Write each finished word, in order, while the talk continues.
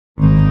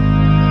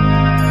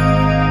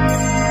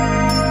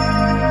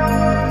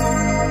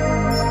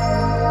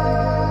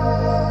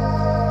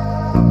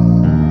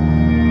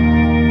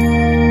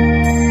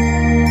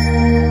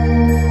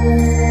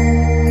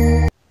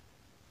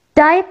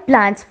Diet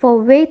Plans for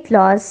Weight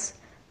Loss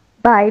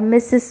by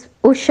Mrs.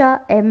 Usha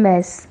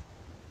MS.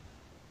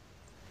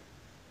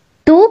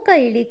 ತೂಕ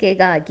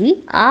ಇಳಿಕೆಗಾಗಿ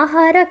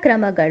ಆಹಾರ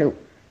ಕ್ರಮಗಳು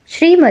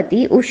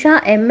Shrimati Usha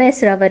MS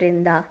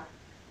ರವರಿಂದ.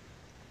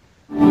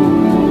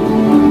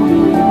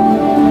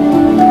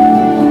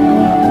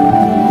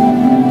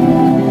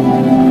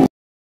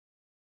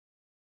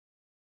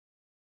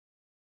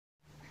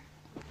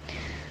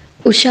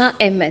 Usha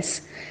MS,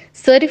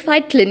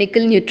 Certified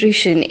Clinical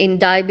Nutrition in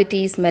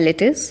Diabetes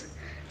Mellitus,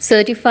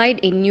 Certified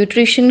in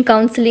Nutrition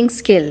Counseling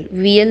Skill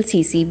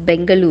VLCC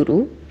Bengaluru,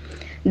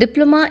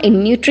 Diploma in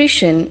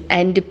Nutrition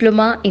and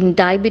Diploma in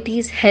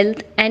Diabetes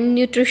Health and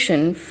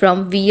Nutrition from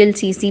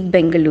VLCC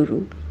Bengaluru.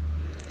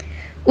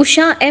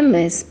 Usha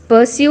MS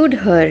pursued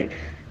her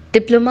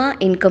Diploma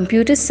in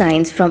Computer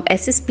Science from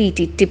SSPT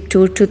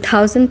Tiptur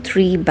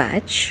 2003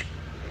 batch.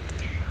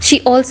 She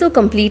also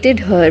completed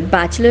her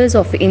Bachelor's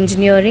of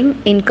Engineering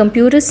in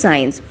Computer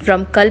Science from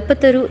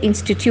Kalpataru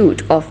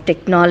Institute of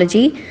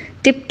Technology,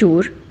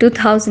 Tiptur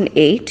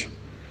 2008.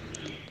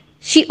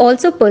 She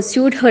also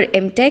pursued her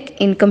MTech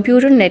in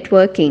Computer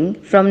Networking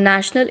from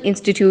National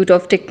Institute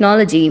of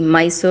Technology,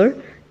 Mysore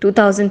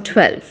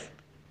 2012.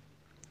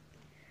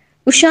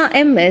 Usha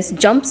MS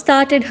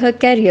jump-started her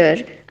career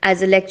as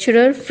a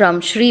lecturer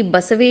from Sri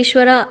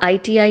Basaveshwara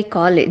ITI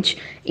College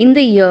in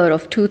the year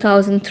of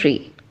 2003.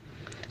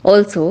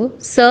 Also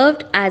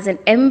served as an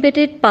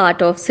embedded part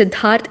of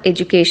Siddharth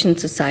Education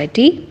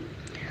Society.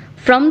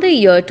 From the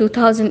year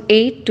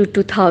 2008 to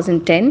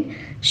 2010,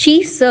 she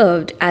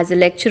served as a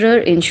lecturer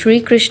in Sri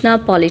Krishna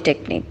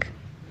Polytechnic.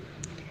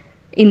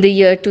 In the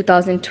year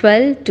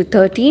 2012 to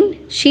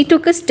 13, she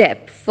took a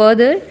step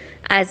further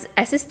as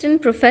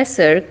Assistant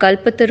Professor,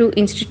 Kalpataru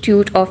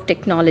Institute of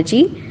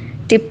Technology,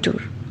 Tiptur.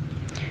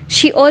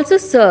 She also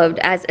served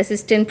as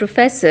Assistant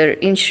Professor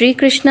in Sri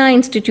Krishna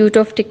Institute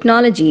of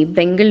Technology,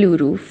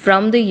 Bengaluru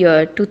from the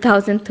year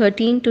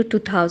 2013 to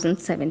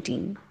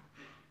 2017.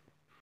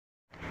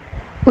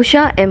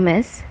 Usha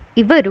MS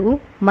ಇವರು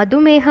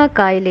ಮಧುಮೇಹ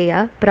ಕಾಯಿಲೆಯ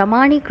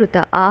ಪ್ರಮಾಣೀಕೃತ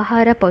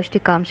ಆಹಾರ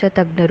ಪೌಷ್ಟಿಕಾಂಶ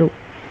ತಜ್ಞರು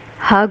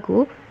ಹಾಗೂ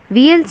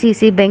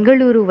VLCC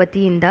Bengaluru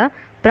ವತಿಯಿಂದ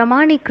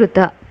ಪ್ರಮಾಣೀಕೃತ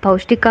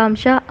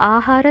ಪೌಷ್ಟಿಕಾಂಶ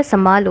ಆಹಾರ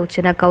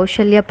ಸಮಾಲೋಚನಾ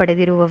ಕೌಶಲ್ಯ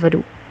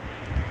ಪಡೆದಿರುವವರು.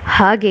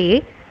 ಹಾಗೆಯೇ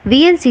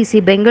VLCC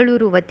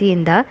ಬೆಂಗಳೂರು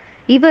ವತಿಯಿಂದ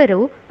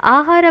ಇವರು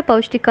ಆಹಾರ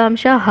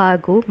ಪೌಷ್ಟಿಕಾಂಶ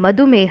ಹಾಗೂ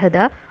ಮಧುಮೇಹದ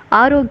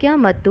ಆರೋಗ್ಯ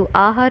ಮತ್ತು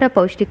ಆಹಾರ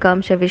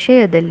ಪೌಷ್ಟಿಕಾಂಶ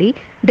ವಿಷಯದಲ್ಲಿ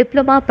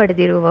ಡಿಪ್ಲೊಮಾ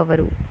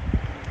ಪಡೆದಿರುವವರು.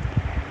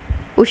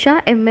 ಉಷಾ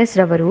MS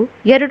ರವರು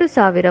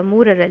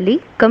 2003ರಲ್ಲಿ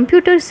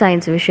ಕಂಪ್ಯೂಟರ್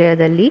ಸೈನ್ಸ್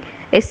ವಿಷಯದಲ್ಲಿ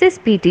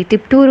SSPT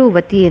ಟಿಪ್ಟೂರು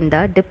ವತಿಯಿಂದ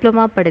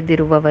ಡಿಪ್ಲೊಮಾ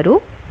ಪಡೆದಿರುವವರು.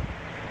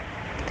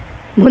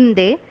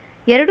 ಮುಂದೆ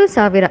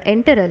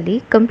 2008ರಲ್ಲಿ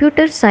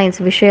ಕಂಪ್ಯೂಟರ್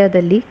ಸೈನ್ಸ್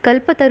ವಿಷಯದಲ್ಲಿ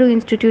ಕಲ್ಪತರು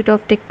ಇನ್ಸ್ಟಿಟ್ಯೂಟ್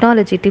ಆಫ್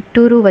ಟೆಕ್ನಾಲಜಿ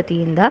ಟಿಪ್ಟೂರು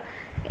ವತಿಯಿಂದ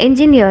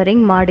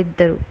ಎಂಜಿನಿಯರಿಂಗ್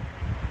ಮಾಡಿದ್ದರು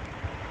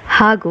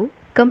ಹಾಗೂ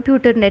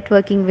ಕಂಪ್ಯೂಟರ್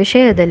ನೆಟ್ವರ್ಕಿಂಗ್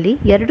ವಿಷಯದಲ್ಲಿ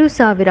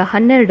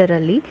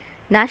 2012ರಲ್ಲಿ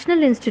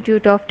national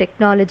institute of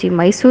technology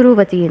Mysuru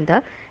ವತಿಯಿಂದ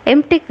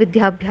MTech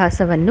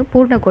ವಿದ್ಯಾಭ್ಯಾಸವನ್ನು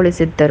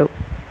ಪೂರ್ಣಗೊಳಿಸಿದ್ದರು.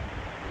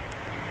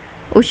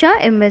 ಉಷಾ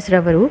MS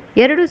ರವರು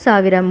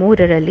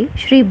 2003ರಲ್ಲಿ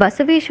ಶ್ರೀ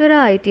ಬಸವೇಶ್ವರ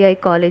ITI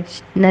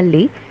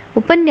ಕಾಲೇಜಿನಲ್ಲಿ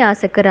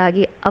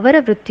ಉಪನ್ಯಾಸಕರಾಗಿ ಅವರ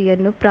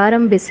ವೃತ್ತಿಯನ್ನು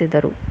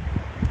ಪ್ರಾರಂಭಿಸಿದರು.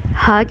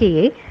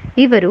 ಹಾಗೆಯೇ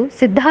ಇವರು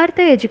ಸಿದ್ಧಾರ್ಥ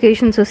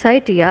ಎಜುಕೇಷನ್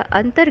ಸೊಸೈಟಿಯ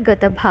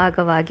ಅಂತರ್ಗತ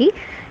ಭಾಗವಾಗಿ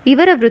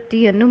ಇವರ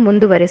ವೃತ್ತಿಯನ್ನು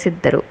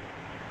ಮುಂದುವರೆಸಿದ್ದರು.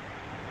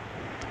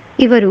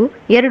 ಇವರು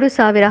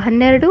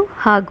 2012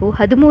 ಹಾಗೂ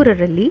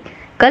 2013ರಲ್ಲಿ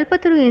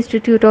ಕಲ್ಪತರು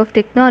ಇನ್ಸ್ಟಿಟ್ಯೂಟ್ ಆಫ್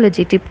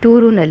ಟೆಕ್ನಾಲಜಿ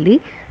ಟಿಪ್ಟೂರಿನಲ್ಲಿ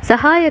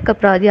ಸಹಾಯಕ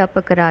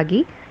ಪ್ರಾಧ್ಯಾಪಕರಾಗಿ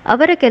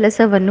ಅವರ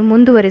ಕೆಲಸವನ್ನು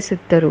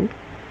ಮುಂದುವರೆಸಿದ್ದರು.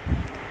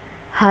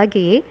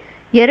 ಹಾಗೆಯೇ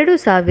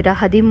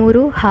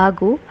 2013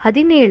 ಹಾಗೂ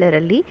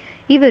 2017ರಲ್ಲಿ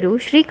ಇವರು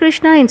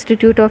Shrikrishna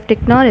institute of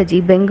technology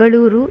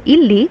Bengaluru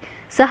ಇಲ್ಲಿ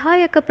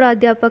ಸಹಾಯಕ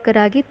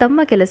ಪ್ರಾಧ್ಯಾಪಕರಾಗಿ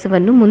ತಮ್ಮ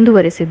ಕೆಲಸವನ್ನು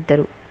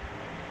ಮುಂದುವರೆಸಿದ್ದರು.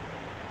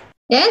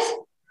 Yes,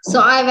 so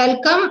I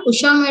welcome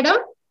Usha madam.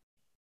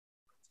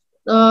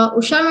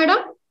 Usha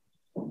madam,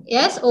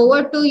 yes, over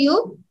to you.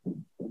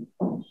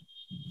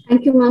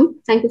 Thank you ma'am,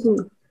 thank you so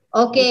much.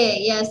 Okay,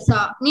 yes,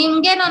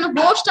 ನಿಮ್ಗೆ ನಾನು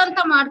ಹೋಸ್ಟ್ ಅಂತ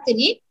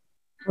ಮಾಡ್ತೀನಿ.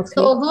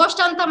 ಸೊ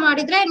ಹೋಸ್ಟ್ ಅಂತ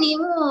ಮಾಡಿದ್ರೆ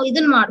ನೀವು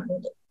ಇದನ್ನ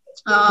ಮಾಡಬಹುದು,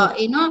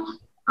 ಏನೋ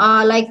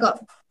ಲೈಕ್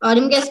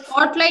ನಿಮ್ಗೆ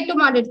ಸ್ಪಾಟ್ ಲೈಟ್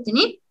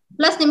ಮಾಡಿರ್ತೀನಿ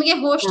ಪ್ಲಸ್ ನಿಮ್ಗೆ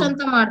ಹೋಸ್ಟ್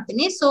ಅಂತ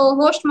ಮಾಡ್ತೀನಿ. ಸೊ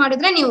ಹೋಸ್ಟ್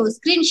ಮಾಡಿದ್ರೆ ನೀವು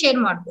ಸ್ಕ್ರೀನ್ ಶೇರ್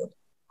ಮಾಡಬಹುದು.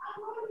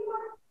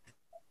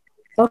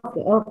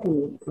 Okay, okay.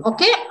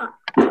 Okay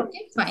okay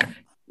fine.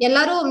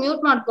 ಎಲ್ಲರೂ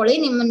ಮ್ಯೂಟ್ ಮಾಡ್ಕೊಳ್ಳಿ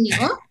ನಿಮ್ಮನ್ನ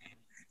ನೀವು.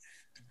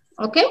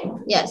 Okay,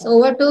 S,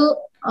 over to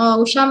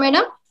Usha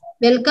madam.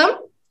 Welcome,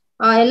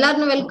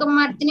 ಎಲ್ಲಾರನ್ನು welcome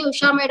ಮಾಡ್ತೀನಿ.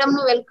 ಉಷಾ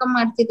ಮೇಡಮ್ನು ವೆಲ್ಕಮ್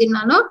ಮಾಡ್ತಿದ್ದೀನಿ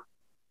ನಾನು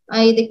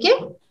ಇದಕ್ಕೆ.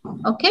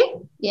 Okay,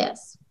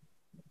 S,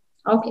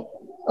 okay,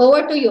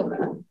 over to you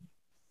madam.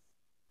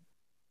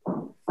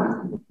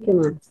 Okay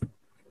ma'am.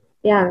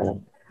 Yeah,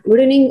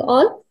 good evening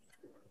all.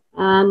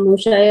 I'm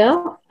Ushaya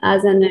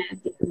as an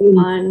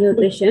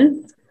nutrition.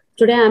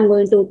 Today I'm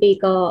going to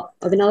take a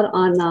webinar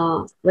on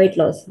weight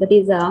loss. That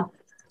is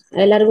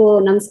ಎಲ್ಲರಿಗೂ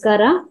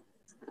ನಮಸ್ಕಾರ.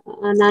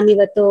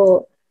 ನಾನಿವತ್ತು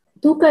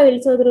ತೂಕ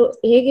ಇಳಿಸೋದ್ರು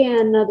ಹೇಗೆ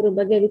ಅನ್ನೋದ್ರ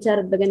ಬಗ್ಗೆ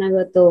ವಿಚಾರದ ಬಗ್ಗೆ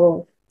ನಾವಿವತ್ತು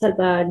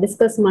ಸ್ವಲ್ಪ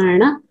ಡಿಸ್ಕಸ್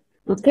ಮಾಡೋಣ.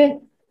 Okay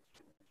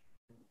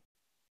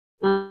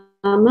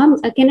ma'am,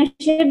 can I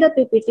share the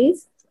PPTs?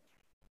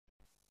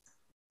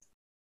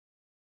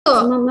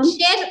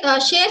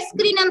 Share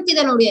screen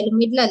ಅಂತಿದೆ ನೋಡಿ ಅಲ್ಲಿ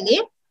ಮಿಡ್ಲ್ ಅಲ್ಲಿ.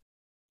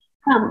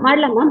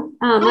 ಮಾಡ್ಲಾ ಮ್ಯಾಮ್?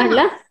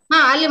 ಮಾಡ್ಲಾ?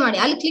 ಅಲ್ಲಿ ಮಾಡಿ,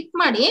 ಅಲ್ಲಿ ಕ್ಲಿಕ್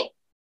ಮಾಡಿ,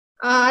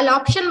 ಅಲ್ಲಿ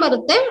ಆಪ್ಷನ್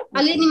ಬರುತ್ತೆ,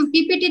 ಅಲ್ಲಿ ನಿಮ್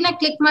PPT ನ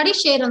ಕ್ಲಿಕ್ ಮಾಡಿ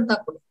ಶೇರ್ ಅಂತ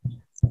ಕೊಡಿ.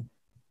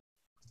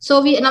 ಸೊ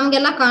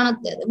ನಮ್ಗೆಲ್ಲ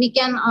ಕಾಣುತ್ತೆ ಅದು. We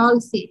can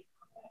all C.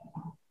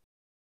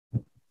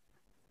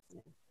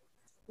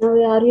 Now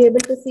are you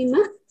able to see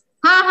ma'am?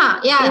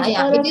 Yeah,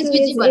 it is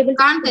visible.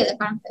 ಕಾಣ್ತಾ ಇದೆ.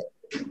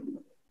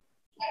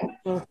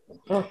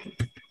 Okay.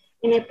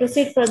 Can I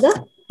proceed further?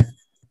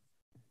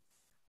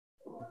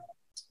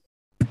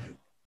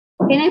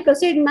 Can I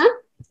proceed, ma'am?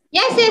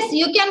 Yes,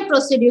 you can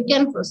proceed.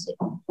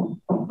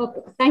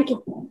 Okay, thank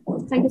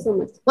you so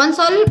much. ಒಂದ್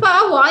ಸ್ವಲ್ಪ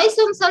voice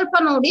ಒಂದ್ ಸ್ವಲ್ಪ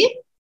ನೋಡಿ.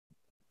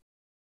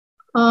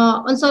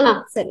 ಒಂದ್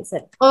ಸ್ವಲ್ಪ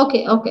ಸರಿ.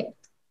 Okay.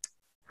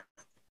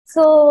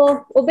 So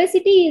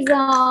obesity is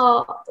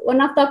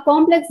one of the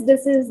complex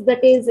disease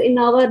that is in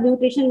our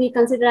nutrition we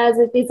consider as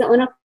it is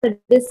one of the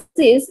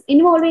disease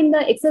involving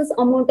the excess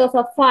amount of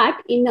fat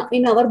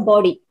in our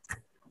body.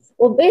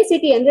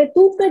 Obesity ಅಂದ್ರೆ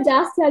ತೂಕ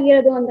ಜಾಸ್ತಿ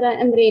ಆಗಿರೋದು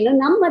ಅಂದ್ರೆ ಏನು?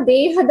 ನಮ್ಮ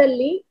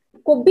ದೇಹದಲ್ಲಿ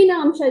ಕೊಬ್ಬಿನ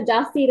ಅಂಶ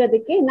ಜಾಸ್ತಿ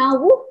ಇರೋದಕ್ಕೆ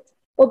ನಾವು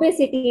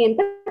ಒಬೆಸಿಟಿ ಅಂತ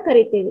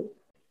ಕರಿತೀವಿ.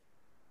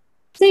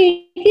 So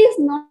it is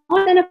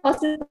not a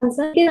positive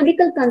concern, it is a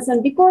medical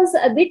concern because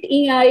it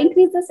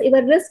increases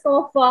your risk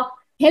of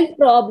health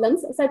problems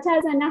such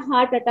as a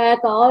heart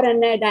attack or a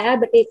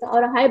diabetic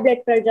or a high blood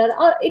pressure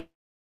or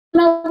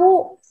ನಾವು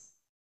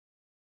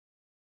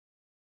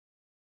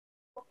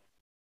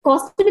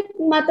cosmetic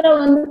ಮಾತ್ರ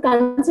ಒಂದು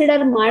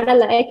consider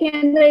ಮಾಡಲ್ಲ.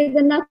 ಯಾಕೆಂದ್ರೆ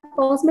ಇದನ್ನ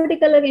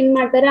ಕಾಸ್ಮೆಟಿಕಲ್ ಆಗಿ ಏನ್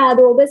ಮಾಡ್ತಾರೆ,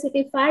 ಅದು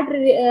ಒಬೆಸಿಟಿ ಫ್ಯಾಟ್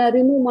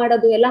ರಿಮೂವ್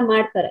ಮಾಡೋದು ಎಲ್ಲ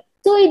ಮಾಡ್ತಾರೆ.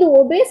 ಸೊ ಇದು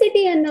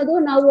ಒಬೆಸಿಟಿ ಅನ್ನೋದು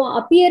ನಾವು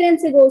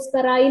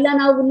ಅಪಿಯರೆನ್ಸ್ಗೋಸ್ಕರ ಇಲ್ಲ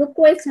ನಾವು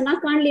ಲುಕ್ ವೈಸ್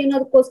ಚೆನ್ನಾಗಿ ಕಾಣ್ಲಿ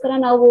ಅನ್ನೋದಕ್ಕೋಸ್ಕರ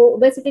ನಾವು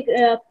ಒಬೆಸಿಟಿ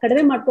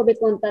ಕಡಿಮೆ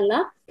ಮಾಡ್ಕೋಬೇಕು ಅಂತಲ್ಲ.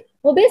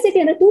 ಒಬೆಸಿಟಿ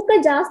ಅಂದ್ರೆ ತೂಕ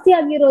ಜಾಸ್ತಿ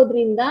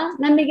ಆಗಿರೋದ್ರಿಂದ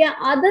ನಮಗೆ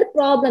ಅದರ್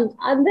ಪ್ರಾಬ್ಲಮ್ಸ್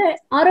ಅಂದ್ರೆ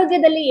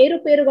ಆರೋಗ್ಯದಲ್ಲಿ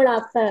ಏರುಪೇರುಗಳು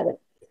ಆಗ್ತಾ ಇದೆ.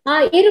 ಆ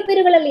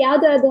ಏರುಪೇರುಗಳಲ್ಲಿ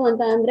ಯಾವ್ದು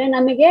ಅಂತ ಅಂದ್ರೆ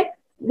ನಮಗೆ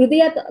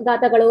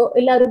ಹೃದಯಾಘಾತಗಳು,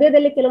 ಇಲ್ಲ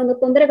ಹೃದಯದಲ್ಲಿ ಕೆಲವೊಂದು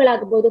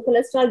ತೊಂದರೆಗಳಾಗಬಹುದು.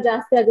 ಕೊಲೆಸ್ಟ್ರಾಲ್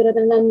ಜಾಸ್ತಿ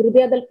ಆಗಿರೋದ್ರಿಂದ ನಮ್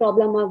ಹೃದಯದಲ್ಲಿ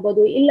ಪ್ರಾಬ್ಲಮ್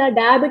ಆಗ್ಬೋದು, ಇಲ್ಲ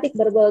ಡಯಾಬಿಟಿಕ್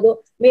ಬರ್ಬೋದು.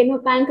 ಏನು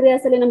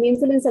ಪ್ಯಾಂಕ್ರಿಯಾಸ್ ಅಲ್ಲಿ ನಮ್ಗೆ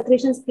ಇನ್ಸುಲಿನ್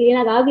ಸಕ್ರೇಷನ್ಸ್ ಕ್ಲೀನ್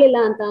ಆಗಿ ಆಗ್ಲಿಲ್ಲ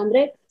ಅಂತ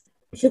ಅಂದ್ರೆ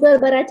ಶುಗರ್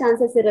ಬರೋ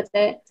ಚಾನ್ಸಸ್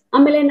ಇರುತ್ತೆ.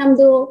 ಆಮೇಲೆ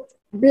ನಮ್ದು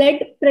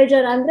ಬ್ಲಡ್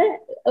ಪ್ರೆಷರ್ ಅಂದ್ರೆ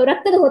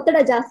ರಕ್ತದ ಒತ್ತಡ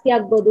ಜಾಸ್ತಿ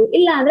ಆಗ್ಬೋದು.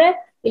 ಇಲ್ಲ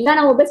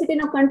ನಾವು ಒಬೆಸಿಟಿ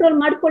ನಾವು ಕಂಟ್ರೋಲ್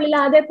ಮಾಡ್ಕೊಳ್ಳಿಲ್ಲ,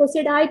 ಅದೇ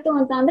ಪ್ರೊಸೀಡ್ ಆಯ್ತು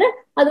ಅಂತ ಅಂದ್ರೆ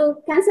ಅದು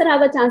ಕ್ಯಾನ್ಸರ್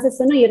ಆಗೋ ಚಾನ್ಸಸ್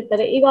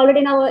ಇರ್ತವೆ. ಈಗ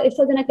ಆಲ್ರೆಡಿ ನಾವು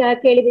ಎಷ್ಟೋ ಜನ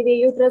ಕೇಳಿದೀವಿ,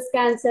 uterus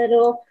cancer,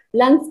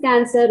 lungs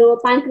cancer,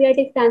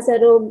 pancreatic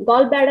cancer,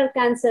 ಗಾಲ್ ಬ್ಲಾಡರ್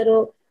ಕ್ಯಾನ್ಸರ್.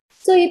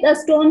 ಸೊ ಈ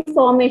stone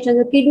formation,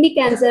 kidney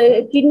cancer,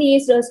 kidney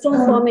stone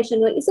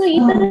formation. So ಈ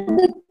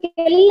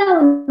ತರದಕ್ಕೆಲ್ಲ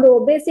ಒಂದು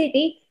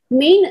ಒಬೆಸಿಟಿ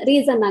ಮೇನ್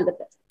ರೀಸನ್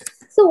ಆಗುತ್ತೆ.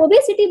 ಸೊ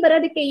ಒಬೆಸಿಟಿ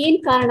ಬರೋದಕ್ಕೆ ಏನ್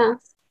ಕಾರಣ?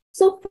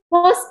 So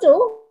first,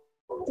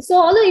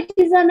 although it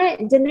is a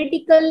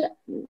genetical,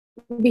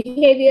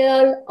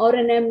 behavioral or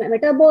a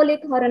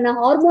metabolic or a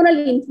hormonal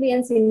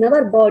influence in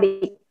our body.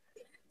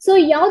 So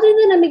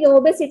ಯಾವ್ದ್ರಿಂದ ನಮಗೆ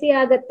obesity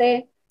ಆಗತ್ತೆ?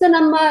 So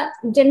ನಮ್ಮ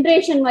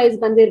generation wise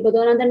ಬಂದಿರ್ಬೋದು,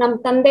 ಅಂದ್ರೆ ನಮ್ಮ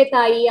ತಂದೆ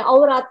ತಾಯಿ,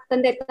 ಅವರ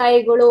ತಂದೆ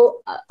ತಾಯಿಗಳು,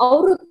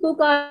 ಅವರು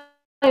ತೂಕ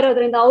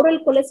ಇರೋದ್ರಿಂದ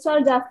ಅವರಲ್ಲಿ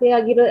ಕೊಲೆಸ್ಟ್ರಾಲ್ ಜಾಸ್ತಿ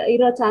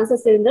ಇರೋ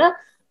ಚಾನ್ಸಸ್ ಇಂದ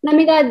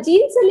ನಮಗೆ ಆ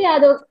ಜೀನ್ಸ್ ಅಲ್ಲಿ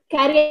ಅದು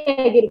ಕ್ಯಾರಿ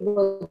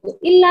ಆಗಿರ್ಬೋದು.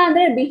 ಇಲ್ಲ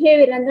ಅಂದ್ರೆ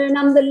ಬಿಹೇವಿಯರ್ ಅಂದ್ರೆ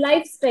ನಮ್ದು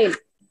ಲೈಫ್ ಸ್ಟೈಲ್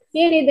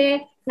ಏನಿದೆ,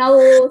 ನಾವು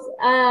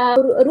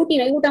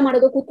ರೂಟೀನ್ ಊಟ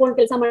ಮಾಡೋದು, ಕೂತ್ಕೊಂಡು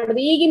ಕೆಲಸ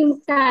ಮಾಡೋದು. ಈಗಿನ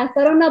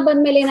ಕೊರೋನಾ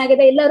ಬಂದ್ಮೇಲೆ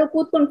ಏನಾಗಿದೆ, ಎಲ್ಲರೂ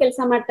ಕೂತ್ಕೊಂಡು ಕೆಲಸ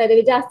ಮಾಡ್ತಾ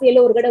ಇದೀವಿ, ಜಾಸ್ತಿ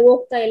ಎಲ್ಲೋ ಹೊರಗಡೆ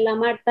ಹೋಗ್ತಾ ಇಲ್ಲ,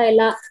 ಮಾಡ್ತಾ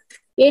ಇಲ್ಲ.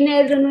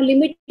 ಏನಾದ್ರೂ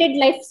ಲಿಮಿಟೆಡ್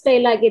ಲೈಫ್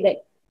ಸ್ಟೈಲ್ ಆಗಿದೆ.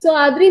 ಸೊ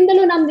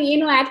ಅದ್ರಿಂದಲೂ ನಮ್ದು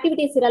ಏನು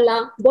ಆಕ್ಟಿವಿಟೀಸ್ ಇರಲ್ಲ,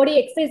 ಬಾಡಿ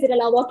ಎಕ್ಸರ್ಸೈಸ್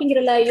ಇರಲ್ಲ, ವಾಕಿಂಗ್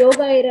ಇರಲ್ಲ, ಯೋಗ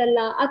ಇರಲ್ಲ.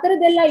 ಆ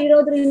ತರದೆಲ್ಲ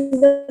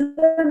ಇರೋದ್ರಿಂದ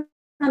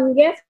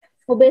ನಮ್ಗೆ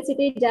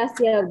ಒಬೆಸಿಟಿ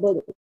ಜಾಸ್ತಿ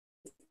ಆಗ್ಬೋದು.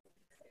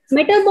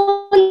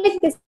 ಮೆಟಬಾಲಿಕ್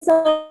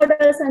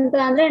ಡಿಸಾರ್ಡರ್ಸ್ ಅಂತ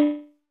ಅಂದ್ರೆ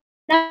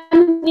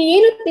ನಮ್ಗೆ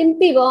ಏನು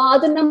ತಿಂತೀವೋ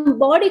ಅದು ನಮ್ಮ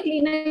ಬಾಡಿ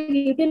ಕ್ಲೀನ್ ಆಗಿ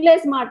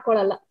ಯುಟಿಲೈಸ್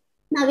ಮಾಡ್ಕೊಳಲ್ಲ.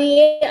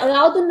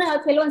 ಯಾವ್ದನ್ನ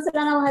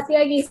ಕೆಲವೊಂದ್ಸಲ ನಾವು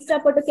ಅತಿಯಾಗಿ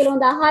ಇಷ್ಟಪಟ್ಟು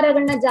ಕೆಲವೊಂದು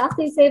ಆಹಾರಗಳನ್ನ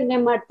ಜಾಸ್ತಿ ಸೇವನೆ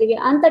ಮಾಡ್ತೀವಿ.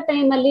 ಅಂತ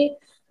ಟೈಮಲ್ಲಿ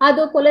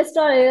ಅದು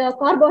ಕೊಲೆಸ್ಟ್ರಾಲ್,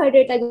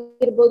 ಕಾರ್ಬೋಹೈಡ್ರೇಟ್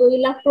ಆಗಿರ್ಬೋದು,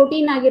 ಇಲ್ಲ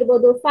ಪ್ರೋಟೀನ್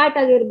ಆಗಿರ್ಬೋದು, ಫ್ಯಾಟ್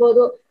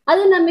ಆಗಿರ್ಬೋದು,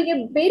 ಅದು ನಮಗೆ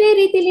ಬೇರೆ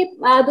ರೀತಿಲಿ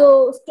ಅದು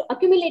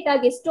ಅಕ್ಯುಮಿಲೇಟ್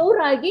ಆಗಿ ಸ್ಟೋರ್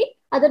ಆಗಿ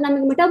ಅದು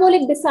ನಮಗೆ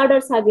ಮೆಟಬಾಲಿಕ್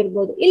ಡಿಸಾರ್ಡರ್ಸ್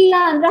ಆಗಿರ್ಬೋದು. ಇಲ್ಲ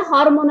ಅಂದ್ರೆ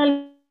ಹಾರ್ಮೋನಲ್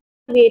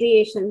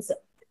ವೇರಿಯೇಷನ್ಸ್.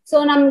 ಸೊ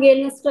ನಮ್ಗೆ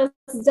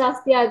ಸ್ಟ್ರೆಸ್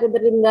ಜಾಸ್ತಿ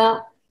ಆಗೋದ್ರಿಂದ,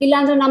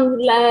 ಇಲ್ಲಾಂದ್ರೆ ನಮ್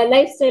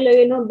ಲೈಫ್ ಸ್ಟೈಲ್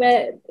ಏನು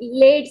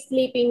ಲೇಟ್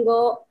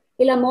ಸ್ಲೀಪಿಂಗು,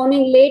 ಇಲ್ಲ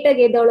ಮಾರ್ನಿಂಗ್ ಲೇಟ್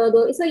ಆಗಿ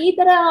ಎದ್ದೊಳೋದು. ಸೊ ಈ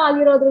ತರ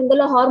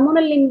ಆಗಿರೋದ್ರಿಂದಲೂ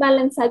ಹಾರ್ಮೋನಲ್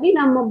ಇಂಬ್ಯಾಲೆನ್ಸ್ ಆಗಿ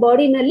ನಮ್ಮ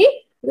ಬಾಡಿನಲ್ಲಿ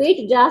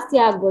ವೇಟ್ ಜಾಸ್ತಿ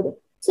ಆಗ್ಬೋದು.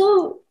 So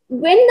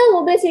when the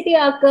obesity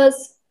occurs,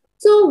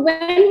 so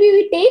when we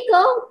take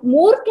a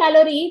more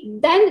calorie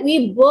than we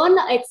burn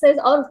excess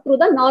or through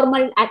the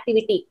normal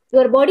activity,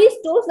 your body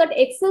stores that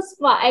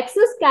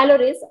excess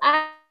calories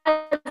as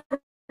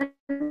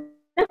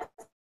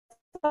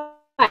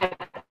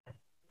fat.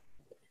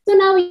 So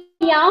ನಾವು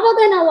ಯಾವಾಗ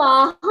ನಾವು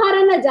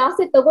ಆಹಾರನ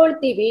ಜಾಸ್ತಿ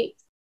ತಗೊಳ್ತೀವಿ,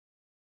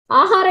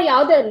 ಆಹಾರ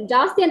ಯಾವ್ದೇ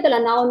ಜಾಸ್ತಿ ಅಂತಲ್ಲ,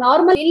 ನಾವು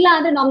ನಾರ್ಮಲ್ ಇಲ್ಲ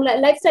ಅಂದ್ರೆ ನಮ್ಮ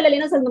ಲೈಫ್ ಸ್ಟೈಲ್ ಅಲ್ಲಿ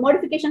ಏನೋ ಸ್ವಲ್ಪ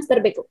ಮಾಡಿಫಿಕೇಶನ್ಸ್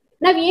ತರಬೇಕು.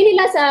 ನಾವ್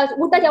ಏನಿಲ್ಲ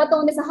ಊಟ ಯಾವತ್ತೋ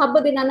ಒಂದ್ ದಿವಸ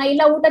ಹಬ್ಬದ ದಿನ,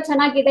 ಇಲ್ಲ ಊಟ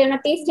ಚೆನ್ನಾಗಿದೆ,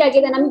 ಟೇಸ್ಟಿ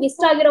ಆಗಿದೆ, ನಮ್ಗೆ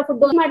ಇಷ್ಟ ಆಗಿರೋ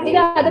ಫುಡ್ ಮಾಡ್ತೀವಿ.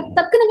 ಅದಕ್ಕೆ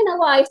ತಕ್ಕನಾಗಿ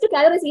ನಾವು ಎಷ್ಟು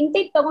ಕ್ಯಾಲೋರೀಸ್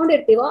ಇಂಟೇಕ್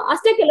ತಗೊಂಡಿರ್ತೀವೋ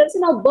ಅಷ್ಟೇ ಕ್ಯಾಲೋರೀಸ್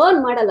ನಾವು ಬರ್ನ್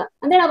ಮಾಡಲ್ಲ.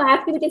 ಅಂದ್ರೆ ನಾವು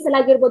ಆಕ್ಟಿವಿಟೀಸ್ ಎಲ್ಲ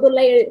ಆಗಿರ್ಬೋದು,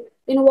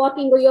 ಏನು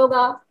ವಾಕಿಂಗ್, ಯೋಗ,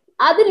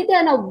 ಅದೇ ರೀತಿ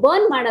ನಾವು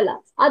ಬರ್ನ್ ಮಾಡಲ್ಲ.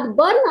 ಅದ್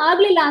ಬರ್ನ್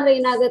ಆಗ್ಲಿಲ್ಲ ಅಂದ್ರೆ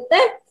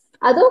ಏನಾಗುತ್ತೆ,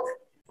 ಅದು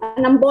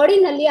ನಮ್ಮ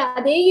ಬಾಡಿನಲ್ಲಿ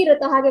ಅದೇ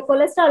ಇರುತ್ತೋ ಹಾಗೆ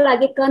ಕೊಲೆಸ್ಟ್ರಾಲ್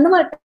ಆಗಿ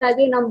ಕನ್ವರ್ಟ್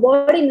ಆಗಿ ನಮ್ಮ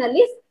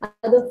ಬಾಡಿನಲ್ಲಿ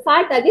ಅದು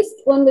ಫ್ಯಾಟ್ ಆಗಿ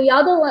ಒಂದು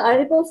ಯಾವ್ದೋ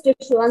ಅಡಿಪೋಸ್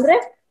ಟಿಶ್ಯೂ ಅಂದ್ರೆ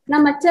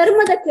ನಮ್ಮ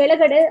ಚರ್ಮದ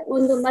ಕೆಳಗಡೆ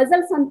ಒಂದು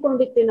ಮಸಲ್ಸ್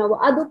ಅಂದ್ಕೊಂಡಿರ್ತೀವಿ ನಾವು,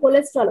 ಅದು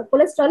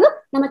ಕೊಲೆಸ್ಟ್ರಾಲ್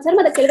ನಮ್ಮ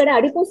ಚರ್ಮದ ಕೆಳಗಡೆ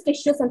ಅಡಿಪೋಸ್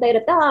ಟಿಶ್ಯೂಸ್ ಅಂತ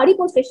ಇರುತ್ತೆ. ಆ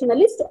ಅಡಿಪೋಸ್ ಟಿಶ್ಯೂ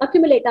ನಲ್ಲಿ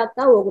ಅಕ್ಯುಮುಲೇಟ್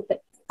ಆಗ್ತಾ ಹೋಗುತ್ತೆ.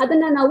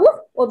 ಅದನ್ನ ನಾವು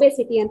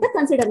ಒಬೆಸಿಟಿ ಅಂತ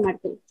ಕನ್ಸಿಡರ್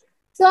ಮಾಡ್ತೀವಿ.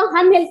 So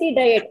unhealthy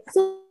diet,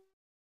 so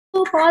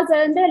cos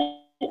ಅಂದ್ರೆ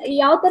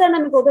ಯಾವ ತರ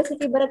ನಮ್ಗೆ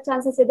ಒಬೆಸಿಟಿ ಬರಕ್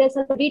ಚಾನ್ಸಸ್ ಇದೆ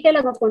ಸ್ವಲ್ಪ ಡೀಟೇಲ್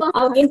ಆಗಿ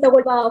ನೋಡ್ಕೊಂಡು ಏನ್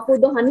ತಗೊಳ್ಬಾ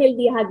ಫುಡ್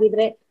ಅನ್ಹೆಲ್ದಿ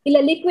ಆಗಿದ್ರೆ, ಇಲ್ಲ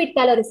liquid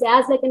calories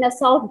as like in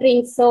soft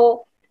drinks,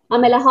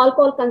 ಆಮೇಲೆ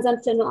ಆಲ್ಕೋಹಾಲ್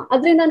ಕನ್ಸಂಪ್ಷನ್,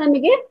 ಅದರಿಂದ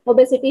ನಮಗೆ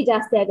ಒಬೆಸಿಟಿ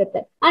ಜಾಸ್ತಿ ಆಗುತ್ತೆ.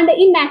 And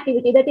in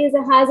activity, that is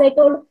has I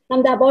told,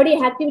 ನಮ್ದು ಬಾಡಿ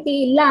ಆಕ್ಟಿವಿಟಿ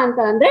ಇಲ್ಲ ಅಂತ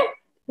ಅಂದ್ರೆ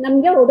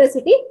ನಮ್ಗೆ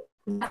ಒಬೆಸಿಟಿ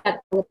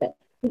ಆಗುತ್ತೆ.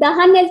 The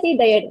unhealthy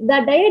diet, the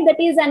diet that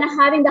is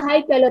having the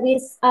high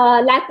calories,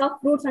 lack of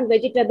fruits and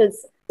vegetables.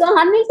 So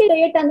unhealthy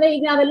diet ಅಂದ್ರೆ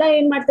ಈಗ ನಾವೆಲ್ಲ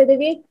ಏನ್ ಮಾಡ್ತಾ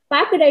ಇದೀವಿ,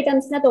 ಪ್ಯಾಕ್ಡ್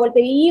ಐಟಮ್ಸ್ ನ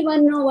ತಗೊಳ್ತೀವಿ.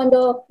 ಈವನ್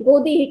ಒಂದು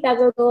ಗೋಧಿ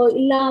ಹಿಟ್ಟಾಗೋದು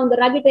ಇಲ್ಲ ಒಂದು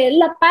ರಾಗಿ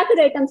ಎಲ್ಲ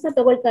ಪ್ಯಾಕ್ಡ್ ಐಟಮ್ಸ್ ನ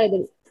ತಗೊಳ್ತಾ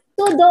ಇದೀವಿ.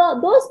 So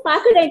those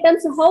packed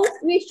items, how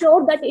we show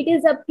that it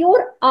is a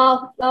pure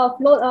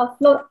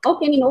flour, how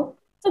can you know?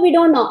 So we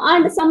don't know.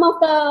 And some of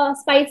the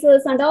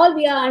spices and all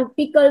we are, and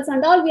pickles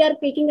and all we are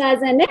taking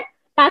as an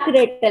packed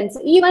items.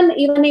 Even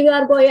if you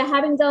are going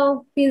having the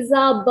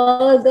pizza,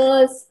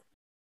 burgers,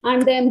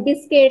 and then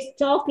biscuits,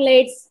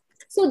 chocolates.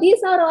 So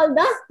these are all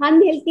the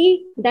unhealthy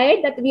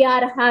diet that we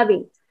are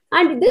having.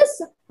 And this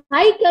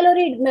high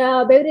calorie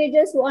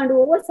beverages and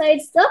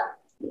oversides the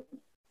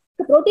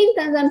protein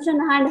consumption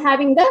and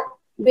having the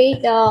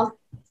weight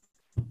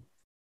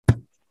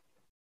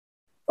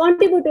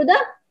contribute to the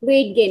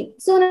weight gain.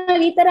 So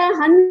ನಾವು ಈ ತರ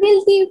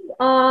unhealthy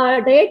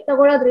diet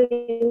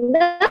ತಗೊಳ್ಳೋದ್ರಿಂದ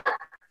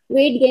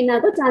weight gain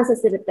ಆಗೋ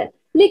chances ಇರುತ್ತೆ.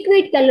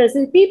 Liquid calories,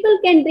 people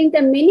can drink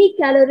many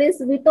calories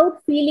without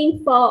feeling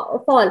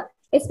fall,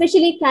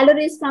 especially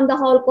calories from the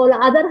alcohol,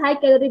 other high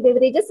calorie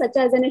beverages such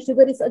as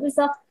sugar.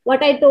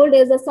 What I told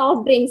is the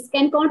soft drinks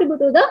can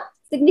contribute to the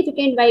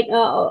significant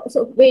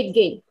weight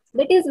gain.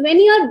 That is, when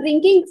you are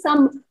drinking some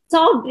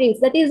soft drinks,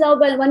 that is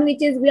one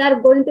which is we are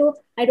going to,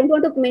 I don't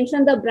want to mention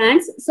the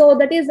brands. So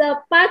that is a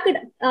packed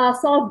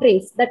soft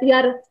drinks that we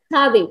are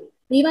having.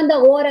 Even the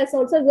ORS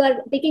also we are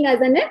taking as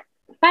an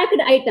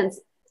packed items.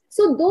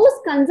 So those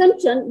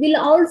consumption will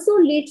also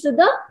lead to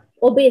the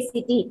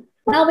obesity.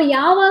 ನಾವು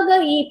ಯಾವಾಗ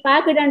ಈ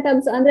packed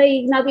items ಅಂದ್ರೆ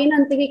ಈಗ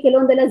ನಾವೇನಂತೀವಿ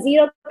ಕೆಲವೊಂದೆಲ್ಲ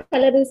 0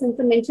 calories ಅಂತ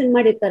mention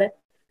ಮಾಡಿರ್ತಾರೆ,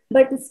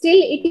 but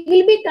still it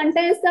will be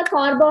contains the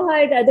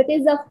carbohydrate, that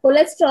is the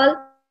cholesterol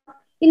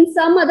in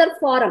some other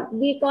form.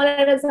 We call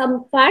it as some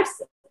fats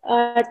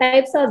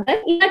types of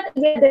that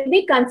will be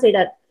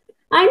considered.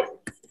 And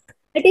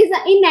it is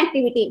the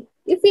inactivity.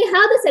 If we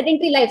have the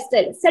sedentary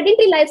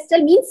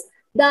lifestyle means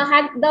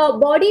the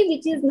body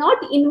which is not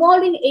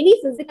involved in any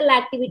physical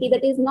activity,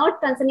 that is not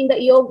concerning the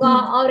yoga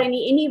or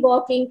any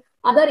walking,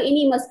 other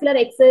any muscular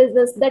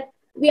exercises, that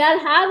we are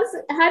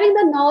having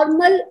the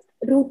normal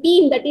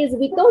routine, that is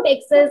without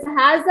exercise,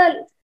 has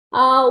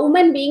a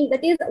woman being,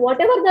 that is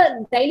whatever the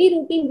daily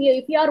routine,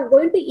 if you are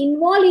going to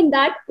involve in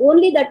that,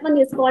 only that one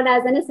is called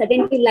as a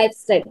sedentary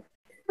lifestyle.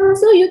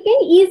 So you can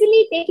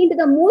easily take into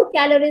the more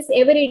calories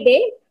every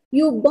day.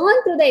 You burn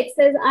through the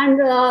exercise and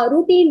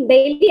routine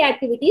daily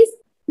activities,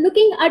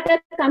 looking at a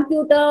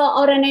computer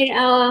or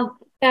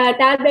a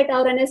tablet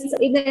or a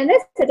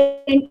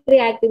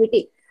sedentary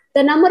activity.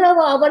 The number of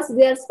hours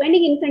we are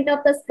spending in front of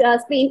the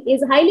screen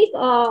is highly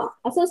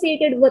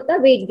associated with the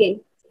weight gain.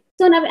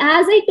 So now,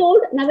 as I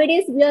told,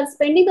 nowadays we are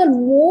spending the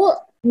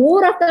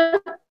more of the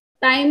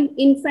time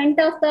in front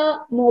of the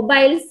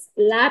mobiles,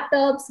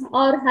 laptops,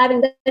 or having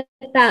the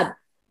tab.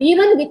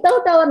 Even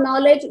without our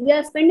knowledge, we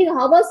are spending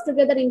hours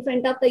together in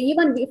front of the,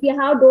 even if you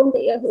have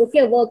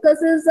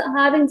workers is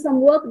having some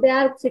work, they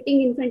are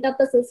sitting in front of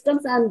the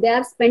systems and they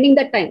are spending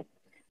the time.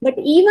 But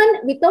even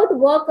without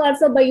work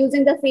also, by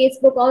using the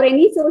Facebook or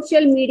any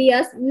social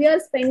medias, we are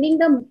spending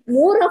the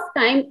more of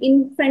time in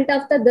front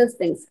of those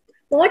things.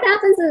 What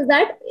happens is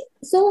that,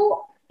 so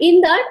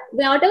in that,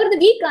 whatever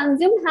we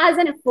consume has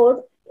an effort,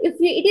 if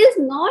it is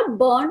not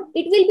burned,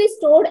 it will be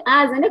stored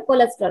as a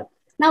cholesterol.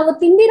 ನಾವು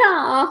ತಿಂದಿರೋ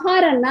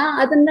ಆಹಾರನ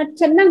ಅದನ್ನ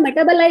ಚೆನ್ನಾಗಿ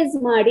metabolise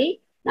ಮಾಡಿ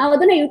ನಾವು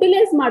ಅದನ್ನ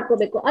utilise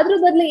ಮಾಡ್ಕೋಬೇಕು. ಅದ್ರ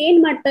ಬದಲು ಏನ್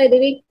ಮಾಡ್ತಾ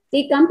ಇದೀವಿ,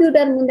 ಈ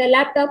ಕಂಪ್ಯೂಟರ್ ಮುಂದೆ,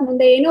 ಲ್ಯಾಪ್ಟಾಪ್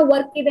ಮುಂದೆ ಏನೋ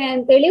ವರ್ಕ್ ಇದೆ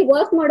ಅಂತೇಳಿ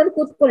ವರ್ಕ್ ಮಾಡೋದು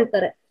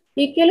ಕೂತ್ಕೊಳ್ತಾರೆ.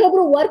 ಈ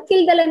ಕೆಲವೊಬ್ರು ವರ್ಕ್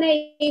ಇಲ್ದಲೇನೆ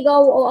ಈಗ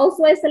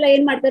ಹೌಸ್ ವೈಫ್ ಎಲ್ಲ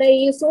ಏನ್ ಮಾಡ್ತಾರೆ,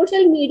 ಈ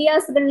ಸೋಷಿಯಲ್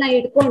ಮೀಡಿಯಾಸ್ ಗಳನ್ನ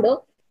ಇಟ್ಕೊಂಡು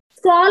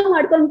ಸ್ಕ್ರಾಲ್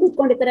ಮಾಡ್ಕೊಂಡು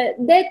ಕೂತ್ಕೊಂಡಿರ್ತಾರೆ.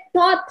 They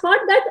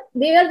thought that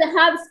they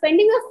have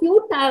spending a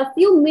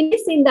few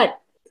minutes in that.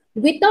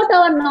 Without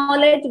our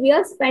knowledge, we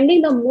are spending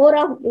the more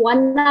of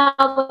 1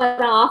 hour,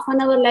 half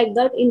an hour like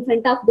that in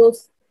front of those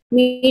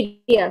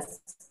medias.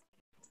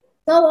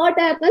 So what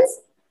happens?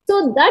 So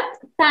that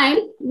time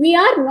we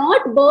are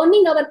not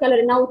burning our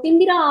calorie. ನಾವು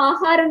ತಿಂದಿರೋ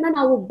ಆಹಾರನ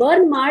ನಾವು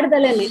burn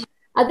ಮಾಡ್ದಲೇನೆ,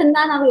 ಅದನ್ನ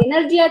ನಾವು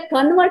ಎನರ್ಜಿಯಾಗಿ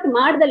convert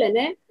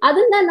ಮಾಡ್ದಲೇನೆ,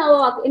 ಅದನ್ನ ನಾವು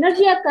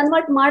ಎನರ್ಜಿಯಾಗಿ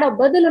convert ಮಾಡೋ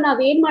ಬದಲು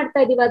ನಾವ್ ಏನ್ ಮಾಡ್ತಾ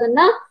ಇದೀವಿ,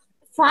 ಅದನ್ನ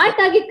ಫ್ಯಾಟ್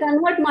ಆಗಿ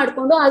ಕನ್ವರ್ಟ್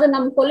ಮಾಡ್ಕೊಂಡು ಅದು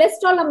ನಮ್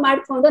ಕೊಲೆಸ್ಟ್ರಾಲ್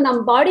ಮಾಡ್ಕೊಂಡು ನಮ್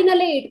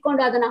ಬಾಡಿನಲ್ಲೇ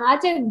ಇಟ್ಕೊಂಡು ಅದನ್ನ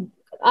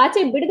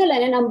ಆಚೆ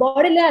ಬಿಡದಲೇನೆ ನಮ್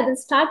ಬಾಡಿಲೇ ಅದನ್ನ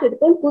ಸ್ಟಾಕ್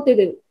ಇಟ್ಕೊಂಡು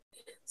ಕೂತಿದೀವಿ.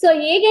 ಸೊ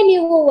ಹೇಗೆ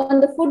ನೀವು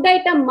ಒಂದು ಫುಡ್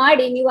ಐಟಮ್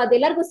ಮಾಡಿ ನೀವು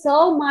ಅದೆಲ್ಲರಿಗೂ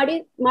ಸರ್ವ್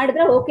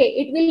ಮಾಡಿದ್ರೆ okay,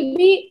 it will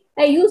be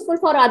useful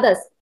for others.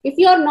 If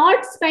you are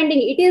not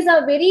spending, it is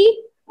a very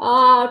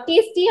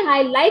tasty,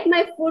 I like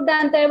my food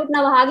ಅಂತ ಹೇಳ್ಬಿಟ್ಟು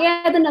ನಾವು ಹಾಗೆ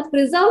ಅದನ್ನ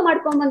ಪ್ರಿಸರ್ವ್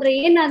ಮಾಡ್ಕೊಂಡ್ ಬಂದ್ರೆ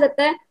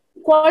ಏನಾಗುತ್ತೆ,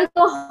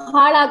 ಕೊಳ್ತು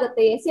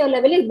ಹಾಳಾಗುತ್ತೆ, ಎಸೆಯೋ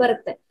ಲೆವೆಲ್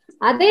ಬರುತ್ತೆ.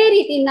 ಅದೇ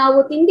ರೀತಿ ನಾವು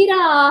ತಿಂದಿರೋ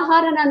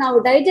ಆಹಾರನ ನಾವು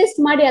ಡೈಜೆಸ್ಟ್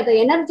ಮಾಡಿ ಅದು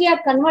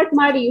ಎನರ್ಜಿಯಾಗಿ ಕನ್ವರ್ಟ್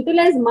ಮಾಡಿ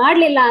ಯುಟಿಲೈಸ್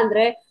ಮಾಡ್ಲಿಲ್ಲ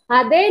ಅಂದ್ರೆ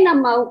ಅದೇ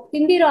ನಮ್ಮ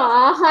ತಿಂದಿರೋ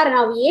ಆಹಾರ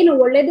ನಾವು ಏನು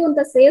ಒಳ್ಳೇದು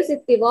ಅಂತ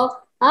ಸೇವಿಸಿರ್ತೀವೋ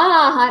ಆ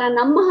ಆಹಾರ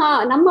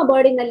ನಮ್ಮ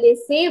ಬಾಡಿನಲ್ಲಿ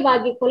ಸೇವ್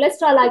ಆಗಿ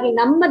ಕೊಲೆಸ್ಟ್ರಾಲ್ ಆಗಿ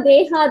ನಮ್ಮ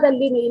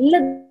ದೇಹದಲ್ಲಿ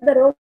ಇಲ್ಲದ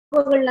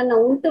ರೋಗಗಳನ್ನ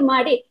ಉಂಟು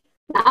ಮಾಡಿ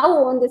ನಾವು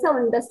ಒಂದ್ ದಿವಸ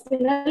ಒಂದ್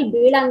ಡಸ್ಟ್ಬಿನ್ ಅಲ್ಲಿ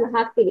ಬೀಳಂಗ್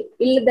ಹಾಕ್ತಿವಿ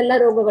ಇಲ್ಲದೆಲ್ಲ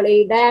ರೋಗಗಳು,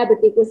 ಈ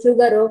diabetic,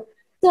 sugar.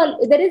 So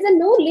there is a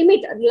no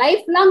limit.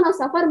 Life long ನಾವು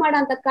ಸಫರ್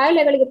ಮಾಡೋಂತ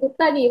ಕಾಯಿಲೆಗಳಿಗೆ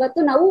ತುತ್ತಾಗಿ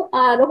ಇವತ್ತು ನಾವು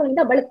ಆ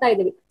ರೋಗದಿಂದ ಬಳಲ್ತಾ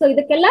ಇದೀವಿ. ಸೊ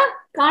ಇದಕ್ಕೆಲ್ಲ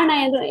ಕಾರಣ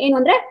ಏನು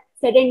ಅಂದ್ರೆ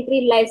sedentary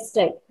life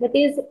style, that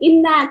is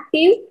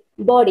inactive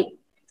body.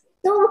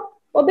 So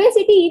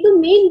obesity ಇದು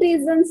ಮೇನ್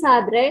ರೀಸನ್ಸ್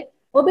ಆದ್ರೆ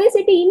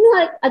ಒಬೆಸಿಟಿ ಇನ್ನೂ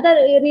ಅದರ್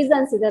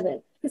ರೀಸನ್ಸ್ ಇದಾವೆ,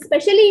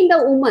 especially in the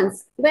women's.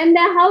 When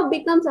they have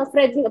becomes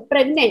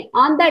pregnant,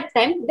 on that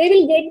time they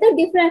will get the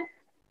different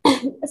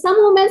some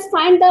women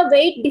find the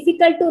weight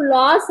difficult to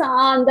lose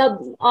on the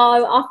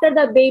after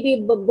the baby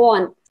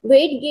born.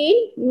 Weight gain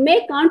may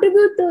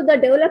contribute to the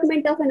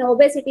development of an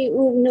obesity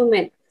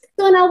woman.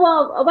 So ನಾವು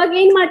ಅವಾಗ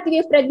ಏನ್ ಮಾಡ್ತೀವಿ,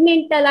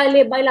 pregnant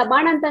ಅಲ್ಲಿ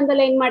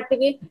ಬಾಣಂತಂದಲ್ಲ ಏನ್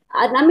ಮಾಡ್ತೀವಿ,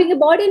 ನಮಗೆ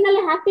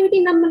ಬಾಡಿನಲ್ಲಿ activity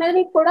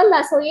ನಮ್ಮಲ್ಲಿ ಕೊಡಲ್ಲ.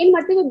 ಸೊ ಏನ್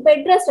ಮಾಡ್ತೀವಿ,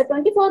 ಬೆಡ್ ರೆಸ್ಟ್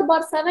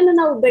 24/7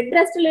 ನಾವು ಬೆಡ್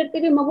ರೆಸ್ಟ್ ಅಲ್ಲಿ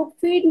ಇರ್ತೀವಿ, ಮಗು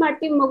ಫೀಡ್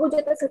ಮಾಡ್ತೀವಿ, ಮಗು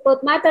ಜೊತೆ ಸ್ವಲ್ಪ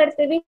ಹೊತ್ತು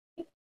ಮಾತಾಡ್ತೀವಿ,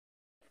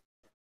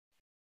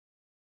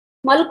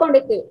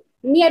 ಮಲ್ಕೊಂಡಿರ್ತೀವಿ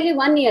ನಿಯರ್ಲಿ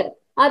 1 year.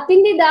 ಆ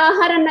ತಿಂದಿದ್ದ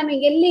ಆಹಾರ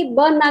ನಮಗೆ ಎಲ್ಲಿ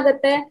ಬರ್ನ್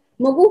ಆಗುತ್ತೆ,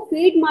 ಮಗು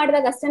ಫೀಡ್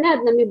ಮಾಡಿದಾಗ ಅಷ್ಟೇನೆ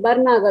ಅದ್ ನಮಗೆ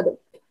ಬರ್ನ್ ಆಗೋದು.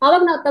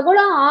 ಅವಾಗ ನಾವು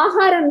ತಗೊಳ್ಳೋ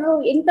ಆಹಾರನು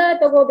ಎಂತ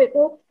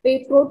ತಗೋಬೇಕು,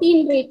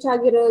 ಪ್ರೋಟೀನ್ ರಿಚ್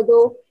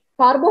ಆಗಿರೋದು,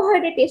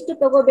 ಕಾರ್ಬೋಹೈಡ್ರೇಟ್ ಎಷ್ಟು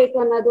ತಗೋಬೇಕು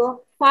ಅನ್ನೋದು,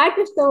 ಫ್ಯಾಟ್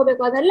ಎಷ್ಟು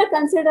ತಗೋಬೇಕು ಅದೆಲ್ಲ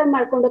ಕನ್ಸಿಡರ್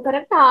ಮಾಡ್ಕೊಂಡು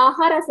ಕರೆಕ್ಟ್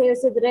ಆಹಾರ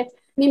ಸೇವಿಸಿದ್ರೆ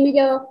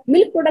ನಿಮಗೆ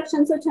ಮಿಲ್ಕ್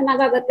ಪ್ರೊಡಕ್ಷನ್ಸ್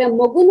ಚೆನ್ನಾಗಾಗತ್ತೆ,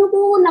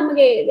 ಮಗುನಿಗೂ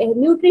ನಮಗೆ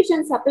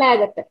ನ್ಯೂಟ್ರಿಷನ್ ಸಪ್ಲೈ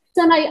ಆಗುತ್ತೆ.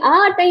 ಸೊ ನಾವು ಆ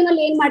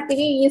ಟೈಮಲ್ಲಿ ಏನ್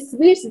ಮಾಡ್ತೀವಿ, ಈ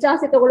ಸ್ವೀಟ್ಸ್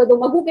ಜಾಸ್ತಿ ತಗೊಳ್ಳೋದು,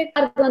 ಮಗುಗೆ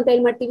ಕಾರ್ದು ಅಂತ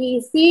ಏನ್ ಮಾಡ್ತೀವಿ, ಈ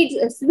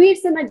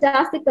ಸ್ವೀಟ್ಸ್ ಅನ್ನ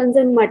ಜಾಸ್ತಿ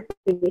ಕನ್ಸ್ಯೂಮ್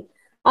ಮಾಡ್ತೀವಿ.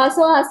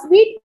 ಸೊ ಆ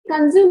ಸ್ವೀಟ್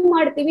ಕನ್ಸ್ಯೂಮ್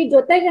ಮಾಡ್ತೀವಿ,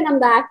 ಜೊತೆಗೆ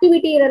ನಮ್ದು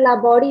ಆಕ್ಟಿವಿಟಿ ಇರಲ್ಲ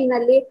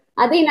ಬಾಡಿನಲ್ಲಿ,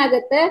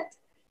 ಅದೇನಾಗತ್ತೆ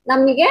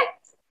ನಮಗೆ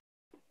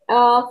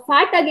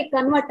ಫ್ಯಾಟ್ ಆಗಿ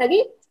ಕನ್ವರ್ಟ್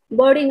ಆಗಿ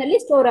ಬಾಡಿನಲ್ಲಿ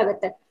ಸ್ಟೋರ್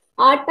ಆಗುತ್ತೆ.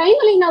 ಆ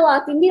ಟೈಮಲ್ಲಿ ನಾವು ಆ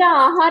ತಿಂದಿರೋ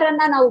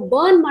ಆಹಾರನ ನಾವು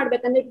ಬರ್ನ್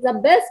ಮಾಡ್ಬೇಕಂದ್ರೆ it's the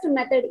best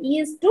method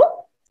is to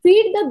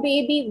feed the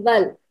baby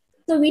well.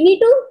 So we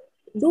need to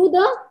do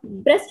the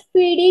breast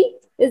feeding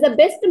is the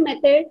best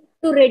method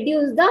to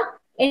reduce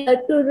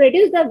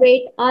the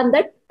weight on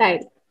that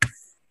time.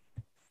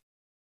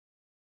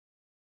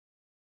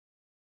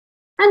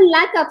 And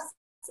lack of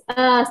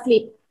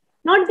sleep.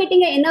 Not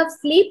getting enough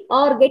sleep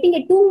or getting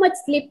too much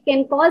sleep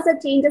can cause a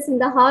changes in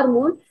the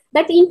hormone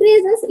that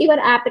increases your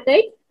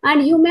appetite, and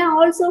you may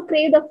also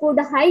crave the food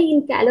high in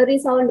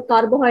calories or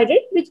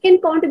carbohydrate, which can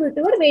contribute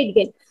to your weight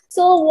gain.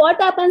 So what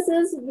happens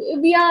is,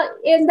 we are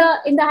in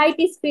the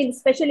IT field,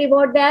 especially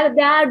what they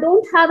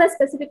don't have a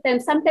specific time.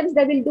 Sometimes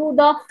they will do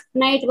the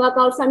night work,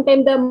 or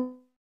sometimes the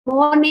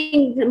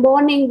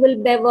morning will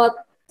they work.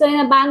 So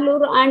in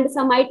Bangalore and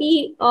some IT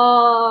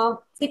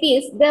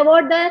cities,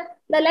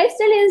 the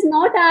lifestyle is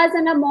not as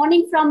in a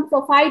morning from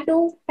 5 to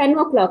 10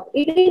 o'clock.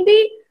 It will be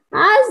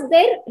as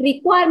their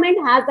requirement,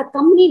 as the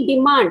company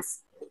demands.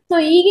 So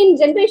ಈಗಿನ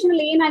generation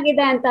ಅಲ್ಲಿ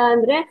ಏನಾಗಿದೆ ಅಂತ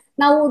ಅಂದ್ರೆ,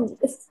 ನಾವು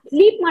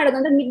sleep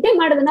ಮಾಡೋದಂದ್ರೆ ನಿದ್ದೆ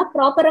ಮಾಡೋದನ್ನ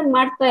proper ಆಗಿ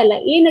ಮಾಡ್ತಾ ಇಲ್ಲ.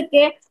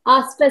 ಏನಕ್ಕೆ, ಆ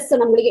ಸ್ಟ್ರೆಸ್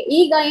ನಮ್ಗೆ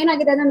ಈಗ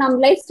ಏನಾಗಿದೆ ಅಂದ್ರೆ ನಮ್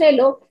ಲೈಫ್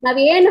ಸ್ಟೈಲು ನಾವ್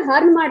ಏನ್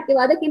ಅರ್ನ್ ಮಾಡ್ತೀವಿ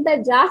ಅದಕ್ಕಿಂತ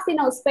ಜಾಸ್ತಿ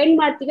ನಾವು ಸ್ಪೆಂಡ್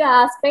ಮಾಡ್ತೀವಿ.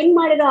 ಆ ಸ್ಪೆಂಡ್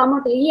ಮಾಡಿರೋ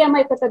ಅಮೌಂಟ್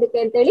EMI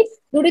ಕಟ್ಟೋದಕ್ಕೆ ಅಂತ ಹೇಳಿ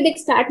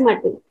ದುಡಿದಕ್ಕೆ ಸ್ಟಾರ್ಟ್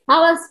ಮಾಡ್ತೀವಿ. ಆ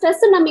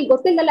ಸ್ಟ್ರೆಸ್ ನಮಗೆ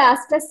ಗೊತ್ತಿಲ್ಲಲ್ಲ, ಆ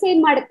ಸ್ಟ್ರೆಸ್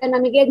ಏನ್ ಮಾಡುತ್ತೆ,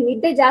 ನಮಗೆ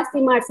ನಿದ್ದೆ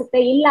ಜಾಸ್ತಿ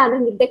ಮಾಡ್ಸುತ್ತೆ, ಇಲ್ಲ ಅಂದ್ರೆ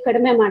ನಿದ್ದೆ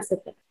ಕಡಿಮೆ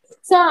ಮಾಡ್ಸುತ್ತೆ.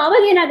 ಸೊ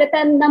ಅವಾಗ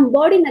ಏನಾಗುತ್ತೆ, ನಮ್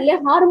ಬಾಡಿನಲ್ಲಿ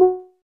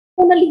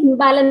ಹಾರ್ಮೋನಲ್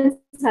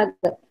ಇಂಬ್ಯಾಲೆನ್ಸ್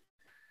ಆಗುತ್ತೆ.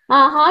 ಆ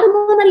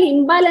ಹಾರ್ಮೋನಲ್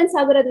ಇಂಬ್ಯಾಲೆನ್ಸ್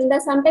ಆಗಿರೋದ್ರಿಂದ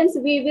sometimes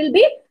we will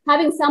be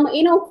having some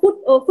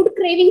food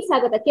cravings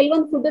ಆಗುತ್ತೆ.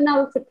 ಕೆಲವೊಂದು ಫುಡ್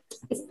ನಾವು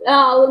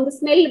ಒಂದು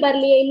ಸ್ಮೆಲ್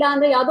ಬರ್ಲಿ, ಇಲ್ಲ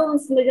ಅಂದ್ರೆ ಯಾವ್ದೋ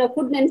ಒಂದು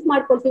ಫುಡ್ ನೆನ್ಪು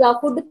ಮಾಡ್ಕೊಳ್ತೀವಿ, ಆ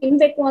ಫುಡ್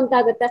ತಿನ್ಬೇಕು ಅಂತ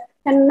ಆಗುತ್ತೆ,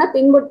 ಚೆನ್ನಾಗಿ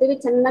ತಿನ್ಬಿಡ್ತೀವಿ,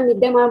 ಚೆನ್ನಾಗಿ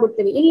ನಿದ್ದೆ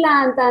ಮಾಡ್ಬಿಡ್ತೀವಿ. ಇಲ್ಲ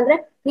ಅಂತ ಅಂದ್ರೆ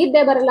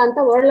ನಿದ್ದೆ ಬರಲ್ಲ ಅಂತ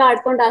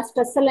ಒಳ್ಳಾಡ್ಕೊಂಡು ಆ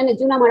ಸ್ಟ್ರೆಸ್ ಅಲ್ಲೇ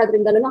ಜೀವನ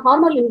ಮಾಡೋದ್ರಿಂದ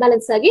ಹಾರ್ಮೋನಲ್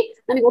ಇಂಬ್ಯಾಲೆನ್ಸ್ ಆಗಿ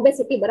ನಮಗೆ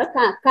ಒಬೆಸಿಟಿ ಬರೋ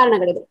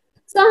ಕಾರಣಗಳಿವೆ.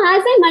 So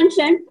as I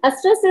mention,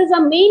 stress is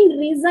a main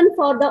reason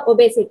for the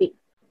obesity.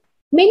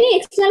 Many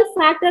external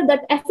factors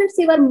that affects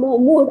your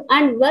mood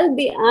and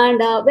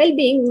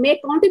well-being may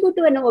contribute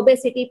to an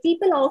obesity.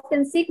 People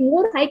often seek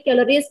more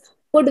high-calories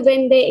food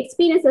when they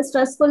experience a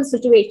stressful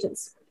situations.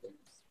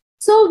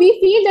 So we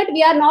feel that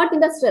we are not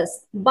in the stress,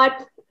 but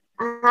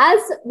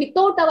as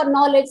without our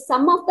knowledge,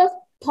 some of the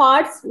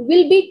thoughts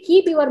will be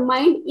keep your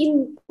mind in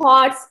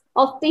thoughts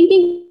of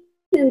thinking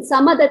in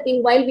some other thing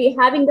while we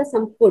having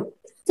some food.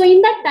 So in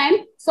that time,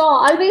 so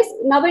always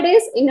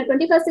nowadays in the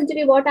 21st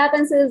century, what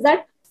happens is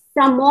that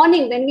from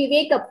morning when we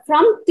wake up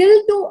from till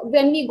to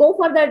when we go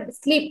for the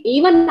sleep,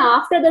 even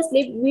after the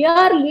sleep, we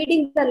are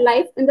leading the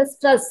life in the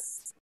stress.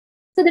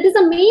 So that is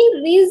the main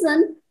reason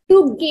to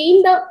gain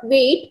the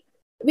weight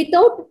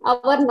without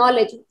our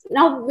knowledge.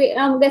 Now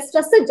the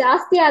stress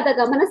ಜಾಸ್ತಿ ಆದಾಗ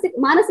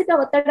ಮಾನಸಿಕ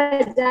ಒತ್ತಡ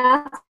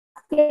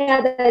ಜಾಸ್ತಿ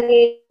ಆದಾಗ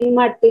ಏನ್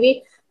ಮಾಡ್ತೀವಿ,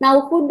 ನಾವು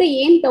food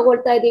ಏನ್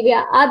ತಗೊಳ್ತಾ ಇದೀವಿ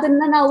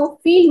ಅದನ್ನ ನಾವು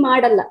ಫೀಲ್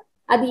ಮಾಡಲ್ಲ.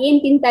 ಅದ್ ಏನ್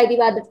ತಿಂತಾ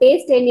ಇದೀವಿ, ಅದ್ರ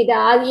ಟೇಸ್ಟ್ ಏನಿದೆ,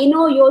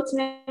 ಏನೋ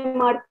ಯೋಚನೆ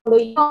ಮಾಡ್ಕೊಂಡು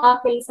ಆ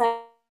ಕೆಲಸ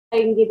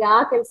ಹಿಂಗಿದೆ, ಆ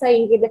ಕೆಲಸ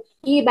ಹಿಂಗಿದೆ,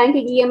 ಈ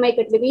ಬ್ಯಾಂಕಿಗೆ EMI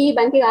ಕಟ್ಬೇಕು, ಈ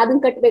ಬ್ಯಾಂಕಿಗೆ ಅದನ್ನ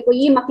ಕಟ್ಬೇಕು,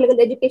 ಈ ಮಕ್ಳಿಗೆ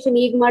ಎಜುಕೇಶನ್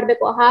ಈಗ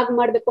ಮಾಡ್ಬೇಕು, ಹಾಗ್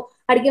ಮಾಡ್ಬೇಕು,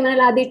 ಅಡ್ಗೆ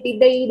ಮನೇಲಿ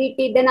ಅದಿಟ್ಟಿದ್ದೆ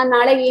ಇದಿಟ್ಟಿದ್ದೆ, ನಾನ್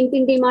ನಾಳೆ ಏನ್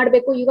ತಿಂಡಿ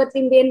ಮಾಡ್ಬೇಕು,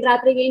 ಇವತ್ತಿಂದ ಏನ್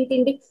ರಾತ್ರಿಗೆ ಏನ್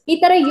ತಿಂಡಿ, ಈ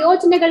ತರ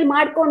ಯೋಚನೆಗಳು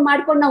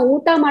ಮಾಡ್ಕೊಂಡು ನಾವು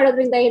ಊಟ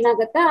ಮಾಡೋದ್ರಿಂದ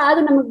ಏನಾಗತ್ತೆ,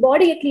 ಅದು ನಮಗ್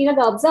ಬಾಡಿಗೆ ಕ್ಲೀನ್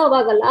ಆಗಿ ಅಬ್ಸರ್ವ್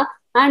ಆಗಲ್ಲ.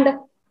 ಅಂಡ್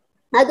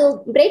ಅದು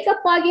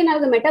ಬ್ರೇಕಪ್ ಆಗಿ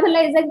ನಾವು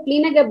ಮೆಟಬಲೈಸ್ ಆಗಿ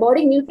ಕ್ಲೀನ್ ಆಗಿ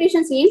ಬಾಡಿ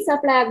ನ್ಯೂಟ್ರಿಷನ್ಸ್ ಏನ್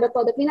ಸಪ್ಲೈ ಆಗ್ಬೇಕು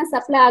ಅದು ಕ್ಲೀನ್ ಆಗಿ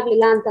ಸಪ್ಲೈ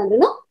ಆಗ್ಲಿಲ್ಲ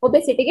ಅಂತಂದ್ರೂ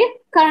ಒಬೆಸಿಟಿಗೆ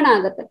ಕಾರಣ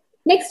ಆಗುತ್ತೆ.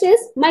 Next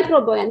is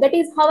microbiome, that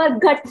is our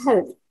gut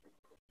health.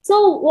 So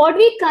what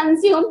we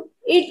consume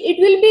it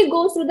will be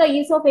goes through the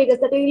esophagus,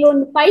 that ಇಲ್ಲಿ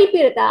ಒಂದು ಪೈಪ್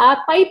ಇರುತ್ತೆ, ಆ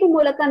ಪೈಪ್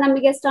ಮೂಲಕ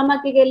ನಮಗೆ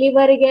ಸ್ಟಮಕ್ಗೆ,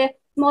 ಲಿವರ್ಗೆ,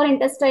 small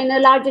intestine,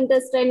 large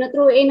intestine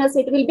through anus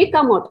it will be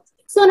come out.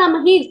 So ನಮ್ಮ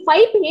ಈ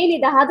pipe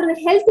ಏನಿದೆ ಅದ್ರ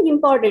ಹೆಲ್ತ್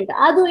ಇಂಪಾರ್ಟೆಂಟ್.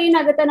 ಅದು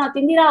ಏನಾಗುತ್ತೆ, ನಾವು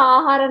ತಿಂದಿರೋ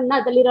ಆಹಾರನ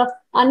ಅದಲ್ಲಿರೋ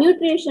ಆ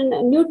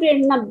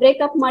ನ್ಯೂಟ್ರಿಯೆಂಟ್ ನ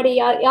ಬ್ರೇಕಪ್ ಮಾಡಿ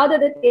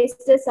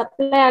ಯಾವ್ದಾದ್ರು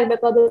ಸಪ್ಲೈ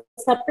ಆಗ್ಬೇಕು ಅದು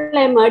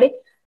ಸಪ್ಲೈ ಮಾಡಿ,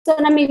 ಸೊ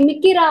ನಮಗೆ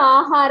ಮಿಕ್ಕಿರೋ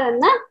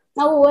ಆಹಾರನ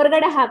ನಾವು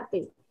ಹೊರಗಡೆ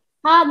ಹಾಕ್ತೀವಿ.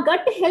 ಆ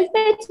ಗಟ್ ಹೆಲ್ತ್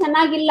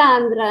ಚೆನ್ನಾಗಿಲ್ಲ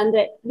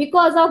ಅಂದ್ರೆ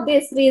because of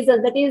this reason,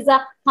 that is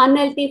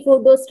unhealthy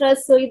food,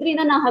 stress,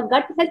 ಇದರಿಂದ ನಾವು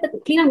ಗಟ್ ಹೆಲ್ತ್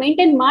ಕ್ಲೀನ್ ಆಗಿ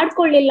ಮೇಂಟೈನ್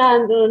ಮಾಡ್ಕೊಳ್ಳಿಲ್ಲ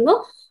ಅಂದ್ರೂ,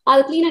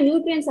 ಅದು ಕ್ಲೀನ್ ಆಗಿ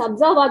ನ್ಯೂಟ್ರಿಯೆಂಟ್ಸ್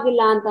ಅಬ್ಸರ್ವ್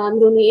ಆಗಿಲ್ಲ ಅಂತ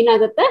ಅಂದ್ರೂ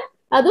ಏನಾಗುತ್ತೆ,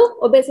 ಅದು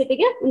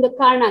ಒಬೆಸಿಟಿಗೆ ಒಂದು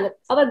ಕಾರಣ ಆಗುತ್ತೆ.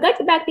 Hour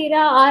gut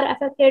bacteria are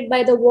affected by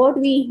the what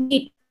we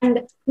eat and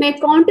may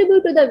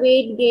contribute to the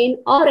weight gain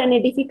or any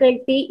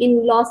difficulty in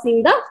losing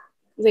the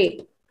weight.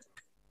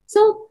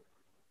 So,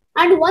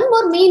 and one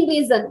more main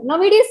reason,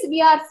 nowadays we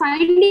are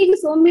finding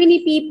so many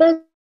people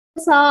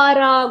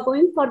are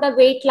going for the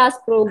weight loss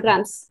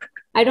programs.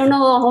 I don't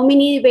know how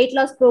many weight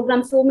loss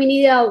programs, so many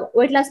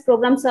weight loss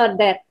programs are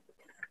there.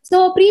 So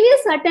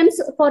previous attempts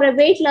for a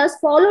weight loss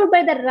followed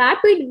by the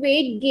rapid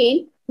weight gain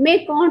may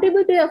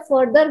contribute to a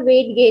further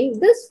weight gain.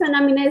 This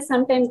phenomenon is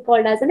sometimes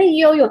called as a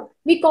yo-yo.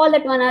 We call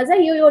that one as a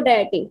yo-yo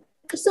dieting.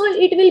 So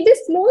it will be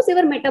slows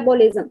your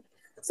metabolism.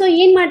 So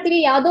ಏನ್ ಮಾಡ್ತೀವಿ,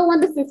 ಯಾವ್ದೋ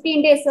ಒಂದು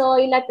 15 days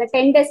ಇಲ್ಲ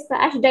 10 days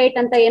crash diet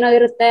ಅಂತ ಏನೋ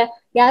ಇರುತ್ತೆ,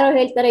 ಯಾರೋ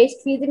ಹೇಳ್ತಾರೆ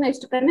ಇಷ್ಟು ಫೀಸಿಗೆ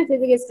ಇಷ್ಟು ಕಡಿಮೆ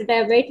ಫೀಸಿಗೆ ಇಷ್ಟು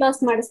weight loss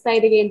ಮಾಡಿಸ್ತಾ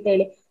ಇದೀವಿ ಅಂತ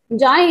ಹೇಳಿ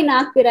ಜಾಯಿನ್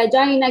ಆಗ್ತೀರಾ.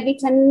 ಜಾಯಿನ್ ಆಗಿ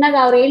ಚೆನ್ನಾಗಿ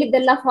ಅವ್ರು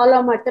ಹೇಳಿದ್ದೆಲ್ಲ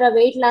ಫಾಲೋ ಮಾಡ್ತೀರಾ,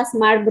 weight loss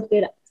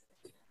ಮಾಡ್ಬಿಡ್ತೀರಾ.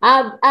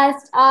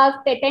 ಆ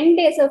 10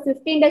 days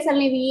 15 days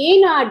ಅಲ್ಲಿ ನೀವು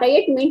ಏನು ಆ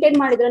ಡಯಟ್ ಮೇಂಟೈನ್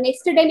ಮಾಡಿದ್ರು,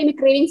 ನೆಕ್ಸ್ಟ್ ಡೇ ನಿಮಗೆ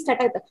ಕ್ರೇವಿಂಗ್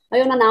ಸ್ಟಾರ್ಟ್ ಆಗುತ್ತೆ.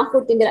 ಅಯ್ಯೋ ನಾನು ಆ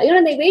ಫುಡ್ ತಿಂದಿಲ್ಲ, ಅಯ್ಯೋ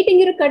ನನ್ನ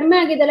ವೇಟಿಂಗ್ ಇರೋ ಕಡಿಮೆ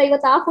ಆಗಿದೆಲ್ಲ,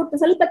 ಇವತ್ತು ಆ ಫುಡ್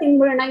ಸ್ವಲ್ಪ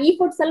ತಿನ್ಬಿಡೋಣ, ಈ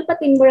ಫುಡ್ ಸ್ವಲ್ಪ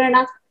ತಿನ್ಬಿಡೋಣ,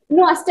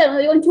 ಇನ್ನು ಅಷ್ಟೇ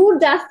ಒಂಚೂರು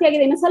ಜಾಸ್ತಿ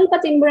ಆಗಿದೆ ಇನ್ನು ಸ್ವಲ್ಪ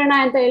ತಿನ್ಬಿಡೋಣ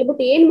ಅಂತ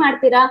ಹೇಳ್ಬಿಟ್ಟು ಏನ್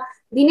ಮಾಡ್ತೀರಾ,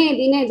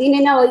 ದಿನೇ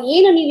ನಾವು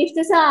ಏನು ನೀವು ಇಷ್ಟು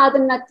ದಿವಸ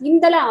ಅದನ್ನ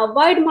ತಿಂದಲ್ಲ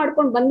ಅವಾಯ್ಡ್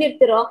ಮಾಡ್ಕೊಂಡು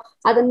ಬಂದಿರ್ತಿರೋ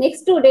ಅದನ್ನ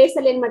ನೆಕ್ಸ್ಟ್ ಡೇಸ್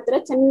ಅಲ್ಲಿ ಏನ್ ಮಾಡ್ತೀರಾ,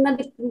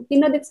 ಚೆನ್ನಾಗಿ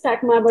ತಿನ್ನೋದಕ್ಕೆ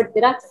ಸ್ಟಾರ್ಟ್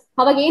ಮಾಡ್ಬಿಡ್ತೀರಾ.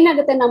 ಅವಾಗ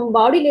ಏನಾಗುತ್ತೆ, ನಮ್ಮ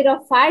ಬಾಡಿಲಿರೋ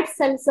ಫ್ಯಾಟ್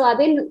ಸೆಲ್ಸ್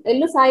ಅದೇನ್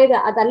ಎಲ್ಲೂ ಸಾಯಿದೆ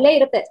ಅದಲ್ಲೇ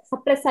ಇರುತ್ತೆ,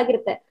 ಸಪ್ರೆಸ್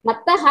ಆಗಿರುತ್ತೆ,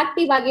 ಮತ್ತೆ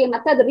ಆಕ್ಟಿವ್ ಆಗಿ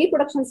ಮತ್ತೆ ಅದು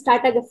ರೀಪ್ರೊಡಕ್ಷನ್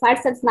ಸ್ಟಾರ್ಟ್ ಆಗಿ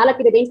ಫ್ಯಾಟ್ ಸೆಲ್ಸ್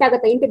 4 ಇದೆ 8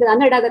 ಆಗುತ್ತೆ 8 ಇದೆ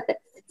 12 ಆಗುತ್ತೆ.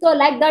 So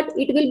like that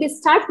it will be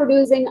start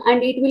producing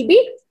and it will be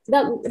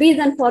the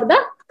reason for the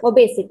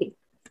obesity.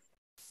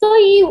 So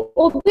ಈ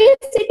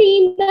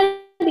ಒಬೆಸಿಟಿಯಿಂದ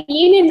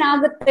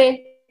ಏನೇನಾಗುತ್ತೆ,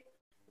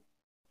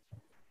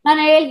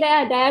 ನಾನು ಹೇಳ್ದೆ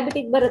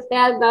ಡಯಾಬಿಟಿಕ್ ಬರುತ್ತೆ,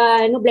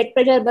 ಏನು ಬ್ಲಡ್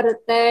ಪ್ರೆಷರ್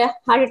ಬರುತ್ತೆ,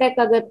 ಹಾರ್ಟ್ ಅಟ್ಯಾಕ್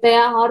ಆಗುತ್ತೆ,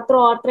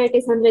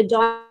 ಆರ್ಥ್ರೈಟಿಸ್ ಅಂದ್ರೆ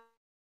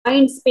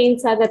ಜಾಯಿಂಟ್ಸ್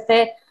ಪೇನ್ಸ್ ಆಗುತ್ತೆ,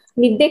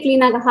 ನಿದ್ದೆ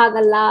ಕ್ಲೀನ್ ಆಗಿ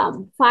ಆಗಲ್ಲ,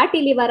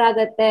 ಫ್ಯಾಟಿ ಲಿವರ್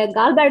ಆಗುತ್ತೆ,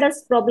 ಗಾಲ್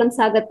ಬ್ಲಾಡರ್ಸ್ ಪ್ರಾಬ್ಲಮ್ಸ್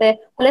ಆಗುತ್ತೆ,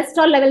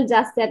 ಕೊಲೆಸ್ಟ್ರಾಲ್ ಲೆವೆಲ್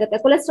ಜಾಸ್ತಿ ಆಗುತ್ತೆ.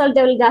 ಕೊಲೆಸ್ಟ್ರಾಲ್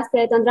ಲೆವೆಲ್ ಜಾಸ್ತಿ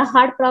ಆಯ್ತು ಅಂದ್ರೆ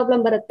ಹಾರ್ಟ್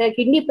ಪ್ರಾಬ್ಲಮ್ ಬರುತ್ತೆ,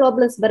 ಕಿಡ್ನಿ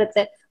ಪ್ರಾಬ್ಲಮ್ಸ್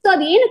ಬರುತ್ತೆ. ಸೊ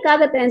ಅದು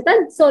ಏನಕ್ಕಾಗತ್ತೆ ಅಂತ,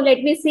 so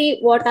let we see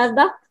what are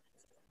the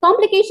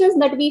complications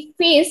that we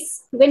face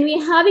when we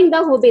having the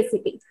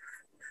obesity.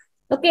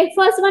 Okay,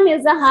 first one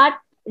is the heart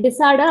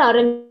disorder or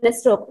a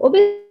stroke.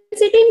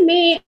 Obesity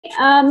may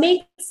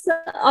makes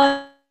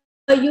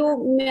you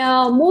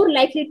more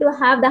likely to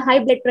have the high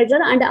blood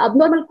pressure and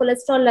abnormal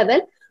cholesterol level,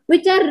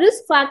 which are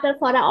risk factor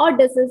for heart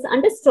disease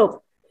and stroke.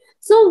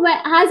 So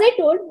as I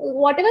told,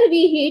 whatever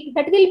we eat,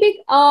 that will be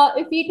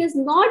if it is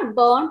not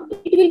burned,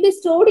 it will be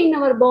stored in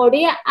our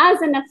body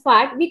as a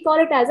fat. We call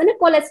it as a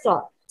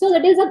cholesterol. So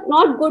that is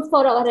not good for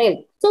our health.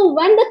 So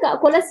when the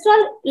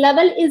cholesterol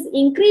level is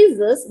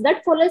increases, that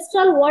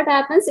cholesterol, what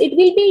happens, it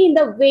will be in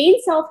the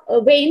veins,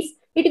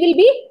 it will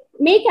be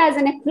make as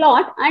a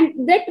clot, and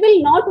that will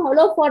not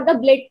allow for the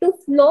blood to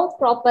flow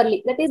properly.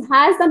 That is,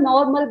 has the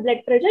normal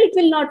blood pressure, it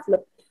will not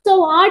flow. So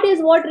what is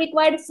what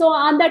required? So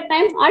on that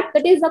time,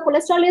 that is the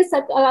cholesterol is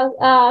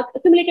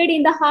accumulated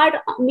in the heart,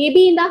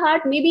 maybe in the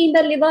heart, maybe in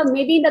the liver,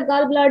 maybe in the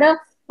gallbladder,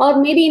 or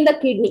maybe in the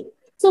kidney.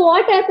 So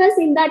what happens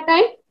in that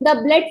time, the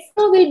blood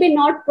flow will be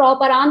not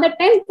proper. On that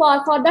time,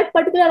 for that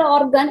particular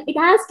organ, it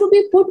has to be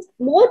put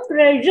more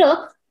pressure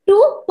to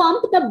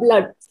pump the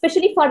blood,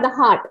 especially for the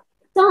heart.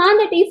 So on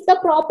that,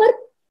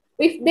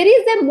 if there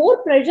is a more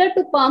pressure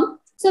to pump,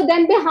 so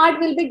then the heart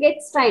will be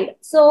get strained.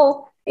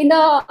 So in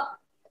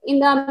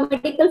the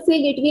medical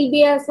field, it will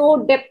be a so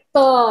depth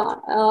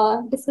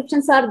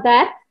descriptions are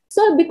there.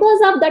 So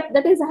because of that,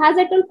 that is, as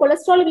I told,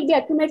 cholesterol will be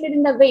accumulated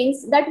in the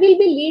veins. That will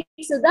be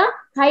leads to the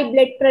high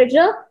blood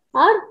pressure,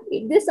 or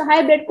this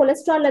high blood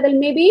cholesterol level,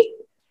 maybe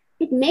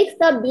it makes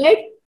the blood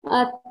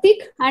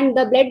thick and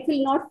the blood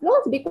will not flow.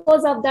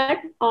 Because of that,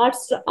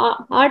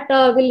 heart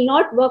will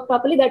not work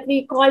properly. That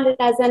we call it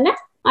as an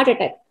heart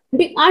attack.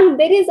 And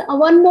there is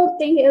one more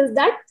thing is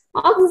that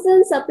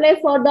oxygen supply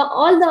for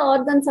all the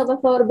organs of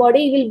our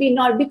body will be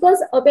not,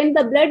 because when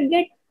the blood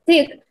get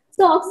thick,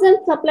 so oxygen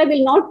supply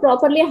will not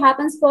properly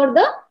happens for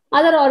the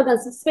other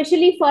organs,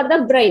 especially for the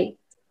brain.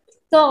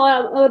 So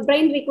our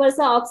brain requires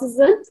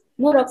oxygen,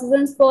 more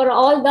oxygen for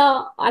all the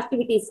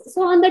activities.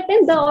 So on that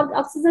time, the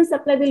oxygen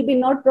supply will be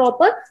not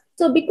proper.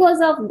 So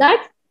because of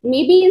that,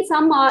 maybe in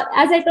some,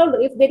 as I told,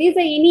 if there is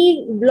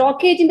any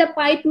blockage in the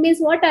pipe, means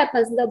what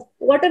happens? The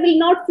water will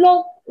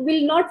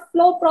not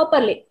flow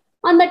properly.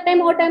 On that time,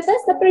 what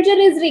happens? The pressure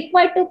is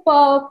required to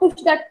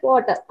push that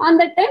water. On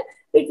that time,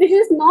 which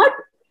is not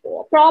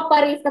proper,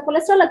 if the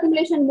cholesterol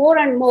accumulation more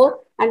and more,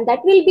 and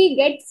that will be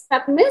get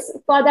stuck, means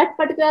for that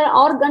particular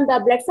organ the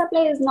blood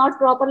supply is not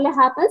properly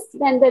happens,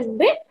 then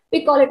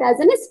we call it as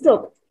a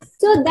stroke.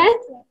 So then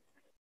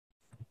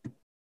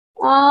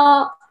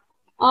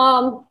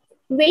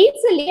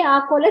veins ಅಲ್ಲಿ ಆ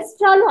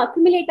cholesterol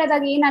accumulate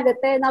ಆದಾಗ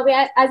ಏನಾಗುತ್ತೆ, ನಾವು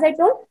as I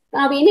told,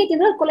 ನಾವ್ ಏನೇ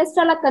ತಿಂದ್ರೆ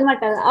cholesterol ಆಗಿ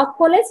convert ಆಗ ಆ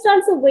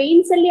ಕೊಲೆಸ್ಟ್ರಾಲ್ಸ್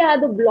ವೈನ್ಸ್ ಅಲ್ಲಿ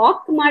ಅದು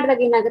ಬ್ಲಾಕ್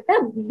ಮಾಡಿದಾಗ ಏನಾಗುತ್ತೆ,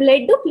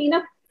 ಬ್ಲಡ್ ಕ್ಲೀನ್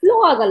ಆಗಿ ಫ್ಲೋ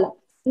ಆಗಲ್ಲ.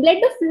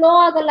 ಬ್ಲಡ್ ಫ್ಲೋ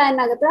ಆಗಲ್ಲ,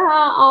 ಏನಾಗುತ್ತೆ,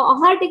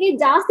 ಹಾರ್ಟಿಗೆ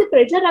ಜಾಸ್ತಿ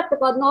ಪ್ರೆಷರ್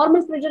ಆಗ್ಬೇಕು. ಅದು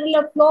ನಾರ್ಮಲ್ ಪ್ರೆಷರ್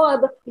ಎಲ್ಲ ಫ್ಲೋ,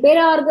 ಅದು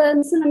ಬೇರೆ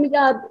ಆರ್ಗನ್ಸ್ ನಮಗೆ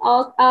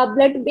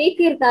ಬ್ಲಡ್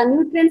ಬೇಕಿರುತ್ತೆ,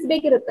 ನ್ಯೂಟ್ರಿಯೆಂಟ್ಸ್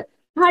ಬೇಕಿರುತ್ತೆ.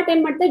 ಹಾರ್ಟ್ ಏನ್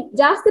ಮಾಡುತ್ತೆ,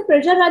 ಜಾಸ್ತಿ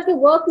ಪ್ರೆಷರ್ ಹಾಕಿ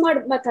ವರ್ಕ್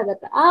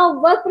ಮಾಡ್ಬೇಕಾಗತ್ತೆ. ಆ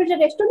ವರ್ಕ್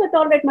ಪ್ರೆಷರ್ ಎಷ್ಟು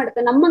ಟಾಲರೇಟ್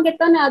ಮಾಡುತ್ತೆ, ನಮಗೆ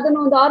ತಾನೆ ಅದನ್ನ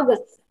ಒಂದು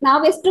ಆರ್ಗನ್,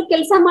 ನಾವ್ ಎಷ್ಟು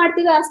ಕೆಲಸ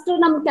ಮಾಡ್ತೀವಿ ಅಷ್ಟು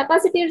ನಮ್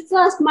ಕೆಪಾಸಿಟಿ ಇರ್ತೋ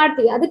ಅಷ್ಟು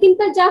ಮಾಡ್ತೀವಿ,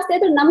 ಅದಕ್ಕಿಂತ ಜಾಸ್ತಿ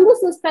ಆದ್ರೆ ನಮಗೂ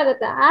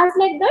ಸುಸ್ತಾಗುತ್ತೆ. ಆಸ್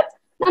ಲೈಕ್ ದಟ್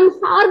ನಮ್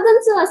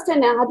ಆರ್ಗನ್ಸ್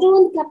ಅಷ್ಟೇನೆ, ಅದ್ರ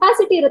ಒಂದು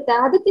ಕೆಪಾಸಿಟಿ ಇರುತ್ತೆ,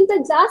 ಅದಕ್ಕಿಂತ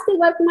ಜಾಸ್ತಿ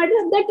ವರ್ಕ್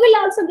ಮಾಡಿದ್ರೆ that will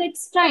also get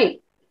strain.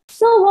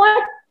 So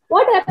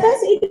what happens?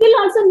 It will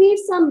also need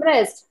some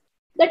rest.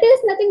 That is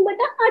nothing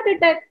but a heart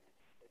attack.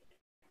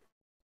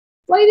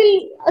 Why will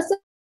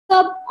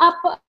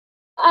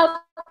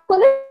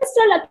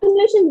cholesterol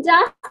accumulation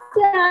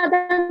ಜಾಸ್ತಿ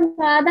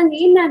ಆದಂಗೆ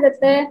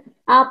ಏನಾಗುತ್ತೆ,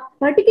 ಆ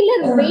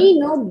ಪರ್ಟಿಕ್ಯುಲರ್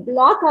ವೇನ್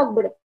ಬ್ಲಾಕ್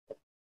ಆಗ್ಬಿಡುತ್ತೆ.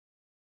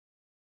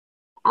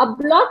 ಆ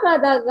ಬ್ಲಾಕ್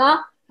ಆದಾಗ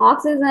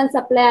ಆಕ್ಸಿಜನ್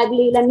ಸಪ್ಲೈ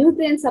ಆಗ್ಲಿ ಇಲ್ಲ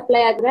nutrient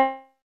supply ಆದ್ರೆ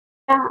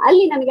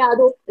ಅಲ್ಲಿ ನಮಗೆ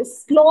ಅದು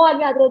ಸ್ಲೋ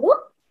ಆಗಿ ಅದ್ರದ್ದು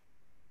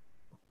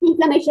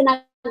ಇನ್ಫ್ಲಮೇಷನ್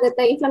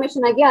ಆಗುತ್ತೆ.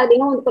 ಇನ್ಫ್ಲಮೇಷನ್ ಆಗಿ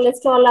ಅದೇನೋ ಒಂದು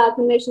ಕೊಲೆಸ್ಟ್ರಾಲ್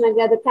ಅಕ್ಯುಮುಲೇಷನ್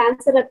ಆಗಿ ಅದು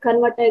ಕ್ಯಾನ್ಸರ್ ಆಗಿ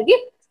ಕನ್ವರ್ಟ್ ಆಗಿ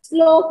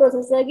ಸ್ಲೋ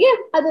ಪ್ರೊಸೆಸ್ ಆಗಿ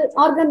ಅದು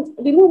ಆರ್ಗನ್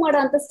ರಿಮೂವ್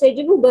ಮಾಡುವಂತ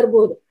ಸ್ಟೇಜಿಗೂ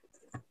ಬರ್ಬೋದು.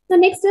 So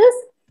next is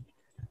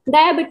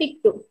diabetic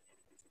 2.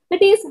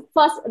 That is,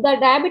 first the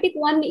diabetic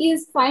one is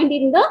found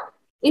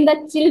in the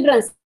children.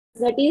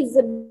 That is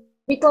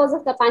because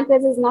of the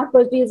pancreas is not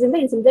producing the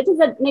insulin. That is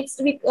the next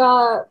week.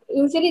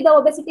 Usually the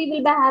obesity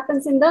will be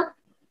happens in the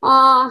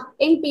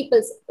young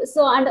peoples,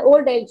 so and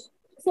old age.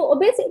 So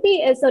obesity,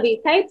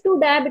 type 2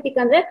 diabetic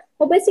andre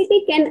obesity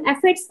can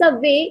affect the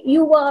way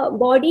your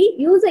body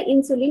use the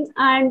insulin,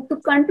 and to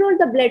control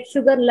the blood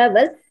sugar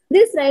level,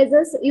 this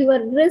raises your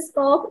risk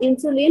of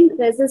insulin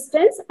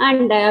resistance and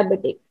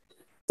diabetic.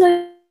 So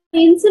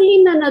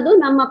insulin ಅನ್ನೋದು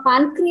ನಮ್ಮ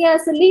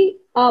pancreas ಅಲ್ಲಿ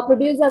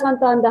produce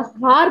ಆಗುವಂತ ಒಂದು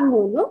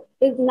hormone,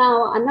 ಇದು ನಾವು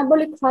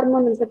ಅನಬಾಲಿಕ್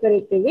hormone ಅಂತ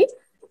ಕರಿತೀವಿ.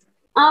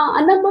 ಆ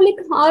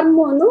ಅನಬಾಲಿಕ್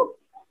ಹಾರ್ಮೋನು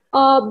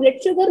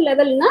ಬ್ಲಡ್ ಶುಗರ್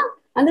ಲೆವೆಲ್ ನ,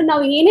 ಅಂದ್ರೆ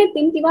ನಾವು ಏನೇ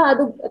ತಿಂತೀವ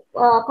ಅದು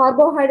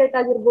ಕಾರ್ಬೋಹೈಡ್ರೇಟ್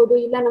ಆಗಿರ್ಬೋದು,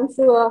 ಇಲ್ಲ ನಮ್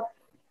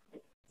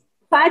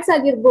ಫ್ಯಾಟ್ಸ್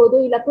ಆಗಿರ್ಬೋದು,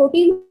 ಇಲ್ಲ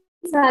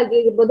ಪ್ರೋಟೀನ್ಸ್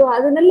ಆಗಿರ್ಬೋದು,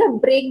 ಅದನ್ನೆಲ್ಲ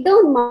ಬ್ರೇಕ್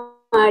ಡೌನ್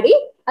ಮಾಡಿ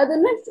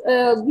ಅದನ್ನ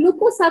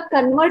ಗ್ಲೂಕೋಸ್ ಆಗಿ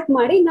ಕನ್ವರ್ಟ್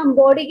ಮಾಡಿ ನಮ್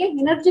ಬಾಡಿಗೆ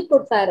ಎನರ್ಜಿ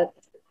ಕೊಡ್ತಾ ಇರುತ್ತೆ.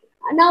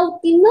 ನಾವು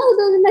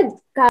ತಿನ್ನೋದ್ರಿಂದ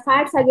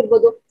ಫ್ಯಾಟ್ಸ್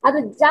ಆಗಿರ್ಬೋದು, ಅದು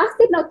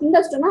ಜಾಸ್ತಿ ನಾವು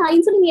ತಿಂದಷ್ಟು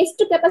ಇನ್ಸುಲಿನ್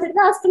ಎಷ್ಟು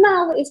ಕೆಪಾಸಿಟಿ ಅಷ್ಟನ್ನ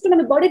ಎಷ್ಟು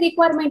ನಮಗೆ ಬಾಡಿ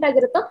ರಿಕ್ವೈರ್ಮೆಂಟ್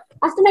ಆಗಿರುತ್ತೋ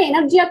ಅಷ್ಟನ್ನ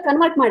ಎನರ್ಜಿಯಾಗಿ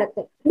ಕನ್ವರ್ಟ್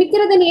ಮಾಡುತ್ತೆ.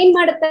 ಮಿಕ್ಕಿರೋದನ್ನ ಏನ್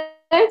ಮಾಡುತ್ತೆ,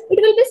 it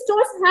will be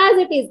stored as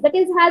it is. That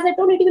is, as I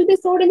told, it will be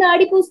stored in the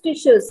adipose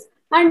tissues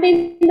and in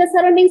the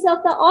surroundings of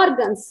the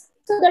organs.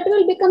 So that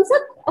will become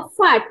a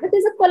fat, that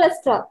is a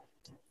cholesterol.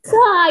 So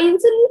ಆ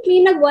insulin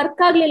clean ಆಗಿ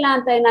work ಆಗ್ಲಿಲ್ಲ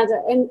ಅಂತ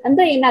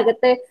ಅಂದ್ರೆ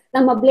ಏನಾಗುತ್ತೆ,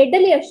 ನಮ್ಮ blood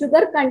ಅಲ್ಲಿ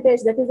sugar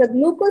content, that is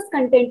glucose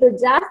content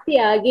ಜಾಸ್ತಿ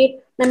ಆಗಿ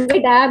ನಮಗೆ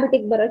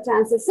ಡಯಾಬಿಟಿಕ್ ಬರೋ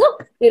ಚಾನ್ಸಸ್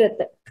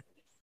ಇರುತ್ತೆ.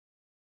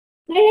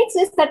 Next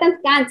is certain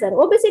cancer.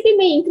 Obesity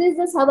may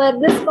increase our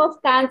risk of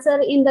cancer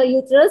in the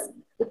uterus,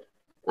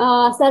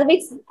 cervix,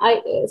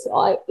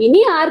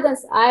 any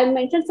organs. I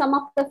mentioned some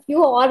of the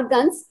few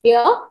organs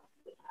here.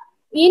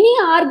 Any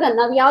organ,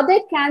 ನಾವು ಯಾವುದೇ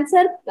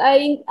cancer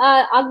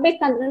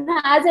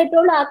ಆಗ್ಬೇಕಂದ್ರೆ, as I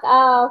told,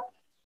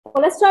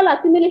 cholesterol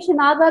accumulation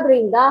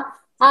ಆಗೋದ್ರಿಂದ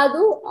ಅದು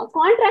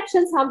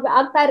contractions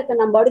ಆಗ್ತಾ ಇರುತ್ತೆ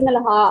ನಮ್ಮ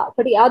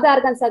ಬಾಡಿನಲ್ಲಿ. ಯಾವ್ದೇ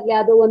organs ಆಗ್ಲಿ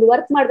ಅದು ಒಂದು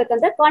ವರ್ಕ್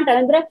ಮಾಡ್ಬೇಕಂದ್ರೆ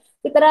ಅಂದ್ರೆ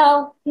ಈ ತರ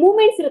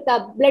ಮೂವ್ಮೆಂಟ್ಸ್ ಇರುತ್ತೆ,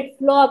 ಬ್ಲಡ್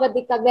ಫ್ಲೋ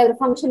ಆಗೋದಿಕ್ಕಾಗ್ಲಿ ಅದ್ರ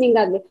ಫಂಕ್ಷನಿಂಗ್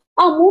ಆಗ್ಲಿ,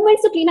 ಆ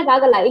ಮೂವ್ಮೆಂಟ್ಸ್ ಕ್ಲೀನ್ ಆಗಿ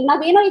ಆಗಲ್ಲ. ಈಗ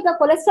ನಾವೇನೋ ಈಗ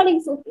ಕೊಲೆಸ್ಟ್ರಾಲ್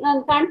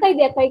ಕಾಣ್ತಾ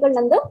ಇದೆಯಾ ಕೈಗಳು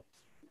ನಂದು?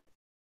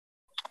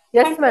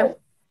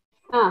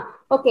 ಹಾ,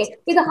 ಓಕೆ.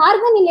 ಈಗ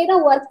ಆರ್ಗನ್ ಇಲ್ಲಿ ಏನೋ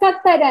ವರ್ಕ್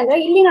ಆಗ್ತಾ ಇದೆ ಅಂದ್ರೆ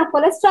ಇಲ್ಲಿ ನಾವು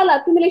ಕೊಲೆಸ್ಟ್ರಾಲ್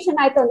ಅಕ್ಯುಮುಲೇಷನ್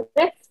ಆಯ್ತು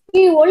ಅಂದ್ರೆ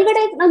ಈ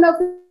ಒಳಗಡೆ ನಮ್ಮ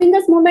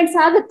ಫಿಂಗರ್ಸ್ ಮೂವ್ಮೆಂಟ್ಸ್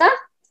ಆಗುತ್ತಾ?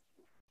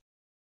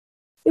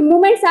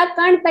 ಮೂವ್ಮೆಂಟ್ಸ್ ಆಗಿ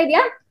ಕಾಣ್ತಾ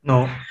ಇದೆಯಾ?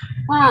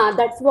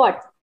 That's what.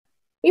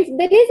 If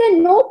there is A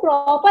no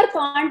proper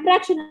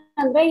contraction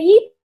ಅಂದ್ರೆ ಈ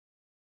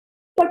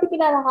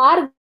ಪರ್ಟಿಕ್ಯುಲರ್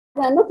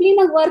ಆರ್ಗನ್ ಕ್ಲೀನ್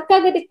ಆಗಿ ವರ್ಕ್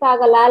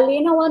ಆಗೋದಕ್ಕಾಗಲ್ಲ. ಅಲ್ಲಿ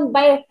ಏನೋ ಒಂದು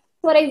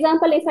for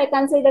example, if I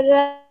consider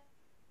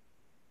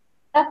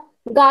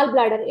goal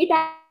bladder, it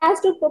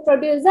has to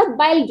produce a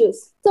Bail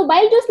juice. So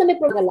Bail juice ನಮಗೆ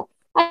ಕೊಡಲ್ಲ.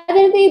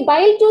 ಅದೇ ಈ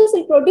ಬೈಲ್ ಜ್ಯೂಸ್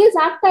ಪ್ರೊಡ್ಯೂಸ್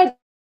ಆಗ್ತಾ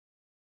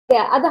ಇದೆ,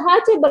 ಅದು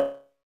ಆಚೆ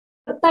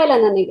ಬರ್ತಾ ಇಲ್ಲ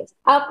ನನಗೆ,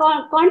 ಆ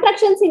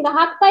ಕಾಂಟ್ರಾಕ್ಷನ್ಸ್ ಹಿಂಗ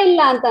ಆಗ್ತಾ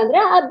ಇಲ್ಲ ಅಂತಂದ್ರೆ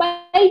ಆ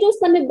ಬೈಲ್ ಜ್ಯೂಸ್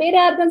ನಮಗೆ ಬೇರೆ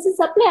ಆರ್ಗನ್ಸ್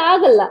ಸಪ್ಲೈ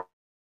ಆಗಲ್ಲ.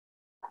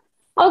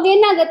 ಅವಾಗ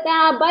ಏನಾಗುತ್ತೆ,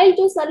 ಆ ಬೈಲ್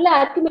ಜ್ಯೂಸ್ ಅಲ್ಲೇ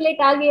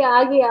ಅಕ್ಯುಮುಲೇಟ್ ಆಗಿ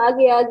ಆಗಿ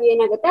ಆಗಿ ಆಗಿ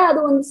ಏನಾಗುತ್ತೆ, ಅದು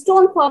ಒಂದು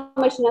stone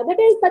formation.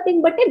 That is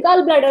nothing but A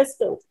goal bladder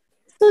stone.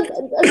 So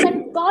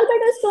goal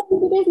bladder stone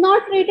it is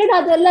not treated,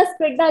 ಅದೆಲ್ಲ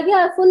ಸ್ಪ್ರೆಡ್ ಆಗಿ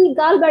ಆ ಫುಲ್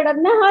ಗಾಲ್ ಬ್ಲಾಡರ್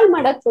ನ ಹಾಳು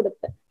ಮಾಡಕ್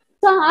ಕೊಡುತ್ತೆ.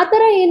 ಸೊ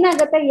ಆತರ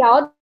ಏನಾಗುತ್ತೆ,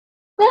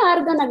 ಯಾವ್ದೇ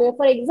ಆರ್ಗನ್ ಆಗಿದೆ,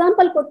 ಫಾರ್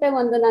ಎಕ್ಸಾಂಪಲ್ ಕೊಟ್ಟೆ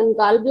ಒಂದು ನನ್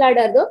ಗಾಲ್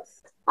ಬ್ಲಾಡರ್ದು,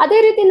 ಅದೇ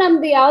ರೀತಿ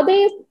ನಮ್ದು ಯಾವುದೇ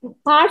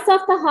ಪಾರ್ಟ್ಸ್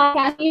ಆಫ್ ದ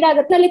ಹಾರ್ಟ್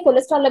ಆಗುತ್ತೆ, ಅಲ್ಲಿ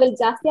ಕೊಲೆಸ್ಟ್ರಾಲ್ ಲೆವೆಲ್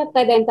ಜಾಸ್ತಿ ಆಗ್ತಾ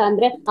ಇದೆ ಅಂತ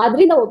ಅಂದ್ರೆ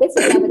ಅದರಿಂದ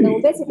ಒಬೆಸಿಟಿ ಆಗುತ್ತೆ.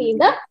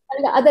 ಒಬೆಸಿಟಿಯಿಂದ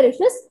other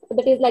issues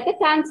that is like A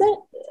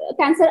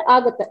cancer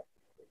ಆಗುತ್ತೆ.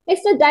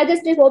 ನೆಕ್ಸ್ಟ್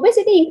ಡೈಜೆಸ್ಟಿವ್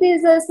ಒಬೆಸಿಟಿ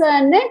ಇನ್ಕ್ರೀಸಸ್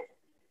ಅಂದ್ರೆ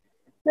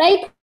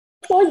like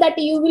that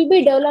you will be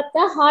developed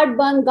a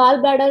heartburn,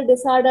 gallbladder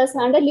disorders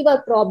and a liver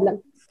problem.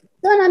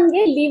 So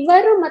ನಮ್ಗೆ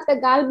ಲಿವರ್ ಮತ್ತೆ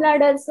ಗಾಲ್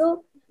ಬ್ಲಾಡರ್ಸ್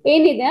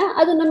ಏನಿದೆ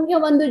ಅದು ನಮ್ಗೆ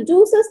ಒಂದು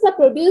ಜ್ಯೂಸಸ್ ನ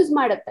ಪ್ರೊಡ್ಯೂಸ್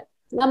ಮಾಡುತ್ತೆ.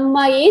 ನಮ್ಮ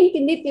ಏನ್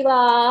ತಿಂದಿರ್ತೀವ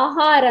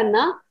ಆಹಾರನ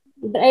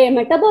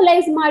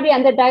ಮೆಟಬಲೈಸ್ ಮಾಡಿ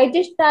ಅಂದ್ರೆ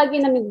ಡೈಜೆಸ್ಟ್ ಆಗಿ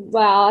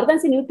ನಮಗೆ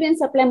ಆರ್ಗನ್ಸ್ ನ್ಯೂಟ್ರಿಯನ್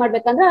ಸಪ್ಲೈ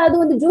ಮಾಡ್ಬೇಕಂದ್ರೆ ಅದು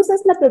ಒಂದು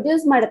ಜ್ಯೂಸಸ್ ನ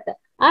ಪ್ರೊಡ್ಯೂಸ್ ಮಾಡುತ್ತೆ.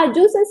 ಆ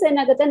ಜ್ಯೂಸಸ್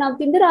ಏನಾಗುತ್ತೆ, ನಾವು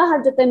ತಿಂದಿರೋ ಆಹಾರ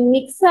ಜೊತೆ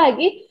ಮಿಕ್ಸ್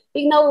ಆಗಿ,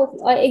 ಈಗ ನಾವು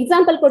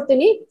ಎಕ್ಸಾಂಪಲ್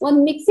ಕೊಡ್ತೀನಿ, ಒಂದ್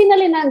ಮಿಕ್ಸಿಂಗ್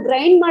ಅಲ್ಲಿ ನಾನು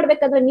ಗ್ರೈಂಡ್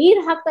ಮಾಡ್ಬೇಕಾದ್ರೆ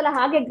ನೀರ್ ಹಾಕ್ತಲ್ಲ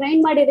ಹಾಗೆ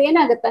ಗ್ರೈಂಡ್ ಮಾಡಿದ್ರೆ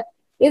ಏನಾಗುತ್ತೆ,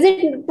 is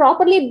it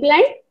properly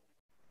blend?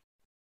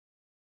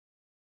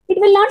 It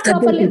will not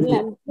properly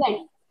blend.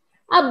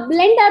 A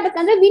blend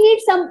ಆಗ್ಬೇಕಂದ್ರೆ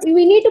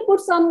we need to put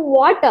some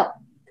water.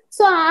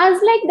 So as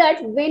like that,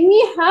 when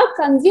we have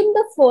consumed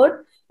the food,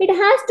 it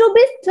has to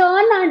be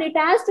stirred and it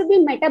has to be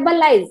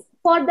metabolized.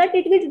 For that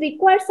it will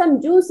require some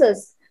juices.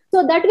 So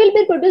that will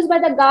be produced by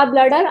the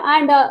gallbladder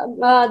and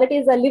that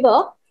is the liver.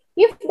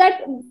 If that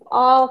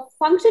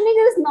functioning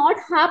is not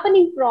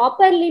happening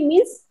properly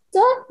means,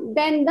 so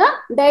then the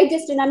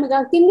digestion, namaga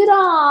tindiro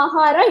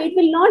ahara, it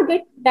will not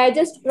get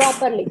digest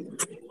properly.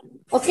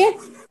 Okay,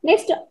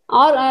 next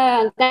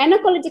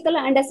gynecological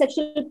and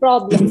sexual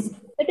problems.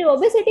 That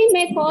obesity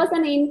may cause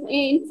an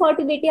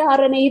infertility or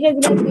an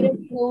irregular period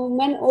in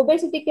women.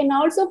 Obesity can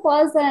also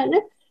cause an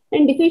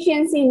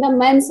deficiency in the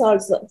men's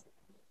also.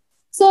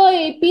 So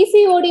ಈ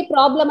PCOD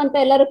problem ಅಂತ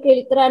ಎಲ್ಲರೂ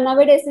ಕೇಳ್ತೀರಾ.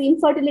 Nowadays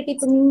infertility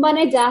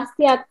ತುಂಬಾನೇ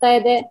ಜಾಸ್ತಿ ಆಗ್ತಾ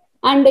ಇದೆ.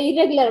 And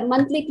irregular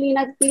monthly clean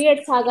ಆಗಿ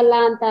periods ಆಗಲ್ಲ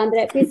ಅಂತ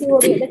ಅಂದ್ರೆ,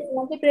 PCOD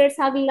ಮಂತ್ಲಿ ಪೀರಿಯಡ್ಸ್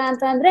ಆಗಿಲ್ಲ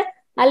ಅಂತ ಅಂದ್ರೆ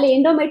ಅಲ್ಲಿ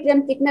ಎಂಡೋಮೆಟ್ರಿಯಂ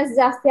ಥಿಕ್ನೆಸ್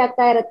ಜಾಸ್ತಿ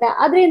ಆಗ್ತಾ ಇರುತ್ತೆ.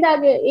 ಅದರಿಂದ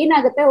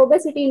ಏನಾಗುತ್ತೆ,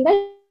 ಒಬೆಸಿಟಿಯಿಂದ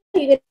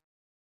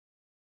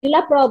ಎಲ್ಲ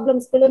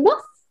ಪ್ರಾಬ್ಲಮ್ಸ್ ಗಳನ್ನು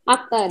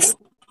ಆಗ್ತಾ ಇದೆ.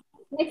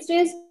 Next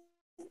is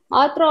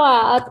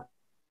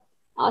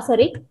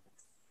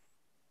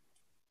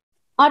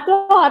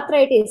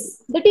arthritis.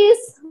 That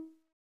is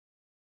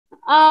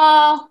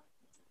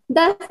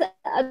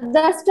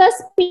the stress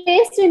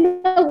placed in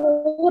the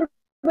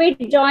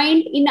overweight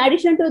joint in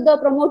addition to the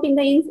promoting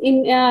the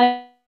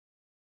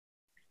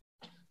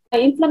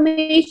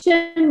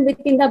inflammation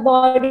within the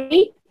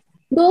body,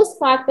 those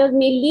factors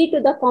may lead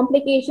to the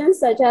complications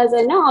such as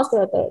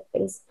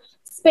osteoarthritis.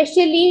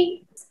 Especially,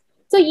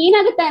 so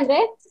ಏನಾಗುತ್ತೆ ಅಂದ್ರೆ,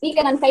 ಈಗ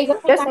ನನ್ನ ಕೈಗೆ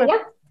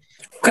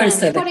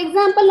for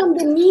example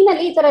ನಮ್ದು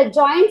ನೀನಲ್ಲಿ ಈ ತರ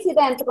joints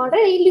ಇದೆ ಅಂತಕೊಂಡ್ರೆ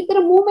ಇಲ್ಲಿ ಈ ತರ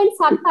ಮೂವ್ಮೆಂಟ್ಸ್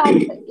ಆಗ್ತಾ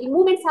ಇರುತ್ತೆ. ಈ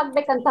ಮೂವ್ಮೆಂಟ್ಸ್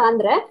ಆಗ್ಬೇಕಂತ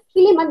ಅಂದ್ರೆ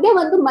ಇಲ್ಲಿ ಮಧ್ಯೆ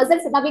ಒಂದು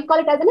ಮಸಲ್ಸ್, ನಾವ್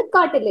call it as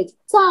cartilage.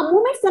 So ಆ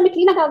ಮೂವ್ಮೆಂಟ್ಸ್ ನಮಗೆ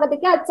ಕ್ಲೀನ್ ಆಗಿ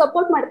ಆಗೋದಕ್ಕೆ ಅದು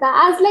ಸಪೋರ್ಟ್ ಮಾಡ್ತಾ,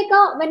 as like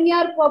when you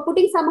are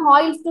putting some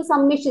oils to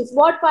some machines,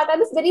 what part of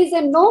this there is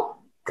no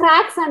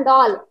cracks and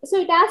all, so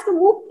it has to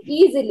move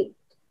easily.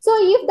 So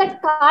if that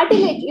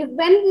cartilage, if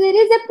when there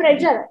is a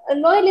pressure,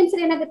 lower limbs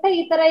ಏನಾಗುತ್ತೆ,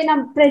 ಈ ತರ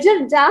ನಮ್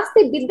pressure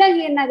ಜಾಸ್ತಿ ಬಿದ್ದಾಗ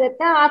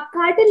ಏನಾಗುತ್ತೆ, ಆ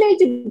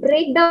cartilage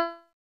break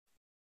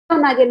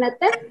down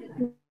ಆಗೇನತ್ತೆ,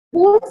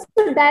 bones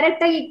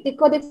direct ಆಗಿ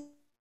ತಿಕ್ಕೋದಕ್ಕೆ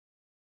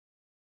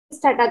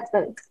start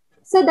ಆಗ್ತವೆ.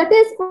 So that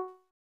is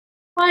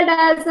called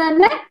as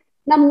ಅಂದ್ರೆ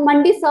ನಮ್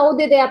ಮಂಡಿ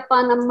ಸೌದಿದೆ ಅಪ್ಪ,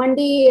 ನಮ್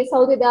ಮಂಡಿ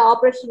ಸೌದಿದೆ,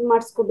 ಆಪರೇಷನ್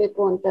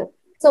ಮಾಡಿಸ್ಕೋಬೇಕು ಅಂತ.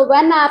 ಸೊ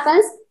ವೆನ್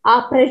ಹ್ಯಾಪನ್ಸ್, ಆ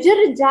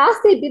ಪ್ರೆಷರ್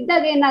ಜಾಸ್ತಿ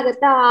ಬಿದ್ದಾಗ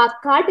ಏನಾಗುತ್ತೆ, ಆ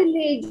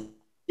ಕಾರ್ಟಿಲೇಜ್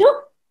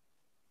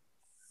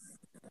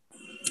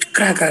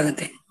ಕ್ರ್ಯಾಕ್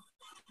ಆಗುತ್ತೆ.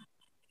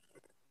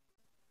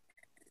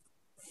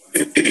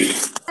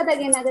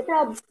 ಏನಾಗುತ್ತೆ,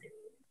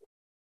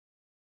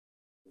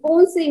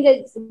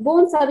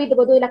 ಬೋನ್ಸ್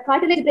ಅವಿದ್ಬೋದು, ಇಲ್ಲ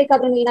ಕಾರ್ಟಿಲೇಜ್ ಬ್ರೇಕ್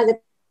ಆದ್ರೂ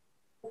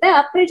ಏನಾಗುತ್ತೆ,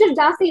 ಆ ಪ್ರೆಷರ್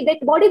ಜಾಸ್ತಿ ಇದೆ,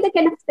 body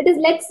it is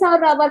legs or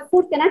our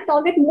foot cannot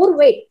tolerate more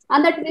weight,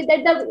 and that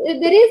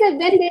there is a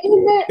when there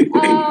is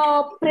a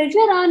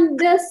pressure on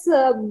this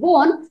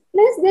bone,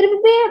 means there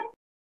will be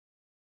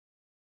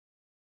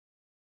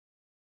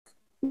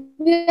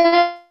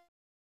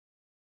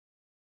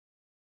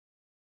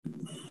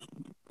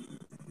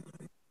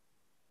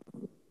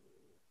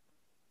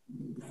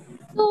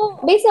so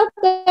base of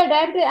the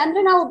diet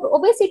ಅಂದ್ರೆ ನಾವು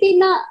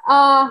ಒಬೆಸಿಟಿನ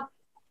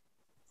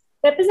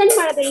represent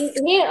ಮಾಡೋದು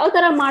ಯಾವ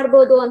ತರ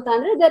ಮಾಡಬಹುದು ಅಂತ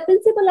ಅಂದ್ರೆ, the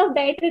principle of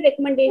dietary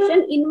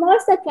recommendation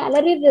involves the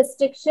calorie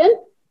restriction,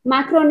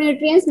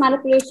 macronutrients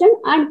manipulation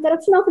and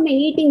correction of the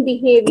eating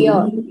behavior.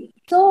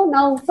 So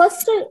now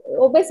first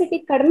obesity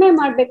kadme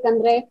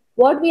ಮಾಡ್ಬೇಕಂದ್ರೆ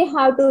what we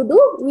have to do,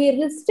 we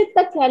restrict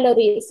the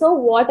calories. So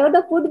whatever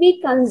the food we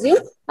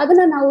consume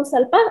ಅದನ್ನ ನಾವು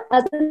ಸ್ವಲ್ಪ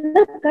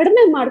ಅದನ್ನ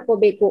ಕಡಿಮೆ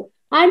ಮಾಡ್ಕೋಬೇಕು.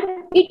 And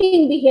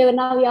eating behaviour,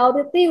 ನಾವು ಯಾವ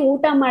ರೀತಿ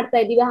ಊಟ ಮಾಡ್ತಾ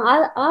ಇದೀವಿ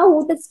ಆ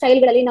ಊಟದ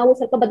ಸ್ಟೈಲ್ಗಳಲ್ಲಿ ನಾವು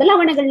ಸ್ವಲ್ಪ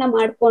ಬದಲಾವಣೆಗಳನ್ನ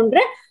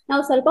ಮಾಡ್ಕೊಂಡ್ರೆ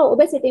ನಾವು ಸ್ವಲ್ಪ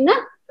ಒಬೆಸಿಟಿನ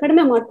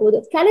ಕಡಿಮೆ ಮಾಡ್ಕೋಬಹುದು.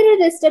 Calorie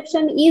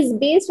restriction is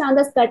based on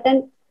the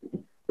certain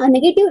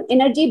negative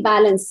energy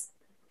balance.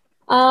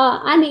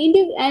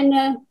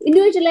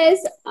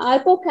 Individualized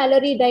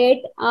hypocalorie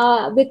diet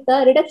with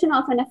the reduction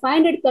of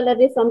 500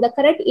 calories from the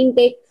correct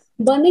intake,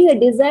 burning a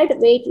desired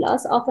weight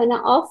loss of an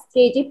half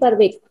kg per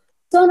week.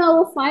 So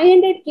now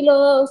 500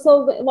 kilo.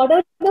 So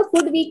whatever the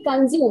food we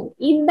consume,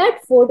 in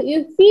that food,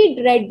 if we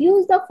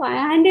reduce the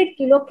 500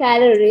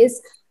 kilocalories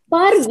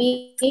per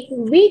week,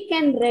 we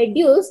can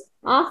reduce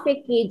half a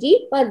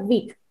kg per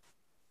week.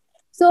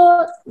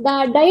 So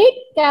the diet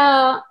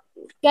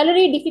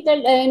calorie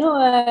difficult,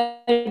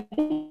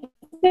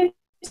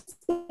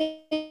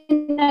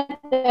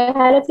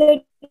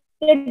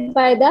 calculated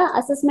by the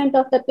assessment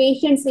of the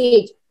patient's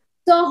age.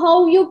 So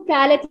how you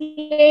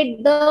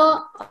calculate the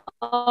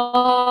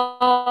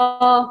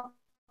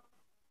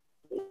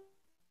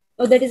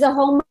that is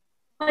how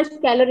much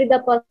calorie the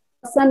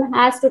person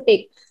has to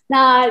take.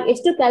 ನಾ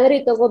ಎಷ್ಟು calorie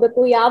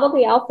ತಗೋಬೇಕು, ಯಾವಾಗ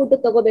ಯಾವ food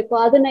ತಗೋಬೇಕು,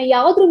 ಅದನ್ನ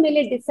ಯಾವ್ದ್ರ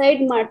ಮೇಲೆ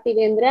decide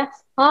ಮಾಡ್ತೀವಿ ಅಂದ್ರೆ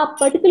ಆ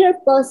ಪರ್ಟಿಕ್ಯುಲರ್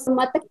ಪರ್ಸನ್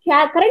ಮತ್ತೆ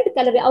ಕರೆಂಟ್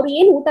ಕ್ಯಾಲರಿ, ಅವ್ರು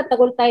ಏನ್ ಊಟ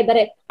ತಗೊಳ್ತಾ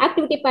ಇದ್ದಾರೆ,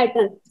 ಆಕ್ಟಿವಿಟಿ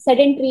ಪ್ಯಾಟರ್ನ್,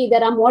 ಸೆಡೆಂಟ್ರಿ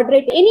ಇದಾರ,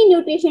 ಮಾಡ್ರೇಟ್, ಎನಿ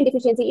ನ್ಯೂಟ್ರಿಷನ್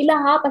ಡಿಫಿಷಿಯನ್ಸಿ ಇಲ್ಲ,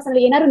 ಆ ಪರ್ಸನ್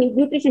ಏನಾದ್ರು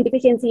ನ್ಯೂಟ್ರಿಷನ್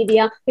ಡಿಫಿಷಿಯನ್ಸಿ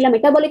ಇದೆಯಾ, ಇಲ್ಲ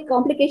ಮೆಟಬಾಲಿಕ್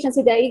ಕಾಂಪ್ಲಿಕೇಶನ್ಸ್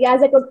ಇದೆ, ಈಗ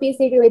ಆಸ್ ಎ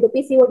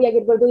PCOD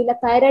ಆಗಿರ್ಬೋದು, ಇಲ್ಲ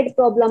ಥೈರಾಯ್ಡ್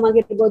ಪ್ರಾಬ್ಲಮ್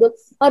ಆಗಿರ್ಬೋದು,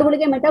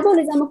 ಅವ್ರಗಳಿಗೆ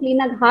ಮೆಟಬಾಲಿಸಮ್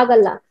ಕ್ಲೀನ್ ಆಗಿ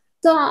ಆಗಲ್ಲ.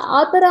 ಸೊ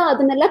ಆತರ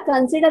ಅದನ್ನೆಲ್ಲ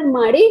ಕನ್ಸಿಡರ್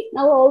ಮಾಡಿ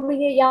ನಾವು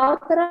ಅವ್ರಿಗೆ ಯಾವ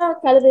ತರ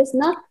ಕ್ಯಾಲರೀಸ್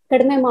ನ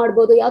ಕಡಿಮೆ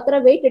ಮಾಡ್ಬೋದು, ಯಾವ ತರ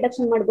weight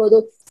reduction ಮಾಡ್ಬೋದು.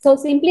 So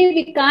simply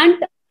we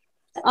can't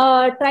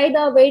try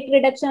the weight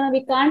reduction,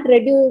 we can't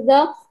reduce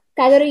the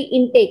calorie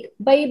intake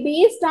by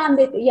based on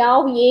that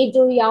ಯಾವ ಏಜ್,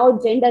 ಯಾವ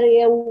ಜೆಂಡರ್,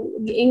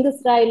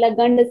 ಹೆಂಗಸ್ರ ಇಲ್ಲ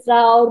ಗಂಡಸ್ರ,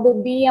 ಅವ್ರದ್ದು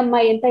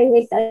BMI ಅಂತ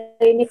ಹೇಳ್ತಾರೆ.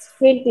 ನೆಕ್ಸ್ಟ್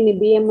ಹೇಳ್ತೀನಿ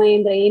BMI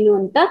ಅಂದ್ರೆ ಏನು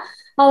ಅಂತ.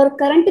 ಅವ್ರ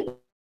ಕರೆಂಟ್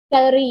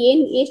ಕ್ಯಾಲರಿ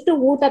ಎಷ್ಟು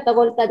ಊಟ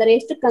ತಗೊಳ್ತಾ ಇದಾರೆ,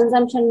 ಎಷ್ಟು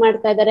ಕನ್ಸಂಪ್ಷನ್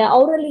ಮಾಡ್ತಾ ಇದಾರೆ,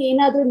 ಅವರಲ್ಲಿ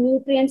ಏನಾದ್ರು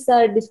ನ್ಯೂಟ್ರಿಯೆಂಟ್ಸ್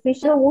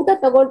ಡಿಸ್ಟ್ರಿಬ್ಯೂಷನ್, ಊಟ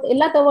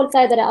ಎಲ್ಲ ತಗೊಳ್ತಾ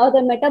ಇದಾರೆ,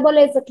 ಅವ್ರ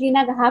ಮೆಟಬಾಲೈಸ್ ಕ್ಲೀನ್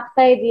ಆಗಿ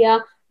ಆಗ್ತಾ ಇದೆಯಾ,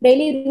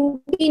 ಡೈಲಿ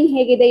ರೂಟೀನ್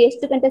ಹೇಗಿದೆ,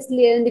 ಎಷ್ಟು ಗಂಟೆ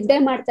ನಿದ್ದೆ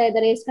ಮಾಡ್ತಾ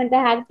ಇದಾರೆ, ಎಷ್ಟು ಗಂಟೆ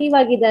ಆಕ್ಟಿವ್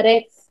ಆಗಿದ್ದಾರೆ,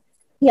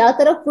 ಯಾವ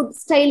ತರ ಫುಡ್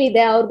ಸ್ಟೈಲ್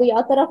ಇದೆ ಅವ್ರದ್ದು,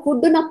 ಯಾವ ತರ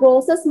ಫುಡ್ ನ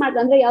ಪ್ರೋಸೆಸ್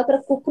ಅಂದ್ರೆ ಯಾವ ತರ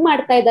ಕುಕ್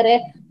ಮಾಡ್ತಾ ಇದಾರೆ,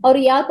 ಅವ್ರು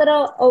ಯಾವ ತರ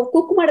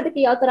ಕುಕ್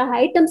ಮಾಡೋದಕ್ಕೆ ಯಾವ ತರ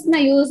ಐಟಮ್ಸ್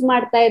ನ ಯೂಸ್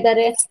ಮಾಡ್ತಾ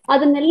ಇದಾರೆ,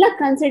 ಅದನ್ನೆಲ್ಲ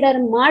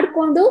ಕನ್ಸಿಡರ್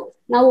ಮಾಡ್ಕೊಂಡು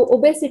ನಾವು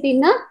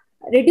ಒಬೆಸಿಟಿನ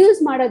ರಿಡ್ಯೂಸ್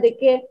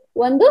ಮಾಡೋದಕ್ಕೆ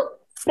ಒಂದು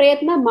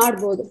ಪ್ರಯತ್ನ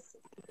ಮಾಡ್ಬೋದು.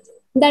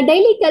 The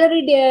daily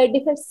calorie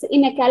defects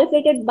in a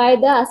calculated by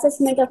the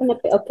assessment of an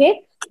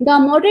the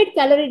moderate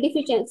calorie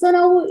deficient. So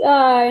now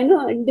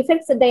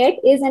defects diet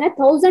is an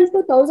 1000 to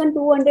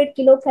 1200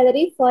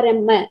 kilocalorie for a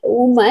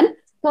woman,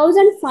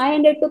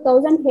 1500 to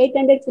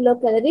 1800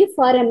 kilocalorie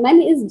for a man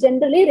is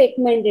generally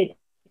recommended.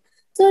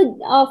 So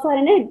for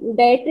a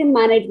dietary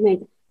management,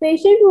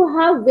 patients who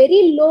have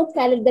very low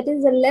calorie, that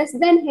is less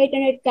than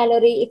 800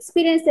 calorie,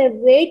 experience a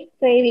weight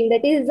craving,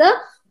 that is a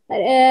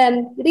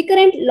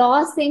recurrent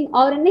losing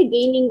or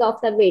gaining of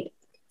the weight.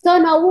 So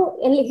ನಾವು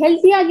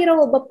healthy ಆಗಿರೋ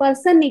ಒಬ್ಬ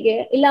ಪರ್ಸನ್ಗೆ,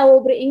 ಇಲ್ಲ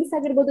ಒಬ್ರು ಹೆಂಗ್ಸ್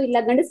ಆಗಿರ್ಬೋದು, ಇಲ್ಲ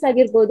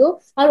ಗಂಡಸರಾಗಿರ್ಬೋದು,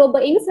 ಅವ್ರು ಒಬ್ಬ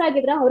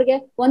ಹೆಂಗಸರಾಗಿದ್ರೆ ಅವ್ರಿಗೆ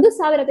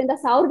 1000ದಿಂದ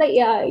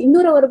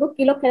 1200ವರೆಗೂ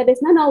ಕಿಲೋ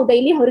ಕ್ಯಾಲರೀಸ್ ನಾವು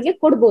ಡೈಲಿ ಅವ್ರಿಗೆ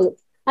ಕೊಡ್ಬೋದು.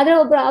 ಆದ್ರೆ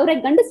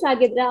ಅವ್ರಿಗೆ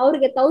ಗಂಡಸರಾಗಿದ್ರೆ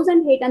ಅವ್ರಿಗೆ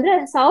 1008 ಅಂದ್ರೆ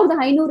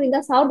 1500ರಿಂದ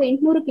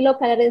 1800 ಕಿಲೋ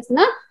ಕ್ಯಾಲರೀಸ್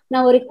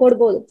ನಾವು ಅವ್ರಿಗೆ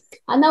ಕೊಡ್ಬೋದು.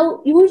 ನಾವು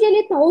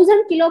ಯೂಶಲಿ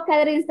 1000 ಕಿಲೋ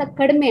ಕ್ಯಾಲರೀಸ್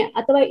ಕಡಿಮೆ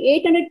ಅಥವಾ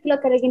 800 ಕಿಲೋ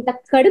ಕ್ಯಾಲರಿಗಿಂತ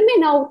ಕಡಿಮೆ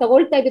ನಾವು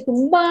ತಗೊಳ್ತಾ ಇದ್ವಿ.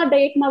 ತುಂಬಾ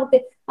ಡಯಟ್ ಮಾಡುತ್ತೆ,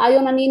 ಅಯ್ಯೋ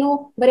ನಾನೇನು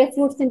ಬರೀ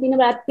ಫ್ರೂಟ್ಸ್ ತಿಂತೀನಿ,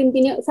 ಅದ್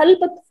ತಿಂತೀನಿ,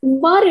 ಸ್ವಲ್ಪ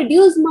ತುಂಬಾ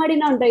ರಿಡ್ಯೂಸ್ ಮಾಡಿ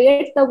ನಾವು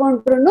ಡಯಟ್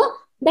ತಗೊಂಡ್ರು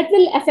ದಟ್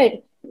ವಿಲ್ ಎಫೆಕ್ಟ್.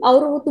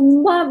 ಅವರು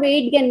ತುಂಬಾ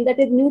weight gain, that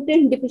is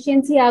nutrient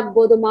deficiency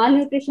ಆಗ್ಬೋದು, ಮಾಲ್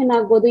ನ್ಯೂಟ್ರಿಷನ್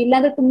ಆಗ್ಬೋದು,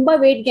 ಇಲ್ಲಾಂದ್ರೆ ತುಂಬಾ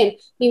ವೇಟ್ ಗೇನ್.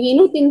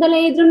 ನೀವೇನು ತಿಂದಲೇ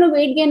ಇದ್ರೂ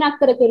ವೇಟ್ ಗೇನ್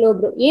ಆಗ್ತಾರೆ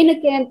ಕೆಲವೊಬ್ರು.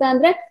 ಏನಕ್ಕೆ ಅಂತ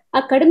ಅಂದ್ರೆ ಆ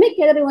ಕಡಿಮೆ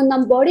ಕ್ಯಾಲರಿ ಒಂದು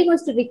ನಮ್ಮ ಬಾಡಿಗೆ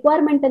ಅಷ್ಟು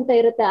ರಿಕ್ವೈರ್ಮೆಂಟ್ ಅಂತ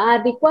ಇರುತ್ತೆ, ಆ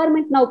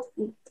ರಿಕ್ವೈರ್ಮೆಂಟ್ ನಾವು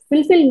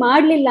ಫುಲ್ಫಿಲ್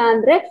ಮಾಡ್ಲಿಲ್ಲ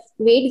ಅಂದ್ರೆ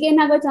ವೇಟ್ ಗೇನ್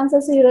ಆಗೋ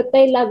ಚಾನ್ಸಸ್ ಇರುತ್ತೆ,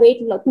 ಇಲ್ಲ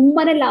ವೇಟ್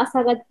ತುಂಬಾನೇ ಲಾಸ್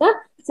ಆಗತ್ತ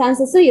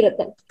ಚಾನ್ಸಸ್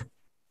ಇರುತ್ತೆ.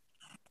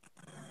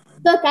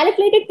 So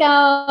calculated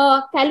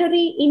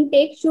calorie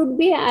intake should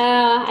be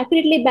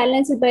accurately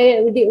balanced by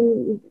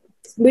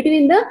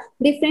between the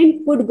different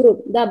food group.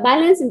 The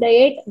balanced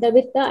diet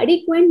with the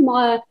adequate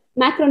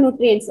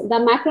macronutrients. The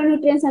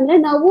macronutrients ಅಂದ್ರೆ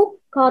ನಾವು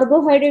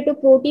carbohydrate,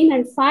 protein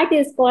and fat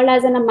is called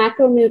as a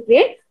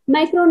macronutrient.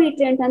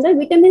 Micronutrient ಅಂದ್ರೆ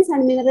vitamins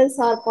and minerals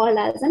are called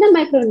as a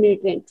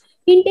micronutrient.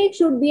 Intake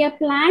should be a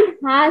planned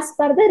as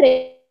per the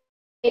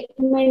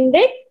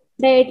recommended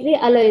dietary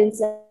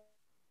allowance.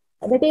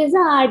 That is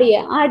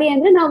RDA. RDA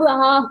ಅಂದ್ರೆ ನಾವು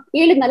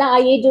ಹೇಳಿದ್ನಲ್ಲ, ಆ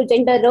age,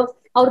 gender,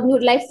 ಅವ್ರ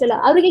life style,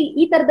 ಅವ್ರಿಗೆ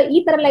ಈ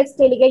ತರ life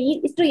ಸ್ಟೈಲ್ಗೆ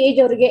ಇಷ್ಟು ಏಜ್,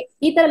 ಅವ್ರಿಗೆ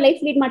ಈ ತರ ಲೈಫ್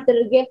ಲೀಡ್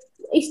ಮಾಡ್ತಿರೋರಿಗೆ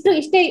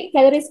ಇಷ್ಟೇ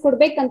ಕ್ಯಾಲರೀಸ್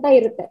ಕೊಡ್ಬೇಕಂತ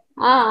ಇರುತ್ತೆ.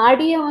 ಆ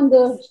RDA ಒಂದು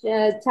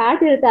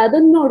ಚಾರ್ಟ್ ಇರುತ್ತೆ,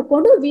 ಅದನ್ನ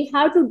ನೋಡ್ಕೊಂಡು we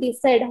have to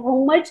decide how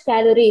much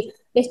calorie,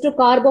 ಎಷ್ಟು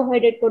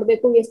ಕಾರ್ಬೋಹೈಡ್ರೇಟ್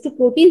ಕೊಡ್ಬೇಕು, ಎಷ್ಟು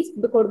ಪ್ರೋಟೀನ್ಸ್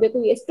ಕೊಡ್ಬೇಕು,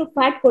 ಎಷ್ಟು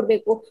ಫ್ಯಾಟ್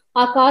ಕೊಡ್ಬೇಕು,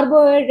 ಆ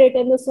ಕಾರ್ಬೋಹೈಡ್ರೇಟ್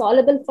ಅನ್ನು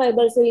ಸಾಲಬಲ್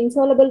ಫೈಬರ್ಸ್,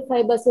 ಇನ್ಸಾಲಬಲ್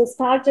ಫೈಬರ್ಸ್,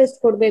 ಸ್ಟಾರ್ಚ್ ಎಷ್ಟು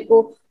ಕೊಡ್ಬೇಕು,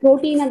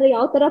 ಪ್ರೋಟೀನ್ ಅಂದ್ರೆ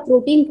ಯಾವ ತರ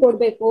ಪ್ರೋಟೀನ್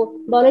ಕೊಡ್ಬೇಕು,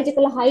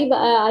 ಬಯಾಲಜಿಕಲ್ ಹೈ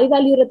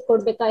ವ್ಯಾಲ್ಯೂ ಇರೋದು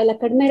ಕೊಡ್ಬೇಕಾ, ಇಲ್ಲ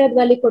ಕಡಿಮೆ ಇರೋದ್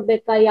ವ್ಯಾಲ್ಯೂ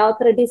ಕೊಡ್ಬೇಕಾ, ಯಾವ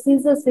ತರ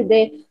ಡಿಸೀಸಸ್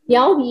ಇದೆ,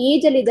 ಯಾವ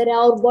ಏಜ್ ಅಲ್ಲಿ ಇದಾರೆ,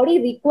 ಅವ್ರ ಬಾಡಿ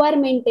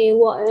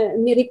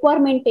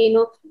ರಿಕ್ವೈರ್ಮೆಂಟ್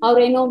ಏನು,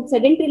 ಅವ್ರೇನೋ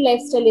ಸೆಡೆಂಟರಿ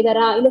ಲೈಫ್ ಸ್ಟೈಲ್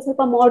ಇದಾರಾ, ಇಲ್ಲ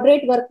ಸ್ವಲ್ಪ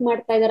ಮಾಡ್ರೇಟ್ ವರ್ಕ್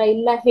ಮಾಡ್ತಾ ಇದಾರಾ,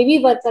 ಇಲ್ಲ ಹೆವಿ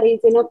ವರ್ಕರ್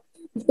ಏನೋ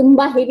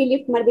ತುಂಬಾ ಹೆವಿ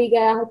ಲಿಫ್ಟ್ ಮಾಡಿದ್ರೆ, ಈಗ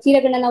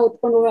ಚೀಲಗಳನ್ನ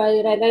ಹೊತ್ಕೊಂಡು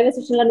ರೈಲ್ವೆ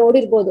ಸ್ಟೇಷನ್ ಎಲ್ಲ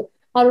ನೋಡಿರ್ಬೋದು,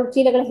 ಅವ್ರ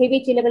ಹೆವಿ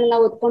ಚೀಲಗಳನ್ನ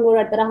ಹೊತ್ಕೊಂಡು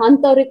ಓಡಾಡ್ತಾರ,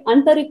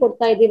 ಅಂತವ್ರಿಗೆ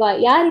ಕೊಡ್ತಾ ಇದೀವ,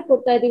 ಯಾರಿಗೆ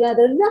ಕೊಡ್ತಾ ಇದೀವಿ,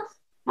 ಅದನ್ನ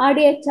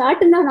RDA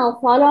ಚಾರ್ಟ್ ನಾವು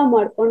ಫಾಲೋ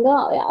ಮಾಡ್ಕೊಂಡು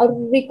ಅವ್ರ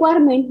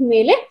ರಿಕ್ವೈರ್ಮೆಂಟ್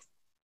ಮೇಲೆ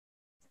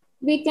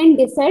we can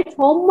decide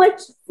how much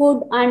food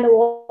and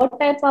what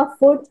type of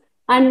food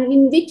and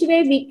in which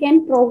way we can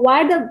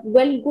provide a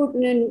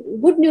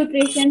good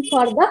nutrition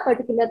for the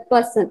particular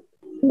person.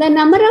 The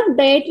number of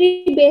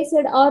dietary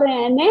based or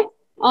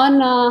on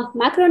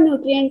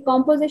macronutrient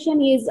composition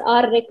is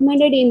are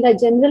recommended in the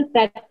general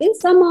practice.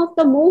 Some of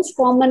the most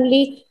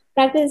commonly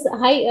practice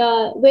high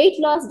weight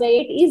loss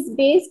diet is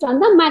based on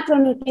the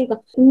macronutrient.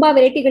 ತುಂಬಾ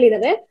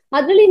ವೆರೈಟಿಗಳಿದಾವೆ.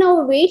 ಅದರಲ್ಲಿ ನಾವು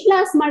weight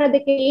loss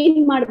ಮಾಡೋದಕ್ಕೆ ಏನ್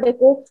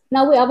ಮಾಡಬೇಕು,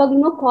 ನಾವು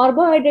ಯಾವಾಗ್ಲೂ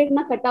carbohydrate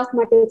ನ cut off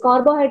ಮಾಡ್ತೀವಿ,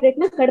 ಕಾರ್ಬೋಹೈಡ್ರೇಟ್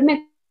ನ ಕಡಿಮೆ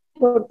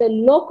ಕೊಡ್ತೇವೆ.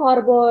 Low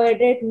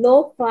carbohydrate, low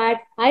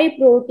fat, high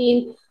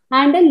protein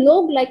and a low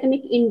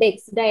glycemic index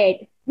diet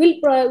will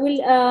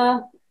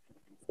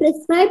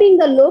prescribing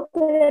the low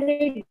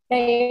calorie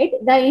diet.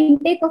 The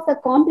intake of the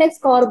complex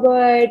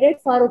carbohydrate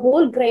for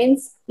whole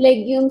grains,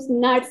 legumes,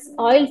 nuts,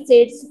 oil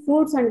seeds,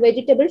 fruits and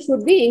vegetables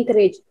should be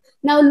encouraged.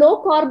 ನಾವು low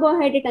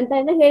carbohydrate ಅಂತ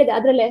ಹೇಳಿದೆ,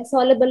 ಅದ್ರಲ್ಲೇ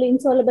soluble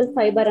ಇನ್ಸಾಲಬಲ್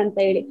fibre ಅಂತ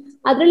ಹೇಳಿ,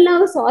 ಅದ್ರಲ್ಲಿ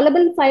ನಾವು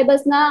soluble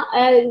fibres ನ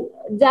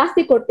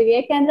ಜಾಸ್ತಿ ಕೊಡ್ತೀವಿ.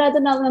 ಯಾಕೆಂದ್ರೆ ಅದು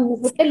ನಾವು ನಮ್ಮ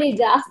ಹೊಟ್ಟೆಲಿ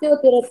ಜಾಸ್ತಿ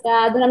ಹೊತ್ತಿರುತ್ತೆ,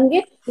 ಅದು ನಮ್ಗೆ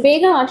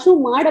ಬೇಗ ಹಶು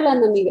ಮಾಡಲ್ಲ.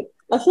 ನಮಗೆ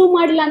ಹಶು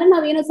ಮಾಡಿಲ್ಲ ಅಂದ್ರೆ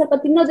ನಾವೇನೋ ಸ್ವಲ್ಪ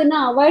ತಿನ್ನೋದನ್ನ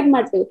ಅವಾಯ್ಡ್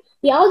ಮಾಡ್ತೀವಿ.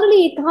 ಯಾವ್ದ್ರಲ್ಲಿ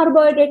ಈ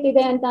ಕಾರ್ಬೋಹೈಡ್ರೇಟ್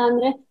ಇದೆ ಅಂತ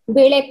ಅಂದ್ರೆ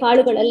ಬೇಳೆ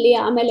ಕಾಳುಗಳಲ್ಲಿ,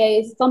 ಆಮೇಲೆ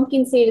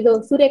ಪಂಪ್ಕಿನ್ ಸೀಡ್,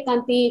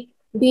 ಸೂರ್ಯಕಾಂತಿ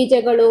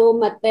ಬೀಜಗಳು,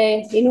 ಮತ್ತೆ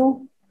ಏನು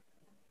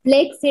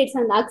ಫ್ಲೇಕ್ ಸೀಡ್ಸ್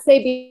ಅಂಡ್ ಅಕ್ಸೆ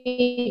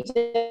ಬೀಜ,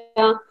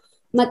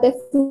 ಮತ್ತೆ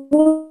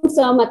ಫ್ರೂಟ್ಸ್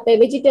ಮತ್ತೆ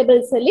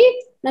ವೆಜಿಟೇಬಲ್ಸ್ ಅಲ್ಲಿ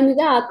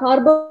ನಮಗೆ ಆ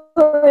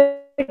ಕಾರ್ಬೋಹೈಡ್ರೇಟ್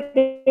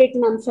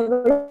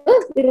ಅಂಶಗಳು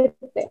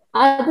ಇರುತ್ತೆ.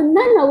 ಅದನ್ನ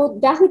ನಾವು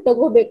ಜಾಸ್ತಿ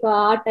ತಗೋಬೇಕು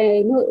ಆ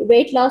ಟೈಮ್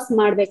ವೆಯ್ಟ್ ಲಾಸ್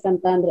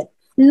ಮಾಡ್ಬೇಕಂತ ಅಂದ್ರೆ.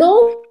 Low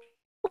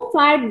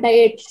fat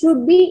diet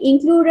should be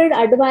included,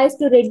 advised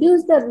to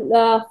reduce the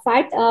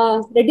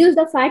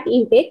fat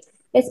intake,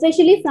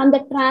 especially from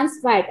the trans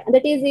fat,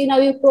 that is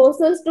ನಾವು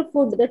processed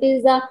food, that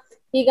is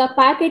ಈಗ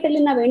ಪ್ಯಾಕೆಟ್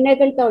ಅಲ್ಲಿ ನಾವು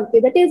ಎಣ್ಣೆಗಳು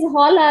ತಗೊಳ್ತೀವಿ, that is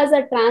all as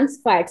a trans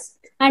fats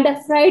and a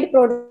fried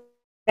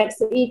products,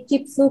 ಈ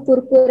chips,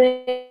 Kurkure,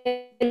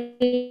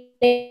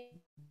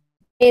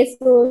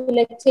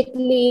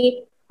 ಚಟ್ಲಿ,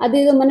 ಅದು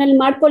ಮನೇಲಿ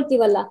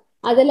ಮಾಡ್ಕೊಳ್ತೀವಲ್ಲ,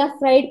 ಅದೆಲ್ಲ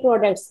fried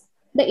products.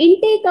 The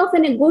intake of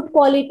a good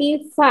quality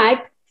fat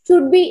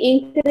should be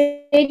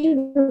encouraged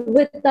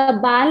with a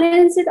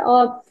balance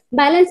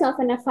of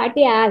a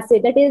fatty acid,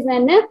 that is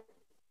an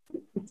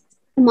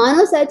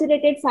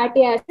monosaturated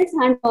fatty acids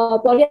and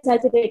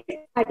polyunsaturated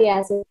fatty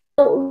acids.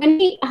 So when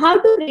we have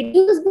to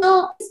reduce the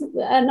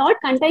not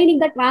containing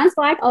the trans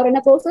fat or in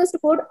a processed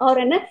food or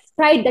in a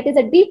fried, that is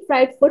a deep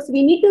fried foods,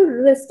 we need to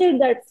restrict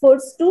that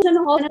foods to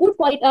have a good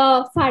quality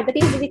fat, that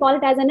is we call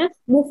it as an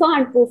mufa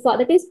and pufa,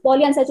 that is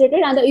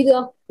polyunsaturated. And ಇದು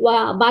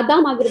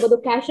ಬಾದಾಮ್ ಆಗಿರ್ಬೋದು,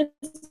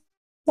 cashews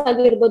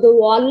ಆಗಿರ್ಬೋದು,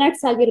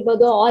 walnuts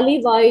ಆಗಿರ್ಬೋದು,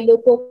 olive oil,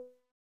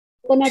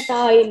 coconut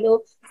oil,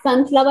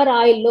 sunflower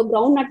oil,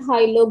 ground nut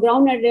oil,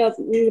 ground nut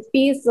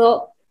piece,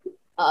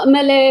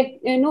 ಆಮೇಲೆ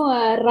ಏನು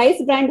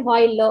rice brand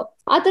oil,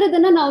 ಆ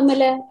ತರದನ್ನ ನಾವು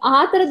ಆಮೇಲೆ ಆ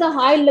ತರದ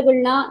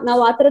ಆಯಿಲ್ಗಳನ್ನ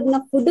ನಾವು ಆ ತರದನ್ನ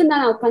ಫುಡ್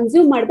ನಾವು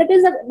ಕನ್ಸ್ಯೂಮ್ ಮಾಡಿ, that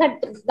is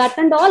that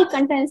and all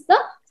contains the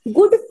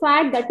good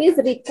fat that is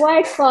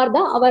required for the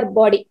our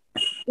body.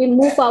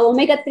 ಮೂಫಾ,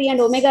 omega 3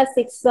 and omega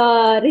 6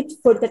 rich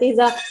food, that is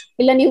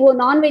ಇಲ್ಲ ನೀವು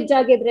ನಾನ್ ವೆಜ್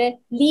ಆಗಿದ್ರೆ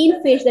ಲೀನ್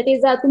ಫಿಶ್, ದಟ್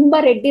ಈಸ್ ತುಂಬಾ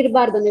red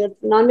ಇರಬಾರ್ದು. ನೀವು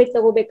non veg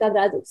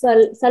ತಗೋಬೇಕಾದ್ರೆ ಅದು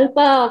ಸ್ವಲ್ಪ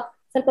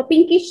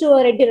pinkish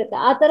red ಇರುತ್ತೆ,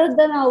 ಆ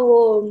ತರದ್ದು ನಾವು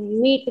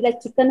ಮೀಟ್ ಇಲ್ಲ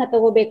ಚಿಕನ್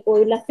ತಗೋಬೇಕು,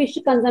 ಇಲ್ಲ ಫಿಶ್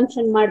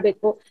ಕನ್ಸಂಪ್ಷನ್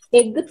ಮಾಡ್ಬೇಕು,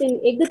 ಎಗ್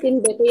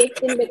ತಿನ್ಬೇಕು. ಎಗ್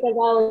ತಿನ್ಬೇಕಾದ್ರೆ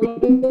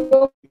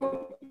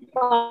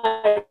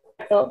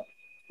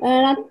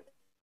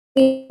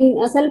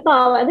ಸ್ವಲ್ಪ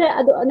ಅಂದ್ರೆ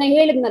ಅದು ನಾ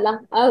ಹೇಳಿದ್ನಲ್ಲ,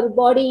 ಅವ್ರ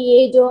ಬಾಡಿ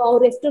ಏಜ್,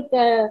 ಅವ್ರ ಎಷ್ಟು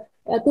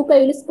ತೂಕ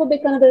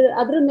ಇಳಿಸ್ಕೋಬೇಕನ್ನೋದು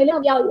ಅದ್ರ ಮೇಲೆ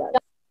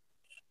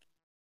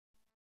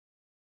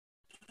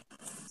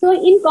So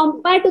in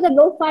compared to the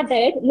low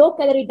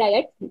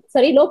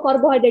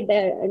carbohydrate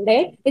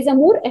diet is a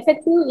more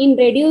effective in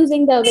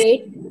reducing the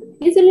weight,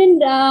 insulin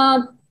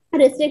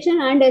restriction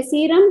and a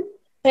serum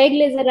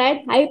triglyceride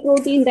high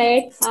protein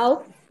diet have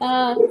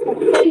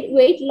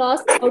weight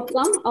loss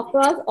outcome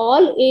across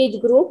all age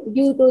group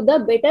due to the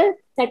better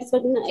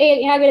satisfaction.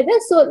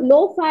 So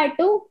low fat,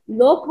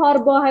 low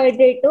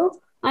carbohydrate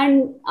and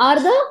are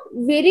the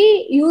very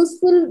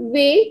useful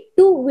way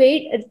to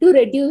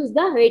reduce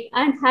the weight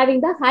and having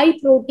the high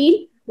protein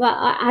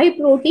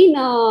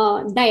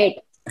diet.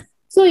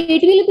 So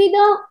it will be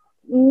the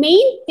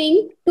main thing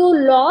to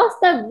lose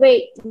the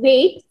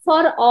weight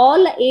for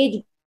all age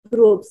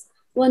groups.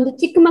 ಒಂದು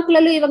ಚಿಕ್ಕ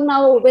ಮಕ್ಕಳಲ್ಲೂ ಇವಾಗ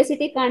ನಾವು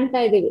obesity ಕಾಣ್ತಾ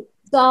ಇದೀವಿ.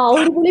 So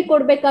ಅವ್ರುಗಳಿಗೆ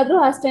ಕೊಡ್ಬೇಕಾದ್ರೂ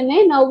ಅಷ್ಟೇನೆ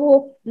ನಾವು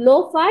low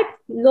fat,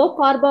 low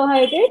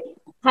carbohydrate,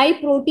 high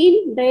protein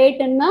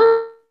diet ಅನ್ನ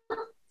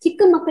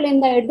ಚಿಕ್ಕ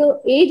ಮಕ್ಕಳಿಂದ ಹಿಡಿದು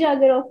ಏಜ್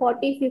ಆಗಿರೋ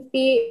 40,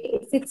 50,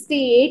 60,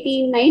 80,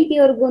 90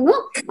 ವರ್ಗು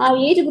ಆ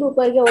ಏಜ್ ಗ್ರೂಪ್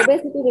ಅವರಿಗೆ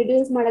ಒಬೆಸಿಟಿ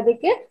ರಿಡ್ಯೂಸ್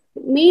ಮಾಡೋದಕ್ಕೆ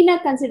ಮೇನ್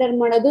ಆಗಿ ಕನ್ಸಿಡರ್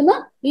ಮಾಡೋದನ್ನ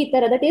ಈ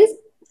ತರ. That is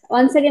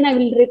once again I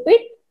will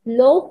repeat,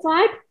 low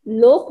fat,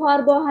 low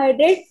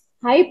carbohydrate,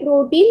 high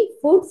protein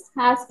foods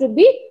has to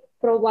be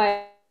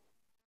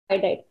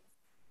provided.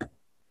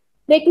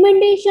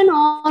 Recommendation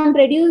on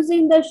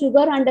reducing the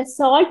sugar and the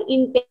salt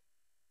intake.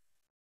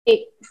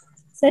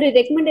 Sorry,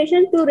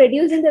 recommendation to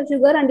reducing the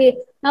sugar and the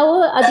ನಾವು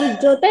ಅದ್ರ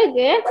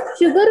ಜೊತೆಗೆ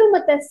sugar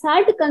ಮತ್ತೆ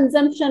salt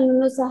consumption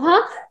ಸಹ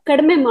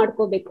ಕಡಿಮೆ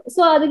ಮಾಡ್ಕೋಬೇಕು.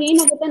 So ಅದಕ್ಕೆ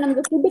ಏನಾಗುತ್ತೆ,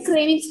 ನಮ್ಗೆ ಫುಡ್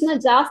ಕ್ರೇವಿಂಗ್ಸ್ ನ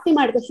ಜಾಸ್ತಿ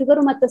ಮಾಡುತ್ತೆ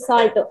ಶುಗರ್ ಮತ್ತೆ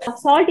ಸಾಲ್ಟ್.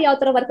 ಸಾಲ್ಟ್ ಯಾವ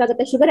ತರ ವರ್ಕ್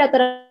ಆಗುತ್ತೆ, ಶುಗರ್ ಯಾವ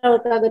ತರ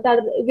ವರ್ಕ್ ಆಗುತ್ತೆ,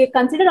 we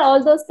consider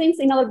all those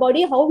things in our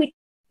body, how it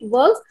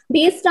works.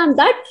 Based on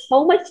that, how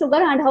much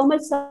sugar and how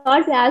much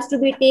salt has to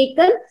be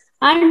taken,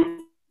 and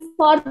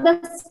for the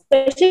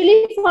especially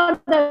for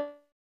the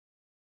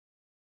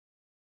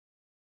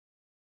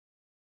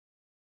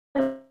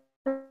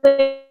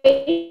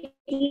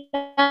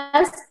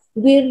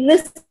we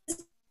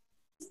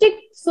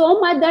restrict so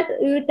much that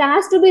it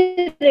has to be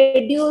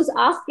reduced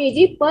half kg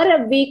per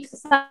week.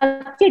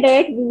 Such a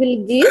diet we will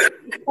give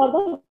for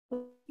the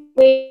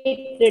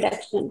weight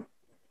reduction.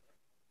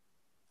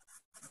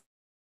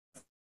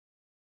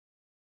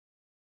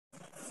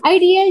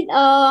 Ideal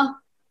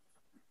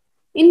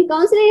in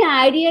counseling,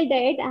 ideal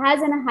diet has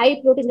a high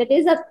protein. That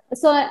is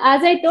so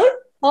as I told,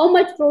 how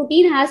much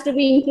protein has to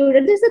be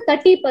included. This is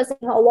 30%.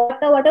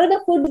 Whatever the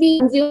food we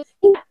consume,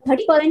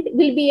 30%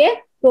 will be a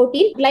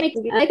protein.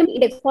 Glycemic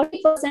index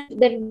 40%.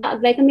 The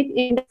glycemic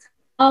index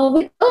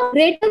with a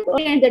greater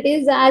protein, that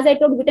is as I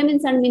told,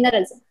 vitamins and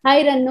minerals,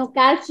 iron,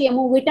 calcium,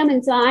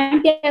 vitamins,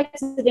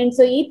 antioxidants.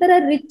 So ಈ ತರ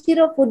rich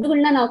ಇರೋ food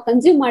ಗಳನ್ನ ನಾವು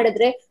consume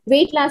ಮಾಡಿದ್ರೆ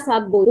weight loss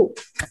ಆಗ್ಬೋದು.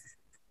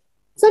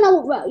 So ನಾವು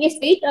ಎಷ್ಟು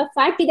weight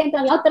fat ಇದೆ ಅಂತ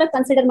ಯಾವ ತರ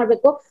ಕನ್ಸಿಡರ್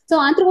ಮಾಡಬೇಕು. So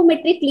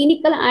ಆಂಥ್ರೋಪೋಮೆಟ್ರಿ,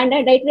 clinical and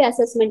dietary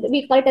assessment, we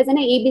call it as an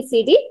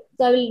ABCD.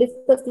 So I will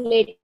discuss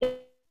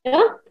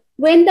later.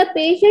 When the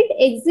patient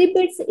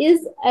exhibits is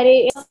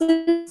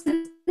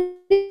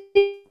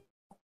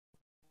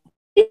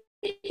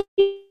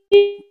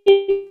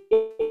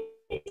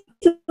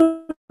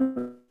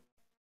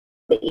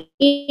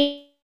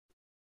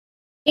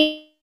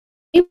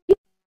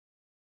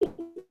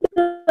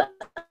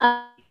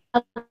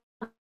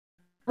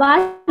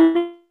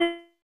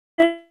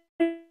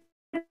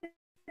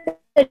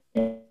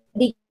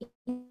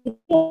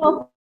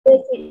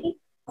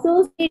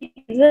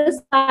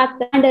risk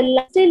factor and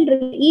lifestyle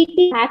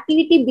eating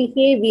activity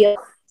behavior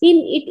in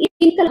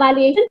clinical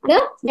evaluation, the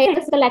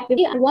physical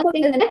activity, and one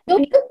thing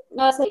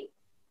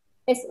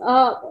is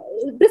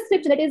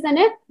prescription, that is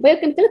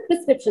biochemical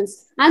prescriptions.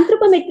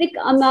 Anthropometric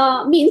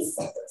means,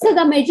 so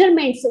the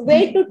measurements,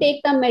 where to take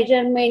the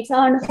measurements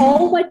and how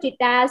much it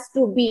has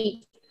to be.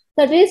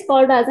 That is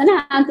called as an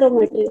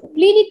anthropometry.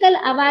 Clinical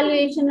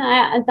evaluation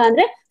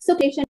antandre, so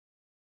patient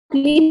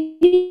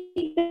clinical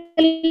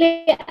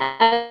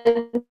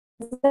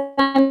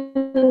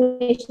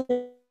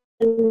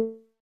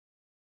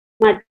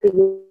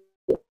ಮಾಡ್ತೀವಿ.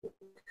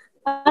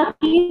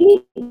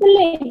 Clinical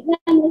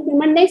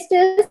examination. Next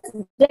is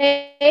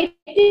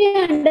dietary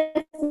and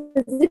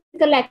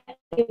physical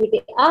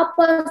activity. ಆ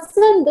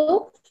person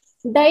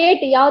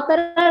diet ಯಾವ ತರ,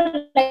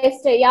 life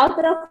style, ಯಾವ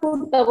ತರ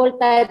food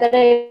ತಗೊಳ್ತಾ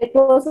ಇದ್ದಾರೆ,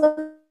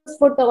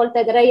 food ತಗೊಳ್ತಾ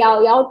ಇದಾರೆ,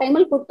 ಯಾವ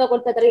ಟೈಮಲ್ಲಿ ಫುಡ್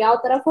ತಗೊಳ್ತಾ ಇದಾರೆ, ಯಾವ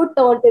ತರ ಫುಡ್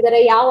ತಗೊಳ್ತಿದ್ದಾರೆ,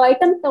 ಯಾವ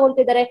ಐಟಮ್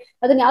ತಗೊಳ್ತಿದ್ದಾರೆ,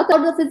 ಅದನ್ನ ಯಾವ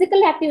ತರ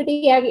ಫಿಸಿಕಲ್ ಆಕ್ಟಿವಿಟಿ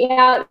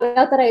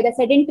ಯಾವ ತರ ಇದೆ,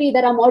 ಸೆಡೆಂಟ್ರಿ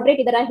ಇದಾರ,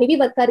 ಮಾಡ್ರೇಟ್ ಇದಾರ, ಹೆವಿ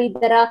ವರ್ಕರ್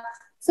ಇದಾರ.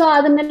 ಸೊ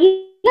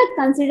ಅದನ್ನೆಲ್ಲ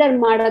ಕನ್ಸಿಡರ್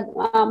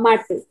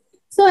ಮಾಡ್ತೀವಿ.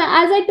 So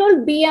as I told,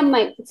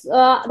 BMI,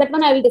 that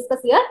one I will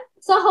discuss here.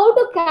 So how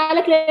to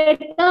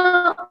calculate the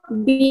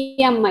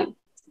BMI?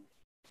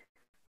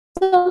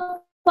 So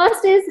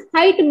first is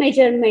height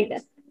measurement.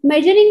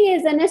 Measuring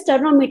is a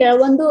sternometer.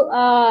 ಒಂದು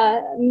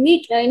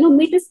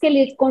meter scale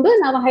ಇಟ್ಕೊಂಡು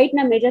ನಾವು height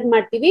ನ measure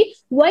ಮಾಡ್ತೀವಿ.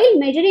 While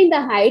measuring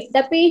the height,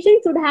 the patient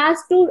should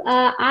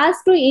has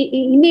to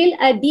inhale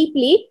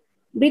deeply,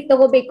 breathe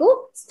ತಗೋಬೇಕು,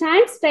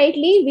 stand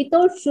straightly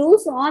without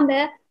shoes on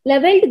the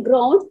leveled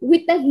ground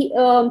with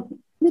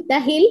the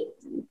heel,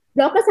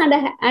 blockers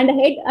and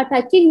head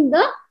touching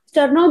the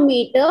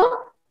sternometer.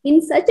 In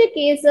such a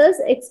cases,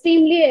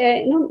 extremely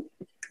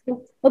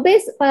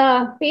obese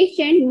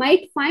patient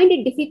might find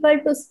it difficult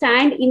to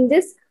stand in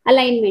this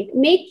alignment.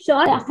 Make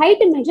sure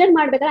height measure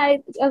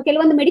ಮಾಡ್ಬೇಕಾದ್ರೆ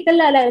ಕೆಲವೊಂದು medical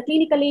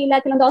clinically ಇಲ್ಲ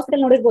ಕೆಲವೊಂದು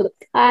hospital ನೋಡಿರ್ಬೋದು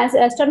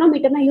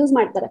ಸ್ಟರ್ನೋಮೀಟರ್ ನ use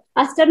ಮಾಡ್ತಾರೆ.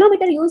 ಆ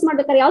ಸ್ಟರ್ನೋಮೀಟರ್ use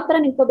ಮಾಡ್ಬೇಕಾದ್ರೆ ಯಾವ ತರ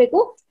ನಿಂತ್ಕೋಬೇಕು,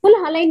 ಫುಲ್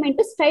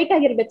ಅಲೈನ್ಮೆಂಟ್ ಸ್ಟ್ರೈಟ್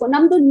ಆಗಿರ್ಬೇಕು.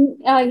 ನಮ್ದು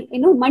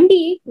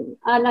ಮಂಡಿ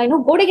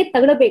ಗೋಡೆಗೆ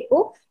ತಗಲಬೇಕು,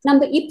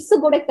 ನಮ್ದು ಇಪ್ಸ್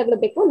ಗೋಡೆಗೆ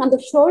ತಗಲಬೇಕು, ನಮ್ದು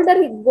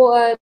ಶೋಲ್ಡರ್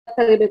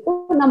ತಗಲಬೇಕು,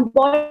 ನಮ್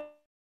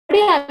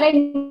ಬಾಡಿ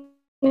ಅಲೈನ್ಮೆಂಟ್,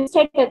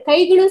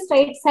 ಕೈಗಳು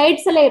ಸ್ಟ್ರೈಟ್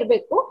ಸೈಡ್ಸ್ ಎಲ್ಲ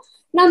ಇರ್ಬೇಕು,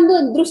 ನಮ್ದು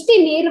ದೃಷ್ಟಿ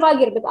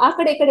ನೇರವಾಗಿರ್ಬೇಕು, ಆ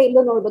ಕಡೆ ಈ ಕಡೆ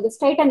ಎಲ್ಲೋ ನೋಡ್ಬೋದು,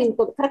 ಸ್ಟ್ರೈಟ್ ಆಗಿ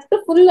ನಿಂತ್ಕೋಬೇಕು. ಕರೆಕ್ಟ್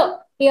ಫುಲ್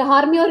ಈ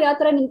ಆರ್ಮಿ ಅವ್ರು ಯಾವ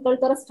ತರ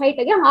ನಿಂತ್ಕೊಳ್ತಾರೋ ಸ್ಟ್ರೈಟ್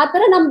ಆಗಿ, ಆ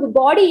ತರ ನಮ್ದು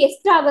ಬಾಡಿ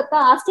ಎಷ್ಟಾಗತ್ತಾ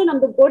ಅಷ್ಟು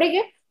ನಮ್ದು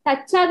ಗೋಡೆಗೆ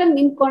ಟಚ್ ಆಗಿ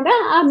ನಿಂತ್ಕೊಂಡ್ರೆ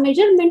ಆ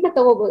ಮೆಜರ್ಮೆಂಟ್ ನ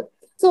ತಗೋಬಹುದು.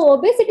 ಸೊ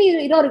ಒಬೆಸಿಟಿ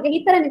ಇರೋರಿಗೆ ಈ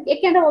ತರ,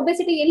 ಯಾಕೆಂದ್ರೆ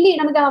ಒಬೆಸಿಟಿ ಎಲ್ಲಿ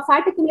ನಮಗೆ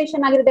ಫ್ಯಾಟ್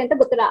ಅಕ್ಯುಮುಲೇಷನ್ ಆಗಿರುತ್ತೆ ಅಂತ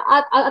ಗೊತ್ತಿಲ್ಲ,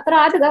 ಆತರ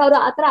ಆದಾಗ ಅವರು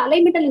ಆತರ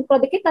ಅಲೈನ್ಮೆಂಟ್ ಅಲ್ಲಿ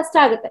ನಿಂತ್ಕೊಳ್ಳೋದಕ್ಕೆ ಕಷ್ಟ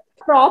ಆಗುತ್ತೆ.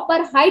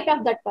 Proper height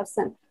of that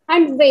person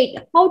and wait.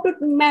 How to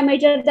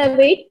measure the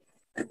wait?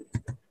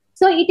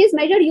 So it is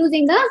measured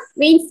using the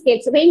weighing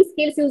scales. Weighing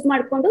scales use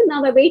ಮಾಡ್ಕೊಂಡು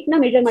ನಾವು weight ನ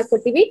measure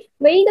ಮಾಡ್ಕೊತೀವಿ.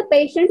 Weighing the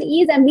patient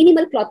is a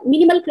minimal cloth.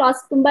 Minimal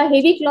cloths, ತುಂಬಾ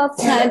heavy cloths,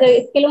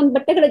 ಕೆಲವೊಂದು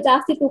ಬಟ್ಟೆಗಳು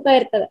ಜಾಸ್ತಿ ತೂಕ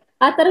ಇರ್ತವೆ,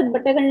 ಆ ತರದ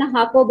ಬಟ್ಟೆಗಳನ್ನ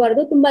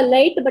ಹಾಕೋಬಾರ್ದು. ತುಂಬಾ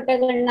ಲೈಟ್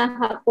ಬಟ್ಟೆಗಳನ್ನ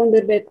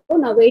ಹಾಕೊಂಡಿರ್ಬೇಕು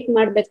ನಾವು weight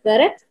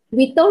ಮಾಡ್ಬೇಕಾದ್ರೆ.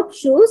 Without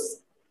shoes,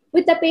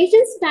 with the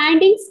patient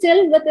standing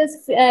still with his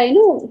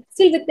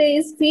still with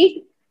his feet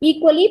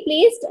equally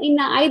placed in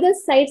either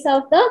sides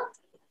of the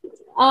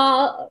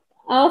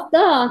of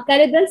the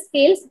cerebral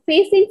scales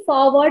facing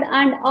forward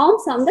and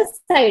arms on the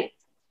side.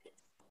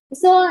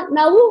 So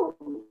now,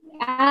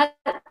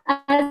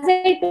 as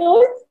I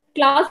told,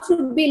 class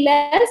should be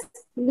less.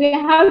 We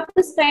have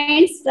to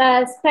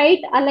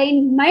straight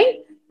alignment,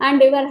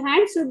 and your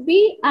hand should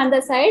be on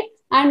the side.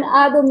 And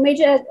the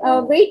measure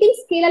weighting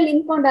scale ಅಲ್ಲಿ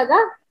ನಿಂತ್ಕೊಂಡಾಗ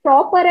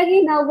proper ಆಗಿ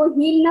ನಾವು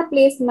heal ನ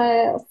place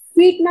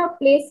feet ನ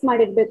place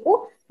ಮಾಡಿರ್ಬೇಕು.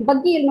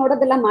 ಬಗ್ಗೆ ಇಲ್ಲಿ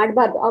ನೋಡೋದೆಲ್ಲ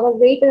ಮಾಡಬಾರ್ದು, ಅವಾಗ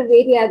ವೆಯ್ಟ್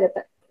ವೇರಿ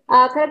ಆಗುತ್ತೆ.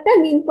 ಕರೆಕ್ಟ್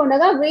ಆಗಿ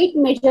ನಿಂತ್ಕೊಂಡಾಗ weight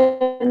measure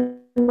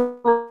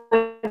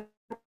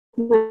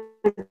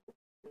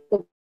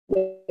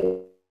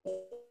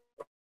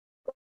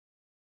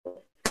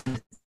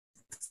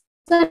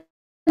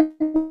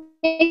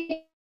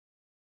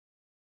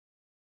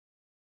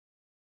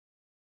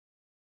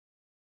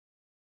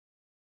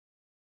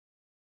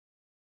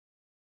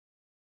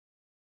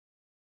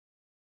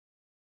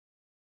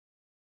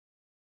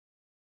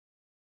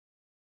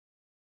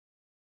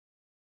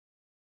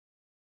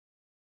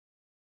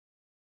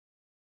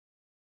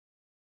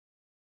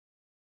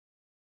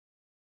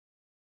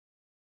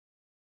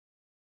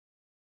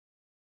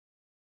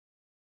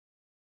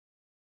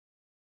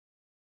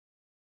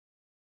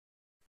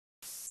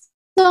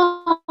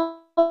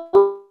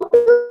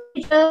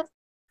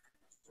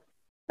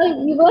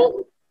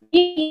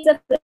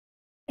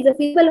is a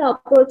feasible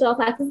approach of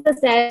access the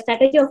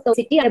strategy of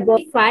toxicity and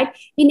body fat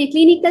in a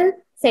clinical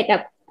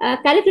setup.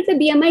 Calculate the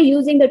BMI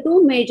using the two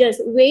measures: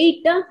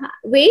 weight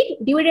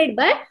divided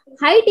by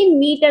height in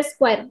meter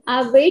square.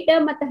 Weight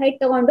ಮತ್ತೆ height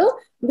ತಗೊಂಡು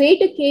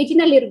weight kg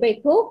ನಲ್ಲಿ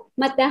ಇರಬೇಕು,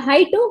 ಮತ್ತೆ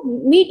height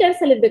meters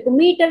ಅಲ್ಲಿ ಇರಬೇಕು.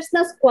 meters ನ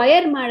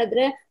square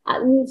ಮಾಡಿದ್ರೆ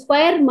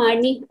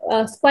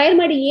square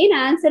ಮಾಡಿ ಏನ್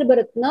ಆನ್ಸರ್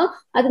ಬರುತ್ತೋ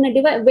ಅದನ್ನ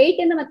weight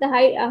ಅನ್ನ ಮತ್ತೆ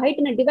height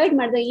ನ ಡಿವೈಡ್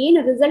ಮಾಡಿದ್ರೆ ಏನ್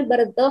ರಿಸಲ್ಟ್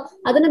ಬರುತ್ತೋ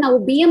ಅದನ್ನ ನಾವು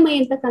BMI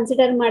ಅಂತ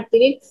ಕನ್ಸಿಡರ್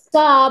ಮಾಡ್ತೀವಿ.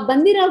 ಸೊ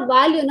ಬಂದಿರೋ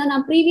ವ್ಯಾಲ್ಯೂನ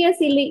ನಾವು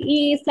ಪ್ರೀವಿಯಸ್ ಇಲ್ಲಿ ಈ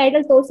ಸ್ಲೈಡ್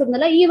ಅಲ್ಲಿ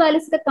ತೋರಿಸಿದ್ನಲ್ಲ, ಈ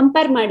ವ್ಯಾಲ್ಯೂಸ್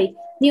ಕಂಪೇರ್ ಮಾಡಿ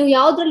ನೀವು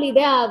ಯಾವ್ದ್ರಲ್ಲಿ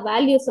ಇದೆ ಆ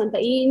ವ್ಯಾಲ್ಯೂಸ್ ಅಂತ,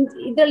 ಈ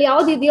ಇದ್ರಲ್ಲಿ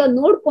ಯಾವ್ದು ಇದೆಯೋ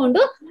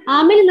ನೋಡ್ಕೊಂಡು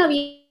ಆಮೇಲೆ ನಾವು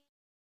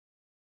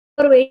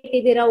ವೇಟ್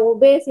ಇದ್ದೀರಾ,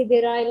 ಒಬೇಸ್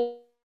ಇದ್ದೀರಾ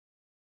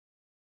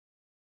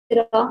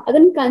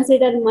ಅದನ್ನ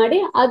ಕನ್ಸಿಡರ್ ಮಾಡಿ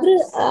ಅದ್ರ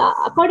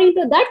according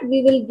to that we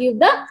will give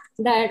the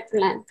diet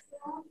plan.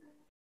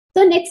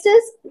 So next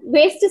is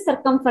waist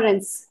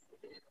circumference.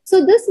 So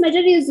this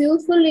measure is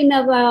useful in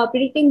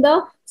predicting the,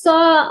 so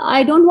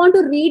I don't want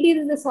to read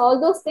all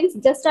those things,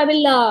 just I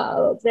will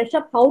brush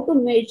up how to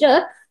measure.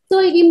 So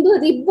into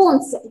rib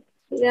bones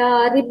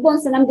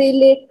ನಮ್ದು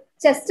ಇಲ್ಲಿ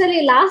chest ಅಲ್ಲಿ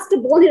last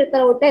ಬೋನ್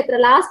ಇರ್ತಾರೆ, ಹೊಟ್ಟೆ ಹತ್ರ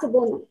last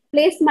ಬೋನ್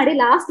place ಮಾಡಿ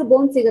last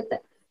ಬೋನ್ ಸಿಗುತ್ತೆ.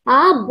 ಆ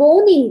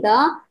ಬೋನ್ ಇಂದ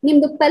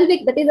ನಿಮ್ದು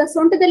ಪೆಲ್ವಿಕ್, ದಟ್ ಇಸ್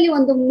ಸೊಂಟದಲ್ಲಿ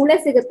ಒಂದು ಮೂಳೆ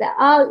ಸಿಗುತ್ತೆ.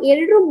 ಆ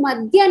ಎರಡರ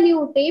ಮಧ್ಯ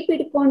ನೀವು ಟೇಪ್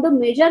ಇಟ್ಕೊಂಡು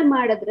ಮೆಜರ್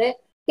ಮಾಡಿದ್ರೆ,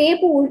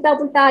 ಟೇಪ್ ಉಲ್ಟಾ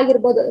ಪುಲ್ಟಾ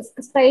ಆಗಿರ್ಬೋದು,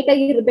 ಸ್ಟ್ರೈಟ್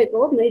ಆಗಿ ಇರ್ಬೇಕು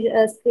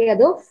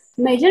ಅದು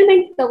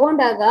ಮೆಜರ್ಮೆಂಟ್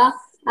ತಗೊಂಡಾಗ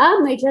ಆ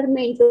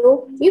measurement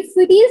if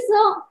it is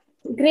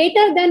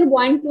greater than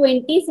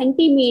 120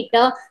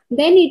 centimeter,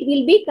 then it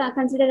will be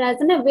considered as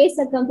a waist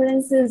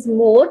circumference is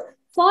more.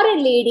 For a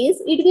ladies,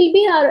 it will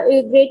be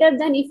greater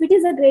than, if it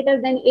is a greater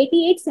than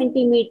 88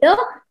 centimeter,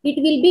 it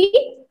will be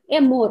a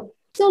more.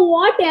 So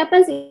what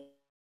happens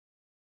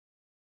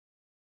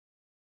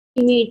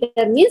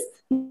meter means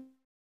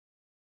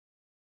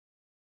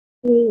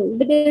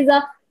there is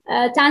a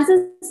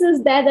chances is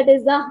there that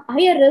is the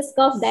higher risk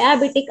of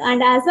diabetic and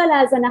as well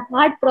as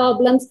heart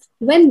problems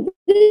when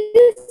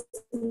this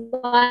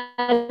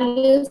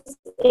value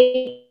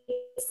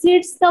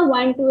exceeds the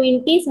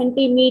 120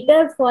 centimeter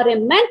for a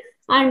man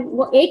and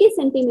 80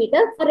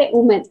 centimeter for a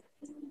woman.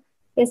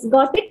 Yes,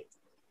 got it?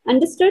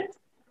 Understood?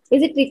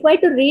 Is it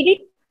required to read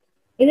it?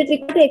 Is it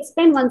required to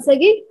explain once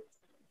again?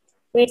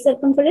 Waist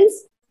circumference?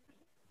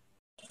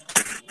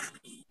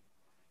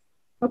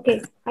 Okay,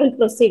 I'll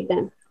proceed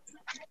then.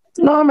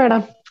 No,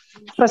 madam.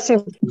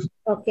 Proceed.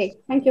 Okay,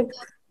 thank you.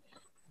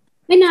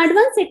 In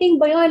advanced setting,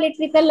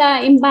 bioelectrical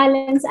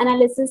imbalance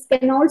analysis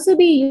can also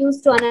be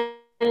used to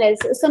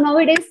analyze. So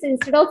nowadays,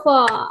 instead of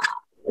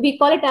we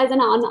call it as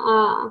an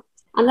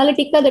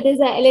analytical, that is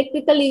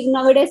electrical.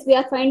 Nowadays, we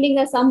are finding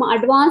some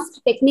advanced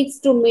techniques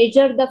to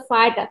measure the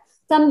fat.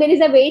 There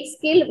is a weight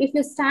scale. If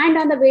you stand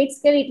on the weight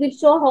scale, it will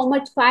show how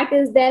much fat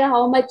is there,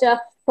 how much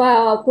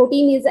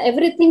protein is.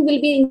 Everything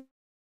will be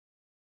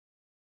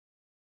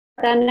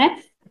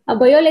a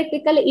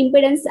bioelectrical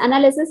impedance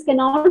analysis can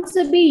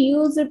also be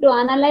used to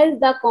analyze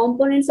the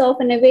components of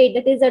a weight,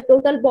 that is a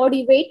total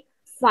body weight,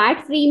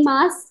 fat-free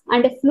mass,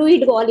 and a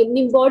fluid volume.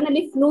 In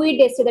body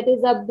fluid esti, that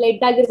is a blood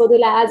agirbodu,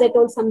 as I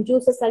told, some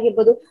juices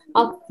agirbodu.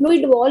 A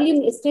fluid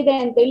volume estide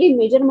anteli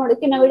measure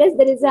ಮಾಡೋಕೆ nowadays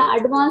there is a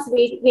advanced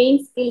weighing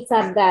skills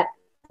are there.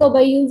 So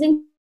by using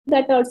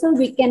that also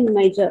we can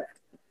measure.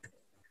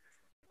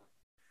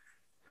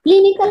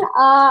 Clinical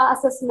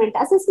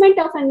assessment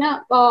of an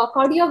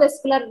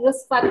cardiovascular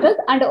risk factors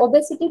and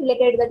obesity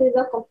related, that is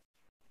a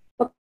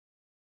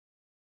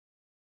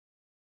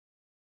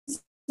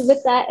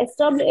with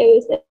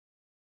established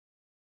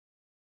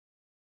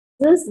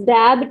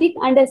diabetic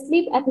and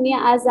sleep apnea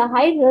as a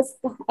high risk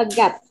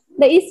gap.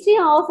 The history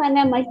of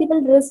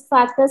multiple risk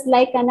factors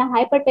like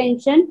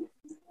hypertension,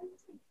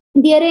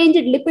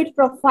 deranged lipid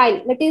profile,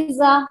 that is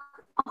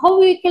how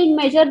we can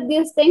measure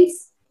these things.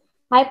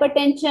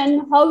 hypertension.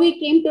 How we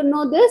came to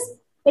know this?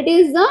 It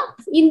is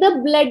in the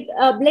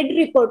blood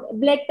report,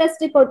 blood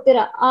test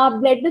ಕೊಡ್ತೀರಾ. ಆ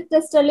blood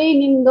test ಅಲ್ಲಿ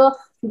ನಿಮ್ದು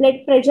blood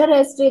pressure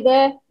ಎಷ್ಟಿದೆ,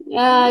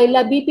 ಇಲ್ಲ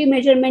BP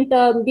measurement,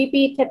 BP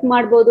check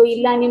ಮಾಡ್ಬೋದು.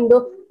 ಇಲ್ಲ ನಿಮ್ದು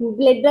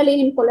blood ಅಲ್ಲಿ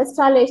ನಿಮ್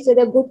ಕೊಲೆಸ್ಟ್ರಾಲ್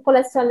ಎಷ್ಟಿದೆ, ಗುಡ್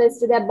ಕೊಲೆಸ್ಟ್ರಾಲ್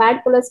ಎಷ್ಟಿದೆ,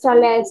 ಬ್ಯಾಡ್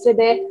ಕೊಲೆಸ್ಟ್ರಾಲ್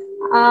ಎಷ್ಟಿದೆ.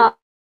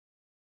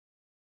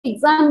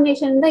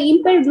 Examination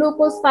impaired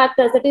glucose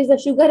factors, that is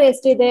sugar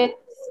ಎಷ್ಟಿದೆ,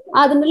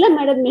 ಅದನ್ನೆಲ್ಲ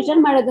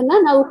ಮೆಷರ್ ಮಾಡೋದನ್ನ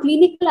ನಾವು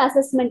ಕ್ಲಿನಿಕಲ್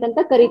ಅಸೆಸ್ಮೆಂಟ್ ಅಂತ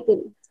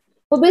ಕರಿತೀವಿ.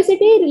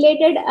 Obesity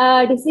related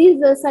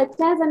diseases such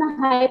as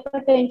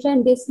hypertension,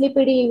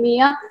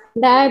 dyslipidemia,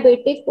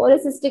 diabetic,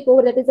 polycystic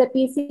ovary, that is a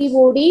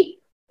PCOD,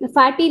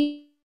 fatty.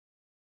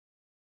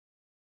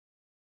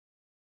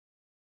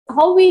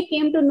 How we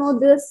came to know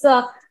this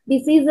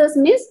diseases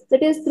means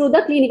that is through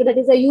the clinic, that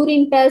is a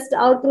urine test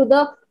or through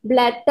the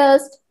blood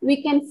test. We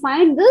can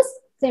find this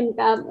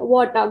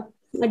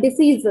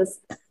diseases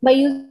by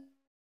using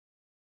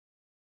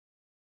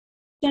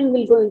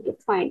we're going to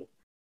find.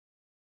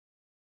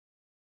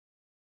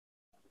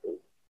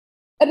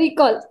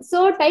 Recall. So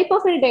type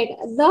of a diet.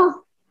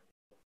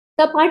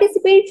 The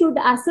participant should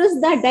assess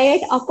the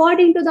diet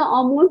according to the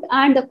amount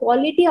and the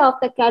quality of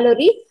the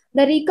calorie.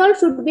 The recall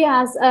should be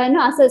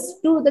assessed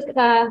to the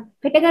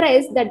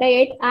categorize the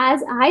diet as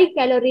high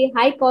calorie,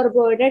 high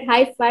carbohydrate,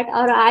 high fat,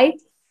 or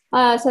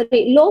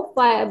low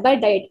fiber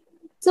diet.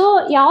 So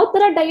ಯಾವ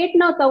ತರ diet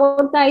ನಾವು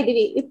ತಗೊಳ್ತಾ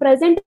ಇದೀವಿ, ಈ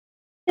present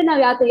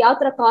ನಾವು ಯಾವ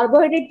ತರ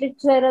carbohydrate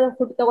rich ಇರೋ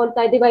ಫುಡ್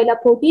ತಗೊಳ್ತಾ ಇದೀವ, ಇಲ್ಲ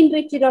ಪ್ರೋಟೀನ್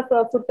ರಿಚ್ ಇರೋ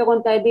ಫುಡ್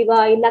ತಗೊಳ್ತಾ ಇದೀವ,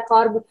 ಇಲ್ಲ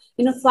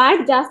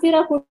ಫ್ಯಾಟ್ ಜಾಸ್ತಿ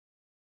ಇರೋ ಫುಡ್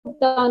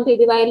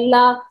ತಗೊಂತಿದೀವ, ಇಲ್ಲ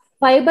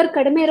ಫೈಬರ್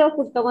ಕಡಿಮೆ ಇರೋ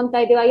ಫುಡ್ ತಗೊಂತಾ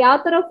ಇದೀವ, ಯಾವ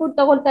ತರ ಫುಡ್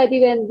ತಗೊಳ್ತಾ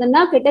ಇದೀವಿ ಅದನ್ನ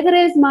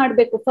ಕೆಟಗರೈಸ್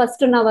ಮಾಡ್ಬೇಕು.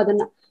 ಫಸ್ಟ್ ನಾವು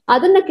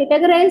ಅದನ್ನ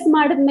ಕೆಟಗರೈಸ್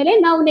ಮಾಡಿದ್ಮೇಲೆ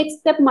ನಾವು ನೆಕ್ಸ್ಟ್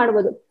ಸ್ಟೆಪ್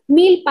ಮಾಡ್ಬೋದು.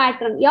 ಮೀಲ್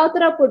ಪ್ಯಾಟರ್ನ್, ಯಾವ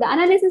ತರ food,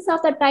 analysis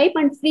of the type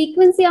and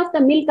frequency of the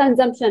meal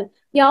consumption,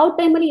 ಯಾವ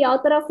ಟೈಮಲ್ಲಿ ಯಾವ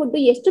ತರ ಫುಡ್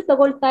ಎಷ್ಟು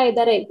ತಗೊಳ್ತಾ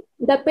ಇದ್ದಾರೆ.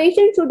 The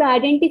patient should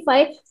identify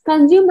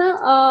consume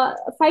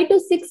 5 to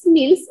 6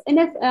 meals in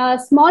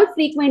small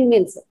frequent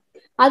meals.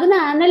 ಅದನ್ನ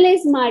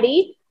ಅನಲೈಸ್ ಮಾಡಿ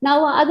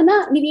ನಾವು ಅದನ್ನ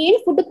ನೀವ್ ಏನ್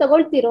ಫುಡ್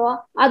ತಗೊಳ್ತಿರೋ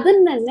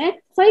ಅದನ್ನೇ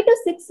 5 to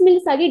 6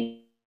 meals ಆಗಿ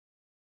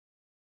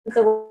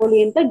ತಗೊಳ್ಳಿ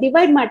ಅಂತ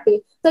ಡಿವೈಡ್ ಮಾಡ್ತೀವಿ.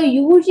 So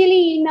usually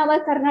in our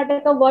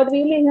Karnataka what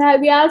we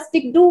will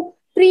stick to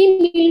 3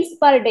 meals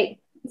per day.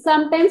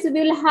 Sometimes we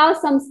will have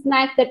some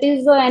snack, that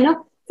is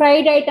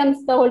fried items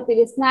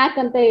ತಗೊಳ್ತೀವಿ ಸ್ನಾಕ್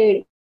ಅಂತ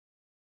ಹೇಳಿ.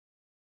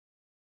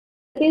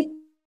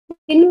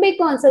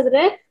 ತಿನ್ಬೇಕು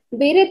ಅನ್ಸಿದ್ರೆ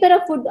ಬೇರೆ ತರ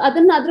ಫುಡ್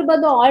ಅದನ್ನ ಅದ್ರ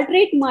ಬದಲು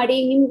ಆಲ್ಟ್ರೇಟ್ ಮಾಡಿ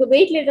ನಿಮ್ಗೆ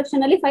ವೇಟ್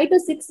ರಿಡಕ್ಷನ್ ಅಲ್ಲಿ 5 to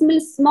 6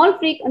 meals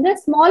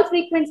small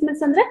frequent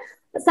meals ಅಂದ್ರೆ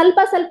ಸ್ವಲ್ಪ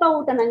ಸ್ವಲ್ಪ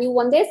ಊಟನ ನೀವು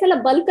ಒಂದೇ ಸಲ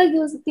ಬಲ್ಕ್ ಆಗಿ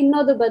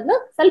ತಿನ್ನೋದ್ರ ಬದಲು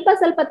ಸ್ವಲ್ಪ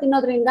ಸ್ವಲ್ಪ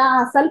ತಿನ್ನೋದ್ರಿಂದ ಆ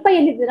ಸ್ವಲ್ಪ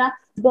ಏನಿದ್ದೀರಾ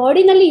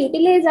ಬಾಡಿನಲ್ಲಿ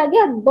ಯುಟಿಲೈಸ್ ಆಗಿ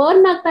ಅದು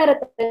ಬರ್ನ್ ಆಗ್ತಾ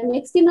ಇರುತ್ತೆ.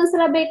 ನೆಕ್ಸ್ಟ್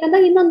ಇನ್ನೊಂದ್ಸಲ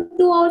ಬೇಕಂದ್ರೆ ಇನ್ನೊಂದು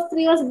 2 hours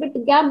 3 hours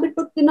ಬಿಟ್ಟು ಗ್ಯಾಪ್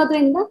ಬಿಟ್ಟು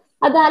ತಿನ್ನೋದ್ರಿಂದ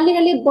ಅದು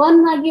ಅಲ್ಲಿ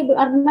ಬರ್ನ್ ಆಗಿ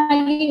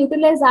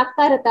ಯುಟಿಲೈಸ್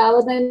ಆಗ್ತಾ ಇರುತ್ತೆ.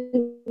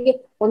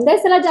 ಒಂದೇ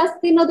ಸಲ ಜಾಸ್ತಿ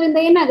ತಿನ್ನೋದ್ರಿಂದ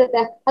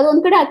ಏನಾಗುತ್ತೆ, ಅದು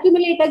ಒಂದ್ ಕಡೆ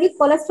ಅಕ್ಯುಮುಲೇಟ್ ಆಗಿ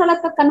ಕೊಲೆಸ್ಟ್ರಾಲ್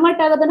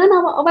ಕನ್ವರ್ಟ್ ಆಗೋದನ್ನ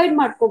ನಾವು ಅವಾಯ್ಡ್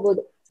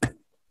ಮಾಡ್ಕೋಬಹುದು.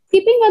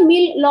 Keeping a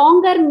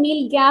longer meal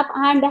gap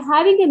and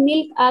having a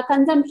meal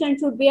consumption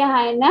should be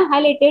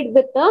highlighted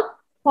with the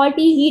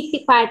 40 heat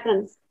pattern.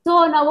 So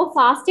ನಾವು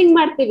ಫಾಸ್ಟಿಂಗ್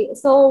ಮಾಡ್ತೀವಿ,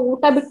 ಸೊ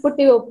ಊಟ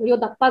ಬಿಟ್ಬಿಡ್ತೀವಿ, ಅಯ್ಯೋ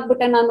ದಪ್ಪ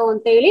ಆಗ್ಬಿಟ್ಟೆ ನಾನು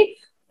ಅಂತ ಹೇಳಿ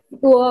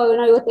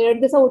ಇವತ್ತು 2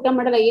 ದಿವಸ ಊಟ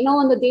ಮಾಡಲ್ಲ, ಏನೋ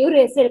ಒಂದು ದೇವ್ರ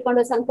ಹೆಸರು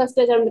ಹೇಳ್ಕೊಂಡು ಸಂಕಷ್ಟ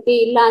ಚತುರ್ಥಿ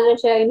ಇಲ್ಲ ಅಂದ್ರೆ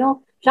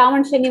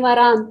ಶ್ರಾವಣ ಶನಿವಾರ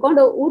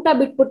ಅಂದ್ಕೊಂಡು ಊಟ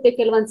ಬಿಟ್ಬಿಡ್ತೀವಿ.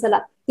 ಕೆಲವೊಂದ್ಸಲ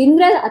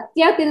ತಿಂದ್ರೆ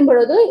ಅತಿಯಾಗಿ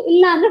ತಿಂದ್ಬಿಡೋದು,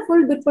 ಇಲ್ಲ ಅಂದ್ರೆ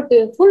ಫುಲ್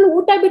ಬಿಟ್ಬಿಡ್ತೀವಿ. ಫುಲ್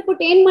ಊಟ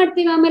ಬಿಟ್ಬಿಟ್ಟು ಏನ್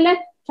ಮಾಡ್ತೀವಿ, ಆಮೇಲೆ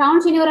ಶ್ರಾವಣ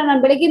ಶನಿವಾರ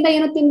ನಾನು ಬೆಳಗಿಂದ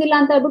ಏನು ತಿಂದಿಲ್ಲ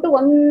ಅಂತ ಹೇಳ್ಬಿಟ್ಟು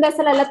ಒಂದೇ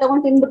ಸಲ ಎಲ್ಲ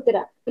ತಗೊಂಡ್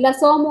ತಿಂದ್ಬಿಡ್ತೀರಾ. ಇಲ್ಲ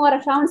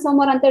ಶ್ರಾವಣ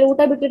ಸೋಮವಾರ ಅಂತ ಹೇಳಿ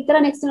ಊಟ ಬಿಟ್ಟಿರ್ತೀರಾ,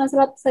 ನೆಕ್ಸ್ಟ್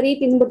ಒಂದ್ಸಲ ಸರಿ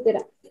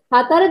ತಿಂದ್ಬಿಡ್ತೀರಾ.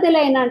 ಆ ತರದೆಲ್ಲ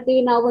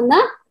ಏನಾಡ್ತೀವಿ ನಾವನ್ನ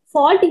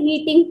ಫಾಲ್ಟ್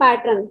ಹೀಟಿಂಗ್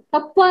ಪ್ಯಾಟರ್ನ್,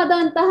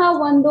 ತಪ್ಪಾದಂತಹ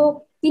ಒಂದು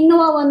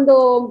ತಿನ್ನುವ ಒಂದು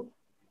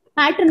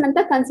ಪ್ಯಾಟರ್ನ್ ಅಂತ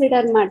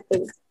ಕನ್ಸಿಡರ್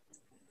ಮಾಡ್ತೀವಿ.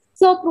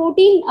 So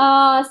protein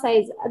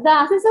size, the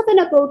assess of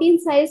a protein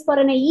size for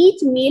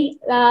each meal,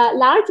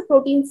 large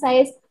protein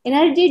size,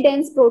 energy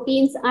dense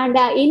proteins, and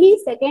any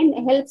second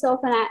helps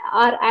of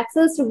are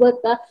accessed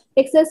with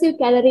excessive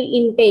calorie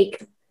intake.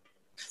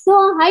 So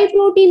high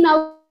protein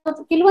ನಾವು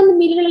ಕೆಲವೊಂದು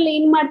ಮೀಲ್ಗಳಲ್ಲಿ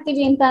ಏನ್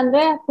ಮಾಡ್ತೀವಿ ಅಂತ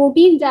ಅಂದ್ರೆ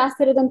protein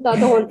ಜಾಸ್ತಿ ಇರೋದಂತ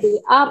ತಗೊಳ್ತೀವಿ.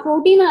 ಆ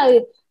protein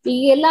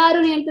ಈಗ ಎಲ್ಲಾರು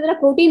ಹೇಳ್ತಿದ್ರೆ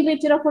ಪ್ರೋಟೀನ್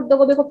ರಿಚ್ ಇರೋ ಫುಡ್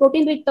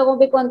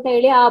ತಗೋಬೇಕು ಅಂತ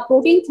ಹೇಳಿ ಆ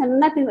ಪ್ರೋಟೀನ್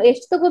ಚೆನ್ನಾಗಿ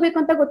ಎಷ್ಟು ತಗೋಬೇಕು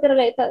ಅಂತ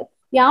ಗೊತ್ತಿರಲ್ಲ,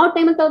 ಯಾವ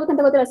ಟೈಮಲ್ಲಿ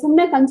ತಗೋಬೇಕಂತ ಗೊತ್ತಿರಲ್ಲ,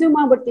 ಸುಮ್ಮನೆ ಕನ್ಸ್ಯೂಮ್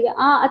ಮಾಡ್ಬಿಡ್ತೀವಿ.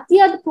 ಆ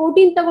ಅತಿಯಾದ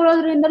ಪ್ರೋಟೀನ್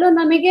ತಗೊಳ್ಳೋದ್ರಿಂದಲೂ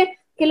ನಮಗೆ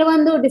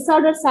ಕೆಲವೊಂದು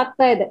ಡಿಸಾರ್ಡರ್ಸ್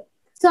ಆಗ್ತಾ ಇದೆ.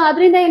 ಸೊ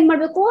ಅದರಿಂದ ಏನ್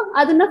ಮಾಡ್ಬೇಕು,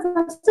 ಅದನ್ನ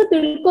ಫಸ್ಟ್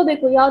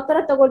ತಿಳ್ಕೋಬೇಕು, ಯಾವ ತರ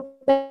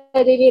ತಗೊಳ್ತಾ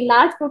ಇದೀವಿ.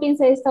 ಲಾರ್ಜ್ ಪ್ರೋಟೀನ್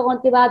ಸೈಜ್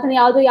ತಗೊಂತೀವ, ಅದನ್ನ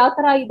ಯಾವ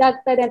ತರ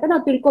ಇದಾಗ್ತಾ ಇದೆ ಅಂತ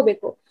ನಾವು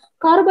ತಿಳ್ಕೋಬೇಕು.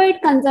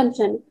 Carbohydrate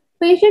consumption,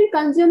 patient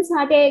consumes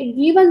at a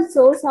given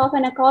source of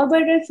a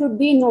carbohydrate should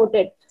be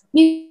noted.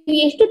 ನೀವು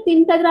ಎಷ್ಟು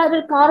ತಿಂತಿದ್ರೆ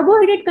ಅದ್ರಲ್ಲಿ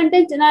ಕಾರ್ಬೋಹೈಡ್ರೇಟ್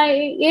ಕಂಟೆಂಟ್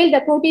ಹೇಳ್ದೆ,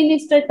 ಪ್ರೋಟೀನ್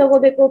ಇಷ್ಟ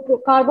ತಗೋಬೇಕು,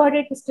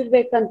 ಕಾರ್ಬೋಹೈಡ್ರೇಟ್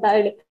ಇಷ್ಟಿರ್ಬೇಕಂತ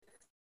ಹೇಳಿ.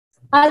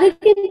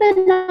 ಅದಕ್ಕಿಂತ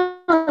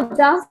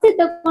ಜಾಸ್ತಿ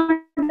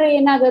ತಗೊಂಡ್ರೆ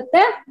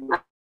ಏನಾಗುತ್ತೆ,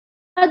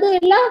 ಅದು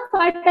ಎಲ್ಲ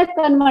ಫ್ಯಾಟ್ ಆಗಿ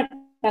ಕನ್ವರ್ಟ್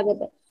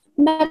ಆಗುತ್ತೆ.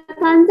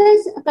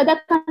 The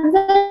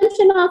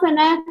consumption of an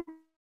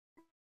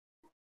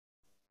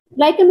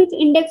glycemic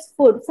index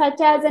food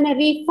such as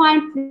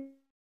refined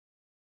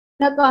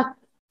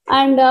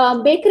and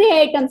bakery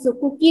items,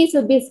 cookies,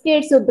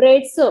 biscuits,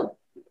 breads,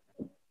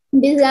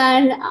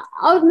 and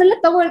ಅವ್ರನ್ನೆಲ್ಲ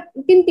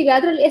ತಿಂತೀವಿ.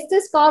 ಅದ್ರಲ್ಲಿ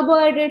ಎಷ್ಟೆಷ್ಟು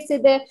ಕಾರ್ಬೋಹೈಡ್ರೇಟ್ಸ್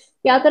ಇದೆ,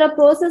 ಯಾವ ತರ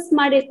ಪ್ರೋಸೆಸ್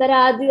ಮಾಡಿರ್ತಾರೆ,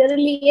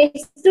 ಅದರಲ್ಲಿ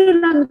ಎಷ್ಟು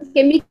ನಮ್ಗೆ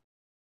ಕೆಮಿಕಲ್,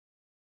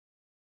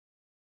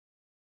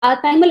 ಆ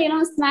ಟೈಮಲ್ಲಿ ಏನೋ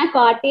ಸ್ನಾಕ್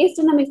ಆ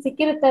ಟೇಸ್ಟ್ ನಮಗೆ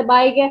ಸಿಕ್ಕಿರುತ್ತೆ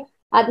ಬಾಯಿಗೆ,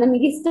 ಅದ್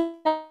ನಮಗೆ ಇಷ್ಟ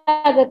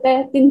ಆಗುತ್ತೆ,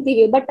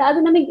 ತಿಂತೀವಿ. ಬಟ್ ಅದು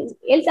ನಮಗೆ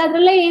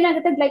ಅದ್ರಲ್ಲೇ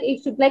ಏನಾಗುತ್ತೆ,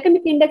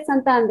 ಗ್ಲೈಕಮಿಕ್ ಇಂಡೆಕ್ಸ್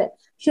ಅಂತ ಅಂದೆ.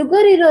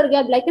 ಶುಗರ್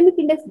ಇರೋರಿಗೆ ಗ್ಲೈಕಮಿಕ್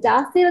ಇಂಡೆಕ್ಸ್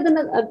ಜಾಸ್ತಿ ಇರೋದನ್ನ,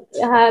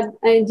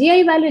 GI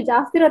ವ್ಯಾಲ್ಯೂ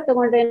ಜಾಸ್ತಿ ಇರೋದು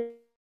ತಗೊಂಡ್ರೆ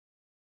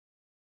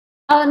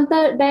ಅಂತ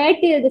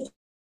ಡಯಟ್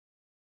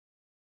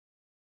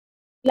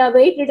ಇಲ್ಲ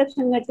ವೆಯ್ಟ್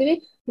ರಿಡಕ್ಷನ್ ಮಾಡ್ತೀವಿ.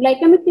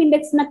 ಗ್ಲೈಕಮಿಕ್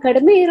ಇಂಡೆಕ್ಸ್ ನ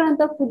ಕಡಿಮೆ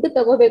ಇರುವಂತ ಫುಡ್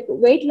ತಗೋಬೇಕು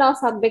ವೆಯ್ಟ್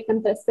ಲಾಸ್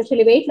ಆಗ್ಬೇಕಂತ.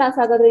 ಎಸ್ಪೆಷಲಿ ವೆಯ್ಟ್ ಲಾಸ್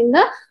ಆಗೋದ್ರಿಂದ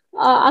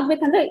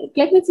ಆಗ್ಬೇಕಂದ್ರೆ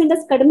ಗ್ಲೈಕಮಿಕ್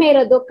ಇಂಡೆಕ್ಸ್ ಕಡಿಮೆ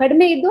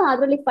ಇದ್ದು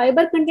ಅದರಲ್ಲಿ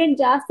ಫೈಬರ್ ಕಂಟೆಂಟ್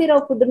ಜಾಸ್ತಿ ಇರೋ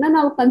ಫುಡ್ ನ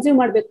ನಾವು ಕನ್ಸ್ಯೂಮ್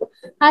ಮಾಡ್ಬೇಕು.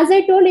 ಆಸ್ ಐ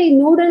ಟೋಲ್ಡ್, ಈ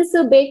ನೂಡಲ್ಸ್,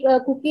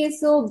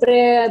 ಕುಕೀಸ್,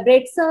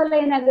 ಬ್ರೆಡ್ಸ್ ಎಲ್ಲ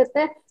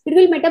ಏನಾಗುತ್ತೆ, it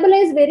will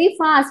metabolise very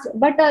fast,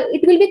 but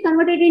it will be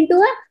converted in to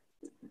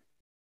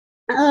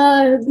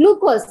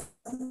glucose.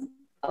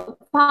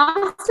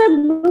 Fast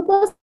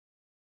glucose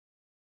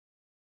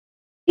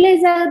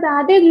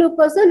ಅದೇ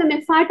ಗ್ಲೂಕೋಸ್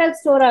ನಮಗೆ ಫ್ಯಾಟ್ ಆಗಿ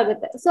ಸ್ಟೋರ್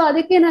ಆಗುತ್ತೆ. ಸೊ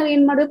ಅದಕ್ಕೆ ನಾವ್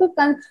ಏನ್ ಮಾಡ್ಬೇಕು,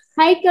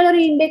 high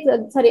calorie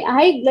index,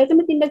 high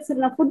ಗ್ಲೈಕಮಿಕ್ index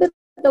food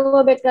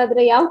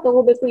ತಗೋಬೇಕಾದ್ರೆ ಯಾವ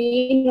ತಗೋಬೇಕು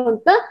ಏನು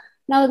ಅಂತ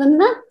ನಾವ್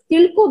ಅದನ್ನ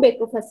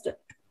ತಿಳ್ಕೋಬೇಕು first.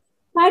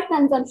 Fat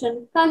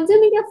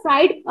consuming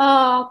fried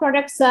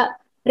products,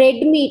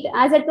 red meat.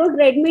 As I told,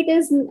 red meat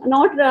is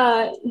not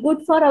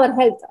good for our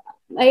health.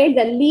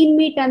 ಹೇಳ್ದೆ ಲೀನ್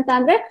ಮೀಟ್ ಅಂತ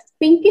ಅಂದ್ರೆ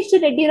ಪಿಂಕಿಶ್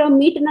ರೆಡ್ ಇರೋ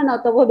ಮೀಟ್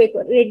ನಾವು ತಗೋಬೇಕು.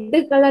 ರೆಡ್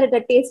ಕಲರ್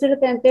ಟೇಸ್ಟ್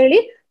ಇರುತ್ತೆ ಅಂತ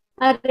ಹೇಳಿ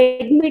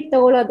ರೆಡ್ ಮೀಟ್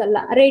ತಗೊಳ್ಳೋದಲ್ಲ.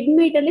 ರೆಡ್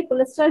ಮೀಟ್ ಅಲ್ಲಿ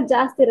ಕೊಲೆಸ್ಟ್ರಾಲ್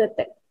ಜಾಸ್ತಿ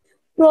ಇರುತ್ತೆ.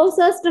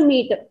 Processed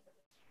meet,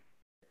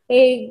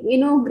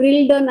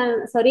 grilled,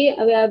 sorry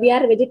we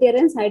are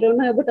vegetarians, I don't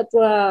know about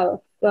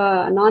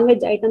non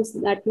veg items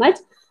that much.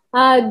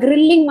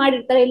 Grilling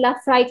ಮಾಡಿರ್ತಾರೆ, ಇಲ್ಲ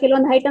ಫ್ರೈ,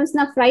 ಕೆಲವೊಂದು ಐಟಮ್ಸ್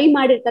ನ ಫ್ರೈ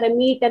ಮಾಡಿರ್ತಾರೆ.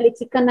 ಮೀಟ್ ಅಲ್ಲಿ,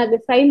 ಚಿಕನ್ ಆಗಿ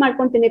ಫ್ರೈ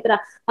ಮಾಡ್ಕೊಂಡು ತಿನ್ನಿರ್ತಾರ.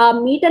 ಆ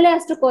ಮೀಟ್ ಅಲ್ಲೇ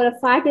ಅಷ್ಟು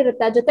ಫ್ಯಾಟ್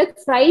ಇರುತ್ತೆ. ಜೊತೆಗೆ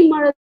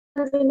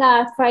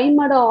ಫ್ರೈ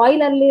ಮಾಡೋ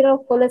ಆಯಿಲ್ ಅಲ್ಲಿರೋ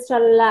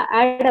ಕೊಲೆಸ್ಟ್ರಾಲ್ ಎಲ್ಲ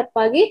ಆಡ್ ಅಪ್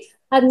ಆಗಿ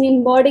ಅದ್ ನಿಮ್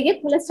ಬಾಡಿಗೆ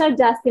ಕೊಲೆಸ್ಟ್ರಾಲ್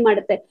ಜಾಸ್ತಿ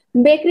ಮಾಡುತ್ತೆ.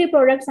 Bakery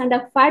products and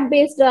fat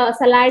based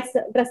salads,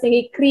 dressing,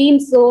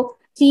 creams,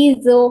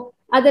 cheese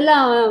ಅದೆಲ್ಲ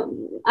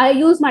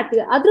ಯೂಸ್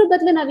ಮಾಡ್ತೀವಿ. ಅದ್ರ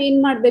ಬದಲು ನಾವ್ ಏನ್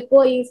ಮಾಡ್ಬೇಕು,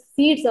 ಈ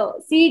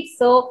ಸೀಡ್ಸ್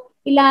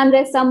ಇಲ್ಲ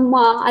ಅಂದ್ರೆ some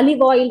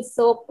olive oils,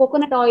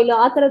 coconut oil,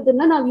 ಆ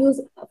ತರದನ್ನ ನಾವು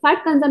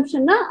ಫ್ಯಾಟ್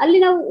ಕನ್ಸಂಪ್ಷನ್ ನ ಅಲ್ಲಿ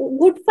ನಾವು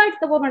ಗುಡ್ ಫ್ಯಾಟ್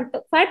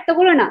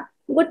ತಗೊಳ್ಳೋಣ,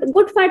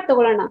 ಗುಡ್ ಫ್ಯಾಟ್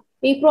ತಗೊಳ್ಳೋಣ.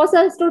 ಈ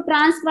ಪ್ರೋಸೆಸ್ಡ್,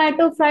 ಟ್ರಾನ್ಸ್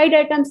ಫ್ಯಾಟ್, ಫ್ರೈಡ್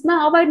ಐಟಮ್ಸ್ ನ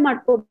ಅವಾಯ್ಡ್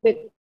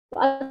ಮಾಡ್ಕೋಬೇಕು.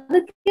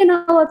 ಅದಕ್ಕೆ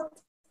ನಾವು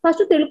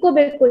ಫಸ್ಟ್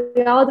ತಿಳ್ಕೋಬೇಕು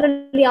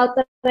ಯಾವ್ದ್ರಲ್ಲಿ ಯಾವ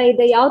ತರ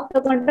ಇದೆ, ಯಾವ್ದು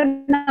ತಗೊಂಡ್ರೆ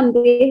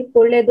ನಮ್ಗೆ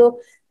ಒಳ್ಳೇದು,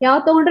 ಯಾವ್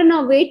ತಗೊಂಡ್ರೆ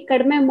ನಾವು ವೆಯ್ಟ್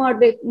ಕಡಿಮೆ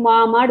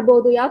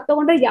ಮಾಡ್ಬೋದು, ಯಾವ್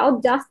ತಗೊಂಡ್ರೆ ಯಾವ್ದು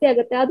ಜಾಸ್ತಿ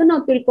ಆಗುತ್ತೆ, ಅದನ್ನ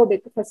ನಾವು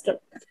ತಿಳ್ಕೋಬೇಕು first.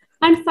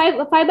 And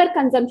fibre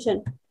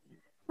consumption.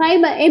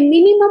 A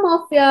minimum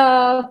of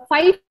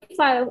 5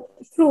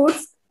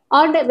 fruits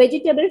or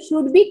vegetables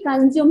should be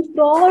consumed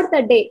throughout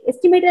the day.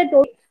 Estimated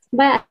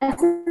by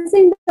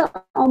assessing the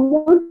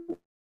amount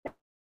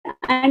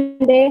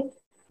and a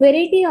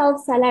variety of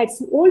salads,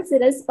 whole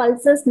cereals,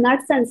 pulses,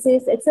 nuts and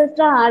seeds, etc.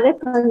 are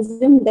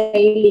consumed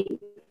daily.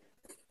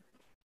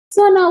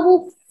 So ನಾವು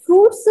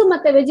fruits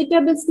ಮತ್ತೆ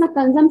vegetables ನ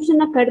consumption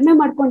ನ ಕಡಿಮೆ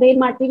ಮಾಡ್ಕೊಂಡು ಏನ್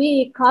ಮಾಡ್ತೀವಿ,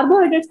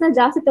 carbohydrates ನ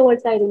ಜಾಸ್ತಿ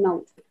ತಗೊಳ್ತಾ ಇದೀವಿ. ನಾವು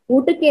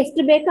ಊಟಕ್ಕೆ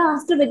ಎಷ್ಟು ಬೇಕಾ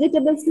ಅಷ್ಟು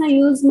ವೆಜಿಟೇಬಲ್ಸ್ ನ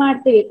ಯೂಸ್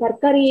ಮಾಡ್ತೀವಿ.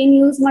 ತರಕಾರಿ ಏನ್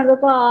ಯೂಸ್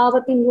ಮಾಡ್ಬೇಕೋ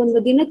ಆವತ್ತಿನ ಒಂದು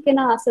ದಿನಕ್ಕೆ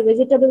ನಾವು ಅಷ್ಟು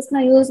ವೆಜಿಟೇಬಲ್ಸ್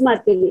ನ ಯೂಸ್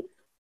ಮಾಡ್ತೀವಿ.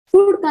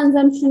 ಫುಡ್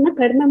ಕನ್ಸಂಪ್ಷನ್ ನ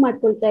ಕಡಿಮೆ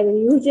ಮಾಡ್ಕೊಳ್ತಾ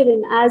ಇದೀವಿ. Usually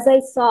as I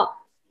saw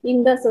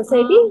in the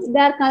society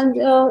they are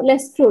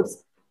less fruits.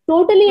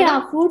 Totally ಆ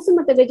ಫ್ರೂಟ್ಸ್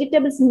ಮತ್ತೆ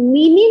ವೆಜಿಟೇಬಲ್ಸ್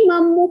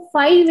ಮಿನಿಮಮ್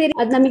 5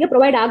 ಅದ್ ನಮಗೆ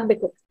ಪ್ರೊವೈಡ್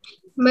ಆಗ್ಬೇಕು.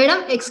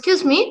 ಮೇಡಮ್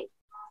ಎಕ್ಸ್ಕ್ಯೂಸ್ ಮೀ,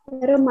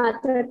 ಯಾರೋ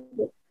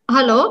ಮಾತಾಡ್ತೀವಿ.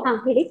 ಹಲೋ,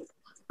 ಹೇಳಿ.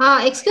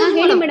 ಎಕ್ಸ್ಕ್ಯೂಸ್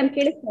ಹೇಳಿ ಮೇಡಮ್,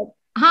 ಕೇಳಿಸ್ತಾ ಇದೆ.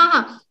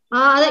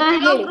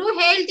 ಕೆಲವೊಬ್ರು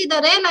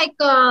ಹೇಳ್ತಿದ್ದಾರೆ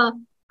ಲೈಕ್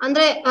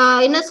ಅಂದ್ರೆ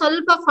ಇನ್ನ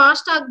ಸ್ವಲ್ಪ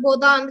ಫಾಸ್ಟ್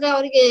ಆಗ್ಬೋದಾ, ಅಂದ್ರೆ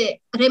ಅವರಿಗೆ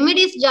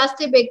ರೆಮಿಡೀಸ್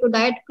ಜಾಸ್ತಿ ಬೇಕು,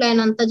 ಡಯಟ್ ಪ್ಲಾನ್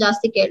ಅಂತ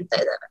ಜಾಸ್ತಿ ಕೇಳ್ತಾ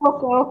ಇದ್ದಾರೆ.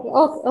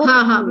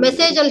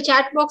 ಮೆಸೇಜ್ ಅಲ್ಲಿ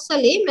ಚಾಟ್ ಬಾಕ್ಸ್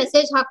ಅಲ್ಲಿ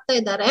ಮೆಸೇಜ್ ಹಾಕ್ತಾ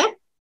ಇದ್ದಾರೆ,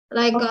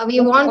 like we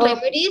want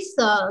remedies,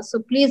 so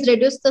please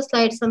reduce the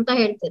slides ಅಂತ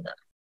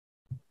ಹೇಳ್ತಿದ್ದಾರೆ.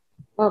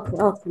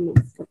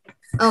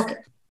 Okay,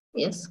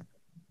 S,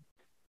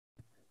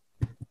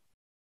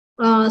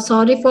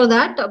 sorry for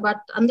that,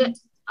 but ಅಂದ್ರೆ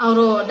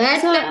ಅವರು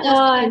diet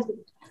plan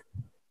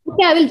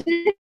okay, I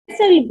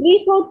will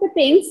brief out the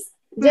things.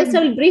 I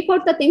will brief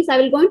out the things. I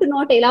will going to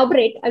not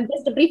elaborate. I'll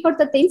just brief out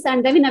the things and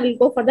then I will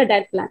go for the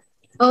diet plan.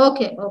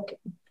 Okay.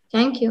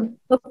 Thank you.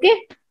 Okay.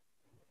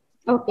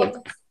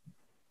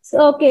 So,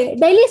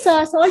 daily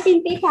salt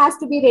intake has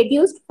to be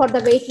reduced for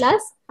the weight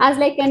loss, as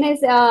like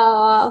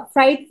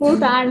fried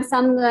food and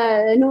some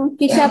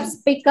ketchups,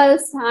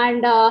 pickles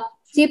and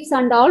chips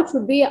and all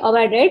should be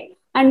avoided.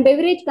 And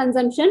beverage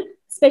consumption,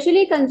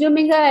 especially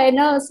consuming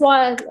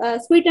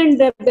sweetened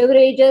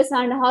beverages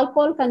and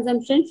alcohol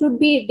consumption should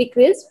be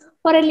decreased.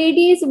 For a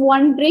lady is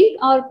 1 drink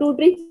or 2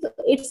 drinks,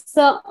 it's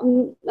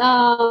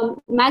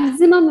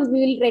maximum we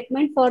will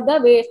recommend for the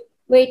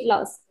weight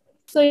loss.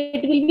 So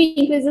it will be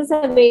increases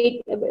the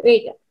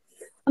weight.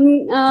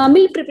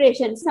 Milk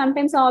preparation,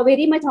 sometimes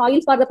very much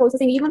oil for the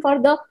processing, even for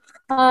the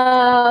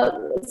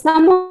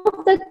some of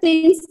the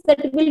things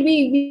that we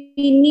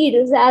need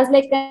as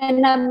like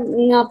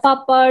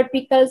papad,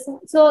 pickles,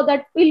 so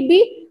that will be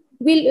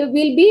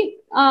will be,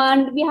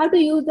 and we have to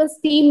use the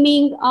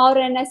steaming or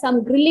some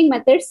grilling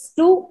methods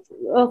to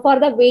for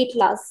the weight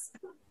loss.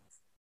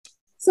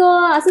 So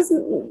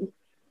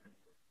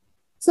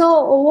so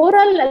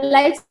overall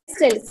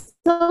lifestyle.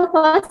 So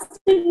first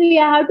we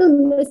have to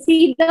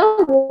see the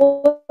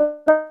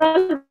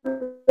overall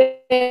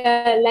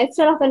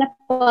lifestyle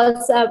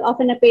of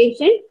a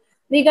patient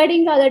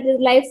regarding that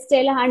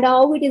lifestyle and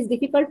how it is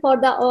difficult for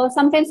the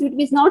sometimes it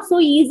is not so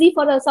easy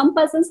for the some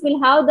persons will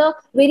have the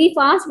very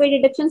fast weight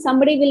reduction,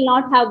 somebody will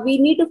not have. We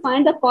need to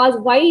find the cause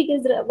why it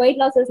is weight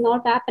loss is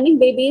not happening.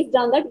 Based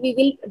on that we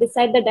will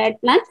decide the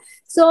diet plan.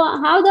 So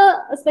how the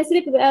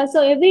specific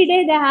so every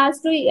day there has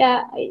to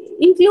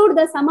include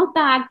the some of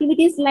the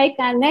activities like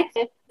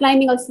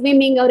climbing or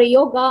swimming or a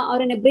yoga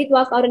or in a breath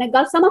walk or in a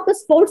golf. Some of the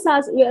sports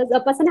has a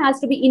person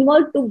has to be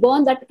involved to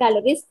burn that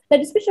calories,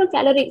 that special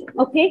calorie.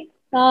 Okay.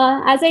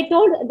 As I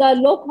told, the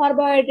low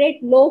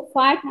carbohydrate, low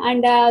fat,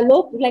 and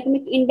low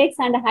glycemic index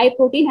and high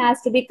protein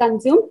has to be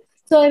consumed.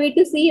 So we need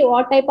to see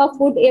what type of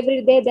food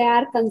every day they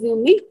are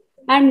consuming.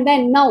 And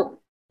then now,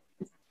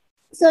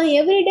 so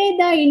every day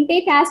the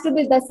intake has to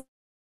be the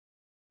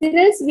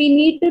cereals we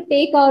need to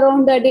take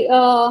around the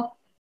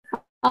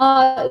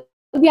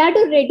we have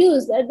to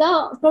reduce the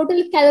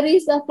total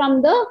calories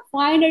from the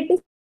 500 to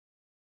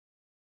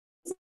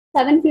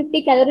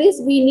 750 calories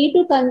we need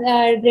to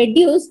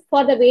reduce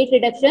for the weight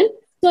reduction.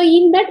 So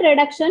in that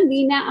reduction,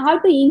 we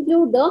have to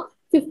include the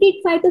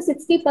 55 to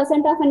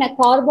 60% of a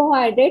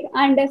carbohydrate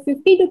and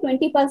 50 to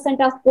 20%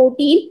 of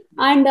protein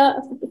and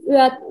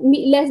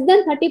less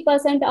than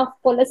 30% of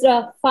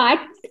cholesterol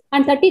fat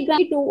and 30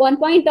 grams to 1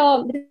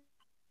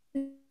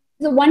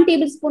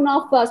 tablespoon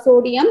of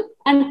sodium,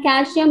 and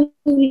calcium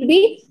will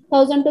be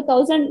 1000 to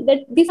 1000.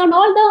 That these are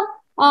all the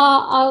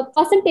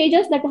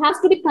percentages that has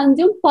to be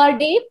consumed per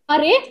day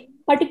for a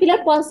particular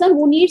person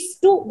who needs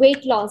to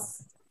weight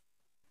loss.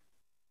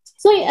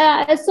 So,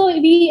 so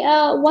we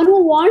one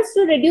who wants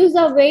to reduce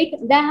the weight,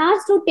 they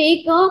has to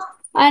take a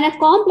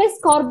complex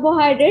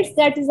carbohydrates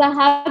that is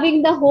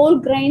having the whole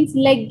grains,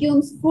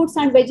 legumes, fruits,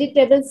 and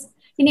vegetables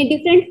in a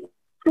different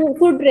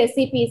food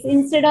recipes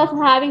instead of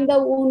having the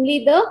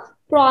only the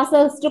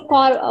processed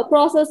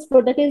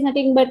food that is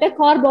nothing but a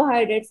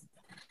carbohydrates.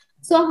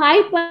 So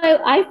high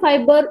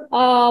fiber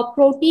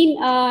protein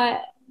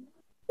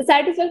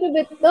satisfied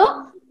with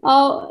the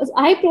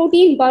high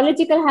protein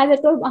biological has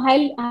a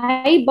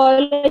high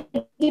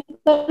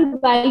biological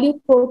value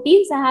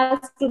proteins has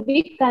to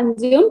be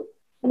consumed.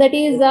 That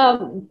is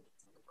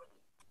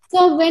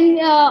so when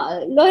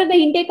lower the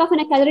intake of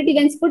a calorie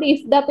dense food,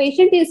 if the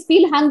patient is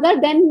feel hunger,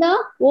 then the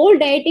old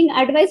dieting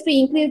advice to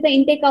increase the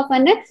intake of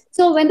an.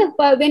 So when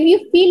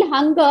you feel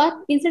hunger,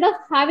 instead of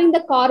having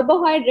the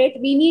carbohydrate,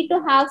 we need to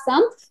have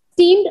some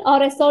steamed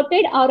or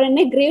assorted or in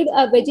a graved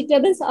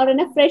vegetables or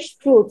in a fresh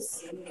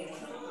fruits.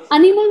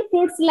 Animal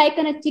foods like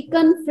a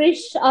chicken,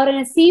 fish, or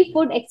a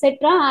seafood, etc.,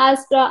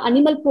 as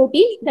animal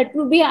protein that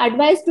would be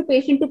advised to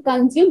patient to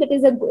consume. That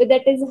is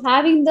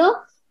having the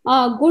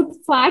good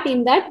fat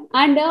in that,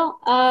 and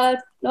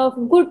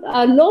good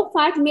low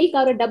fat milk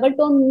or a double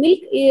tone milk.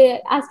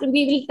 As to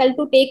we will tell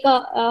to take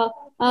a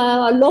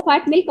low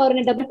fat milk or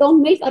a double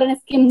tone milk or a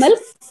skim milk.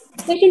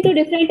 Patient to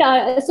different.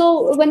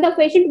 So when the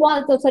patient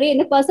wants, when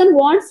the person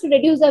wants to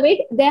reduce the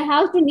weight, they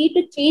have to need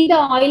to change the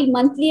oil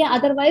monthly.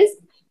 Otherwise,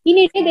 in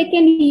a day they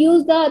can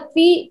use the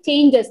 3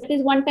 changes. It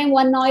is one time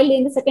one oil,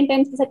 in the second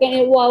time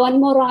one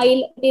more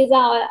oil. It is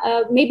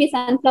maybe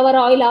sunflower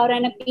oil or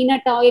a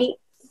peanut oil,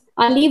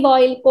 olive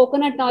oil,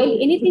 coconut oil,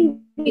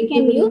 anything we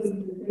can use.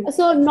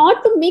 So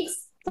not to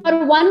mix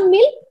for one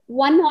meal,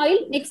 one oil,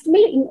 next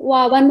meal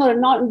one more.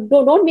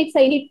 Don't mix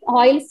any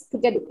oils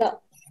together.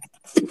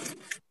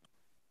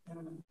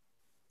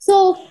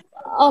 So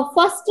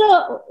first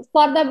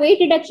for the weight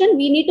reduction,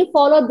 we need to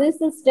follow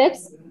these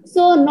steps.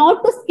 So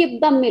not to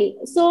skip the meal.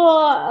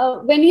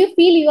 So when you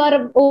feel you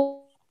are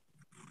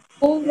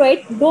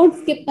overweight, don't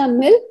skip the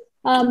meal.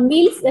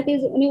 Meals, that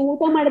is ನೀವು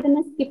ಊಟ ಮಾಡೋದನ್ನ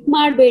skip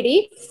ಮಾಡಬೇಡಿ.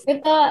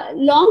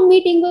 Long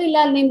meeting ಇಲ್ಲ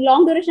ನಿಮ್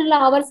long duration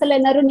hours ಅಲ್ಲಿ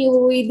ಏನಾದ್ರು ನೀವು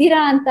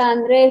ಇದ್ದೀರಾ ಅಂತ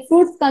ಅಂದ್ರೆ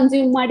ಫ್ರೂಟ್ಸ್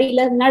ಕನ್ಸ್ಯೂಮ್ ಮಾಡಿ,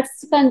 ಇಲ್ಲ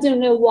ನಟ್ಸ್ ಕನ್ಸ್ಯೂಮ್,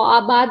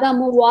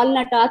 ಬಾದಾಮು,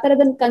 ವಾಲ್ನಟ್ ಆ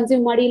ತರದನ್ನ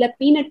ಕನ್ಸ್ಯೂಮ್ ಮಾಡಿ, ಇಲ್ಲ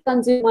ಪೀನಟ್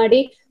ಕನ್ಸ್ಯೂಮ್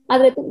ಮಾಡಿ.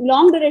 ಆದ್ರೆ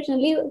ಲಾಂಗ್ ಡ್ಯೂರೇಷನ್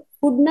ಅಲ್ಲಿ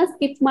ಫುಡ್ ನ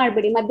ಸ್ಕಿಪ್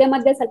ಮಾಡಬೇಡಿ.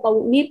 ಮಧ್ಯ ಸ್ವಲ್ಪ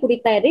ನೀರ್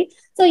ಕುಡಿತಾ ಇರಿ.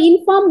 So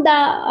inform the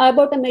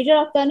about the measure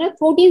of the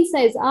protein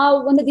size. ಆ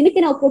ಒಂದು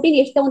ದಿನಕ್ಕೆ ನಾವು ಪ್ರೋಟೀನ್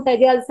ಎಷ್ಟು ತಗೊಂತಾ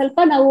ಇದೀವಿ ಅದು ಸ್ವಲ್ಪ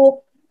ನಾವು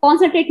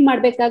ಕಾನ್ಸಂಟ್ರೇಟ್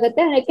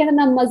ಮಾಡ್ಬೇಕಾಗತ್ತೆ. ಯಾಕೆಂದ್ರೆ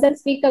ನಮ್ಮ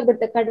ಮಸಲ್ಸ್ ವೀಕ್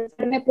ಆಗ್ಬಿಡುತ್ತೆ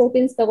ಕಡಿಮೆ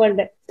ಪ್ರೋಟೀನ್ಸ್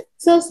ತಗೊಂಡ್ರೆ.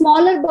 ಸೊ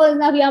ಸ್ಮಾಲರ್ ಬೌಲ್,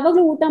 ನಾವ್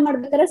ಯಾವಾಗ್ಲೂ ಊಟ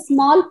ಮಾಡ್ಬೇಕಾದ್ರೆ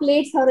ಸ್ಮಾಲ್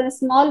ಪ್ಲೇಟ್ಸ್ ಅವ್ರ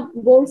ಸ್ಮಾಲ್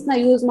ಬೌಲ್ಸ್ ನ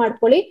ಯೂಸ್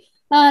ಮಾಡ್ಕೊಳ್ಳಿ.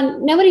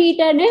 ನೆವರ್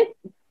ಈಟ್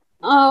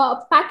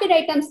ಪ್ಯಾಕೆಟ್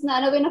ಐಟಮ್ಸ್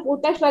ನಾವೇನೋ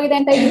ಊಟವಾಗಿದೆ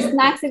ಅಂತ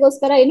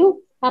ಸ್ನಾಕ್ಸ್ಗೋಸ್ಕರ ಏನು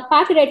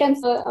ಪ್ಯಾಕೆಟ್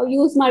ಐಟಮ್ಸ್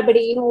ಯೂಸ್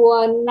ಮಾಡಬೇಡಿ.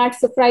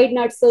 ನಟ್ಸ್, ಫ್ರೈಡ್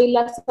ನಟ್ಸ್, ಇಲ್ಲ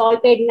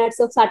ಸಾಲ್ಟೆಡ್ ನಟ್ಸ್,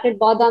 ಸಾಲ್ಟೆಡ್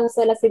ಬಾದಾಮ್ಸ್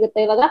ಎಲ್ಲ ಸಿಗುತ್ತೆ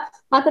ಇವಾಗ.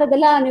 ಆ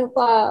ತರದೆಲ್ಲ ನೀವು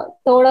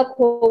ತಗೊಳಕ್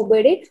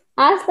ಹೋಗ್ಬೇಡಿ.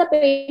 As the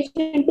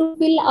patient to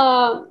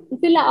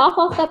fill of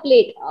of the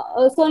plate.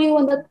 So ನೀವು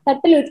ಒಂದು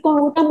ತಟ್ಟೆಲಿ ಇಟ್ಕೊಂಡು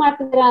ಊಟ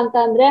ಮಾಡ್ತಿದ್ದೀರಾ ಅಂತ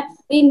ಅಂದ್ರೆ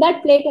in that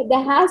plate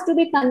there has to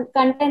be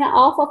contain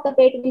half of the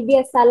plate will be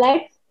a salad,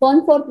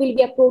 1/4 will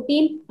be a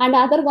protein, and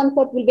other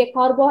 1/4 will be a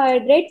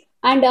carbohydrate,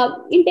 and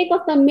intake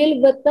of the milk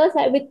with the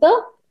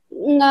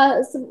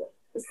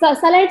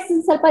salads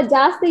ಸ್ವಲ್ಪ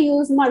ಜಾಸ್ತಿ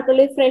use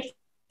ಮಾಡ್ಕೊಳ್ಳಿ. Fresh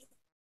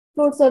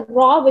fruits,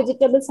 raw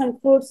vegetables and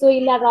fruits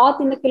ಇಲ್ಲ ರಾ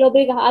ತಿನ್ನ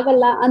ಕೆಲವೊಬ್ಬರಿಗೆ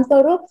ಆಗಲ್ಲ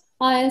ಅಂತವ್ರು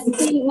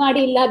steam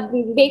ಮಾಡಿ ಇಲ್ಲ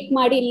ಬೇಕ್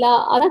ಮಾಡಿ ಇಲ್ಲ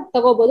ಅದನ್ನ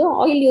ತಗೋಬಹುದು.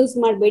 ಆಯಿಲ್ ಯೂಸ್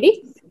ಮಾಡಬೇಡಿ.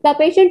 ದ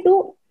ಪೇಷಂಟ್ ಟು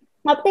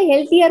ಮತ್ತೆ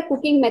ಹೆಲ್ತಿಯರ್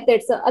ಕುಕಿಂಗ್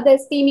ಮೆಥಡ್ಸ್, ಅದೇ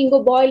ಸ್ಟೀಮಿಂಗು,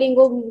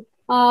 ಬಾಯ್ಲಿಂಗು,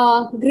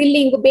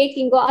 ಗ್ರಿಲ್ಲಿಂಗ್,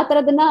 ಬೇಕಿಂಗು ಆ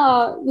ತರದನ್ನ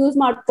ಯೂಸ್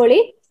ಮಾಡ್ಕೊಳ್ಳಿ.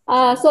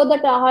 ಸೊ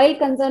ದಟ್ ಆಯಿಲ್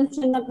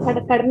ಕನ್ಸಂಪ್ಷನ್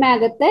ಕಡಿಮೆ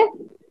ಆಗುತ್ತೆ.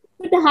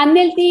 with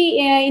unhealthy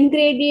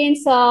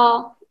ingredients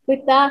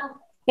with the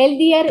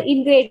healthier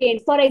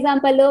ingredients. For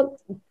example,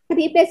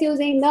 replace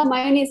using the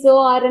mayonnaise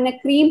or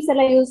creams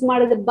ಎಲ್ಲ ಯೂಸ್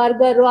ಮಾಡೋದು,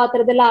 ಬರ್ಗರ್ ಆ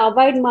ತರದೆಲ್ಲ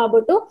ಅವಾಯ್ಡ್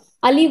ಮಾಡ್ಬಿಟ್ಟು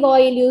ಅಲಿವ್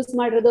ಆಯಿಲ್ ಯೂಸ್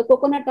ಮಾಡೋದು,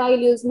 ಕೊಕೊನಟ್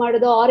ಆಯಿಲ್ ಯೂಸ್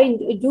ಮಾಡೋದು, orange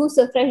juice,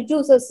 fresh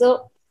juices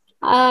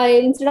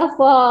instead of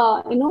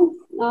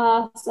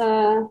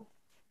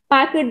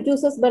packet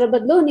juices ಬರೋ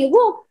ಬದಲು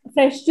ನೀವು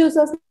fresh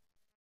juices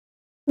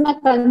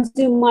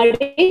consume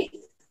ಮಾಡಿ.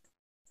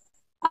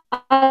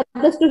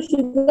 ಆದಷ್ಟು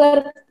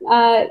ಶುಗರ್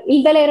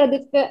ಇಲ್ದಲೆ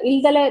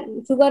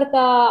ಶುಗರ್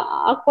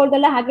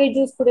ಹಾಕೊಳ್ದಲ್ಲ ಹಾಗೆ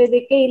ಜ್ಯೂಸ್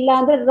ಕುಡಿಯೋದಕ್ಕೆ, ಇಲ್ಲ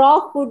ಅಂದ್ರೆ ರಾ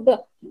ಫುಡ್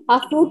ಆ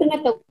ಫ್ರೂಟ್ ನ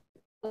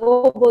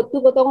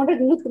ತಗೊಂಡ್ರೆ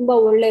ಇನ್ನೂ ತುಂಬಾ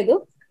ಒಳ್ಳೇದು.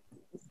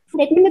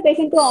 recommend the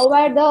patient to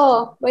avoid the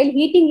while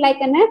eating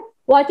like an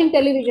watching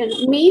television.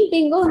 Main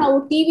thing ನಾವು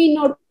ಟಿವಿ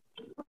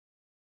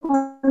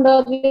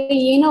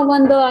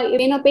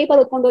ಏನೋ ಪೇಪರ್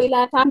ಓದ್ಕೊಂಡು ಇಲ್ಲ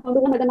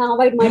ಅದನ್ನ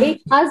ಅವಾಯ್ಡ್ ಮಾಡಿ.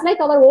 As like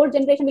our old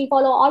generation will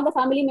follow, all the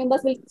family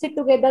members will sit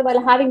together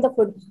while having the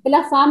food. ಎಲ್ಲ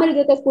family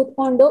ಜೊತೆ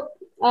ಕೂತ್ಕೊಂಡು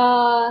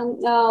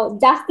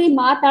ಜಾಸ್ತಿ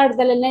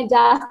ಮಾತಾಡ್ದಲೇನೆ,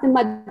 ಜಾಸ್ತಿ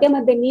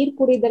ಮಧ್ಯೆ ನೀರ್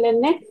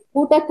ಕುಡಿದಲೇನೆ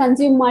ಊಟ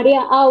ಕನ್ಸ್ಯೂಮ್ ಮಾಡಿ.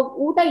 ಆ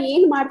ಊಟ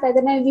ಏನ್ ಮಾಡ್ತಾ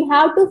ಇದ್ದಾನೆ we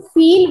have to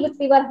feel with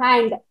your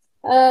hand.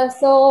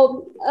 So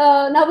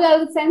ನಾವು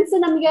ಸೆನ್ಸ್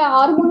ನಮಗೆ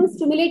ಹಾರ್ಮೋನ್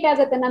ಸ್ಟಿಮ್ಯುಲೇಟ್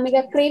ಆಗುತ್ತೆ,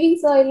 ನಮಗೆ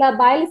ಕ್ರೇವಿಂಗ್ಸ್ ಇಲ್ಲ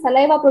ಬಾಯಲ್ಲಿ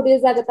ಸಲೈವಾ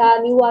ಪ್ರೊಡ್ಯೂಸ್ ಆಗುತ್ತಾ,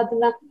 ನೀವು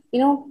ಅದನ್ನ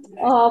ಏನೋ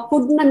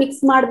ಫುಡ್ ನ ಮಿಕ್ಸ್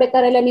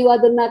ಮಾಡ್ಬೇಕಾರೆಲ್ಲ ನೀವು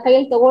ಅದನ್ನ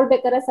ಕೈಯಲ್ಲಿ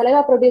ತಗೊಳ್ಬೇಕಾದ್ರೆ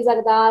ಸಲೈವಾ ಪ್ರೊಡ್ಯೂಸ್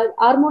ಆಗುತ್ತೆ.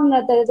 Hormone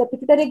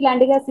pituitary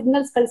ಗ್ಲ್ಯಾಂಡಿಗೆ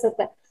signals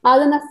ಕಳ್ಸುತ್ತೆ.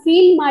 ಅದನ್ನ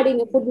ಫೀಲ್ ಮಾಡಿ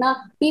ನೀವು ಫುಡ್ ನ.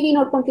 ಟಿವಿ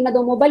ನೋಡ್ಕೊಂಡು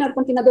ತಿನ್ನೋದು, ಮೊಬೈಲ್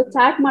ನೋಡ್ಕೊಂಡು ತಿನ್ನೋದು,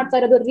 ಚಾಟ್ ಮಾಡ್ತಾ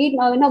ಇರೋದು, ರೀಡ್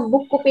ಏನೋ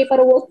ಬುಕ್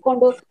ಪೇಪರ್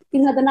ಓದ್ಕೊಂಡು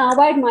ತಿನ್ನೋದನ್ನ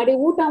ಅವಾಯ್ಡ್ ಮಾಡಿ.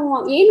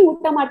 ಏನ್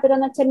ಊಟ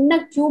ಮಾಡ್ತಿರೋದನ್ನ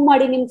ಚೆನ್ನಾಗಿ ಚೂ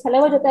ಮಾಡಿ ನಿಮ್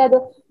ಸಲೈವಾ ಜೊತೆ. ಅದು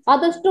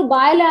ಆದಷ್ಟು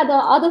ಬಾಯಲ್ಲೇ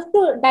ಆದಷ್ಟು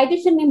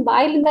ಡೈಜೆಷನ್ ನಿಮ್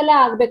ಬಾಯಲಿಂದಲೇ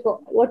ಆಗ್ಬೇಕು.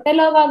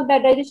 ಹೊಟ್ಟೆಲೋವಾಗ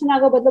ಡೈಜೆಷನ್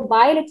ಆಗೋ ಬದಲು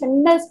ಬಾಯಲ್ಲಿ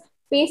ಚೆನ್ನಾಗಿ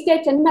ಪೇಸ್ಟ್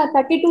ಚೆನ್ನಾಗಿ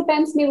 32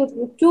 times ನೀವು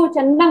ಚೂ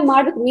ಚೆನ್ನಾಗಿ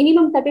ಮಾಡ್ಬೇಕು.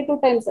 ಮಿನಿಮಮ್ 32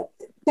 times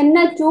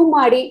ಚೆನ್ನಾಗಿ ಚೂ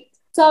ಮಾಡಿ.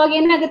 ಸೊ ಅವಾಗ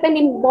ಏನಾಗುತ್ತೆ,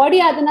 ನಿಮ್ ಬಾಡಿ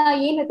ಅದನ್ನ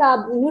ಏನಿದೆ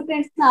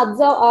ನ್ಯೂಟ್ರಿಯೆಂಟ್ಸ್ ನ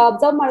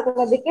ಅಬ್ಸರ್ವ್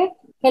ಮಾಡ್ಕೊಳ್ಳೋದಕ್ಕೆ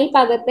ಹೆಲ್ಪ್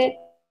ಆಗುತ್ತೆ.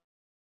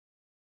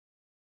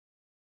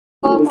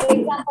 For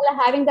example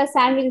having the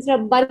sandwich,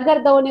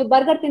 burger ನೀವು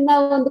ಬರ್ಗರ್ ತಿನ್ನೋ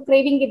ಒಂದು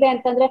ಕ್ರೇವಿಂಗ್ ಇದೆ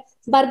ಅಂತಂದ್ರೆ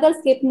ಬರ್ಗರ್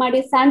ಸ್ಕಿಪ್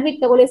ಮಾಡಿ, ಸ್ಯಾಂಡ್ವಿಚ್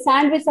ತಗೊಳ್ಳಿ.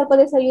 ಸ್ಯಾಂಡ್ವಿಚ್ ಸ್ವಲ್ಪ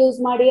ದಿವಸ ಯೂಸ್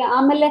ಮಾಡಿ.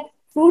 ಆಮೇಲೆ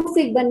ಫ್ರೂಟ್ಸ್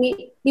ಬನ್ನಿ.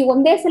 ನೀವು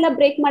ಒಂದೇ ಸಲ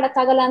ಬ್ರೇಕ್ ಮಾಡಕ್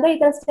ಆಗಲ್ಲ ಅಂದ್ರೆ ಈ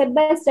ತರ ಸ್ಟೆಪ್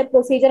ಬೈ ಸ್ಟೆಪ್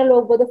ಪ್ರೊಸೀಜರ್ ಅಲ್ಲಿ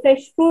ಹೋಗ್ಬೋದು.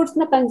 ಫ್ರೆಶ್ ಫ್ರೂಟ್ಸ್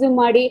ನ ಕನ್ಸ್ಯೂಮ್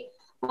ಮಾಡಿ.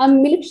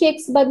 ಮಿಲ್ಕ್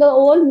ಶೇಕ್ಸ್ ಬದಲು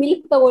ಓಲ್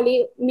ಮಿಲ್ಕ್ ತಗೊಳ್ಳಿ,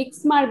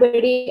 ಮಿಕ್ಸ್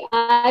ಮಾಡಬೇಡಿ.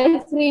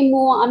 ಐಸ್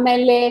ಕ್ರೀಮು,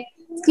 ಆಮೇಲೆ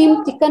ಸ್ಟೀಮ್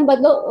ಚಿಕನ್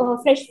ಬದಲು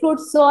fresh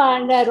fruits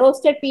and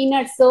roasted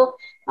peanuts,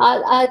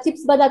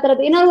 chips ಬದಲು ಆ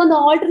ತರದ್ದು ಏನಾದ್ರು ಒಂದು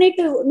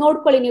ಆಲ್ಟರ್ನೇಟಿವ್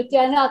ನೋಡ್ಕೊಳ್ಳಿ. ನೀವು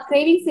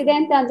ಕ್ರೇವಿಂಗ್ಸ್ ಇದೆ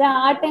ಅಂತ ಅಂದ್ರೆ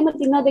ಆ ಟೈಮಲ್ಲಿ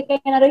ತಿನ್ನೋದಕ್ಕೆ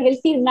ಏನಾದ್ರು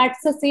ಹೆಲ್ತಿ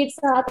ನಟ್ಸ್,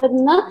 ಸೀಡ್ಸ್ ಆ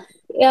ತರದನ್ನ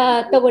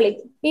ತಗೊಳ್ಳಿ.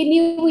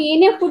 ನೀವು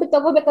ಏನೇ ಫುಡ್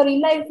ತಗೋಬೇಕಾದ್ರು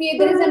ಇಲ್ಲ, if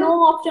there is no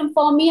option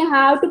for me, I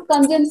have to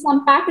consume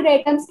some packed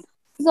items.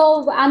 So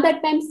at that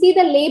time see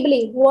the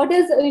labeling, what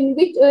is in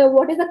which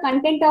what is the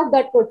content of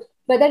that food,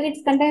 whether it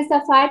contains the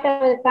fat,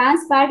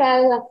 trans fat,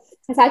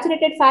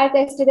 saturated fat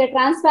ಎಷ್ಟಿದೆ,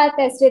 trans fat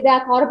ಎಷ್ಟಿದೆ,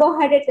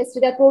 carbohydrate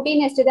ಎಷ್ಟಿದೆ,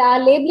 protein ಎಷ್ಟಿದೆ, ಆ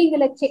labelling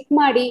ಎಲ್ಲ check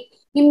ಮಾಡಿ.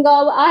 ನಿಮ್ಗೆ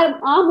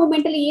ಆ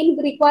moment ಅಲ್ಲಿ ಏನ್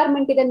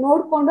ರಿಕ್ವೈರ್ಮೆಂಟ್ ಇದೆ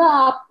ನೋಡ್ಕೊಂಡು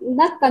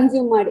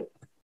ಕನ್ಸ್ಯೂಮ್ ಮಾಡಿ.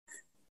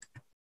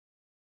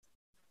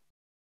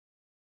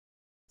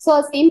 ಸೊ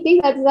ಸೇಮ್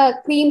ಥಿಂಗ್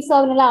ಕ್ರೀಮ್ಸ್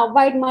ಅವನ್ನೆಲ್ಲ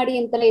ಅವಾಯ್ಡ್ ಮಾಡಿ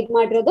ಅಂತೆಲ್ಲ ಇದ್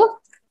ಮಾಡಿರೋದು.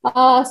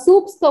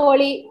 ಸೂಪ್ಸ್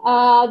ತಗೊಳ್ಳಿ.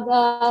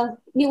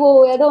 ನೀವು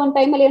ಯಾವುದೋ ಒಂದು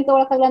ಟೈಮಲ್ಲಿ ಏನ್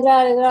ತಗೊಳಕಾಗಲ್ಲ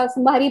ಅಂದ್ರೆ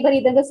ತುಂಬಾ ಹರಿಬರಿ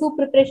ಇದ್ದಂದ್ರೆ ಸೂಪ್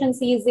ಪ್ರಿಪರೇಷನ್ಸ್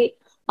ಈಸಿ.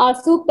 ಆ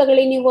ಸೂಪ್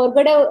ತಗೊಳ್ಳಿ. ನೀವು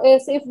ಹೊರಗಡೆ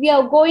if we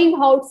are going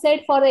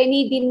outside for any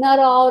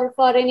dinner R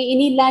for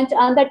any lunch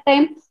on that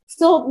time,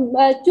 so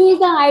choose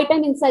the item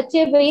in such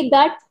a way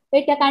that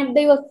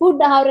your food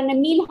or a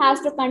meal has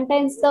to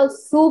contain the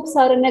soups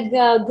or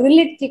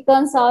grilled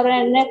chickens or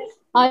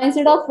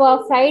instead of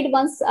fried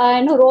ones,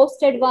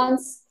 roasted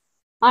ones.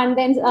 And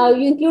then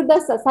you include the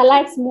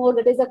salads more,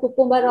 that is a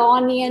cucumber,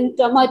 onion,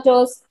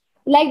 tomatoes,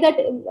 like that.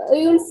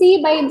 You'll see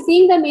by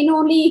seeing the menu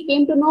only you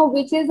came to know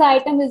which is the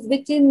item is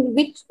which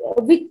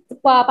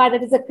part,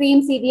 that is a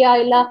creams ಇದೆಯಾ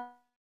ಇಲ್ಲ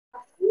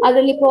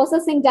ಅದರಲ್ಲಿ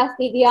processing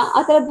ಜಾಸ್ತಿ ಇದೆಯಾ,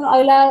 ಆ ತರದ್ದು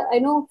ಎಲ್ಲ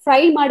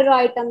fry ಮಾಡಿರೋ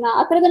ಐಟಮ್ನ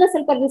ಆ ತರದನ್ನ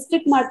ಸ್ವಲ್ಪ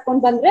ರಿಸ್ಟ್ರಿಕ್ಟ್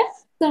ಮಾಡ್ಕೊಂಡು ಬಂದ್ರೆ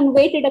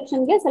ವೇಟ್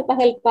ರಿಡಕ್ಷನ್ಗೆ ಸ್ವಲ್ಪ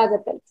ಹೆಲ್ಪ್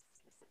ಆಗುತ್ತೆ.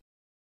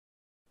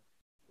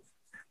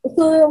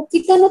 So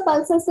chicken,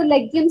 pulses,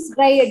 legumes,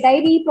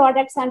 dairy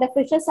products and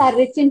fishes are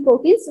rich in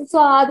proteins. So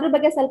ಅದ್ರ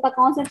ಬಗ್ಗೆ ಸ್ವಲ್ಪ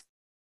concept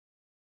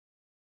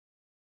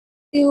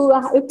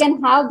you can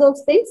have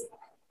those things.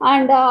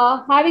 And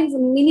having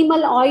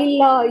minimal oil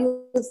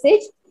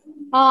usage.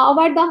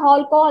 Avoid the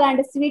alcohol and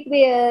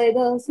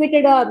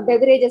sweeted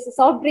beverages,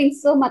 soft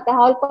drinks ಮತ್ತೆ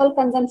alcohol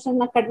consumption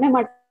ನ ಕಡಿಮೆ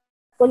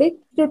ಮಾಡ್ಕೊಳ್ಳಿ.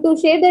 To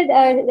share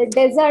the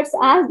desserts,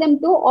 ask them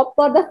to opt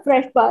for the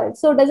fresh part.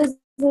 So desserts,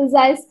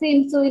 ice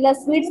creams, so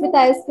sweets with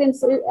ice creams,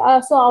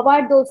 so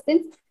avoid those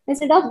things.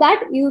 Instead of that,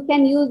 you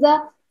can use the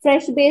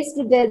fresh based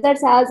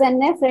desserts as an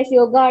fresh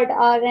yogurt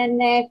or an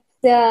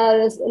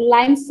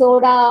lime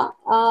soda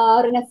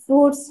or an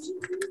fruits.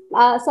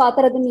 So ಆ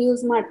ತರದನ್ನ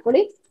use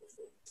ಮಾಡ್ಕೊಳ್ಳಿ.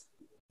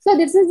 So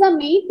this is the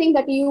main thing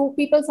that you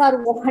people are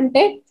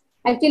wanted.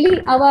 Actually,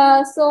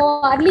 so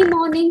early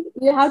morning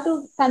you have to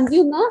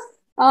consume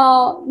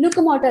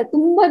lukewarm water.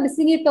 ತುಂಬಾ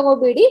ಬಿಸಿ ನೀರು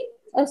ತಗೋಬೇಡಿ.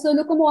 So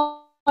lukewarm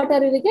water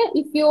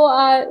if you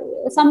are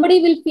somebody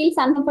will feel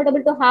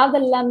uncomfortable to have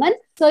the lemon.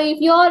 So if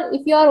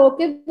you are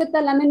okay with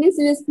the lemon, means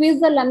you squeeze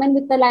the lemon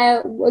with the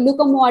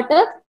lukewarm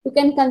water. You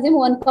can consume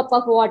 1 cup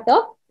of water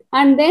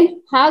and then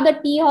have the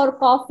tea or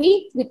coffee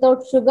without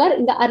sugar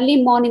in the early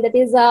morning. That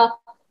is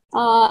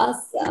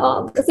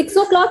 6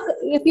 o'clock.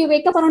 If you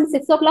wake up around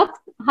 6 o'clock,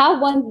 have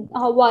 1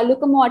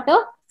 lukewarm water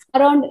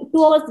around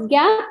 2 hours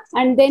gap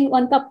and then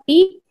 1 cup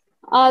tea.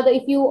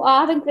 If you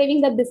are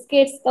craving the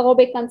biscuits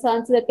ತಗೋಬೇಕಂತ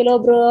ಅನ್ಸಿದ್ರೆ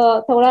ಕೆಲವೊಬ್ರು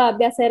ತಗೊಳ್ಳೋ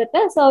ಅಭ್ಯಾಸ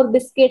ಇರುತ್ತೆ, so ಅವ್ರು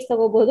biscuits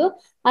ತಗೋಬಹುದು.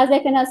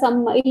 ಅದಕ್ಕೆ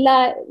ಇಲ್ಲ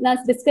ನಾ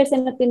ಬಿಸ್ಕೆಟ್ಸ್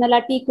ಏನು ತಿನ್ನಲ್ಲ,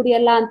 ಟೀ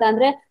ಕುಡಿಯಲ್ಲ ಅಂತ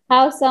ಅಂದ್ರೆ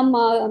ಹ್ಯಾವ್ ಸಮ್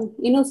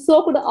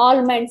ಸೋಕ್ಡ್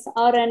ಆಲ್ಮಂಡ್ಸ್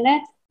ಅವರನ್ನೇ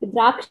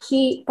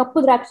ದ್ರಾಕ್ಷಿ, ಕಪ್ಪು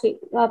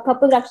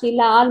ದ್ರಾಕ್ಷಿ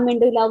ಇಲ್ಲ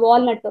ಆಲ್ಮಂಡ್ ಇಲ್ಲ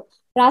ವಾಲ್ನಟ್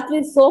ರಾತ್ರಿ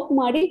ಸೋಕ್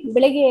ಮಾಡಿ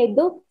ಬೆಳಗ್ಗೆ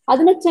ಎದ್ದು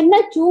ಅದನ್ನ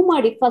ಚೆನ್ನಾಗಿ ಚೂ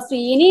ಮಾಡಿ. ಫಸ್ಟ್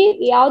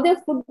ಯಾವುದೇ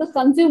ಫುಡ್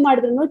ಕನ್ಸ್ಯೂಮ್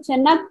ಮಾಡಿದ್ರು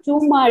ಚೆನ್ನಾಗಿ ಚೂ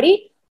ಮಾಡಿ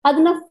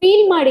ಅದನ್ನ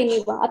ಫೀಲ್ ಮಾಡಿ.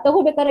 ನೀವು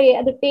ತಗೋಬೇಕಾದ್ರೆ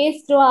ಅದ್ರ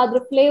ಟೇಸ್ಟ್ ಅದ್ರ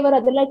ಫ್ಲೇವರ್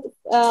ಅದೆಲ್ಲ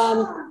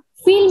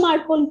ಫೀಲ್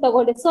ಮಾಡ್ಕೊಂಡು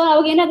ತಗೊಳ್ಳಿ. ಸೊ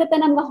ಅವಾಗ ಏನಾಗುತ್ತೆ,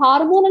 ನಮ್ಗೆ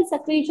ಹಾರ್ಮೋನಲ್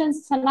ಸಕ್ರೀಷನ್ಸ್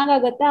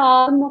ಚೆನ್ನಾಗಾಗತ್ತೆ.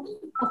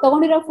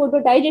 ತಗೊಂಡಿರೋ ಫುಡ್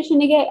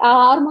ಡೈಜೆಷನ್ ಗೆ ಆ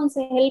ಹಾರ್ಮೋನ್ಸ್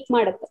ಹೆಲ್ಪ್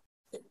ಮಾಡುತ್ತೆ.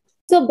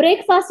 ಸೊ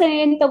ಬ್ರೇಕ್ಫಾಸ್ಟ್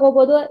ಏನ್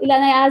ತಗೋಬಹುದು, ಇಲ್ಲ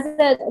ಆಸ್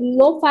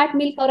ಲೋ ಫ್ಯಾಟ್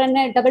ಮಿಲ್ಕ್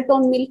ಅವರನ್ನೇ ಡಬಲ್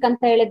ಟೋನ್ ಮಿಲ್ಕ್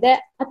ಅಂತ ಹೇಳಿದ್ದೆ,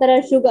 ಆತರ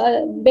ಶುಗರ್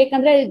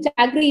ಬೇಕಂದ್ರೆ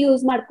ಜಾಗ್ರಿ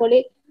ಯೂಸ್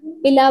ಮಾಡ್ಕೊಳ್ಳಿ,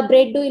 ಇಲ್ಲ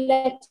ಬ್ರೆಡ್ ಇಲ್ಲ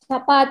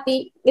ಚಪಾತಿ.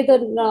 ಇದು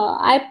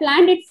I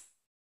planned it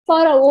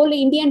for whole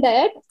Indian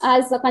diet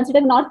as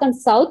consider north and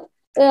south.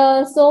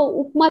 So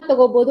upma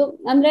ತಗೋಬಹುದು.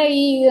 ಅಂದ್ರೆ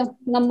ಈ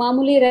ನಮ್ಮ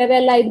ಮಾಮೂಲಿ ರವೆ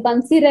ಎಲ್ಲ ಇದು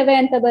ಬನ್ಸಿ ರವೆ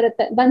ಅಂತ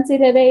ಬರುತ್ತೆ, ಬನ್ಸಿ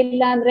ರವೆ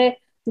ಇಲ್ಲ ಅಂದ್ರೆ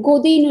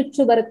ಗೋಧಿ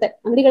ನುಚ್ಚು ಬರುತ್ತೆ,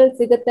 ಅಂಗಡಿಗಳಲ್ಲಿ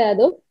ಸಿಗುತ್ತೆ.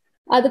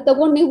 ಅದು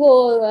ತಗೊಂಡು ನೀವು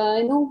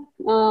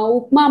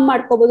ಉಪ್ಮಾ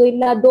ಮಾಡ್ಕೋಬಹುದು.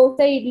 ಇಲ್ಲ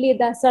dosa idli,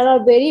 that's are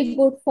very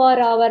good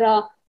for our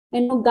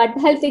gut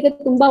health ಗೆ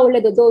ತುಂಬಾ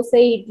ಒಳ್ಳೇದು.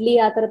 ದೋಸೆ ಇಡ್ಲಿ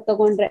ಆ ತರ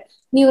ತಗೊಂಡ್ರೆ.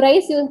 ನೀವು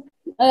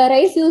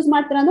ರೈಸ್ ಯೂಸ್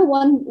ಮಾಡ್ತೀರ ಅಂದ್ರೆ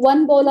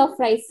ಒನ್ ಬೌಲ್ ಆಫ್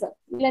ರೈಸ್,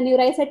 ಇಲ್ಲ ನೀವು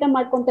ರೈಸ್ ಐಟಮ್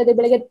ಮಾಡ್ಕೊಳ್ತಾ ಇದೀವಿ,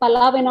 ಬೆಳಗ್ಗೆ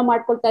ಪಲಾವ್ ಏನೋ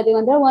ಮಾಡ್ಕೊಳ್ತಾ ಇದೀವಿ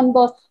ಅಂದ್ರೆ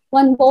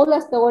ಒಂದ್ ಬೌಲ್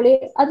ಅಷ್ಟು ತಗೊಳ್ಳಿ.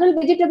 ಅದ್ರಲ್ಲಿ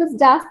ವೆಜಿಟೇಬಲ್ಸ್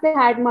ಜಾಸ್ತಿ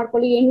ಆಡ್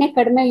ಮಾಡ್ಕೊಳ್ಳಿ, ಎಣ್ಣೆ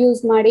ಕಡಿಮೆ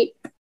ಯೂಸ್ ಮಾಡಿ.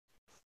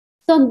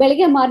 ಸೊ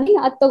ಬೆಳಿಗ್ಗೆ ಮಾರ್ನಿಂಗ್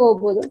ಅದ್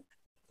ತಗೋಬಹುದು.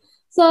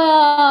 ಸೊ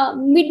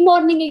ಮಿಡ್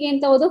ಮಾರ್ನಿಂಗ್ ಏನ್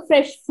ತಗೋದು,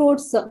 ಫ್ರೆಶ್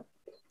ಫ್ರೂಟ್ಸ್,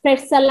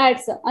 ಫ್ರೆಶ್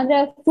ಸಲಾಡ್ಸ್ ಅಂದ್ರೆ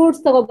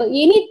ಫ್ರೂಟ್ಸ್ ತಗೋಬಹುದು.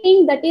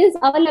 Anything that is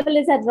available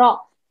is a ರಾ.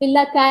 ಇಲ್ಲ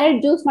ಕ್ಯಾರೆಟ್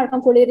ಜ್ಯೂಸ್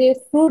ಮಾಡ್ಕೊಂಡು ಕುಡೀರಿ,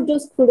 ಫ್ರೂಟ್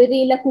ಜ್ಯೂಸ್ ಕುಡೀರಿ,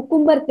 ಇಲ್ಲ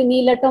ಕುಕುಂಬರ್ ತಿನ್ನಿ,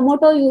 ಇಲ್ಲ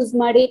ಟೊಮೊಟೊ ಯೂಸ್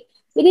ಮಾಡಿ.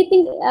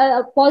 Anything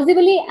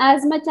possibly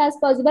as much as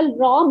possible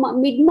ರಾ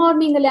ಮಿಡ್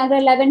ಮಾರ್ನಿಂಗ್ ಅಲ್ಲಿ ಅಂದ್ರೆ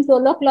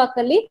 11-12 o'clock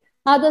ಅಲ್ಲಿ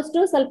ಆದಷ್ಟು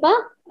ಸ್ವಲ್ಪ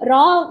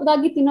ರಾ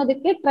ಆಗಿ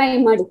ತಿನ್ನೋದಕ್ಕೆ ಟ್ರೈ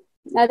ಮಾಡಿ.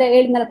 ಅದೇ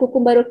ಹೇಳಿದ್ನಲ್ಲ,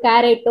 ಕುಕುಂಬರು,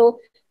 ಕ್ಯಾರೆಟ್,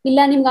 ಇಲ್ಲ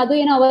ನಿಮ್ಗೆ ಅದು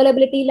ಏನೋ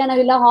ಅವೈಲಬಿಲಿಟಿ ಇಲ್ಲ,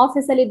 ನಾವೆಲ್ಲ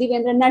ಆಫೀಸ್ ಅಲ್ಲಿ ಇದೀವಿ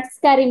ಅಂದ್ರೆ ನಟ್ಸ್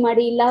ಕ್ಯಾರಿ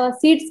ಮಾಡಿ, ಇಲ್ಲ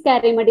ಸೀಡ್ಸ್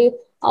ಕ್ಯಾರಿ ಮಾಡಿ,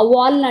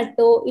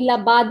 ವಾಲ್ನಟ್ ಇಲ್ಲ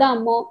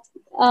ಬಾದಾಮು,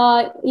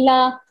 ಇಲ್ಲ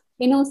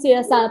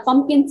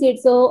ಪಂಪ್ಕಿನ್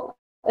ಸೀಡ್ಸು,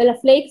 ಇಲ್ಲ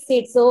ಫ್ಲೇಕ್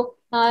ಸೀಡ್ಸು,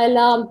 ಇಲ್ಲ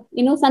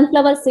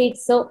ಸನ್ಫ್ಲವರ್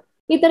ಸೀಡ್ಸ್.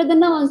 ಈ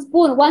ತರದನ್ನ ಒಂದ್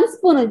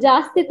ಸ್ಪೂನ್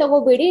ಜಾಸ್ತಿ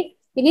ತಗೋಬೇಡಿ.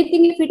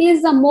 Anything if it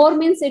is more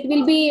means it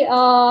will be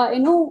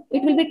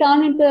it will be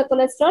turned into a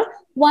cholesterol.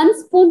 1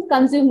 spoon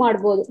consume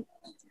ಮಾಡಬಹುದು.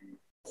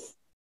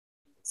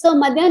 ಸೊ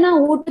ಮಧ್ಯಾಹ್ನ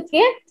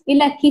ಊಟಕ್ಕೆ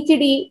ಇಲ್ಲ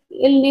ಕಿಚಡಿ,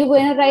 ಇಲ್ಲಿ ನೀವು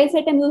ಏನೋ ರೈಸ್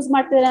ಐಟಮ್ ಯೂಸ್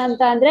ಮಾಡ್ತೀರಾ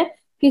ಅಂತ ಅಂದ್ರೆ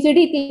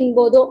ಕಿಚಡಿ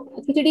ತಿನ್ಬಹುದು.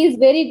 Khichdi is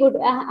very good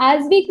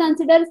as we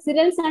consider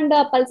cereals and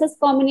pulses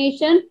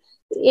combination.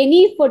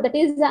 Any food that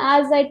is,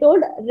 as I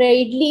told,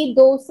 idli,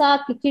 dosa,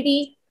 khichdi,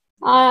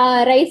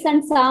 rice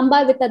and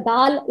sambar with a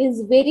dal is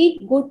very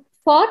good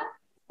for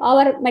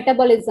our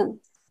metabolism.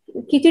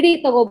 Khichdi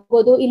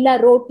ತಗೋಬಹುದು, ಇಲ್ಲ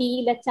ರೋಟಿ,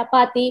 ಇಲ್ಲ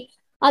ಚಪಾತಿ.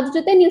 ಅದ್ರ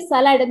ಜೊತೆ ನೀವು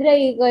salad ಅಂದ್ರೆ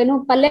ಈಗ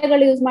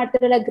ಪಲ್ಯಗಳು use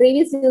ಮಾಡ್ತಿರಲ್ಲ,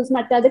 ಗ್ರೇವಿಸ್ ಯೂಸ್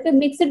ಮಾಡ್ತಾರೆ, ಅದಕ್ಕೆ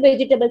ಮಿಕ್ಸ್ಡ್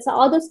ವೆಜಿಟೇಬಲ್ಸ್.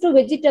 ಆದಷ್ಟು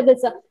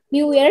ವೆಜಿಟೇಬಲ್ಸ್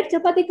ನೀವು 2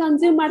 ಚಪಾತಿ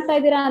ಕನ್ಸ್ಯೂಮ್ ಮಾಡ್ತಾ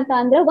ಇದ್ದೀರಾ ಅಂತ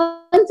ಅಂದ್ರೆ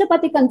 1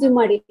 ಚಪಾತಿ ಕನ್ಸ್ಯೂಮ್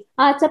ಮಾಡಿ.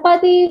 ಆ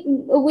ಚಪಾತಿ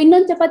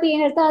ಇನ್ನೊಂದ್ ಚಪಾತಿ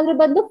ಏನ್ ಹೇಳ್ತಾ ಅದ್ರ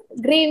ಬಂದು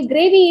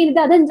ಗ್ರೇವಿ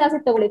ಏನಿದೆ ಅದನ್ನ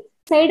ಜಾಸ್ತಿ ತಗೊಳ್ಳಿ.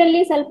 ಸೈಡ್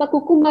ಅಲ್ಲಿ ಸ್ವಲ್ಪ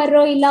ಕುಕುಂಬರ್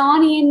ಇಲ್ಲ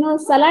ಆನಿಯನ್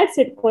ಸಲಾಡ್ಸ್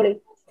ಇಟ್ಕೊಳ್ಳಿ.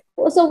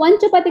 ಸೊ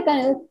 1 ಚಪಾತಿ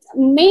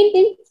ಮೇನ್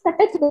ಥಿಂಗ್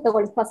ತಟ್ಟೆ ಚಿಕ್ಕ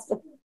ತಗೊಳ್ಳಿ. ಫಸ್ಟ್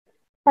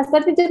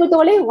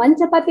ತಗೊಳ್ಳಿ, 1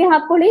 ಚಪಾತಿ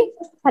ಹಾಕೊಳ್ಳಿ,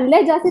 ಪಲ್ಯ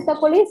ಜಾಸ್ತಿ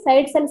ತಕೊಳ್ಳಿ,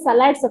 ಸೈಡ್ಸ್ ಅಲ್ಲಿ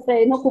ಸಲಾಡ್ಸ್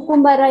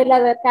ಕುಕುಂಬರ ಇಲ್ಲ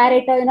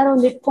ಕ್ಯಾರೆಟ್ ಏನಾದ್ರು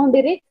ಒಂದು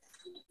ಇಟ್ಕೊಂಡಿರಿ.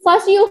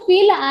 First you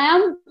feel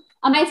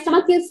my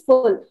stomach is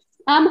full,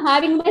 I am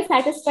having my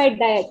satisfied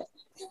diet.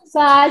 So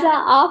as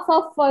half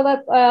of our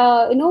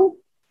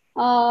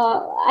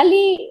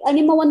ಅಲ್ಲಿ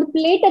ನಿಮ್ಮ ಒಂದು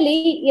ಪ್ಲೇಟ್ ಅಲ್ಲಿ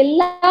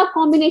ಎಲ್ಲಾ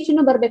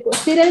ಕಾಂಬಿನೇಷನ್ ಬರ್ಬೇಕು.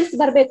 ಸೀರಿಯಲ್ಸ್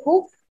ಬರ್ಬೇಕು,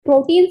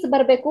 ಪ್ರೋಟೀನ್ಸ್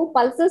ಬರ್ಬೇಕು,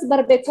 ಪಲ್ಸಸ್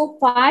ಬರ್ಬೇಕು,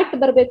 ಫ್ಯಾಟ್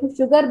ಬರ್ಬೇಕು,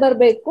 ಶುಗರ್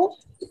ಬರ್ಬೇಕು,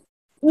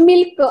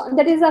 milk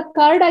that is a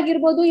curd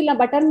ಆಗಿರ್ಬೋದು, ಇಲ್ಲ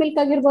ಬಟರ್ ಮಿಲ್ಕ್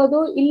ಆಗಿರ್ಬೋದು,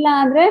 ಇಲ್ಲ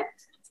ಅಂದ್ರೆ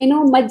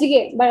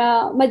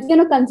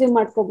ಮಜ್ಜಿಗೆನೂ ಕನ್ಸ್ಯೂಮ್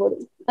ಮಾಡ್ಕೋಬಹುದು.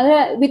 ಅಂದ್ರೆ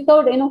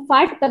ವಿತೌಟ್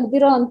ಫ್ಯಾಟ್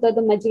ತೆಗ್ದಿರೋ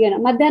ಅಂತದ್ದು ಮಜ್ಜಿಗೆನ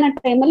ಮಧ್ಯಾಹ್ನ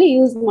ಟೈಮ್ ಅಲ್ಲಿ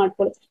ಯೂಸ್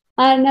ಮಾಡ್ಕೊಳ್ಳಿ.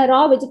 Raw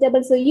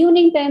vegetables.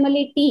 ಈವ್ನಿಂಗ್ ಟೈಮ್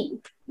ಅಲ್ಲಿ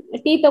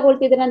ಟೀ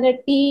ತಗೊಳ್ತಿದ್ರೆ ಅಂದ್ರೆ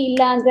ಟೀ,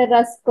 ಇಲ್ಲ ಅಂದ್ರೆ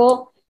ರಸ್ಕ್,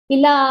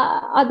 ಇಲ್ಲ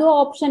ಅದು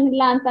ಆಪ್ಷನ್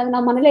ಇಲ್ಲ ಅಂತ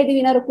ನಾವು ಮನೇಲೆ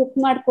ಇದೀವಿ, ಏನಾದ್ರು ಕುಕ್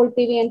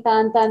ಮಾಡ್ಕೊಳ್ತೀವಿ ಅಂತ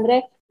ಅಂದ್ರೆ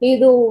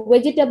ಇದು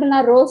ವೆಜಿಟೇಬಲ್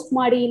ನ ರೋಸ್ಟ್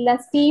ಮಾಡಿ, ಇಲ್ಲ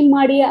ಸ್ಟೀಮ್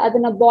ಮಾಡಿ,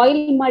 ಅದನ್ನ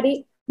ಬಾಯ್ಲ್ ಮಾಡಿ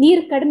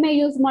ನೀರ್ ಕಡಿಮೆ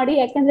ಯೂಸ್ ಮಾಡಿ,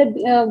 ಯಾಕಂದ್ರೆ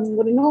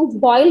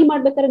ಬಾಯ್ಲ್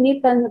ಮಾಡ್ಬೇಕಾದ್ರೆ ನೀರ್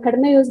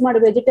ಕಡಿಮೆ ಯೂಸ್ ಮಾಡಿ,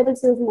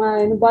 ವೆಜಿಟೇಬಲ್ಸ್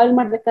ಬಾಯ್ಲ್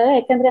ಮಾಡ್ಬೇಕಾದ್ರೆ,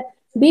 ಯಾಕಂದ್ರೆ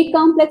B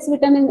complex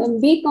vitamin,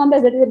 B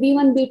complex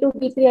B1 B2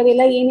 B3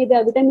 ಅವೆಲ್ಲ ಏನಿದೆ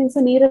ಆ ವಿಟಮಿನ್ಸ್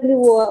ನೀರಲ್ಲಿ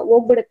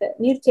ಹೋಗ್ಬಿಡುತ್ತೆ.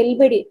 ನೀರ್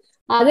ಚೆಲ್ಬೇಡಿ.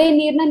 ಅದೇ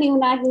ನೀರ್ನ ನೀವು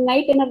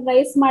ನೈಟ್ ಏನಾದ್ರು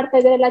ರೈಸ್ ಮಾಡ್ತಾ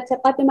ಇದ್ರಲ್ಲ,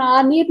 ಚಪಾತಿ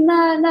ಆ ನೀರ್ನ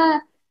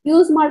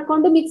ಯೂಸ್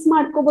ಮಾಡ್ಕೊಂಡು ಮಿಕ್ಸ್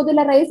ಮಾಡ್ಕೋಬಹುದು,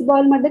 ಇಲ್ಲ ರೈಸ್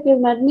ಬಾಯ್ಲ್ ಮಾಡ್ಬೇಕು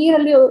ಯೂಸ್ ಮಾಡಿ.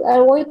 ನೀರಲ್ಲಿ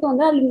ಹೋಯ್ತು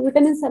ಅಂದ್ರೆ ಅಲ್ಲಿ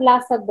ವಿಟಮಿನ್ಸ್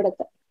ಲಾಸ್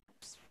ಆಗ್ಬಿಡುತ್ತೆ.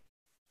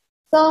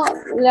 ಸೊ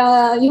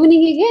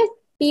ಈವ್ನಿಂಗಿಗೆ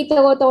ಟೀ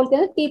ತಗೊಳ್ತೀನಿ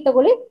ಅಂದ್ರೆ ಟೀ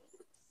ತಗೊಳ್ಳಿ,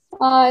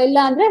 ಇಲ್ಲ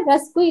ಅಂದ್ರೆ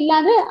ರಸ್ಕು, ಇಲ್ಲ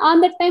ಅಂದ್ರೆ on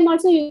that time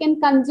also you can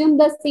consume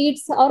the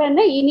seeds R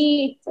any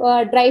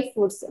dry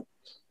fruits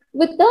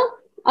with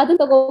ಅದು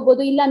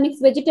ತಗೋಬಹುದು, ಇಲ್ಲ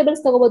ಮಿಕ್ಸ್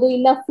ವೆಜಿಟೇಬಲ್ಸ್ ತಗೋಬಹುದು,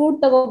 ಇಲ್ಲ ಫ್ರೂಟ್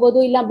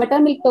ತಗೋಬಹುದು, ಇಲ್ಲ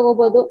ಬಟರ್ ಮಿಲ್ಕ್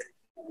ತಗೋಬಹುದು,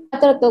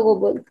 ಆತರ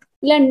ತಗೋಬಹುದು.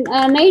 ಇಲ್ಲ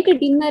night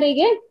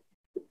ಡಿನ್ನರಿಗೆ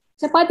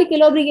chapati,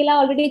 ಕೆಲವೊಬ್ರಿಗೆಲ್ಲ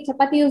already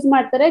chapati use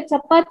ಮಾಡ್ತಾರೆ.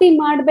 ಚಪಾತಿ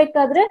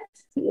ಮಾಡ್ಬೇಕಾದ್ರೆ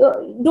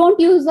don't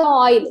use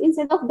oil.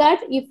 Instead of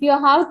that, if you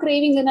have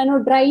craving, ನಾನು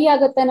ಡ್ರೈ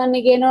ಆಗುತ್ತೆ,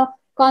 ನನಗೇನೋ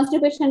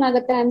ಕಾನ್ಸ್ಟಿಪೇಷನ್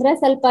ಆಗುತ್ತೆ ಅಂದ್ರೆ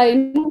ಸ್ವಲ್ಪ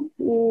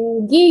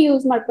ಗೀ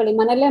ಯೂಸ್ ಮಾಡ್ಕೊಳ್ಳಿ.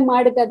 ಮನೆಯಲ್ಲೇ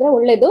ಮಾಡಿದಾದ್ರೆ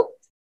ಒಳ್ಳೇದು.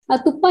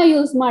 ತುಪ್ಪ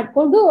ಯೂಸ್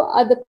ಮಾಡ್ಕೊಂಡು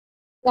ಅದಕ್ಕೆ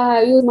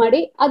ಯೂಸ್ ಮಾಡಿ,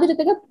 ಅದ್ರ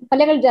ಜೊತೆಗೆ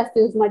ಪಲ್ಯಗಳು ಜಾಸ್ತಿ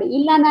ಯೂಸ್ ಮಾಡಿ.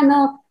 ಇಲ್ಲ ನಾನು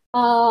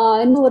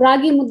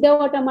ರಾಗಿ ಮುದ್ದೆ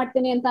ಊಟ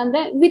ಮಾಡ್ತೀನಿ ಅಂತ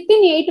ಅಂದ್ರೆ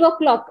within 8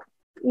 o'clock,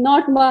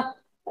 not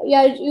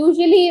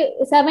usually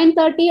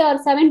 7:30 or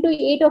 7 to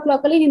 8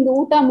 o'clock ಅಲ್ಲಿ ನಿಮ್ದು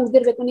ಊಟ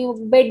ಮುಗ್ದಿರ್ಬೇಕು. ನೀವು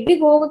ಬೆಡ್ಗೆ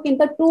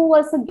ಹೋಗೋಕ್ಕಿಂತ 2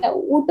 hours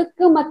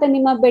ಊಟಕ್ಕೆ ಮತ್ತೆ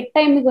ನಿಮ್ಮ ಬೆಡ್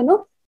ಟೈಮ್ಗೂ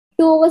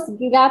 2 hours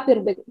ಗ್ಯಾಪ್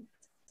ಇರ್ಬೇಕು.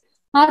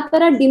 ಆ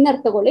ತರ ಡಿನ್ನರ್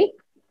ತಗೊಳ್ಳಿ.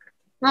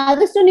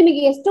 ಆದಷ್ಟು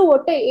ನಿಮಗೆ ಎಷ್ಟು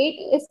ಹೊಟ್ಟೆ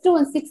ಎಷ್ಟು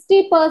ಒಂದು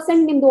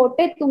 60% ನಿಮ್ದು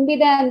ಹೊಟ್ಟೆ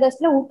ತುಂಬಿದೆ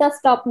ಅಂದಷ್ಟು ಊಟ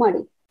ಸ್ಟಾಪ್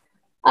ಮಾಡಿ.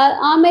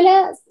 ಆಮೇಲೆ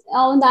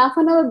ಒಂದು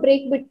 1/2 hour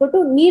ಬ್ರೇಕ್ ಬಿಟ್ಬಿಟ್ಟು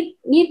ನೀರ್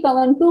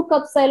 2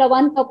 cups ಇಲ್ಲ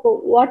 1 cup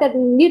ವಾಟರ್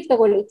ನೀರ್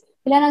ತಗೊಳ್ಳಿ.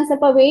 ಇಲ್ಲ ನಾನು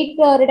ಸ್ವಲ್ಪ ವೆಯ್ಟ್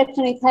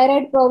ರಿಡಕ್ಷನ್,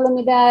 ಥೈರಾಯ್ಡ್ ಪ್ರಾಬ್ಲಮ್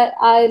ಇದೆ,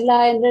 ಇಲ್ಲ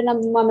ಅಂದ್ರೆ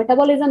ನಮ್ಮ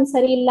ಮೆಟಬಾಲಿಸಮ್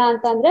ಸರಿ ಇಲ್ಲ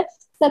ಅಂತ ಅಂದ್ರೆ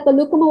ಸ್ವಲ್ಪ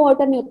ಲುಕುಮ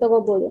ವಾಟರ್ ನೀವು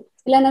ತಗೋಬಹುದು.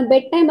 ಇಲ್ಲ ನಾನು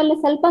ಬೆಡ್ ಟೈಮ್ ಅಲ್ಲಿ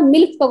ಸ್ವಲ್ಪ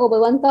ಮಿಲ್ಕ್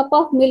ತಗೋಬಹುದು. 1 cup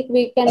of milk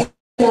we can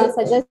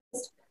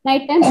suggest.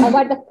 Night time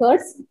avoid the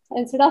curds.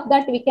 Instead of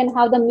that we can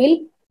have the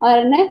milk or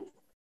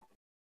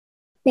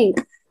anything.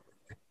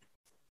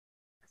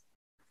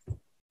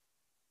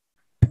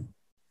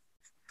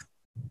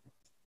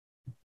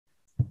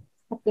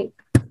 Okay.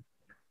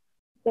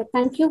 Okay,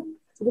 thank you.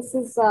 This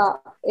is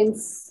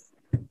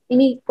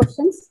any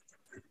questions?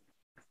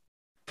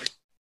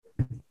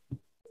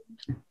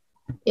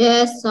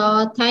 Yes,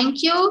 thank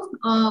you,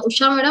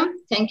 Usha madam.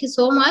 Thank you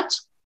so much.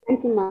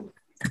 Thank you, ma'am.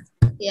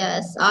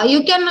 Yes, you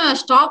can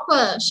stop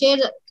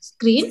share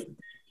screen.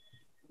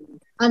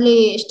 ಅಲ್ಲಿ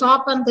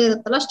stop ಅಂತ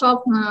ಇರುತ್ತಲ್ಲ,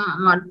 stop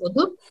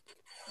ಮಾಡ್ಬೋದು.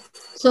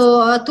 So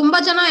ತುಂಬಾ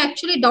ಜನ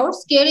actually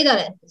doubts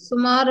ಕೇಳಿದ್ದಾರೆ,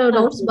 ಸುಮಾರು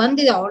doubts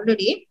ಬಂದಿದೆ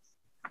already.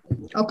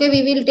 Okay,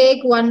 we will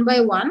take one by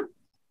one.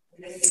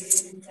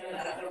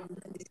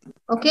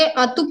 Okay,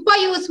 ತುಪ್ಪ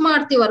ಯೂಸ್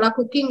ಮಾಡ್ತೀವಲ್ಲ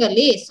ಕುಕಿಂಗ್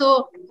ಅಲ್ಲಿ. ಸೊ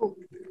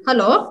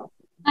ಹಲೋ,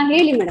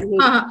 ಹೇಳಿ madam.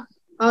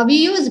 We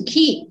use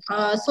ghee.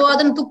 So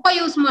ಅದನ್ನ ತುಪ್ಪ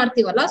ಯೂಸ್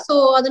ಮಾಡ್ತೀವಲ್ಲ, ಸೊ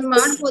ಅದನ್ನ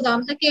ಮಾಡ್ಬೋದಾ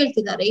ಅಂತ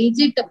ಕೇಳ್ತಿದ್ದಾರೆ.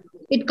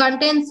 ಇಟ್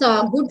ಕಂಟೈನ್ಸ್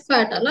ಗುಡ್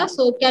ಫ್ಯಾಟ್ ಅಲ್ಲ,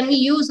 ಸೊ ಕ್ಯಾನ್ ವಿ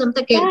ಯೂಸ್ ಅಂತ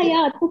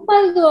ಕೇಳ್ತಿದ್ದಾರೆ. ತುಪ್ಪ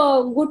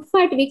good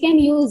fat we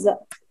can use,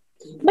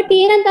 but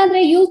ಏನಂತ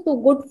ಅಂದ್ರೆ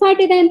ಗುಡ್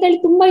ಫ್ಯಾಟ್ ಇದೆ ಅಂತ ಹೇಳಿ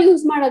ತುಂಬಾ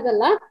ಯೂಸ್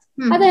ಮಾಡೋದಲ್ಲ.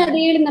 ಅದು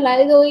ಹೇಳಿದ್ನಲ್ಲ,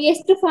 ಇದು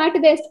ಎಷ್ಟು ಫ್ಯಾಟ್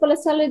ಇದೆ, ಎಷ್ಟು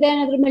ಕೊಲೆಸ್ಟ್ರಾಲ್ ಇದೆ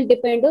ಅನ್ನೋದ್ರ ಮೇಲೆ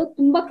ಡಿಪೆಂಡ್.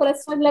 ತುಂಬಾ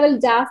ಕೊಲೆಸ್ಟ್ರಾಲ್ ಲೆವೆಲ್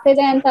ಜಾಸ್ತಿ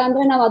ಇದೆ ಅಂತ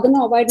ಅಂದ್ರೆ ನಾವು ಅದನ್ನು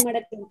ಅವಾಯ್ಡ್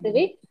ಮಾಡಕ್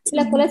ಹೇಳ್ತೀವಿ.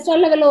 ಇಲ್ಲ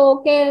cholesterol level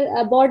okay,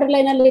 border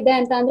line ಅಲ್ಲಿ ಇದೆ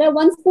ಅಂತ ಅಂದ್ರೆ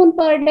 1 spoon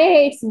per day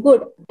it's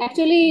good.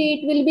 Actually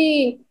it will be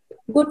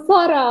good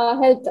for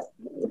health.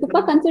 ತುಪ್ಪ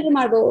ಕನ್ಸಿಡರ್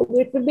ಮಾಡಬಹುದು.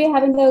 It will be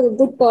having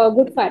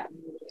good fat,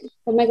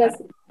 omega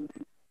 6.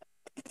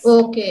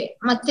 Okay,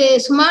 ಮತ್ತೆ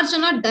ಸುಮಾರು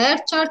ಜನ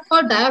diet chart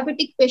for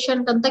diabetic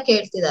patient ಅಂತ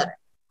ಕೇಳ್ತಿದ್ದಾರೆ.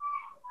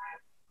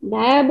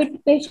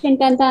 ಡಯಾಬಿಟಿಕ್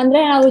ಪೇಷಂಟ್ ಅಂತ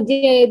ಅಂದ್ರೆ ನಾವು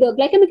ಇದು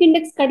ಗ್ಲೈಕಮಿಕ್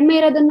ಇಂಡೆಕ್ಸ್ ಕಡಿಮೆ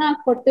ಇರೋದನ್ನ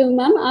ಕೊಡ್ತೀವಿ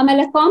ಮ್ಯಾಮ್.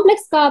 ಆಮೇಲೆ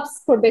ಕಾಂಪ್ಲೆಕ್ಸ್ ಕಾರ್ಬ್ಸ್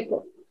ಕೊಡ್ಬೇಕು,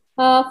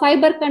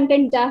 ಫೈಬರ್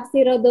ಕಂಟೆಂಟ್ ಜಾಸ್ತಿ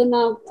ಇರೋದನ್ನ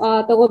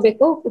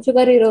ತಗೋಬೇಕು.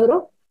 ಶುಗರ್ ಇರೋರು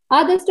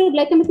ಆದಷ್ಟು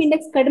ಗ್ಲೈಕಮಿಕ್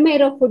ಇಂಡೆಕ್ಸ್ ಕಡಿಮೆ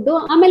ಇರೋ ಫುಡ್.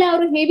 ಆಮೇಲೆ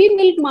ಅವರು ಹೆವಿ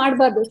ಮಿಲ್ಕ್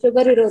ಮಾಡಬಾರ್ದು.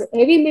 ಶುಗರ್ ಇರೋರು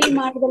ಹೆವಿ ಮಿಲ್ಕ್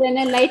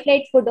ಮಾಡಿದ್ರೆ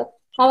ಲೈಟ್ ಫುಡ್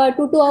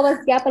 2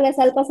 hours ಗ್ಯಾಪ್ ಅಲ್ಲೇ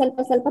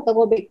ಸ್ವಲ್ಪ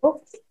ತಗೋಬೇಕು.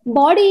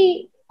 ಬಾಡಿ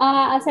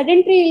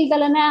ಸೆಡೆಂಟ್ರಿ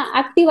ಇಲ್ದಲನ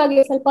ಆಕ್ಟಿವ್ ಆಗಿ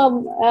ಸ್ವಲ್ಪ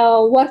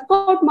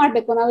ವರ್ಕ್ಔಟ್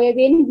ಮಾಡ್ಬೇಕು. ನಾವು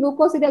ಏನ್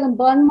ಗ್ಲೂಕೋಸ್ ಇದೆ ಅದನ್ನ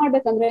ಬರ್ನ್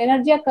ಮಾಡ್ಬೇಕಂದ್ರೆ,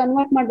 ಎನರ್ಜಿಯಾಗಿ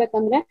ಕನ್ವರ್ಟ್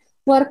ಮಾಡ್ಬೇಕಂದ್ರೆ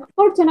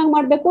ವರ್ಕ್ಔಟ್ ಚೆನ್ನಾಗಿ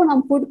ಮಾಡ್ಬೇಕು.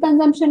 ನಮ್ ಫುಡ್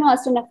ಕನ್ಸಂಪ್ಷನ್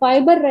ಅಷ್ಟೇ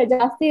ಫೈಬರ್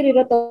ಜಾಸ್ತಿ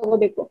ಇರೋ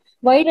ತಗೋಬೇಕು.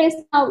 ವೈಟ್ ರೈಸ್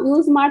ನಾವು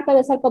ಯೂಸ್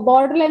ಮಾಡ್ತಾರೆ, ಸ್ವಲ್ಪ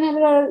ಬಾರ್ಡರ್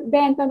ಏನಾದ್ರು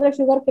ಇದೆ ಅಂತಂದ್ರೆ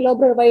ಶುಗರ್,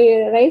 ಕೆಲವೊಬ್ರು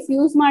ರೈಸ್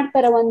ಯೂಸ್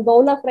ಮಾಡ್ತಾರೆ, 1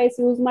 bowl of ರೈಸ್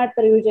ಯೂಸ್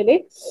ಮಾಡ್ತಾರೆ. ಯೂಶಲಿ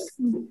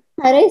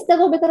ರೈಸ್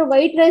ತಗೋಬೇಕಾದ್ರೆ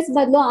ವೈಟ್ ರೈಸ್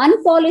ಬದಲು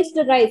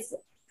ಅನ್ಪಾಲಿಶ್ಡ್ ರೈಸ್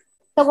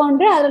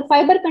ತಗೊಂಡ್ರೆ ಅದ್ರಲ್ಲಿ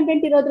ಫೈಬರ್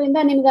ಕಂಟೆಂಟ್ ಇರೋದ್ರಿಂದ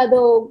ನಿಮ್ಗೆ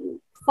ಅದು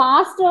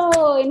ಫಾಸ್ಟ್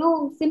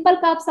ಸಿಂಪಲ್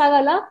ಕಾರ್ಬ್ಸ್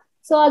ಆಗಲ್ಲ.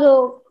 ಸೊ ಅದು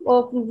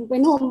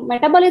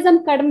ಮೆಟಬಾಲಿಸಮ್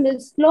ಕಡಿಮೆ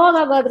ಸ್ಲೋ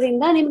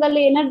ಆಗೋದ್ರಿಂದ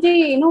ನಿಮ್ಗಲ್ಲಿ ಎನರ್ಜಿ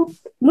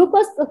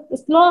ಗ್ಲೂಕೋಸ್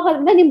ಸ್ಲೋ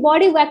ಆಗೋದ್ರಿಂದ ನಿಮ್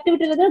ಬಾಡಿ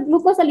ಆಕ್ಟಿವಿಟಿ ಇರೋದ್ರೆ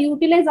ಗ್ಲೂಕೋಸ್ ಅಲ್ಲಿ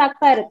ಯೂಟಿಲೈಸ್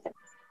ಆಗ್ತಾ ಇರುತ್ತೆ.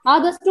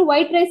 ಆದಷ್ಟು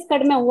ವೈಟ್ ರೈಸ್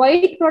ಕಡಿಮೆ.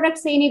 ವೈಟ್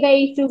ಪ್ರಾಡಕ್ಟ್ಸ್ ಏನಿದೆ,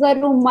 ಈ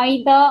sugar,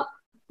 maida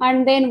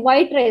and then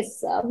white rice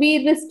V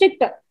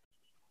restrict.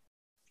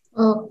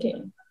 Okay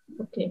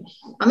okay.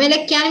 ಆಮೇಲೆ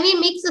can we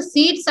mix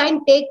seeds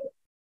and take,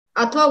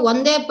 ಅಥವಾ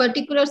ಒಂದೇ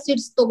ಪರ್ಟಿಕ್ಯುಲರ್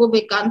ಸೀಡ್ಸ್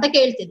ತಗೋಬೇಕಾ ಅಂತ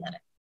ಕೇಳ್ತಿದ್ದಾರೆ.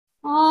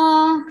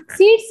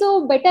 ಸೀಡ್ಸ್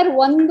ಬೆಟರ್,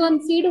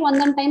 ಒಂದೊಂದ್ ಸೀಡ್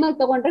ಒಂದೊಂದ್ ಟೈಮಲ್ಲಿ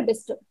ತಗೊಂಡ್ರೆ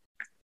ಬೆಸ್ಟ್.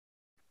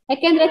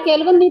 ಯಾಕೆಂದ್ರೆ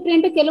ಕೆಲವೊಂದು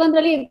ನ್ಯೂಟ್ರಿಯೆಂಟ್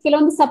ಕೆಲವೊಂದ್ರಲ್ಲಿ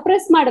ಕೆಲವೊಂದು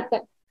ಸಪ್ರೆಸ್ ಮಾಡುತ್ತೆ.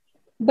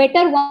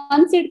 ಬೆಟರ್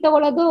ಒನ್ ಸೀಡ್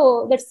ತಗೊಳ್ಳೋದು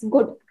ದಟ್ಸ್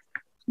ಗುಡ್.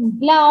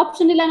 ಇಲ್ಲ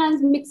ಆಪ್ಷನ್ ಇಲ್ಲ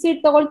ನಾನು ಮಿಕ್ಸ್ ಸೀಡ್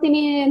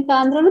ತಗೊಳ್ತೀನಿ ಅಂತ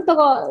ಅಂದ್ರೂ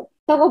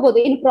ತಗೋಬಹುದು,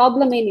 ಏನು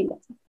ಪ್ರಾಬ್ಲಮ್ ಏನಿಲ್ಲ.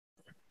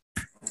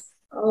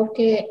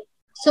 Okay,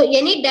 so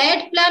any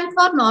diet plan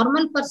for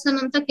normal person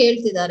ಅಂತ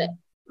ಕೇಳ್ತಿದ್ದಾರೆ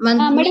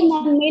ಮೇಡಮ್.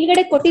 ನಾನು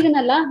ಮೇಲ್ಗಡೆ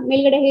ಕೊಟ್ಟಿದ್ದೀನಲ್ಲ,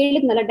 ಮೇಲ್ಗಡೆ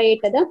ಹೇಳಿದ್ನಲ್ಲ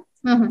ಡಯಟ್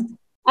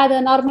ಅದ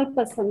normal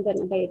person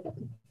diet.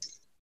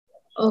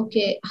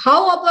 Okay, how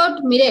about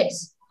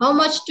millets, how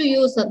much to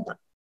use ಅಂತ?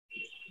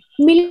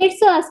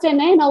 ಮಿಲೆಟ್ಸ್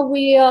ಅಷ್ಟೇನೆ, ನಾವು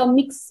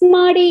ಮಿಕ್ಸ್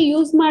ಮಾಡಿ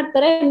ಯೂಸ್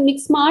ಮಾಡ್ತಾರೆ.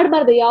 ಮಿಕ್ಸ್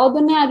ಮಾಡಬಾರ್ದು,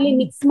 ಯಾವ್ದನ್ನೇ ಆಗ್ಲಿ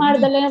ಮಿಕ್ಸ್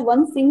ಮಾಡ್ದಲ್ಲೇ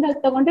ಒಂದ್ ಸಿಂಗಲ್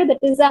ತಗೊಂಡ್ರೆ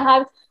ದಟ್ ಇಸ್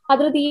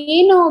ಅದ್ರದ್ದು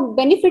ಏನು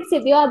ಬೆನಿಫಿಟ್ಸ್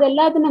ಇದೆಯೋ ಅದೆಲ್ಲ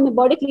ಅದು ನಮ್ಮ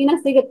ಬಾಡಿ ಕ್ಲೀನ್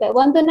ಆಗಿ ಸಿಗುತ್ತೆ.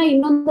 ಒಂದನ್ನ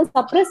ಇನ್ನೊಂದು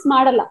ಸಪ್ರೆಸ್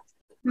ಮಾಡಲ್ಲ.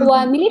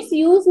 ಮಿಲೆಟ್ಸ್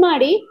ಯೂಸ್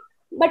ಮಾಡಿ,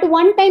 ಬಟ್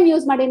ಒನ್ ಟೈಮ್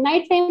ಯೂಸ್ ಮಾಡಿ.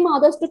 ನೈಟ್ ಟೈಮ್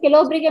ಆದಷ್ಟು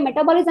ಕೆಲವೊಬ್ಬರಿಗೆ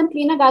ಮೆಟಬಾಲಿಸಮ್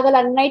ಕ್ಲೀನ್ ಆಗಿ ಆಗಲ್ಲ,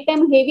 ನೈಟ್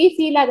ಟೈಮ್ ಹೆವಿ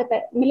ಫೀಲ್ ಆಗುತ್ತೆ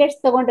ಮಿಲೆಟ್ಸ್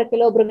ತಗೊಂಡ್ರೆ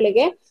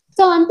ಕೆಲವೊಬ್ರಿಗೆ.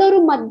 ಸೊ ಅಂತವ್ರು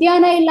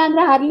ಮಧ್ಯಾಹ್ನ ಇಲ್ಲ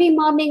ಅಂದ್ರೆ ಅರ್ಲಿ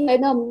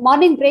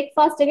ಮಾರ್ನಿಂಗ್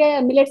ಬ್ರೇಕ್ಫಾಸ್ಟ್ ಗೆ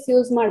ಮಿಲೆಟ್ಸ್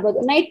ಯೂಸ್ ಮಾಡಬಹುದು.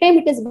 Night time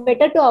it is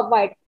better to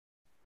avoid.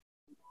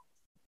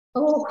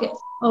 Okay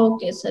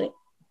okay, ಸರಿ.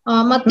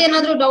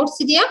 ಮತ್ತೇನಾದ್ರೂ ಡೌಟ್ಸ್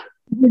ಇದೆಯಾ?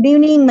 Good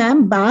evening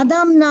ma'am.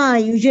 ಬಾದಾಮ್ನ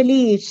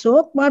usually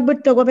soap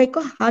ಮಾಡ್ಬಿಟ್ಟು ತಗೋಬೇಕು,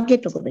 ಹಾಗೆ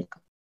ತಗೋಬೇಕು?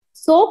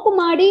 ಸೋಪ್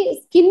ಮಾಡಿ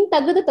ಸ್ಕಿನ್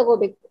ತೆಗೆದು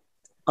ತಗೋಬೇಕು.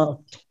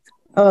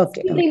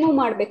 ಓಕೆ, ರಿಮೂವ್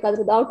ಮಾಡ್ಬೇಕು,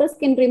 ಅದ್ರದ್ದು ಔಟರ್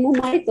ಸ್ಕಿನ್ ರಿಮೂವ್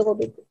ಮಾಡಿ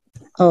ತಗೋಬೇಕು.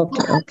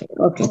 Okay okay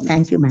okay,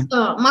 thank you ma'am.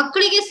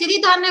 ಮಕ್ಕಳಿಗೆ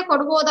ಸಿರಿಧಾನ್ಯ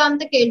ಕೊಡ್ಬೋದಾ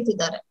ಅಂತ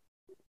ಕೇಳ್ತಿದ್ದಾರೆ.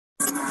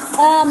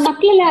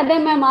 ಮಕ್ಳಲ್ಲಿ ಅದೇ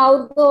ಮ್ಯಾಮ್,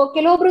 ಅವ್ರದ್ದು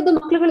ಕೆಲವೊಬ್ರದ್ದು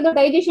ಮಕ್ಳುಗಳದ್ದು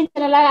ಡೈಜೆಷನ್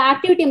ಎಲ್ಲ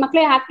ಆಕ್ಟಿವಿಟಿ, ಮಕ್ಳ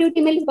ಆಕ್ಟಿವಿಟಿ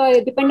ಮೇಲೆ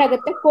ಡಿಪೆಂಡ್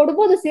ಆಗುತ್ತೆ.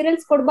 ಕೊಡ್ಬೋದು,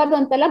 ಸೀರಿಯಲ್ಸ್ ಕೊಡ್ಬಾರ್ದು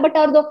ಅಂತಲ್ಲ, ಬಟ್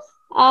ಅವ್ರದ್ದು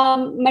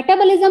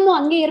ಮೆಟಬಾಲಿಸಮ್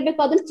ಹಂಗೆ ಇರ್ಬೇಕು.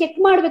 ಅದನ್ನ ಚೆಕ್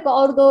ಮಾಡ್ಬೇಕು.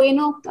 ಅವ್ರದ್ದು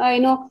ಏನೋ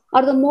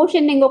ಅವ್ರದ್ದು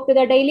ಮೋಷನ್ ಹೆಂಗ್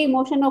ಹೋಗ್ತಿದೆ, ಡೈಲಿ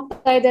ಮೋಷನ್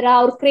ಹೋಗ್ತಾ ಇದಾರಾ,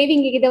 ಅವ್ರ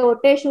ಕ್ರೇವಿಂಗ್ ಹೇಗಿದೆ,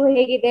 ಹೊಟ್ಟೆ ಶೂ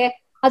ಹೇಗಿದೆ,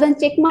 ಅದನ್ನ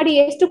ಚೆಕ್ ಮಾಡಿ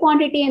ಎಷ್ಟು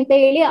ಕ್ವಾಂಟಿಟಿ ಅಂತ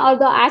ಹೇಳಿ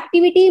ಅವ್ರದ್ದು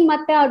ಆಕ್ಟಿವಿಟಿ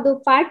ಮತ್ತೆ ಅವ್ರದ್ದು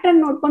ಪ್ಯಾಟ್ರನ್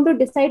ನೋಡ್ಕೊಂಡು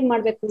ಡಿಸೈಡ್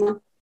ಮಾಡ್ಬೇಕು ಮ್ಯಾಮ್.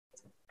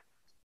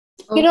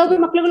 ಕೆಲವೊಬ್ರು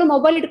ಮಕ್ಳುಗಳು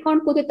ಮೊಬೈಲ್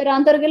ಇಟ್ಕೊಂಡು ಕೂತಿರ್ತಾರೆ,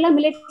 ಅಂತವ್ರಿಗೆಲ್ಲ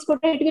ಮಿಲೆಟ್ಸ್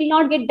ಕೊಟ್ಟರೆ it will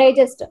not get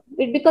digest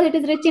because it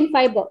is rich in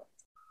fibre.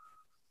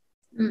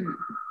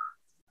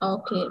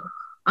 Okay,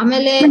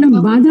 ಆಮೇಲೆ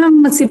ಬಾದಾಮ್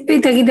ಸಿಪ್ಪೆ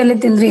ತೆಗಿದಲ್ಲೇ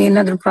ತಿಂದ್ರೆ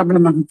ಏನಾದ್ರೂ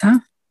ಪ್ರಾಬ್ಲಮ್ ಆಗುತ್ತಾ?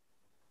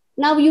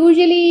 ನಾವು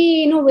ಯೂಶಲಿ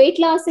ವೆಯ್ಟ್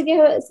ಲಾಸ್ಗೆ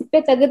ಸಿಪ್ಪೆ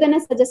ತೆಗೆದನ್ನೇ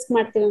ಸಜೆಸ್ಟ್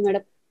ಮಾಡ್ತೀವಿ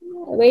ಮೇಡಮ್.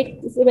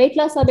 ವೆಯ್ಟ್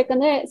ಲಾಸ್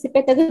ಆಗ್ಬೇಕಂದ್ರೆ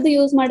ಸಿಪ್ಪೆ ತೆಗೆದು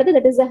ಯೂಸ್ ಮಾಡಿದ್ರೆ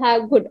that is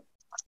good.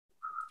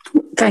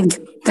 Thank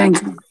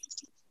you.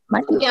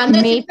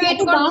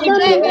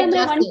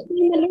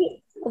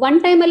 One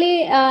time ಅಲ್ಲಿ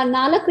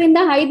 4 ರಿಂದ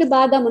 5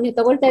 ಬಾದಾಮ್ ನೀವು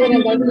ತಗೊಳ್ತಾ ಇದ್ರೆ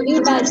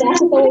ನೀವು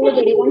ಜಾಸ್ತಿ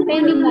ತಗೊಳ್ಳಬೇಡಿ. ಒನ್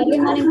ಟೈಮ್ ನೀವು ಅರ್ಲಿ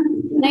ಮಾರ್ನಿಂಗ್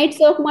ನೈಟ್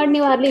ಸೋಕ್ ಮಾಡಿ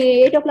ನೀವು ಅರ್ಲಿ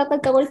 8 o'clock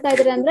ಅಲ್ಲಿ ತಗೊಳ್ತಾ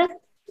ಇದ್ರೆ ಅಂದ್ರೆ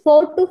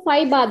 4 to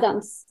 5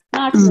 ಬಾದಾಮ್ಸ್,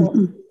 ನಾಟ್ ಮೋರ್.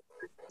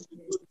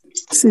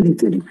 ಸರಿ.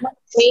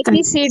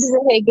 ಮೇಥಿ ಸೀಡ್ಸ್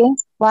ಹೇಗೆ?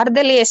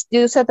 ವಾರದಲ್ಲಿ ಎಷ್ಟು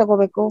ದಿವಸ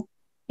ತಗೋಬೇಕು?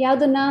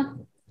 ಯಾವ್ದನ್ನ?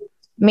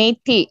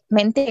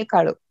 ಮೆಂತ್ಯ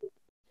ಕಾಳು.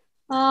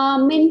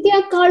 ಮೆಂತ್ಯ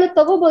ಕಾಳು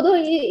ತಗೋಬಹುದು.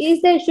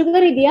 ಈಸ್ ದ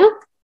ಶುಗರ್ ಇದೆಯಾ?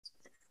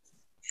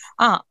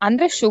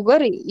 ಅಂದ್ರೆ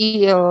ಶುಗರ್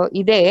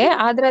ಇದೆ,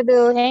 ಆದ್ರೆ ಅದು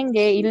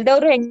ಹೆಂಗೆ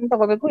ಇಲ್ದವ್ರು ಹೆಂಗ್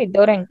ತಗೋಬೇಕು,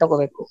 ಇದ್ದವ್ರು ಹೆಂಗ್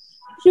ತಗೋಬೇಕು?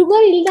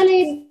 ಶುಗರ್ ಇಲ್ದಲೇ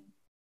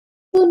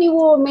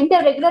ನೀವು ಮೆಂತ್ಯ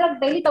ರೆಗ್ಯುಲರ್ ಆಗಿ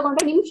ಡೈಲಿ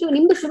ತಗೊಂಡ್ರೆ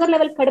ನಿಮ್ದು ಶುಗರ್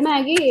ಲೆವೆಲ್ ಕಡಿಮೆ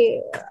ಆಗಿ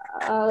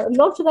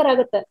ಲೋ ಶುಗರ್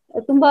ಆಗುತ್ತೆ.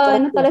 ತುಂಬಾ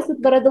ತಲೆ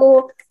ಸುತ್ತ ಬರೋದು,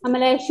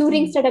 ಆಮೇಲೆ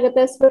ಶೂರಿಂಗ್ ಸ್ಟಾರ್ಟ್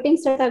ಆಗುತ್ತೆ, ಸ್ವೆಟಿಂಗ್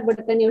ಸ್ಟಾರ್ಟ್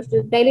ಆಗ್ಬಿಡುತ್ತೆ ನೀವು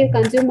ಡೈಲಿ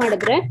ಕನ್ಸ್ಯೂಮ್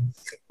ಮಾಡಿದ್ರೆ.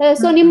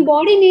 ಸೊ ನಿಮ್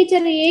ಬಾಡಿ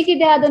ನೇಚರ್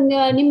ಹೇಗಿದೆ,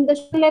 ಅದನ್ನ ನಿಮ್ದು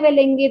ಶುಗರ್ ಲೆವೆಲ್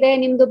ಹೆಂಗಿದೆ,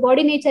 ನಿಮ್ದು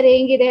ಬಾಡಿ ನೇಚರ್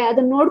ಹೆಂಗಿದೆ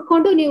ಅದನ್ನ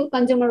ನೋಡ್ಕೊಂಡು ನೀವು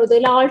ಕನ್ಸ್ಯೂಮ್ ಮಾಡೋದು.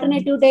 ಇಲ್ಲ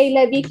ಆಲ್ಟರ್ನೇಟಿವ್ ಡೇ,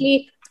 ಇಲ್ಲ ವೀಕ್ಲಿ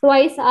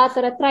ಟ್ವೈಸ್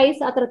ಆತರ, ಥ್ರೈಸ್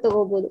ಆತರ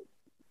ತಗೋಬಹುದು.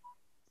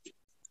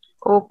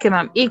 Okay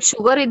ma'am. ಈಗ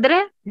ಶುಗರ್ ಇದ್ರೆ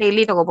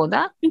ಡೈಲಿ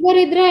ತಗೋಬಹುದಾ? ಶುಗರ್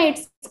ಇದ್ರೆ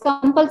ಇಟ್ಸ್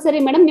ಕಂಪಲ್ಸರಿ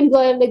ಮೇಡಮ್. ನಿಮ್ದು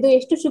ಇದು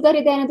ಎಷ್ಟು ಶುಗರ್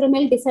ಇದೆ ಅನ್ನೋದ್ರ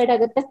ಮೇಲೆ ಡಿಸೈಡ್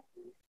ಆಗುತ್ತೆ.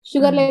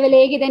 ಶುಗರ್ ಲೆವೆಲ್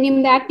ಹೇಗಿದೆ,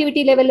 ನಿಮ್ದು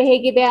ಆಕ್ಟಿವಿಟಿ ಲೆವೆಲ್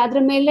ಹೇಗಿದೆ, ಅದ್ರ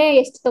ಮೇಲೆ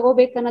ಎಷ್ಟು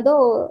ತಗೋಬೇಕು ಅನ್ನೋದು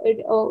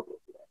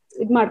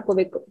ಇದ್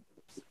ಮಾಡ್ಕೋಬೇಕು.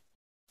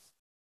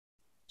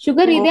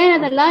 ಶುಗರ್ ಇದೆ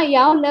ಅನ್ನೋದಲ್ಲ,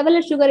 ಯಾವ ಲೆವೆಲ್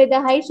ಶುಗರ್ ಇದೆ,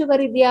 ಹೈ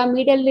ಶುಗರ್ ಇದೆಯಾ,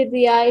 ಮೀಡಿಯಲ್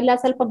ಇದೆಯಾ, ಇಲ್ಲ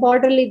ಸ್ವಲ್ಪ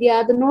ಬಾರ್ಡರ್ ಇದೆಯಾ,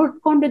 ಅದನ್ನ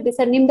ನೋಡ್ಕೊಂಡು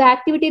ಡಿಸೈಡ್. ನಿಮ್ದು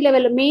ಆಕ್ಟಿವಿಟಿ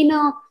ಲೆವೆಲ್ ಮೇನ್.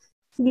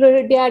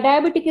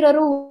 ಡಯಾಬಿಟಿಕ್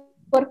ಇರೋರು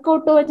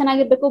ವರ್ಕೌಟ್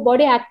ಚೆನ್ನಾಗಿರ್ಬೇಕು,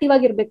 ಬಾಡಿ ಆಕ್ಟಿವ್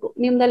ಆಗಿರ್ಬೇಕು,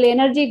 ನಿಮ್ದಲ್ಲಿ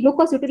ಎನರ್ಜಿ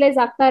ಗ್ಲೂಕೋಸ್ ಯುಟಿಲೈಸ್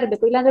ಆಗ್ತಾ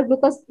ಇರ್ಬೇಕು. ಇಲ್ಲಾಂದ್ರೆ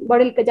ಗ್ಲೂಕೋಸ್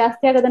ಬಾಡಿ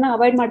ಜಾಸ್ತಿ ಆಗೋದನ್ನ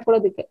ಅವಾಯ್ಡ್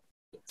ಮಾಡ್ಕೊಳ್ಳೋದಕ್ಕೆ.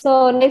 ಸೊ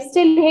ಲೈಫ್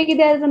ಸ್ಟೈಲ್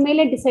ಹೇಗಿದೆ ಅದ್ರ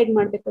ಮೇಲೆ ಡಿಸೈಡ್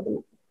ಮಾಡ್ಬೇಕು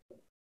ಅದನ್ನ.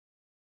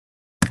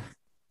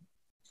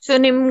 ಸೊ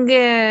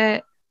ನಿಮ್ಗೆ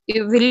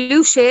will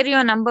you share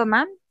your number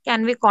ma'am?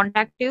 Can we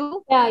contact you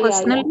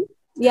personally?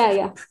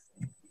 Yeah.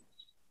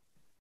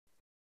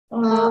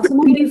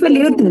 PDF ಅಲ್ಲಿ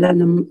ಇರುತ್ತಲ್ಲ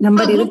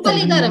ನಂಬರ್ ಗ್ರೂಪ್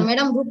ಅಲ್ಲಿ ಇದ್ದಾರೆ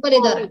ಮೇಡಮ್, ಗ್ರೂಪ್ ಅಲ್ಲಿ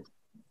ಇದ್ದಾರೆ.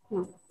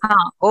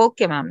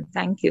 Okay ma'am,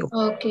 thank you.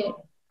 Okay,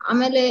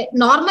 ಆಮೇಲೆ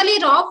normally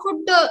Ra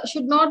food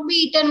should not be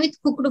eaten with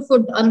cooked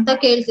food ಅಂತ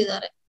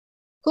ಕೇಳ್ತಿದ್ದಾರೆ.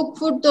 Cook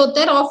food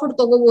ತಗೋತಾರೆ, ರಾ ಫುಡ್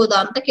ತಗೋಬಹುದಾ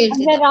ಅಂತ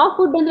ಕೇಳ್ತಿದ್ದಾರೆ. ರಾ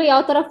ಫುಡ್ ಅಂದ್ರೆ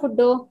ಯಾವ ತರ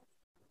food?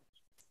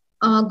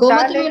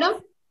 Gomti madam?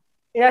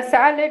 Yeah,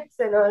 salads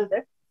and all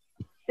that.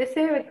 They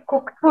say with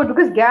cooked food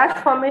because gas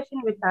formation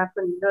will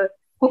happen. The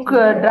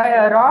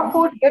raw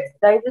food gets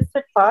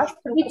digested fast.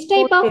 Which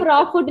type of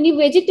raw food? ನೀವು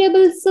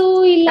vegetables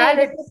ಇಲ್ಲ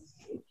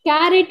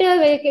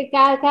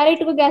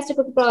ಕ್ಯಾರೆಟ್ಗೂ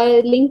gastric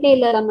link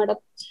ಇಲ್ಲ madam.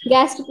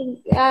 Gastric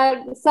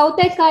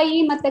ಸೌತೆಕಾಯಿ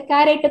ಮತ್ತೆ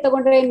carrot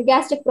ತಗೊಂಡ್ರೆ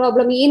gastric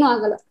problem ಏನು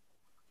ಆಗಲ್ಲ.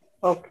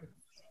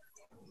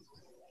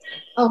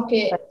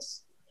 Okay.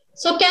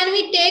 So can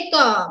we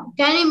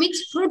mix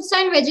fruits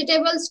and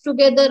vegetables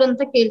together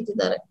ಅಂತ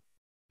ಕೇಳ್ತಿದ್ದಾರೆ.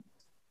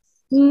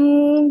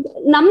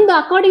 ನಮ್ದು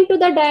according to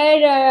the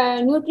diet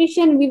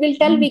nutrition we will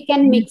tell we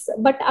can mix,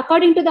 but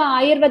according to the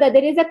Ayurveda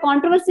there is a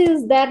controversy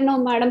is there no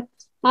madam.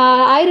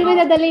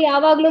 ಆಯುರ್ವೇದದಲ್ಲಿ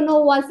ಯಾವಾಗ್ಲೂ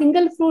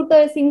single fruit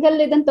single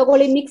ಇದನ್ನ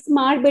ತಗೊಳ್ಳಿ, mix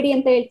ಮಾಡಬೇಡಿ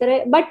ಅಂತ ಹೇಳ್ತಾರೆ.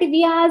 But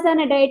we as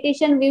an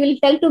dietitian we will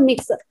tell to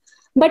mix.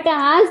 But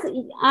as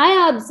I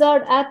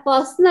observe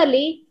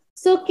personally,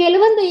 so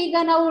ಕೆಲವೊಂದು ಈಗ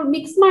ನಾವು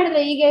ಮಿಕ್ಸ್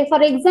ಮಾಡಿದ್ರೆ, ಈಗ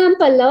ಫಾರ್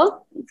ಎಕ್ಸಾಂಪಲ್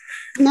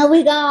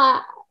ನಾವೀಗ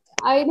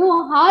ಏನು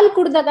ಹಾಲು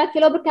ಕುಡಿದಾಗ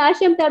ಕೆಲವೊಬ್ರು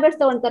ಕ್ಯಾಲ್ಸಿಯಂ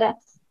ಟ್ಯಾಬ್ಲೆಟ್ಸ್ ತಗೊಂತಾರೆ,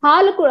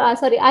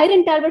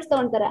 ಐರನ್ ಟ್ಯಾಬ್ಲೆಟ್ಸ್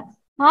ತಗೊಂತಾರೆ.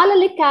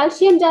 ಹಾಲಲ್ಲಿ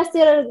ಕ್ಯಾಲ್ಸಿಯಂ ಜಾಸ್ತಿ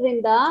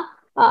ಇರೋದ್ರಿಂದ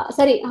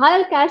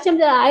ಹಾಲಲ್ಲಿ ಕ್ಯಾಲ್ಸಿಯಂ,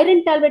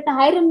 ಐರನ್ ಟ್ಯಾಬ್ಲೆಟ್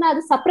ಐರನ್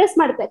ಅದು ಸಪ್ರೆಸ್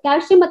ಮಾಡುತ್ತೆ.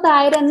 ಕ್ಯಾಲ್ಸಿಯಂ ಮತ್ತು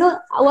ಐರನ್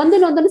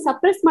ಒಂದನ್ನು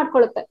ಸಪ್ರೆಸ್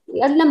ಮಾಡ್ಕೊಳ್ಳುತ್ತೆ.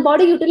 ಅದು ನಮ್ಮ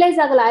ಬಾಡಿ ಯುಟಿಲೈಸ್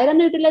ಆಗಲ್ಲ,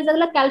 ಐರನ್ ಯುಟಿಲೈಸ್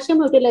ಆಗಲ್ಲ, ಕ್ಯಾಲ್ಸಿಯಂ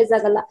ಯುಟಿಲೈಸ್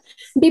ಆಗಲ್ಲ.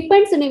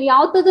 ಡಿಪೆಂಡ್ಸ್ ನೀವು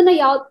ಯಾವ್ದನ್ನ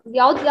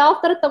ಯಾವ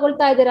ತರ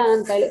ತಗೊಳ್ತಾ ಇದ್ದೀರಾ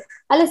ಅಂತ ಹೇಳಿ.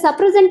 ಅಲ್ಲಿ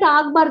ಸಪ್ರೆಸೆಂಟ್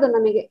ಆಗ್ಬಾರ್ದು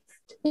ನಮಗೆ.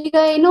 ಈಗ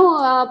ಏನು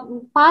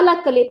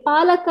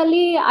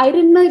ಪಾಲಕಲ್ಲಿ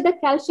ಐರನ್ ಇದೆ,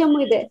 ಕ್ಯಾಲ್ಸಿಯಂ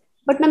ಇದೆ.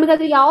 ಬಟ್ ನಮಗೆ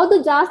ಅದು ಯಾವ್ದು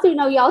ಜಾಸ್ತಿ,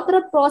 ನಾವು ಯಾವ ತರ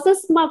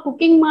ಪ್ರಾಸೆಸ್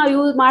ಕುಕಿಂಗ್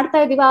ಯೂಸ್ ಮಾಡ್ತಾ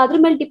ಇದೀವ ಅದ್ರ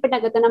ಮೇಲೆ ಡಿಪೆಂಡ್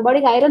ಆಗುತ್ತೆ ನಮ್ಮ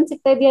ಬಾಡಿಗೆ ಐರನ್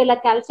ಸಿಗ್ತಾ ಇದೆಯಾ ಇಲ್ಲ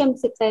ಕ್ಯಾಲ್ಸಿಯಂ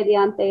ಸಿಗ್ತಾ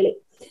ಇದೆಯಾ ಅಂತ ಹೇಳಿ.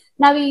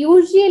 ನಾವು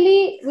usually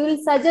will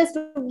suggest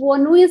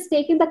one who is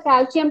taking the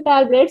calcium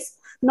tablets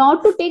not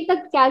to take the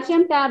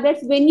calcium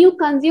tablets when you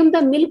consume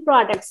the milk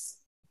products.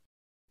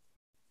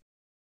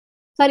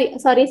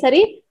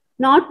 Sorry,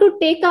 not to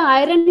take the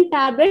iron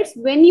tablets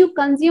when you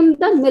consume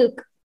the milk.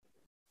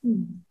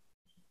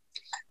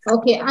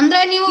 Okay, ಅಂದ್ರೆ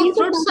ನೀವು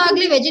fruits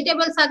ಆಗ್ಲಿ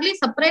vegetables ಆಗ್ಲಿ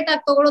separate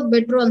ಆಗಿ ತಗೊಳ್ಳೋದು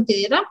better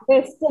ಅಂತಿದ್ದೀರಾ?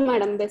 Best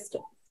madam, best.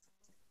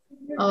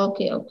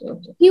 Okay okay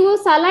okay. ನೀವು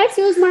salads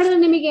use ಮಾಡಿದ್ರೆ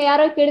ನಿಮಗೆ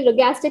ಯಾರೋ ಕೇಳಿದ್ರು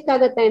ಗ್ಯಾಸ್ಟ್ರಿಕ್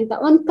ಆಗತ್ತೆ ಅಂತ,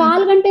 ಒಂದ್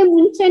 1/4 ಗಂಟೆ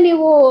ಮುಂಚೆ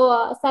ನೀವು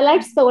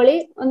ಸಲಾಡ್ಸ್ ತಗೊಳ್ಳಿ,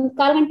 ಒಂದ್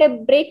 1/4 ಗಂಟೆ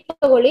ಬ್ರೇಕ್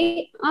ತಗೊಳ್ಳಿ,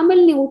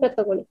 ಆಮೇಲೆ ನೀವು ಊಟ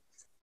ತಗೊಳ್ಳಿ.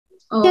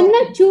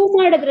 ಚೆನ್ನಾಗಿ ಚೂ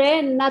ಮಾಡಿದ್ರೆ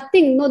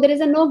nothing, there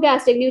is no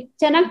gastric. ನೀವು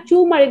ಚೆನ್ನಾಗಿ ಚೂ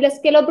ಮಾಡಿದ್ರೆ,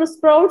 ಕೆಲವೊಬ್ರು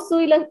ಸ್ಪ್ರೌಟ್ಸ್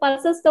ಇಲ್ಲ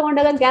ಪಲ್ಸಸ್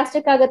ತಗೊಂಡಾಗ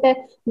ಗ್ಯಾಸ್ಟ್ರಿಕ್ ಆಗತ್ತೆ,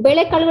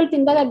 ಬೇಳೆ ಕಾಳುಗಳು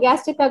ತಿಂದಾಗ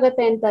ಗ್ಯಾಸ್ಟ್ರಿಕ್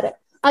ಆಗತ್ತೆ ಅಂತಾರೆ.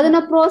 ಅದನ್ನ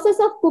ಪ್ರೋಸೆಸ್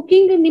ಆಫ್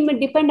ಕುಕಿಂಗ್ ನಿಮಗೆ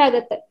ಡಿಪೆಂಡ್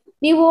ಆಗುತ್ತೆ.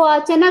 ನೀವು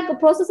ಚೆನ್ನಾಗಿ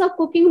ಪ್ರೋಸೆಸ್ ಆಫ್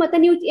ಕುಕಿಂಗ್ ಮತ್ತೆ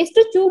ನೀವು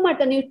ಎಷ್ಟು ಚೂ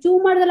ಮಾಡ್ತಾರೆ, ನೀವು ಚೂ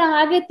ಮಾಡಿದ್ರೆ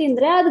ಹಾಗೆ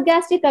ತಿಂದ್ರೆ ಅದು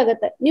ಗ್ಯಾಸ್ಟ್ರಿಕ್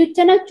ಆಗುತ್ತೆ. ನೀವು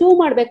ಚೆನ್ನಾಗಿ ಚೂ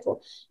ಮಾಡ್ಬೇಕು.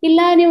 ಇಲ್ಲ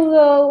ನೀವು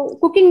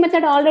cooking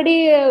method already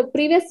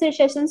previous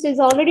sessions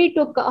is already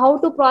to how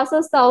to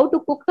process, how to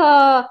cook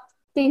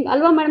thing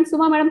ಅಲ್ವಾ ಮೇಡಮ್?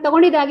 Suma madam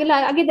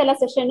ಆಗಿದ್ದಲ್ಲ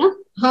session?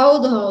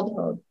 ಹೌದು ಹೌದು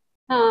ಹೌದು.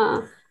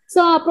 ಸೊ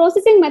ಆ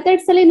ಪ್ರೊಸೆಸಿಂಗ್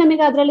ಮೆಥಡ್ಸ್ ಅಲ್ಲಿ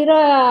ನಮಗೆ ಅದ್ರಲ್ಲಿರೋ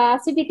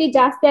ಆಸಿಡಿಟಿ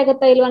ಜಾಸ್ತಿ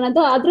ಆಗುತ್ತಾ ಇಲ್ವಾ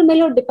ಅನ್ನೋದು ಅದ್ರ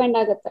ಮೇಲೂ ಡಿಪೆಂಡ್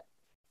ಆಗುತ್ತೆ.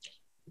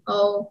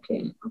 Okay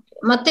okay.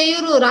 ಮತ್ತೆ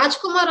ಇವರು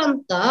ರಾಜ್ಕುಮಾರ್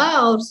ಅಂತ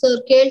ಅವ್ರ ಸರ್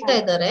ಕೇಳ್ತಾ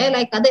ಇದ್ದಾರೆ,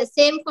 ಲೈಕ್ ಅದೇ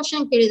ಸೇಮ್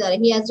ಕ್ವಶನ್ ಕೇಳಿದ್ದಾರೆ.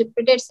 He has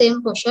repeated same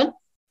question,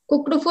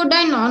 cooked food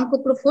and non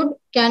cooked food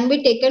can be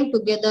taken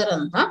together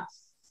ಅಂತ.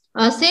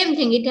 Same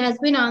thing, it has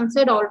been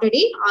answered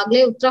already.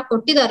 ಆಗ್ಲೇ ಉತ್ತರ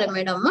ಕೊಟ್ಟಿದ್ದಾರೆ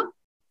madam,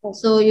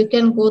 so you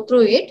can go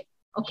through it.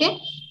 Okay.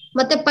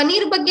 ಮತ್ತೆ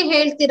ಪನೀರ್ ಬಗ್ಗೆ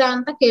ಹೇಳ್ತೀರಾ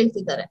ಅಂತ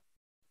ಕೇಳ್ತಿದ್ದಾರೆ.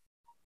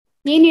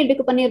 ಏನ್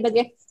ಹೇಳ್ಬೇಕು ಪನೀರ್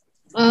ಬಗ್ಗೆ?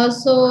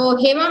 So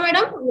Hema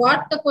madam,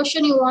 what the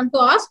question you want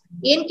to ask?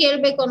 ಏನ್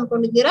ಕೇಳ್ಬೇಕು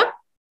ಅನ್ಕೊಂಡಿದ್ದೀರಾ?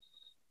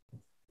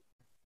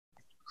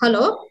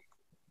 Hello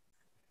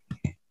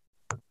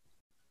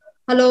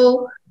hello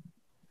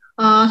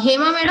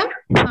Hema madam.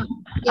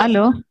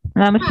 Hello,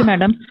 ನಮಸ್ತೆ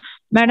ಮೇಡಮ್.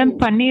 ಮೇಡಮ್,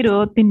 ಪನ್ನೀರು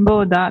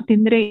ತಿನ್ಬಹುದಾ?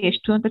 ತಿಂದ್ರೆ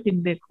ಎಷ್ಟು ಅಂತ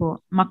ತಿನ್ಬೇಕು?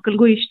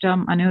 ಮಕ್ಕಳಿಗೂ ಇಷ್ಟ,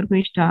 ಮನೆಯವ್ರಿಗೂ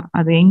ಇಷ್ಟ.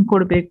 ಅದು ಹೆಂಗ್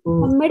ಕೊಡ್ಬೇಕು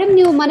ಮೇಡಮ್?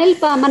 ನೀವು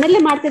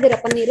ಮನೇಲೆ ಮಾಡ್ತಿದ್ದೀರಾ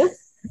ಪನ್ನೀರು?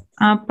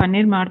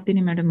 ಪನ್ನೀರ್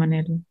ಮಾಡ್ತೀನಿ ಮೇಡಮ್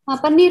ಮನೆಯಲ್ಲಿ.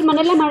 ಪನ್ನೀರ್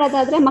ಮನೆಯಲ್ಲೇ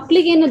ಮಾಡೋದಾದ್ರೆ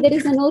ಮಕ್ಳಿಗೆ ಏನು ದೇರ್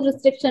ಇಸ್ ನೋ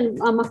ರಿಸ್ಟ್ರಿಕ್ಷನ್.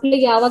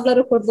 ಮಕ್ಳಿಗೆ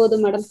ಯಾವಾಗ್ಲಾರು ಕೊಡ್ಬೋದು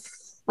ಮೇಡಮ್.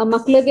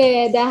 ಮಕ್ಳಿಗೆ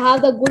they have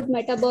the good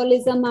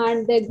metabolism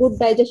and the good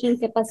digestion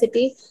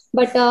capacity.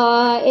 But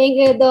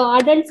ಹೇಗೆ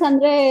ಅಡಲ್ಟ್ಸ್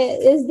ಅಂದ್ರೆ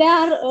is they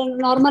are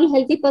normal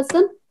healthy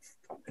person?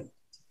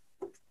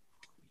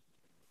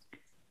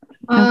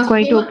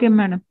 Quite okay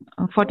madam.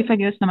 45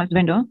 years ನಮ್ಮ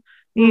husband.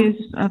 He is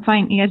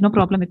fine. He has no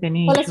problem with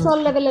any issue.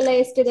 Cholesterol level ಎಲ್ಲ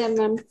ಎಷ್ಟಿದೆ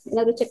ma'am?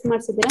 ಏನಾದ್ರು check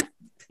ಮಾಡಿಸಿದ್ದೀರಾ?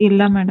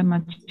 ಇಲ್ಲ madam,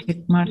 ಅದು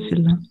check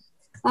ಮಾಡಿಸಿಲ್ಲ.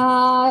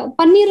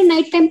 Paneer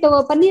night time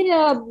paneer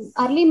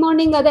early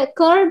morning ಅದೇ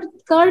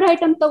curd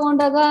item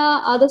ತಗೊಂಡಾಗ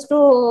ಆದಷ್ಟು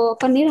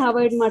ಪನ್ನೀರ್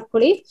ಅವಾಯ್ಡ್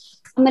ಮಾಡ್ಕೊಳ್ಳಿ.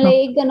 ಆಮೇಲೆ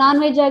ಈಗ ನಾನ್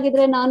ವೆಜ್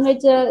ಆಗಿದ್ರೆ ನಾನ್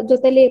ವೆಜ್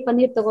ಜೊತೆಲಿ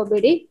ಪನ್ನೀರ್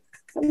ತಗೋಬೇಡಿ.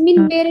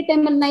 ಬೇರೆ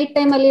ಟೈಮಲ್ಲಿ ನೈಟ್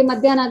ಟೈಮಲ್ಲಿ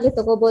ಮಧ್ಯಾಹ್ನ ಆಗ್ಲಿ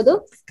ತಗೋಬಹುದು.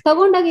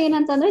 ತಗೊಂಡಾಗ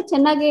ಏನಂತಂದ್ರೆ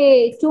ಚೆನ್ನಾಗಿ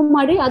ಚೂ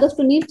ಮಾಡಿ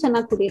ಆದಷ್ಟು ನೀರ್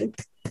ಚೆನ್ನಾಗಿ ಕುಡೀರಿ.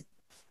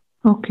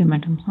 Okay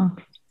madam,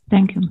 okay,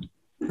 thank you.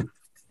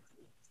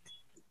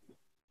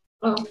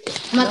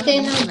 ಮತ್ತೆ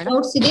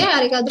ಡೌಟ್ಸ್ ಇದೆಯಾ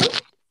ಯಾರಿಗಾದ್ರೂ?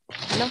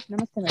 ಹಲೋ,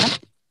 ನಮಸ್ತೆ madam.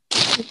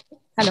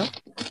 Hello,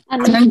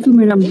 thank you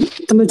madam,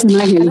 ತುಂಬಾ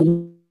ಚೆನ್ನಾಗಿ ಹೇಳಿದ್ರಿ.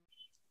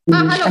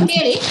 ಹಲೋ,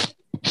 ಹೇಳಿ.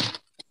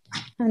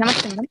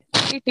 ನಮಸ್ತೆ ಮೇಡಮ್.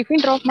 ಈ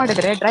ಟಿಫಿನ್ ಡ್ರಾಪ್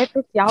ಮಾಡಿದ್ರೆ ಡ್ರೈ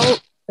ಫ್ರೂಟ್ಸ್ ಯಾವ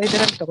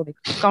ಇದರಲ್ಲಿ ತಗೋಬೇಕು?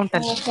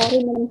 ಕೌಂಟರ್? ಸಾರಿ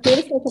ಮೇಡಮ್,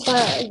 ಕೇಳಿಸ್ತಾ ಸ್ವಲ್ಪ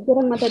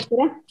ಜೋರಾಗಿ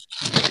ಮಾತಾಡ್ತೀರಾ?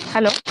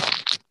 ಹಲೋ,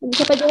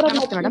 ಸ್ವಲ್ಪ ಜೋರಾಗಿ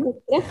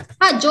ಮಾತಾಡ್ತೀರಾ?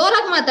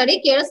 ಜೋರಾಗಿ ಮಾತಾಡಿ,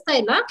 ಕೇಳಿಸ್ತಾ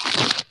ಇಲ್ಲ.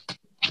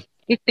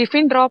 ಈ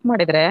ಟಿಫಿನ್ ಡ್ರಾಪ್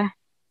ಮಾಡಿದ್ರೆ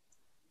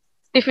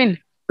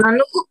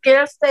ನನಗೂ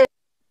ಕೇಳಿಸ್ತಾ ಇಲ್ಲ.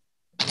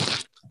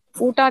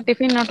 ಊಟ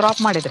ಟಿಫಿನ್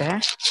ಡ್ರಾಪ್ ಮಾಡಿದ್ರೆ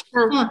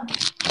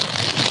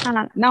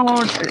ನಾವು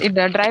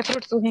ಇದು ಡ್ರೈ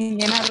ಫ್ರೂಟ್ಸ್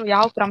ಹಿಂಗೆ ಏನಾದ್ರು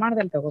ಯಾವ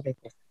ಪ್ರಮಾಣದಲ್ಲಿ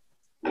ತಗೋಬೇಕು?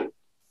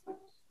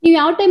 ನೀವು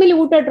ಯಾವ ಟೈಮಲ್ಲಿ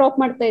ಊಟ ಡ್ರಾಪ್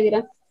ಮಾಡ್ತಾ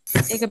ಇದ್ದೀರಾ?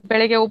 ಈಗ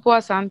ಬೆಳಿಗ್ಗೆ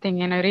ಉಪವಾಸ ಅಂತ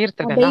ಏನಾದ್ರು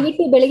ಇರ್ತದಲ್ಲ?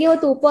 ದಯವಿಟ್ಟು ಬೆಳಿಗ್ಗೆ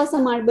ಹೊತ್ತು ಉಪವಾಸ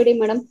ಮಾಡಬೇಡಿ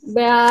madam.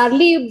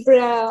 Early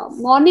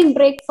morning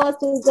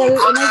breakfast is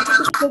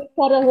energetic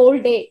for a whole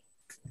day.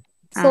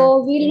 So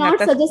we'll not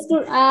suggest to,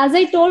 as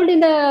I told in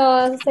the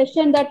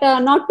session, that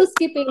not to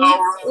skip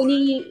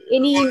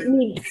any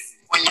meals.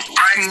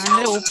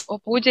 ಅಂದ್ರೆ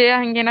ಪೂಜೆಯ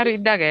ಹಂಗೇನಾದ್ರು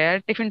ಇದ್ದಾಗ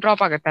ಟಿಫಿನ್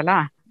ಡ್ರಾಪ್ ಆಗತ್ತಲ್ಲ.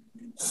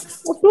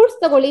 ಫ್ರೂಟ್ಸ್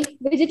ತಗೊಳ್ಳಿ,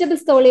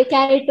 ವೆಜಿಟೇಬಲ್ಸ್ ತಗೊಳ್ಳಿ,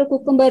 carrot,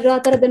 cucumber ಆ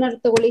ತರದ್ ಏನಾದ್ರು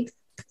ತಗೊಳ್ಳಿ.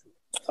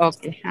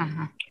 ಓಕೆ.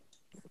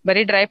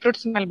 ಬರೀ ಡ್ರೈ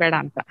ಫ್ರೂಟ್ಸ್ ಮೇಲೆ ಬೇಡ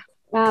ಅಂತ.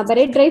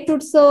 ಬರೀ ಡ್ರೈ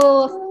ಫ್ರೂಟ್ಸ್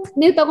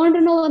ನೀವು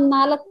ತಗೊಂಡ್ರು ಒಂದ್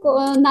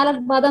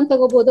ನಾಲ್ಕು ಬಾದಾಮ್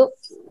ತಗೋಬಹುದು.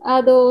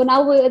 ಅದು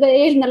ನಾವು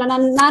ಹೇಳಿದ್ನಲ್ಲ,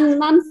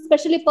 ನಾನ್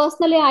specially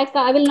personally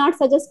I will not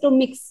suggest to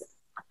mix.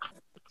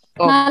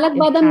 4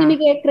 ಬಾದಾಮ್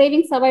ನಿಮಗೆ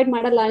ಕ್ರೇವಿಂಗ್ಸ್ ಅವಾಯ್ಡ್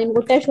ಮಾಡಲ್ಲ, ನಿಮ್ಗೆ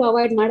ಹೊಟ್ಟೆ ಹಸಿವು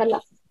ಅವಾಯ್ಡ್ ಮಾಡಲ್ಲ.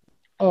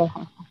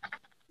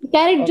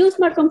 ಕ್ಯಾರೆಟ್ ಜ್ಯೂಸ್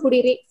ಮಾಡ್ಕೊಂಡ್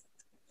ಕುಡೀರಿ,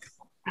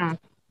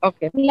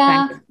 ಇಲ್ಲ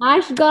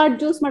ಆಶ್ ಗಾರ್ಡ್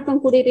ಜ್ಯೂಸ್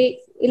ಮಾಡ್ಕೊಂಡ್ ಕುಡೀರಿ,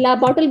 ಇಲ್ಲ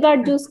ಬಾಟಲ್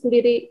ಗಾರ್ಡ್ ಜ್ಯೂಸ್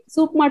ಕುಡೀರಿ,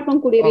 ಸೂಪ್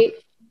ಮಾಡ್ಕೊಂಡ್ ಕುಡೀರಿ.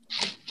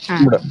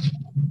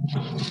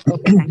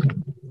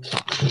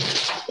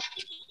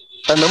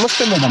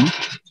 ನಮಸ್ತೆ ಮೇಡಮ್.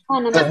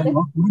 ನಮಸ್ತೆ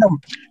ಮೇಡಮ್,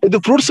 ಇದು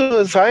ಫ್ರೂಟ್ಸ್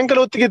ಸಾಯಂಕಾಲ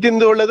ಹೊತ್ತಿಗೆ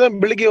ತಿಂದು ಒಳ್ಳೇದ,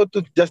 ಬೆಳಿಗ್ಗೆ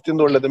ಹೊತ್ತು ಜಾಸ್ತಿ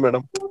ತಿಂದು ಒಳ್ಳೇದ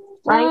ಮೇಡಮ್?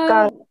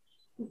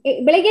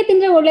 ಬೆಳಿಗ್ಗೆ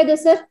ತಿಂದ್ರೆ ಒಳ್ಳೇದು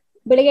ಸರ್.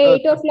 ಬೆಳಿಗ್ಗೆ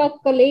 8 o'clock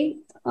ಅಲ್ಲಿ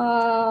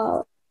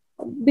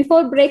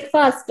ಬಿಫೋರ್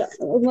ಬ್ರೇಕ್ಫಾಸ್ಟ್.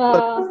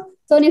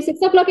 ಸೊ ನೀವು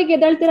 6 o'clock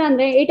ಎದ್ದೇಳ್ತೀರಾ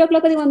ಅಂದ್ರೆ 8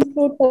 o'clock ಅಲ್ಲಿ ಒಂದು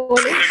ಫ್ರೂಟ್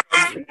ತಗೊಳ್ಳಿ.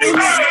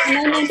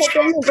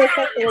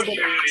 ಬ್ರೇಕ್ಫಾಸ್ಟ್ ತಗೋಬಹುದು.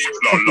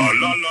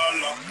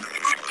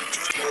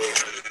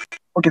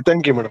 Okay,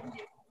 thank you madam.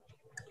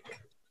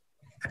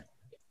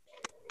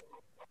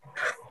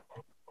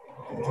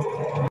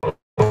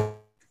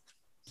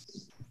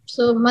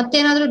 So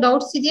ಮತ್ತೇನಾದ್ರೂ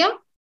doubts ಇದೆಯಾ?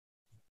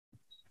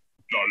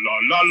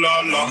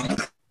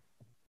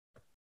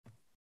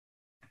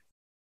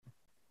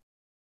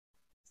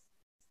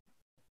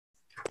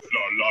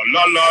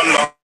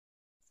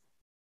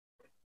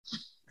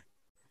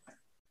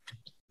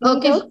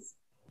 Okay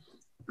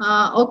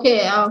okay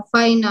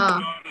fine.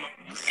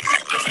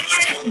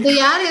 ಇದು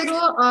ಯಾರು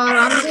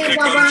ರಾಮದೇವ್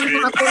ಬಾಬಾ ಅಂತ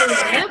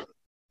ಹಾಕೊಂಡಿದ್ದಾರೆ?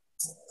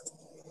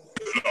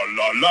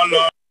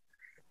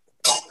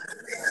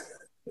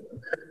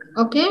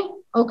 Okay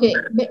okay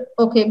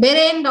okay.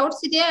 ಬೇರೆ ಏನ್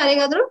ಡೌಟ್ಸ್ ಇದೆಯಾ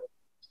ಯಾರಿಗಾದ್ರೂ?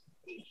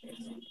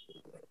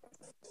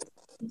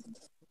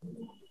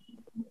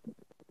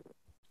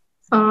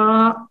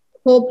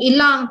 ಹೋಪ್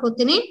ಇಲ್ಲ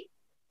ಅನ್ಕೋತೀನಿ.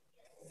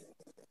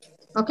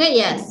 Okay,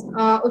 yes.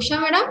 Usha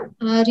madam,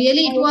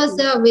 really it was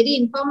a very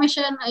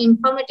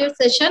informative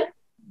session.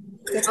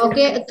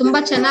 Okay, ತುಂಬಾ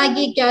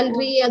ಚೆನ್ನಾಗಿ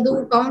ಕ್ಯಾಲರಿ ಅದು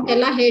ಕೌಂಟ್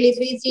ಎಲ್ಲ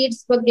ಹೇಳಿದ್ರಿ,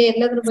 ಸೀಡ್ಸ್ ಬಗ್ಗೆ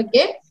ಎಲ್ಲದ್ರ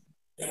ಬಗ್ಗೆ.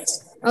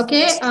 ಓಕೆ,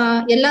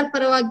 ಎಲ್ಲರ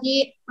ಪರವಾಗಿ,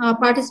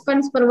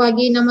 ಪಾರ್ಟಿಸಿಪೆಂಟ್ಸ್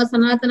ಪರವಾಗಿ, ನಮ್ಮ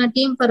ಸನಾತನ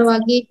ಟೀಮ್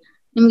ಪರವಾಗಿ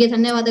ನಿಮ್ಗೆ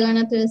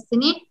ಧನ್ಯವಾದಗಳನ್ನ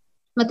ತಿಳಿಸ್ತೀನಿ.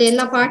 ಮತ್ತೆ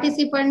ಎಲ್ಲ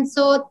ಪಾರ್ಟಿಸಿಪೆಂಟ್ಸ್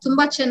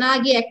ತುಂಬಾ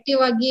ಚೆನ್ನಾಗಿ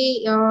ಆಕ್ಟಿವ್ ಆಗಿ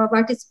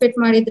ಪಾರ್ಟಿಸಿಪೇಟ್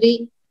ಮಾಡಿದ್ರಿ.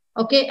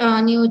 ಓಕೆ,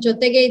 ನೀವು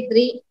ಜೊತೆಗೆ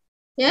ಇದ್ರಿ.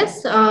 ಎಸ್,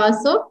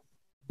 ಸೊ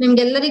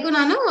ನಿಮ್ಗೆಲ್ಲರಿಗೂ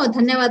ನಾನು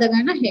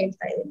ಧನ್ಯವಾದಗಳನ್ನ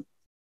ಹೇಳ್ತಾ ಇದ್ದೀನಿ.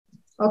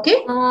 ಓಕೆ,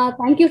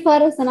 ಥ್ಯಾಂಕ್ ಯು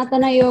ಫಾರ್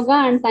ಸನಾತನ ಯೋಗ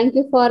and thank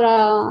you for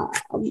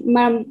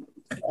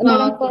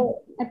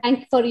thank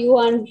you for you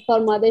and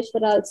for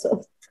Madeshwara also.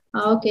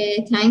 Okay,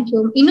 thank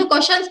you. ಇನ್ನು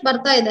ಕ್ವಶನ್ಸ್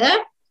ಬರ್ತಾ ಇದೆ,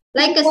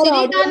 ಲೈಕ್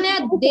ಸಿರಿಧಾನ್ಯ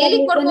ಡೈಲಿ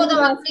ಕೊಡ್ಬೋದಾ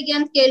ಮಕ್ಕಳಿಗೆ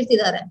ಅಂತ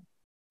ಕೇಳ್ತಿದ್ದಾರೆ.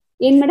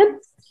 ಏನ್ ಮೇಡಮ್?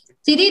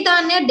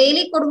 ಸಿರಿಧಾನ್ಯ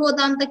ಡೈಲಿ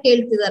ಕೊಡ್ಬೋದಾ ಅಂತ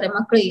ಕೇಳ್ತಿದ್ದಾರೆ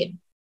ಮಕ್ಕಳಿಗೆ.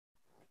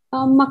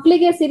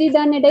 ಮಕ್ಕಳಿಗೆ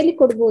ಸಿರಿಧಾನ್ಯ ಡೈಲಿ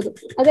ಕೊಡ್ಬೋದು.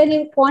 ಅದೇ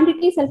ನೀವು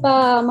ಕ್ವಾಂಟಿಟಿ ಸ್ವಲ್ಪ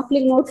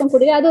ಮಕ್ಳಿಗೆ ನೋಡ್ಕೊಂಡು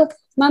ಕೊಡಿ. ಅದು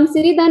ಮ್ಯಾಮ್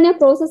ಸಿರಿಧಾನ್ಯ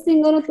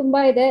ಪ್ರೊಸೆಸಿಂಗ್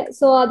ತುಂಬಾ ಇದೆ.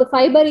 ಸೊ ಅದು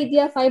ಫೈಬರ್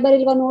ಇದೆಯಾ ಫೈಬರ್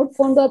ಇಲ್ವಾ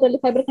ನೋಡ್ಕೊಂಡು, ಅದ್ರಲ್ಲಿ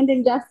ಫೈಬರ್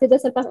ಕಂಟೆಂಟ್ ಜಾಸ್ತಿ ಇದೆ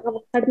ಸ್ವಲ್ಪ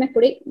ಕಡಿಮೆ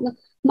ಕೊಡಿ.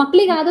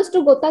 ಮಕ್ಳಿಗೆ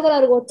ಆದಷ್ಟು ಗೊತ್ತಾಗಲ್ಲ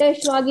ಅವ್ರಿಗೆ ಹೊಟ್ಟೆ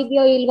ಹಸಿವು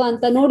ಆಗಿದೆಯೋ ಇಲ್ವಾ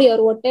ಅಂತ ನೋಡಿ.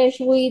 ಅವ್ರು ಹೊಟ್ಟೆ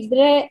ಹಸಿವು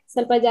ಇದ್ರೆ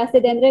ಸ್ವಲ್ಪ ಜಾಸ್ತಿ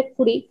ಇದೆ ಅಂದ್ರೆ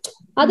ಕುಡಿ.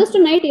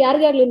 ಆದಷ್ಟು ನೈಟ್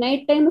ಯಾರಿಗೇ ಆಗ್ಲಿ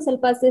ನೈಟ್ ಟೈಮ್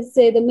ಸ್ವಲ್ಪ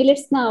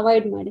ಮಿಲೆಟ್ಸ್ ನ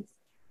ಅವಾಯ್ಡ್ ಮಾಡಿ.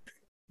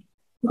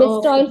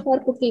 Best oil for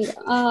cooking.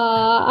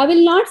 I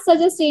will not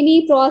suggest any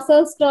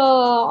processed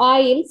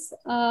oils.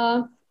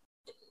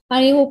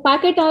 ನೀವು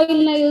ಪ್ಯಾಕೆಟ್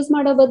ಆಯಿಲ್ ನ ಯೂಸ್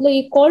ಮಾಡೋ ಬದಲು ಈ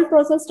ಕೋಲ್ಡ್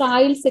ಪ್ರೊಸೆಸ್ಡ್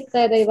ಆಯಿಲ್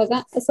ಸಿಗ್ತಾ ಇದೆ ಇವಾಗ.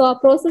 ಸೊ ಆ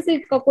ಪ್ರೊಸೆಸ್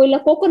ಇಲ್ಲ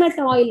coconut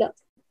oil.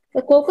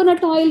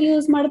 Coconut oil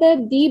use ಮಾಡಿದ್ರೆ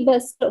the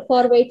best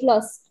for weight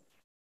loss.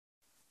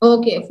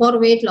 Okay, for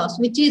weight loss,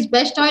 which is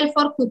best oil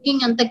for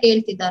cooking ಅಂತ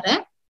ಕೇಳ್ತಿದ್ದಾರೆ.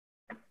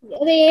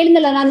 ಅದೇ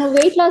ಹೇಳಿದ್ನಲ್ಲ ನಾನು,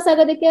 weight loss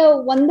ಆಗೋದಕ್ಕೆ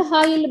ಒಂದು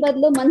ಆಯಿಲ್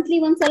ಬದಲು ಮಂತ್ಲಿ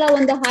ಒಂದ್ಸಲ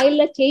ಒಂದು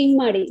ಆಯಿಲ್ ಚೇಂಜ್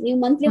ಮಾಡಿ. ನೀವು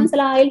ಮಂತ್ಲಿ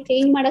ಒಂದ್ಸಲ ಆಯಿಲ್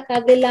ಚೇಂಜ್ ಮಾಡಕ್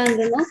ಆಗ್ಲಿಲ್ಲ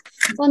ಅಂದ್ರೂ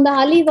ಒಂದು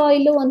ಆಲಿವ್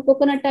ಆಯಿಲ್, ಒಂದು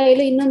ಕೋಕೋನಟ್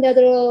ಆಯಿಲ್, ಇನ್ನೊಂದು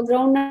ಯಾವ್ದು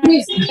ಗ್ರೌಂಡ್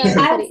ಆಯಿಲ್.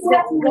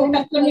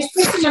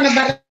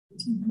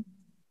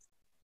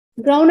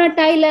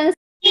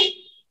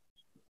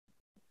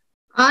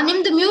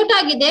 ನಿಮ್ದು ಮ್ಯೂಟ್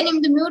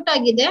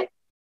ಆಗಿದೆ.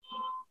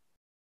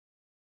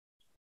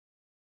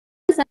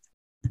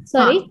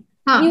 ಸಾರಿ,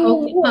 ನೀವು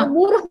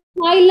 3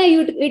 ಆಯಿಲ್ ನ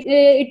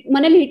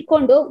ಮನೇಲಿ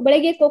ಇಟ್ಕೊಂಡು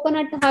ಬೆಳಗ್ಗೆ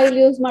ಕೋಕೋನಟ್ ಆಯಿಲ್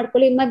ಯೂಸ್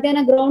ಮಾಡ್ಕೊಳ್ಳಿ,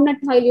 ಮಧ್ಯಾಹ್ನ ಗ್ರೌಂಡ್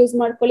ನಟ್ ಆಯಿಲ್ ಯೂಸ್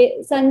ಮಾಡ್ಕೊಳ್ಳಿ,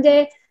 ಸಂಜೆ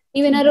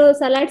ನೀವೇನಾದ್ರು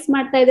ಸಲಾಡ್ಸ್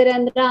ಮಾಡ್ತಾ ಇದಾರೆ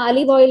ಅಂದ್ರೆ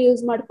ಆಲಿವ್ ಆಯಿಲ್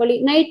ಯೂಸ್ ಮಾಡ್ಕೊಳ್ಳಿ,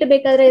 ನೈಟ್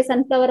ಬೇಕಾದ್ರೆ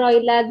sunflower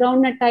oil,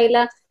 ground nut oil,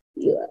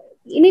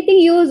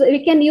 anything we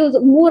can use.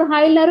 3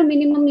 oil ನಾರು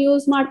ಮಿನಿಮಮ್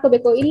ಯೂಸ್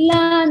ಮಾಡ್ಕೋಬೇಕು. ಇಲ್ಲ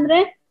ಅಂದ್ರೆ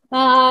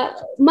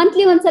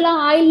ಮಂತ್ಲಿ ಒಂದ್ಸಲ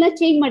ಆಯಿಲ್ ನ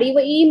ಚೇಂಜ್ ಮಾಡಿ.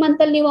 ಈ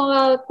ಮಂತ್ ಅಲ್ಲಿ ನೀವು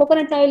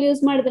ಕೋಕೋನಟ್ ಆಯಿಲ್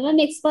ಯೂಸ್ ಮಾಡಿದ್ರೆ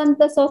next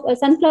month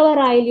sunflower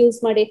oil use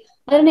ಮಾಡಿ,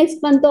 ಅದ್ರ next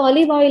month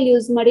olive oil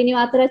use ಮಾಡಿ. ನೀವು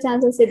ಆತರ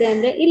ಚಾನ್ಸಸ್ ಇದೆ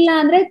ಅಂದ್ರೆ, ಇಲ್ಲ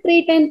ಅಂದ್ರೆ 3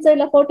 times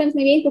ಇಲ್ಲ 4 times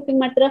ನೀವು ಏನ್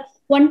ಕುಕಿಂಗ್ ಮಾಡ್ತೀರಾ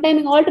ಒನ್ ಟೈಮ್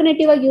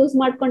ಆಲ್ಟರ್ನೇಟಿವ್ ಆಗಿ ಯೂಸ್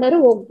ಮಾಡ್ಕೊಂಡಾರು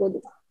ಹೋಗ್ಬೋದು.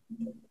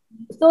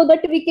 So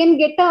that we can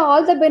get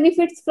all the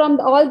benefits from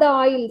all the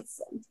oils,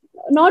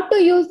 not to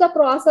use the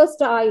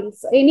processed oils,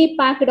 any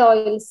packed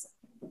oils.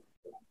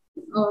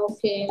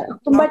 Okay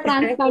ತುಂಬಾ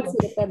ಟ್ರಾನ್ಸ್ ಫ್ಯಾಟ್ಸ್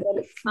ಇರುತ್ತೆ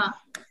ಅದರಲ್ಲಿ.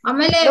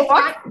 ಆಮೇಲೆ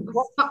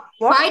What's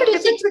 5 the to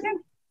difference 6 between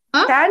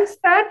trans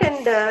fat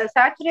and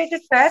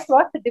saturated fat?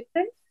 What's the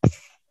difference?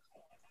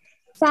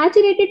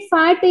 Saturated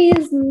fat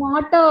is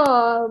not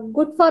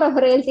good for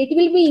our health. It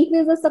will be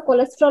increases the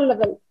cholesterol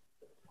level.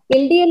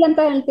 LDL ಅಂತ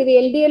ಹೇಳ್ತೀವಿ.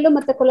 LDL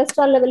ಮತ್ತೆ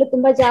cholesterol level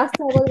ತುಂಬಾ ಜಾಸ್ತಿ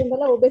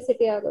ಆಗೋದ್ರಿಂದಲ್ಲ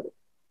obesity ಆಗೋದು.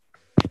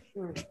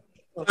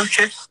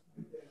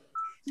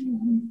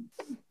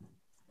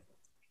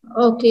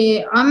 Okay.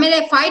 ಆಮೇಲೆ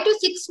 5 to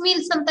 6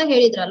 meals ಅಂತ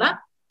ಹೇಳಿದ್ರಲ್ಲ,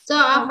 so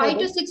ಆ 5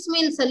 to 6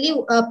 ಮೀಲ್ಸ್ ಅಲ್ಲಿ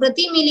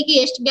ಪ್ರತಿ ಮೀಲಿಗೆ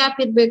ಎಷ್ಟು ಗ್ಯಾಪ್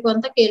ಇರ್ಬೇಕು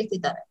ಅಂತ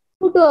ಕೇಳ್ತಿದ್ದಾರೆ.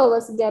 2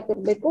 hours ಗ್ಯಾಪ್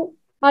ಇರ್ಬೇಕು.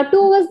 ಆ 2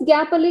 hours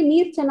ಗ್ಯಾಪ್ ಅಲ್ಲಿ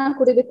ನೀರ್ ಚೆನ್ನಾಗಿ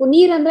ಕುಡಿಬೇಕು.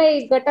 ನೀರ್ ಅಂದ್ರೆ ಈ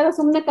ಗಟ್ಟರ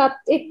ಸುಮ್ನೆ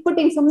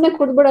ಇಟ್ಬಿಟ್ಟು ಸುಮ್ನೆ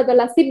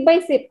ಕುಡ್ಬಿಡೋದಲ್ಲ, ಸಿಪ್ ಬೈ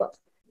ಸಿಪ್.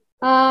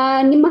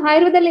 ನಿಮ್ಮ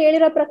ಆಯುರ್ವೇದದಲ್ಲಿ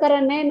ಹೇಳಿರೋ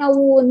ಪ್ರಕಾರನೇ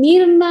ನಾವು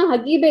ನೀರನ್ನ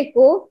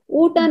ಹಗಿಬೇಕು,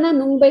 ಊಟನ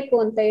ನುಂಗ್ಬೇಕು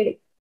ಅಂತ ಹೇಳಿ.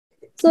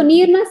 ಸೊ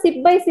ನೀರ್ನ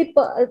ಸಿಪ್ ಬೈ ಸಿಪ್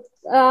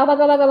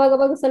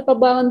ಅವಾಗ ಸ್ವಲ್ಪ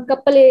ಒಂದ್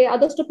ಕಪ್ಪಲ್ಲಿ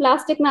ಆದಷ್ಟು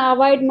ಪ್ಲಾಸ್ಟಿಕ್ ನ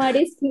ಅವಾಯ್ಡ್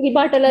ಮಾಡಿ ಸ್ಟೀಲ್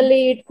ಬಾಟಲ್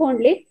ಅಲ್ಲಿ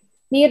ಇಟ್ಕೊಂಡ್ಲಿ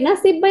ನೀರ್ನ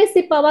ಸಿಪ್ ಬೈ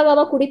ಸಿಪ್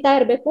ಅವಾಗ ಕುಡಿತಾ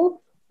ಇರ್ಬೇಕು.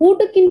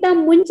 ಊಟಕ್ಕಿಂತ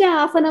ಮುಂಚೆ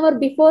 1/2 an hour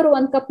ಬಿಫೋರ್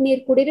 1 cup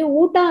ನೀರ್ ಕುಡೀರಿ.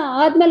 ಊಟ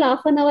ಆದ್ಮೇಲೆ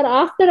 1/2 an hour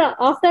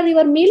after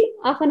your meal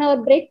 1/2 an hour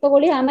break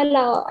ತಗೊಳ್ಳಿ,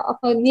 ಆಮೇಲೆ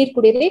ನೀರ್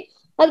ಕುಡೀರಿ.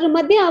 ಅದ್ರ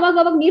ಮಧ್ಯೆ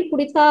ಅವಾಗ ನೀರ್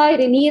ಕುಡಿತಾ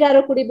ಇರಿ.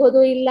 ನೀರಾರು ಕುಡಿಬಹುದು,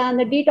 ಇಲ್ಲ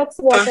ಅಂದ್ರೆ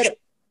ಡಿಟಾಕ್ಸ್ ವಾಟರ್,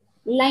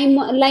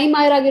 ಲೈಮ್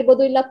ಆಯರ್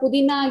ಆಗಿರ್ಬೋದು, ಇಲ್ಲ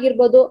ಪುದೀನ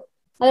ಆಗಿರ್ಬೋದು,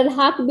 ಅದ್ರಲ್ಲಿ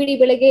ಹಾಕ್ಬಿಡಿ.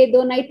 ಬೆಳಗ್ಗೆ ಎದ್ದು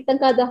ನೈಟ್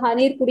ತನಕ ಅದು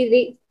ನೀರ್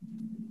ಕುಡೀರಿ.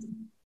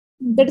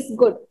 That is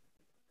good.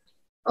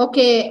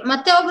 ಓಕೆ.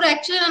 ಮತ್ತೆ ಒಬ್ರು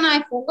ಆಕ್ಚುಲಿ ನಾನು I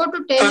forgot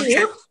to tell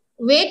you,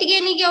 wait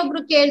ಗೇನಿಗೆ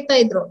ಒಬ್ರು ಕೇಳ್ತಾ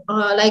ಇದ್ರು,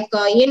 ಲೈಕ್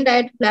ಏನ್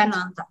ಡಯಟ್ ಪ್ಲಾನ್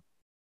ಅಂತ.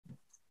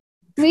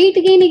 ವೇಟ್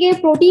ಗೇನಿಗೆ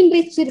ಪ್ರೋಟೀನ್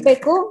ರಿಚ್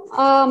ಇರ್ಬೇಕು.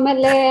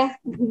 ಆಮೇಲೆ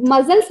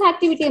ಮಸಲ್ಸ್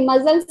ಆಕ್ಟಿವಿಟಿ,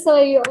 ಮಸಲ್ಸ್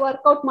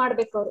ವರ್ಕೌಟ್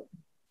ಮಾಡ್ಬೇಕು ಅವರು.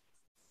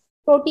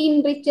 ಪ್ರೋಟೀನ್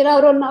ರಿಚ್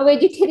ಅವರು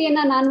ವೆಜಿಟೇರಿಯನ್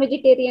ನಾನ್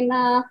ವೆಜಿಟೇರಿಯನ್,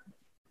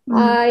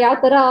 ಯಾವ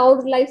ತರ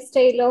ಅವ್ರ ಲೈಫ್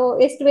ಸ್ಟೈಲ್,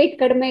 ಎಷ್ಟು ವೇಟ್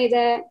ಕಡಿಮೆ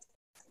ಇದೆ,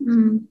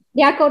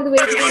 ಯಾಕೆ ಅವ್ರದ್ದು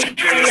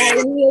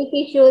wait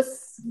issues.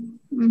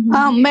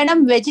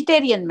 Madam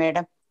vegetarian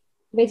madam.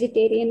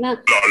 Vegetarian.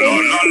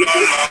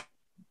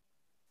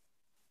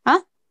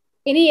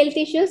 Any health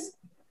issues?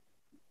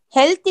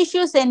 Health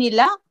issues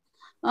ಏನಿಲ್ಲ.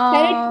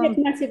 Thyroid check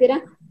ಮಾಡಿಸಿದೀರಾ?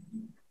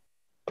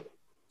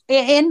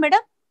 ಏನ್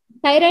ಮೇಡಮ್?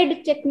 Thyroid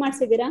check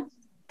ಮಾಡಿಸಿದೀರಾ?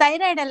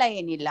 ಥೈರಾಯ್ಡ್ ಎಲ್ಲ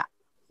ಏನಿಲ್ಲ.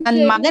 ನನ್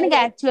ಮಗನಿಗೆ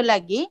ಆಕ್ಚುಲ್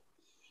ಆಗಿ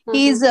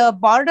ಈಸ್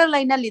ಬಾರ್ಡರ್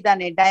ಲೈನ್ ಅಲ್ಲಿ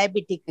ಇದ್ದಾನೆ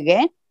ಡಯಾಬಿಟಿಕ್ಗೆ.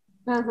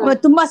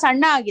 ತುಂಬಾ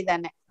ಸಣ್ಣ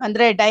ಆಗಿದ್ದಾನೆ,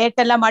 ಅಂದ್ರೆ ಡಯಟ್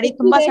ಎಲ್ಲ ಮಾಡಿ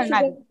ತುಂಬಾ ಸಣ್ಣ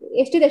ಆಗಿದೆ.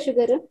 ಎಷ್ಟಿದೆ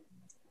ಶುಗರ್?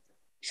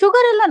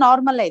 ಶುಗರ್ ಎಲ್ಲ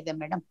ನಾರ್ಮಲ್ ಇದೆ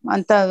ಮೇಡಮ್.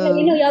 ಅಂತ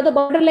ಯಾವ್ದೋ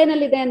ಬಾರ್ಡರ್ ಲೈನ್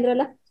ಅಲ್ಲಿ ಇದೆ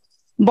ಅಂದ್ರಲ್ಲ?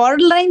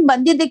 ಬಾರ್ಡರ್ ಲೈನ್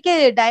ಬಂದಿದ್ದಕ್ಕೆ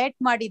ಡಯಟ್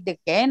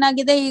ಮಾಡಿದ್ದಕ್ಕೆ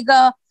ಏನಾಗಿದೆ, ಈಗ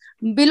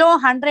ಬಿಲೋ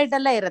 100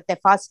 ಎಲ್ಲ ಇರುತ್ತೆ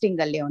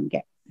ಫಾಸ್ಟಿಂಗ್ ಅಲ್ಲಿ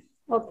ಅವನ್ಗೆ.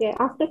 ಓಕೆ.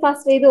 ಆಫ್ಟರ್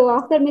ಫಾಸ್ಟ್ ಇದು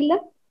ಆಫ್ಟರ್ ಮೀಲ್?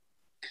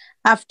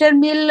 ಆಫ್ಟರ್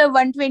ಮೀಲ್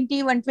 120,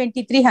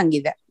 123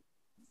 ಹಂಗಿದೆ.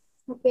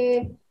 ಓಕೆ.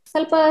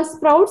 ಸ್ವಲ್ಪ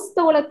ಸ್ಪ್ರೌಟ್ಸ್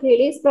ತಗೊಳಕ್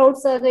ಹೇಳಿ.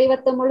 ಸ್ಪ್ರೌಟ್ಸ್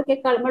ಇವತ್ತು ಮೊಳಕೆ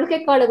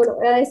ಕಾಳುಗಳು,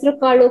 ಹೆಸರು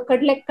ಕಾಳು,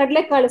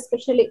 ಕಡ್ಲೆ ಕಾಳು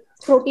ಸ್ಪೆಷಲಿ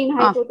ಪ್ರೋಟೀನ್,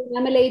 ಹೈ ಪ್ರೋಟೀನ್.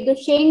 ಆಮೇಲೆ ಇದು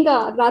ಶೇಂಗಾ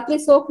ರಾತ್ರಿ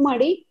ಸೋಕ್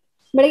ಮಾಡಿ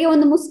ಬೆಳಗ್ಗೆ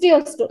ಒಂದು ಮುಷ್ಟಿ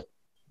ಅಷ್ಟು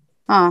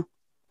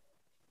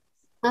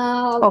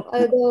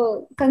ಅದು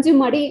ಕನ್ಸ್ಯೂಮ್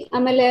ಮಾಡಿ.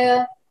 ಆಮೇಲೆ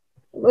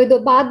ಇದು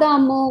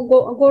ಬಾದಾಮು,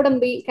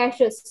 ಗೋಡಂಬಿ,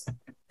 ಕ್ಯಾಶಸ್.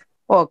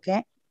 ಓಕೆ.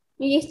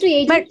 ಎಷ್ಟು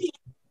age?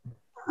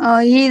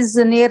 Is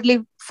nearly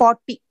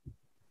 40.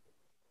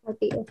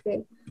 Okay.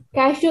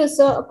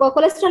 Cashews,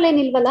 cholesterol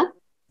ಏನಿಲ್ವಲ್ಲ?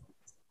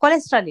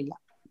 Cholesterol ಇಲ್ಲ.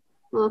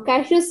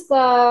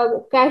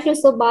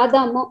 Cashews,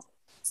 ಬಾದಾಮು,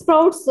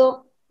 sprouts.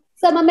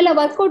 ಸೊ ಆಮೇಲೆ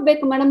ವರ್ಕೌಟ್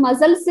ಬೇಕು ಮೇಡಮ್.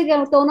 ಮಸಲ್ಸ್ ಗೆ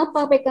ಟೋನ್ ಅಪ್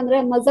ಆಗ್ಬೇಕಂದ್ರೆ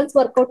ಮಸಲ್ಸ್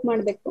ವರ್ಕೌಟ್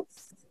ಮಾಡ್ಬೇಕು.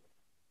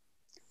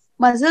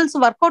 ಮಸಲ್ಸ್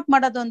ವರ್ಕೌಟ್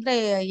ಮಾಡೋದು ಅಂದ್ರೆ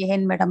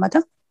ಏನ್ ಮೇಡಮ್ ಅದು?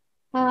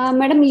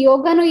 ಮೇಡಮ್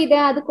ಯೋಗನೂ ಇದೆ,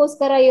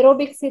 ಅದಕ್ಕೋಸ್ಕರ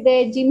ಏರೋಬಿಕ್ಸ್ ಇದೆ,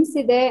 ಜಿಮ್ಸ್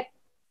ಇದೆ.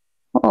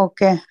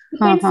 ಓಕೆ.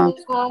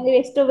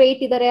 ಎಷ್ಟು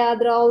ವೆಯ್ಟ್ ಇದಾರೆ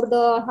ಆದ್ರ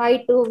ಅವ್ರದ್ದು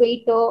ಹೈಟ್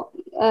ವೆಯ್ಟ್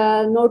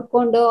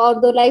ನೋಡ್ಕೊಂಡು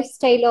ಅವ್ರದ್ದು ಲೈಫ್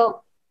ಸ್ಟೈಲ್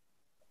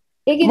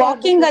ಹೇಗಿದೆ.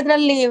 ವಾಕಿಂಗ್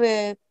ಅದ್ರಲ್ಲಿ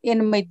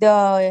ಏನು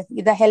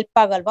ಇದ ಹೆಲ್ಪ್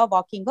ಆಗಲ್ವಾ?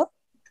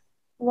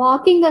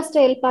 ವಾಕಿಂಗ್ ಅಷ್ಟೇ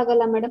ಹೆಲ್ಪ್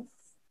ಆಗಲ್ಲ ಮೇಡಮ್.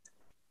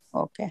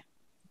 ಓಕೆ.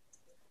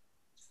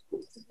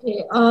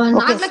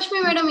 ನಾಗಲಕ್ಷ್ಮಿ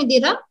ಮೇಡಮ್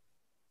ಇದ್ದೀರಾ?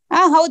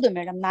 ಹೌದು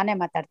ಮೇಡಮ್, ನಾನೇ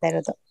ಮಾತಾಡ್ತಾ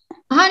ಇರೋದು.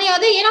 ನೀವು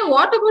ಅದೇ ಏನೋ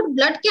ವಾಟ್ ಅಬೌಟ್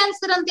ಬ್ಲಡ್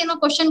ಕ್ಯಾನ್ಸರ್ ಅಂತ ಏನೋ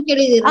ಕ್ವಶನ್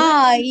ಕೇಳಿದೀರಾ?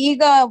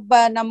 ಈಗ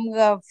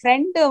ನಮ್ಗ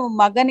ಫ್ರೆಂಡ್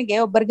ಮಗನಿಗೆ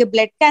ಒಬ್ಬರಿಗೆ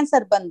ಬ್ಲಡ್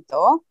ಕ್ಯಾನ್ಸರ್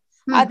ಬಂತು.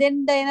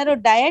 ಅದರಿಂದ ಏನಾದ್ರು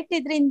ಡಯಟ್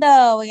ಇದ್ರಿಂದ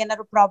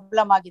ಏನಾದ್ರು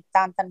ಪ್ರಾಬ್ಲಮ್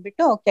ಆಗಿತ್ತಾ ಅಂತ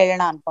ಅನ್ಬಿಟ್ಟು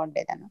ಕೇಳೋಣ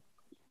ಅನ್ಕೊಂಡೆ ನಾನು.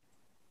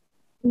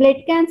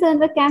 ಬ್ಲಡ್ ಕ್ಯಾನ್ಸರ್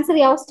ಅಂದ್ರೆ ಕ್ಯಾನ್ಸರ್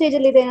ಯಾವ ಸ್ಟೇಜ್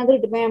ಅಲ್ಲಿ ಇದೆ ಏನಾದ್ರು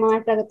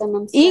ಮ್ಯಾಟರ್ ಆಗುತ್ತಾ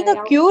ಮ್ಯಾಮ್? ಈಗ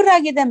ಕ್ಯೂರ್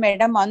ಆಗಿದೆ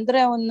ಮೇಡಮ್,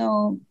 ಅಂದ್ರೆ ಒಂದು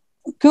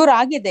ಕ್ಯೂರ್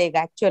ಆಗಿದೆ ಈಗ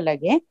ಆಕ್ಚುಲ್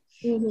ಆಗಿ.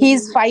 He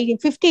is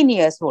 15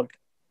 years old.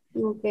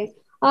 Okay.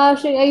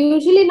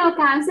 Usually ನಾವು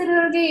ಕ್ಯಾನ್ಸರ್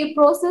ಅವ್ರಿಗೆ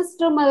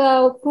ಪ್ರೋಸೆಸ್ಡ್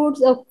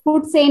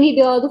ಫುಡ್ಸ್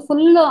ಏನಿದೆಯೋ ಅದು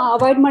ಫುಲ್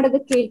ಅವಾಯ್ಡ್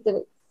ಮಾಡೋದಕ್ಕೆ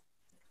ಹೇಳ್ತೇವೆ.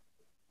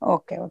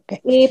 ಓಕೆ.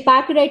 ಈ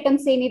ಪ್ಯಾಕ್ಡ್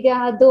ಐಟಮ್ಸ್ ಏನಿದೆಯಾ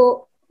ಅದು.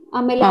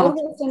 ಆಮೇಲೆ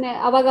ಅವ್ರಿಗೂ ಅಷ್ಟೇ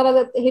ಅವಾಗ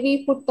ಹೆವಿ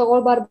ಫುಡ್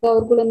ತಗೊಳ್ಬಾರ್ದು.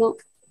 ಅವ್ರುಗಳನ್ನು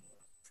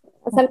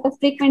ಸ್ವಲ್ಪ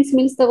ಫ್ರೀಕ್ವೆಂಟ್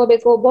ಮೀಲ್ಸ್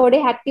ತಗೋಬೇಕು. ಬಾಡಿ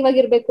ಆಕ್ಟಿವ್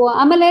ಆಗಿರ್ಬೇಕು.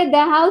 ಆಮೇಲೆ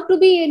they have to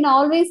B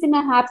always in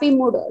a happy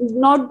mood,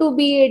 not to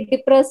B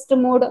depressed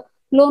mood,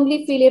 lonely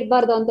feel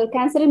ಇರಬಾರ್ದು ಅಂತ.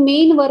 ಕ್ಯಾನ್ಸರ್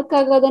ಮೇನ್ ವರ್ಕ್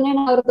ಆಗೋದನ್ನೇ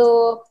ಅವ್ರದ್ದು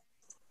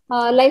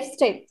ಲೈಫ್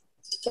ಸ್ಟೈಲ್.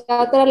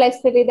 ಯಾವ ತರ ಲೈಫ್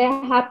ಸ್ಟೈಲ್ ಇದೆ,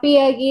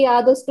 ಹ್ಯಾಪಿಯಾಗಿ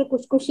ಆದಷ್ಟು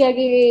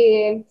ಖುಷಿಯಾಗಿ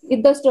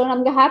ಇದ್ದಷ್ಟು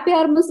ನಮ್ಗೆ ಹ್ಯಾಪಿ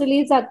ಹಾರ್ಮೋನ್ಸ್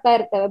ರಿಲೀಸ್ ಆಗ್ತಾ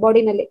ಇರ್ತವೆ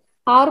ಬಾಡಿನಲ್ಲಿ.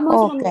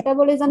 Hormones, Okay.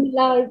 ಮೆಟಬಾಲಿಸಮ್ ಇಲ್ಲ,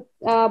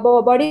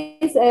 ಬಾಡಿ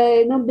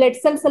ಬ್ಲಡ್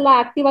ಸೆಲ್ಸ್ ಎಲ್ಲ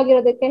ಆಕ್ಟಿವ್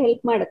ಆಗಿರೋದಕ್ಕೆ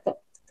ಹೆಲ್ಪ್ ಮಾಡುತ್ತೆ.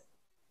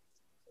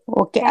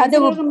 ಓಕೆ, ಅದು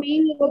ಕ್ಯಾನ್ಸರ್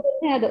ಮೇನ್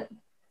ಇರೋದೇ ಅದು.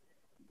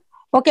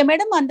 ಓಕೆ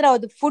ಮೇಡಮ್, ಅಂದ್ರೆ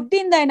ಅದು ಫುಡ್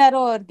ಇಂದ ಏನಾರು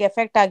ಅವ್ರಿಗೆ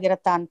ಎಫೆಕ್ಟ್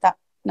ಆಗಿರತ್ತಾ ಅಂತ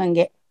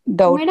ನಂಗೆ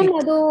ಡೌಟ್ ಮೇಡಮ್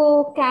ಇತ್ತು. ಅದು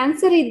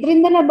ಕ್ಯಾನ್ಸರ್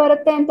ಇದ್ರಿಂದನೇ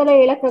ಬರುತ್ತೆ ಅಂತೆಲ್ಲ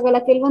ಹೇಳಕ್ ಆಗಲ್ಲ.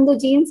 ಕೆಲವೊಂದು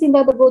ಜೀನ್ಸ್ ಇಂದ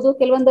ಬರ್ಬೋದು,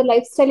 ಕೆಲವೊಂದು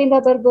ಲೈಫ್ ಸ್ಟೈಲ್ ಇಂದ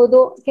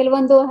ಬರ್ಬೋದು,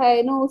 ಕೆಲವೊಂದು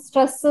ಏನು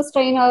ಸ್ಟ್ರೆಸ್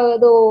ಸ್ಟ್ರೈನ್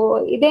ಅದು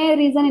ಇದೇ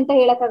ರೀಸನ್ ಅಂತ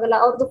ಹೇಳಕ್ ಆಗಲ್ಲ.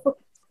 ಅವ್ರದ್ದು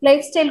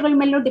ಲೈಫ್ ಸ್ಟೈಲ್ಗಳ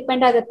ಮೇಲೂ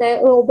ಡಿಪೆಂಡ್ ಆಗುತ್ತೆ.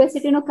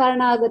 ಒಬೆಸಿಟಿನೂ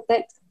ಕಾರಣ ಆಗುತ್ತೆ.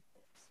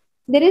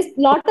 There is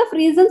lot of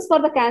reasons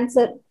for the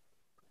cancer.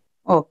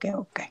 Okay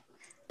okay,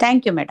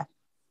 thank you madam.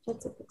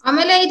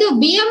 ಆಮೇಲೆ ಇದು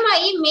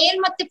BMI ಮೇಲ್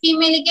ಮತ್ತೆ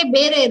ಫಿಮೇಲ್ ಗೆ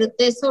ಬೇರೆ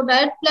ಇರುತ್ತೆ. ಸೊ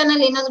ಡಯಟ್ ಪ್ಲಾನ್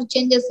ಅಲ್ಲಿ ಏನಾದ್ರು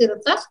ಚೇಂಜಸ್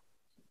ಇರುತ್ತಾ?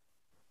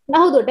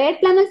 ಹೌದು, ಡಯಟ್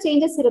ಪ್ಲಾನ್ ಅಲ್ಲಿ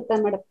ಚೇಂಜಸ್ ಇರುತ್ತೆ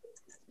ಮೇಡಮ್.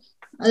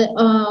 ಅದೇ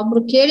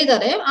ಒಬ್ರು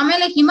ಕೇಳಿದ್ದಾರೆ.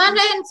 ಆಮೇಲೆ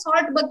ಹಿಮಾಲಯನ್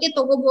ಸಾಲ್ಟ್ ಬಗ್ಗೆ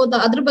ತಗೋಬಹುದಾ,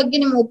 ಅದ್ರ ಬಗ್ಗೆ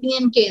ನಿಮ್ಮ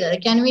ಒಪಿನಿಯನ್ ಕೇಳಿದ್ದಾರೆ.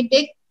 Can we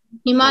take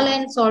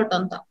Himalayan salt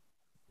ಅಂತ?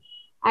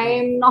 I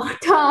am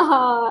not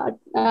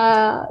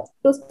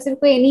to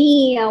specify any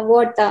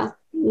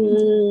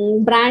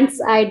brands.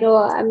 I do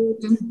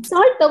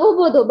salt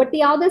ತಗೋಬಹುದು, ಬಟ್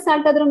ಯಾವುದೇ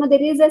ಸಾಲ್ಟ್ ಆದ್ರೂ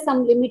there is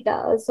some limit.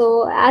 So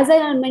as I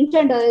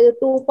mentioned,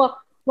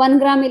 1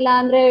 gram ಇಲ್ಲ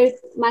ಅಂದ್ರೆ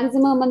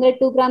ಮ್ಯಾಕ್ಸಿಮಮ್ ಅಂದ್ರೆ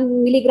 2 ಗ್ರಾಮ್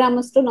ಮಿಲಿಗ್ರಾಮ್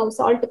ಅಷ್ಟು ನಾವು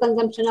ಸಾಲ್ಟ್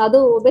ಕನ್ಸಂಪ್ಷನ್,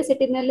 ಅದು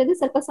ಒಬೆಸಿಟಿ ನಲ್ಲಿ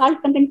ಸ್ವಲ್ಪ ಸಾಲ್ಟ್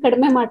ಕಂಟೆಂಟ್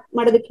ಕಡಿಮೆ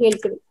ಮಾಡೋದಕ್ಕೆ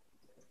ಹೇಳ್ತೀವಿ.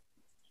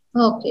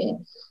 ಓಕೆ.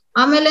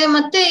 ಆಮೇಲೆ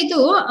ಮತ್ತೆ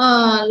ಇದು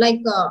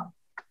ಲೈಕ್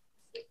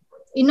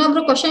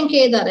ಇನ್ನೊಬ್ರು ಕ್ವಶನ್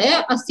ಕೇಳಿದ್ದಾರೆ,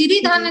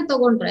 ಸಿರಿಧಾನ್ಯ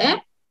ತಗೊಂಡ್ರೆ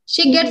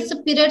ಶಿ ಗೆಟ್ಸ್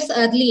ಪೀರಿಯಡ್ಸ್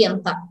ಅರ್ಲಿ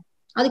ಅಂತ,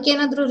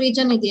 ಅದಕ್ಕೇನಾದ್ರೂ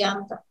ರೀಸನ್ ಇದೆಯಾ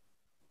ಅಂತ?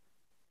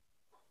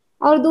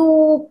 ಅವ್ರದ್ದು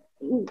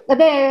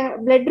ಅದೇ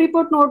ಬ್ಲಡ್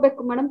ರಿಪೋರ್ಟ್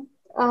ನೋಡ್ಬೇಕು ಮೇಡಮ್.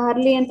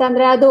 ಅರ್ಲಿ ಅಂತ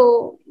ಅಂದ್ರೆ ಅದು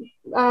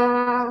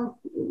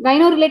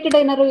ಗೈನೋ ರಿಲೇಟೆಡ್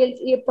ಏನಾದ್ರು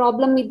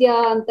ಪ್ರಾಬ್ಲಮ್ ಇದೆಯಾ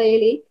ಅಂತ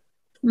ಹೇಳಿ.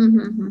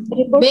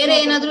 ಬೇರೆ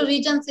ಏನಾದ್ರೂ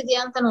ರೀಸನ್ಸ್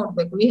ಇದೆಯಾ ಅಂತ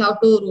ನೋಡ್ಬೇಕು. We have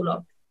to rule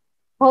out.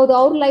 ಹೌದು,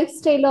 ಅವ್ರ ಲೈಫ್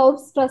ಸ್ಟೈಲ್, ಅವ್ರ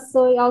ಸ್ಟ್ರೆಸ್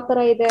ಯಾವ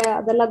ತರ ಇದೆ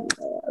ಅದೆಲ್ಲ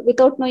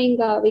without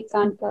knowing we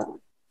can't.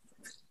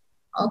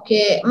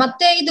 Okay.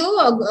 ಮತ್ತೆ ಇದು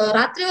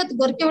ರಾತ್ರಿ ಹೊತ್ತು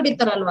ಗೊರಕೆ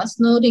ಹೊಡಿತಾರಲ್ವಾ,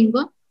 snoring.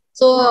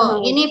 So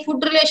any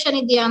food relation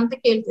ಇದೆಯಾ ಅಂತ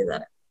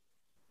ಕೇಳ್ತಿದ್ದಾರೆ.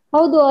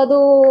 ಹೌದು, ಅದು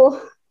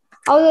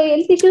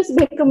ಹೆಲ್ತ್ ಇಶ್ಯೂಸ್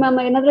ಬೇಕು ಮ್ಯಾಮ್.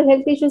 ಏನಾದ್ರು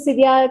ಹೆಲ್ತ್ ಇಶ್ಯೂಸ್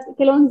ಇದೆಯಾ?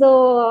 ಕೆಲವೊಂದು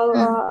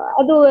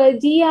ಅದು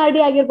GERD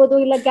ಆಗಿರ್ಬೋದು,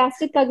 ಇಲ್ಲ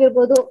ಗ್ಯಾಸ್ಟ್ರಿಕ್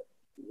ಆಗಿರ್ಬೋದು,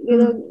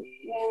 ಇದು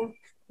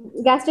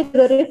ಗ್ಯಾಸ್ಟ್ರಿಕ್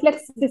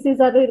ರಿಫ್ಲೆಕ್ಸ್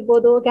ಡಿಸೀಸ್ ಅದು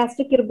ಇರ್ಬೋದು,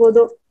 ಗ್ಯಾಸ್ಟ್ರಿಕ್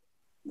ಇರ್ಬೋದು.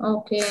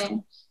 ಓಕೆ.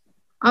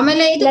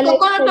 ಆಮೇಲೆ ಇದು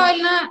ಕೊಕೊನಟ್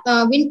ಆಯಿಲ್ ನ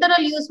ವಿಂಟರ್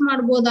ಅಲ್ಲಿ ಯೂಸ್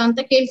ಮಾಡಬಹುದಾ ಅಂತ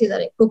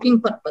ಕೇಳ್ತಿದ್ದಾರೆ,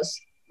 ಕುಕಿಂಗ್ ಪರ್ಪಸ್.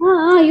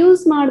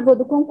 ಯೂಸ್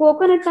ಮಾಡ್ಬೋದು.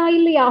 ಕೋಕೋನಟ್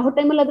ಆಯಿಲ್ ಯಾವ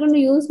ಟೈಮಲ್ಲಿ ಆದ್ರೂ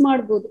ಯೂಸ್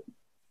ಮಾಡ್ಬೋದು.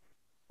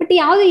 ಬಟ್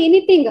ಯಾವ್ದು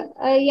ಎನಿಥಿಂಗ್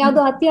ಯಾವ್ದು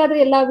ಅತಿ ಆದ್ರೆ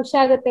ಎಲ್ಲ ವಿಷ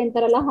ಆಗುತ್ತೆ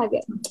ಅಂತಾರಲ್ಲ, ಹಾಗೆ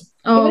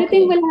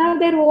everything will have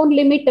their own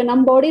limit. ನಮ್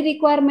ಬಾಡಿ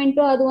ರಿಕ್ವೈರ್ಮೆಂಟ್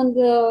ಅದು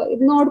ಒಂದು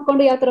ಇದು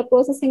ನೋಡ್ಕೊಂಡು, ಯಾವ ತರ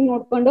ಪ್ರೊಸೆಸಿಂಗ್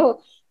ನೋಡ್ಕೊಂಡು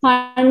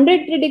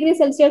 100 ಡಿಗ್ರಿ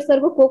ಸೆಲ್ಸಿಯಸ್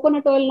ವರೆಗೂ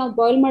ಕೋಕೋನಟ್ ಆಯಿಲ್ ನಾವು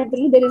ಬಾಯ್ಲ್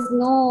ಮಾಡಿದ್ರೆ there is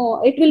no,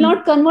 it will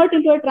not convert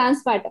into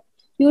trans fat.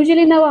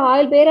 Usually ನಾವು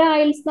ಬೇರೆ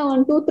ಆಯಿಲ್ಸ್ ನ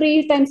 1-2-3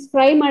 ಟೈಮ್ಸ್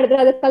ಫ್ರೈ ಮಾಡಿದ್ರೆ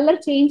ಅದ್ರ ಕಲರ್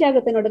ಚೇಂಜ್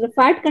ಆಗುತ್ತೆ ನೋಡಿದ್ರೆ,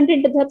 ಫ್ಯಾಟ್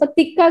ಕಂಟೆಂಟ್ ಸ್ವಲ್ಪ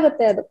ತಿಕ್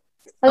ಆಗುತ್ತೆ. ಅದು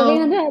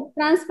ಅದೇನಂದ್ರೆ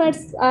ಟ್ರಾನ್ಸ್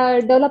ಫ್ಯಾಟ್ಸ್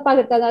ಡೆವಲಪ್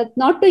ಆಗುತ್ತೆ.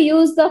 Not to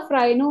use the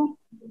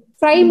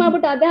fry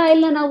ಮಾಡ್ಬಿಟ್ಟು ಅದೇ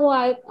ಆಯಿಲ್ ನ ನಾವು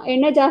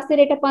ಎಣ್ಣೆ ಜಾಸ್ತಿ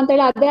ರೇಟಪ್ಪ ಅಂತ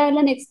ಹೇಳಿ ಅದೇ ಆಯಿಲ್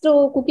ನ ನೆಕ್ಸ್ಟ್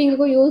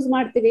ಕುಕಿಂಗ್ ಯೂಸ್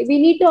ಮಾಡ್ತೀವಿ. We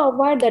need to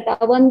avoid that.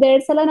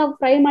 1-2 ಸಲ ನಾವು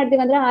ಫ್ರೈ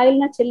ಮಾಡ್ತೀವಿ ಅಂದ್ರೆ ಆಯಿಲ್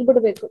ನ ಚೆಲ್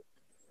ಬಿಡ್ಬೇಕು.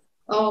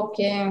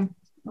 ಓಕೆ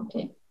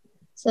ಓಕೆ,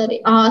 ಸರಿ.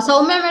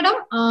 ಸೌಮ್ಯ ಮೇಡಮ್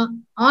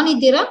ಆನ್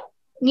ಇದ್ದೀರಾ?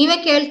 ನೀವೇ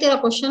ಕೇಳ್ತೀರಾ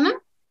ಕ್ವಶನ್?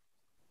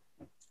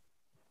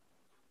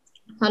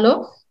 ಹಲೋ,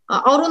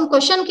 ಅವ್ರೊಂದು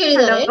ಕ್ವಶನ್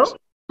ಕೇಳಿದ್ದಾರೆ.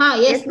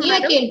 ಎಸ್,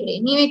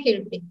 ನೀವೇ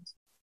ಕೇಳ್ಬಿಡಿ.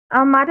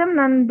 ಮೇಡಮ್,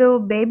 ನಂದು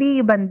ಬೇಬಿ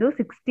ಬಂದು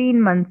 16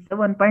 months,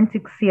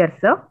 1.6 years.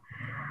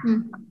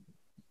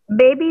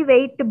 Baby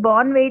weight,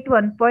 Born weight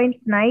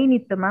 1.9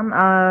 ಇತ್ತು ಮ್ಯಾಮ್.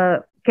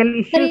 ಕೆಲವು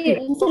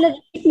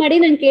ಇಶ್ಯೂಸ್ ಮಾಡಿ,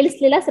 ನಾನು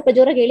ಕೇಳಿಸ್ಲಿಲ್ಲ, ಸ್ವಲ್ಪ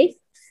ಜೋರಾಗಿ ಹೇಳಿ.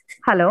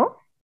 ಹಲೋ,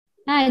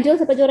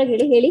 ಸ್ವಲ್ಪ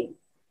ಜೋರಾಗಿ ಹೇಳಿ.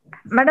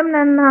 ಮೇಡಮ್,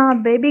 ನನ್ನ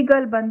ಬೇಬಿ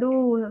ಗರ್ಲ್ ಬಂದು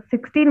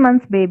 16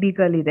 months ಬೇಬಿ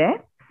ಗರ್ಲ್ ಇದೆ.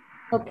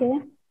 ಓಕೆ.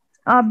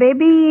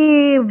 ಬೇಬಿ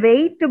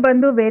ವೆಯ್ಟ್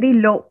ಬಂದು ವೆರಿ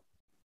ಲೋ.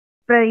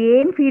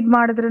 ಏನ್ ಫೀಡ್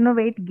ಮಾಡಿದ್ರು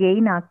ವೆಯ್ಟ್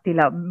ಗೇನ್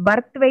ಆಗ್ತಿಲ್ಲ.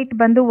 ಬರ್ತ್ ವೆಯ್ಟ್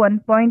ಬಂದು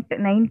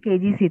 1.9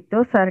 kgs ಇತ್ತು.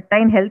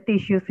 ಸರ್ಟೈನ್ ಹೆಲ್ತ್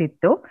ಇಶ್ಯೂಸ್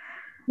ಇತ್ತು.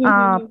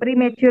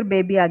 ಪ್ರಿಮೆಚ್ಯೂರ್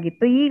ಬೇಬಿ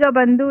ಆಗಿತ್ತು. ಈಗ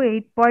ಬಂದು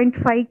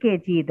 8.5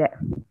 kg ಇದೆ.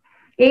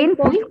 ಏನ್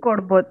ಫುಡ್ಸ್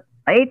ಕೊಡ್ಬೋದು?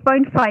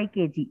 8.5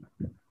 kg.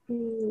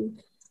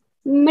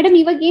 ಮೇಡಮ್,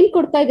 ಇವಾಗ ಏನ್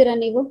ಕೊಡ್ತಾ ಇದ್ದೀರಾ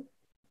ನೀವು?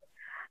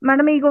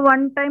 ಮೇಡಮ್, ಈಗ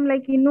ಒನ್ ಟೈಮ್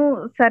ಲೈಕ್ ಇನ್ನು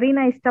ಸರಿನ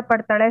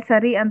ಇಷ್ಟಪಡ್ತಾಳೆ.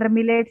 ಸರಿ ಅಂದ್ರೆ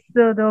ಮಿಲೆಟ್ಸ್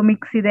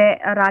ಮಿಕ್ಸ್ ಇದೆ,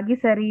 ರಾಗಿ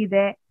ಸರಿ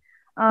ಇದೆ,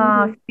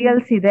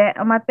 ಸಿರಿಯಲ್ಸ್ ಇದೆ,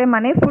 ಮತ್ತೆ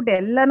ಮನೆ ಫುಡ್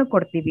ಎಲ್ಲಾನು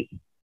ಕೊಡ್ತೀವಿ.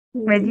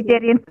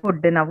 ವೆಜಿಟೇರಿಯನ್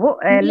ಫುಡ್ ನಾವು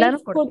ಎಲ್ಲಾನು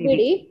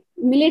ಕೊಡ್ತೀವಿ.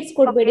 ಮಿಲೆಟ್ಸ್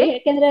ಕೊಡ್ಬೇಡಿ,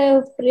 ಯಾಕಂದ್ರೆ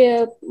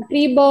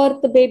ಪ್ರೀ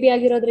ಬರ್ತ್ ಬೇಬಿ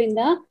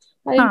ಆಗಿರೋದ್ರಿಂದ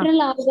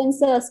ಇಂಟರ್ನಲ್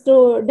ಆರ್ಗನ್ಸ್ ಅಷ್ಟು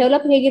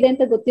ಡೆವಲಪ್ ಹೇಗಿದೆ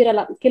ಅಂತ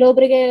ಗೊತ್ತಿರಲ್ಲ.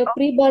 ಕೆಲವೊಬ್ಬರಿಗೆ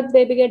ಪ್ರೀ ಬರ್ತ್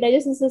ಬೇಬಿಗೆ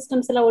ಡೈಜೆಸ್ಟಿವ್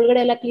ಸಿಸ್ಟಮ್ಸ್ ಎಲ್ಲ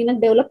ಒಳಗಡೆ ಎಲ್ಲ ಕ್ಲೀನ್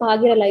ಆಗಿ ಡೆವಲಪ್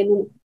ಆಗಿರಲ್ಲ ಇನ್ನು.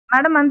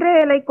 ಮೇಡಮ್, ಅಂದ್ರೆ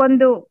ಲೈಕ್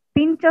ಒಂದು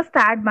ಪಿಂಚ್ ಅಷ್ಟು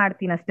ಆಡ್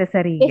ಮಾಡ್ತೀನಿ ಅಷ್ಟೇ.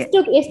 ಸರಿ,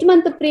 ಎಷ್ಟು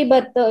ಮಂತ್ ಪ್ರೀ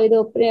ಬರ್ತ್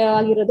ಇದು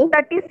ಆಗಿರೋದು?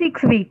 36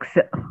 weeks.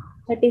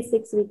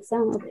 36 weeks.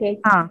 Okay.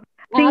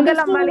 Single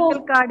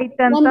umbilical card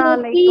ಇತ್ತಂತ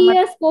 3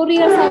 years 4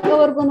 years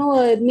ಆಗೋವರೆಗೂ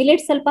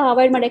ಮಿಲೆಟ್ಸ್ ಸ್ವಲ್ಪ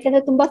ಅವಾಯ್ಡ್ ಮಾಡಿ,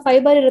 ಯಾಕಂದ್ರೆ ತುಂಬಾ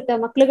ಫೈಬರ್ ಇರುತ್ತೆ.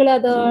 ಮಕ್ಳುಗಳು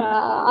ಅದು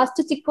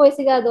ಅಷ್ಟು ಚಿಕ್ಕ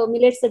ವಯಸ್ಸಿಗೆ ಅದು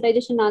ಮಿಲೆಟ್ಸ್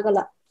ಡೈಜೆಷನ್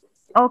ಆಗಲ್ಲ.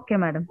 Okay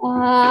madam.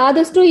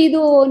 ಆದಷ್ಟು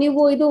ಇದು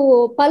ನೀವು ಇದು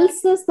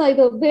ಪಲ್ಸಸ್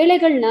ಇದು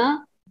ಬೇಳೆಗಳನ್ನ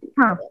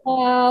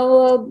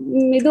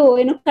ಇದು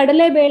ಏನು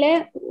ಕಡಲೆಬೇಳೆ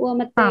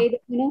ಮತ್ತೆ ಇದು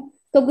ಏನು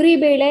ತೊಗರಿ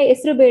ಬೇಳೆ,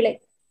 ಹೆಸರು ಬೇಳೆ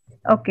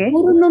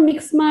ಮೂರನ್ನು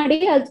ಮಿಕ್ಸ್ ಮಾಡಿ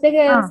ಅದ್ರ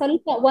ಜೊತೆಗೆ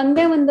ಸ್ವಲ್ಪ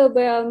ಒಂದೇ ಒಂದು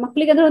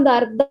ಮಕ್ಳಿಗೆ ಅಂದ್ರೆ ಒಂದು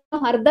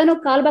ಅರ್ಧನೋ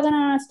ಕಾಲ್ ಭಾಗನ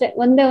ಅಷ್ಟೇ,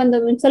 ಒಂದೇ ಒಂದು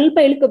ಸ್ವಲ್ಪ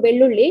ಇಳ್ಕು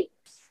ಬೆಳ್ಳುಳ್ಳಿ,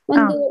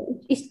 ಒಂದು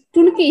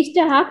ಶುಂಠಿ ಇಷ್ಟ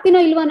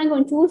ಹಾಕ್ತೀನೋ ಇಲ್ವಾ ನಂಗೆ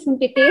ಒಂಚೂರು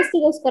ಶುಂಠಿ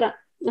ಟೇಸ್ಟಿಗೋಸ್ಕರ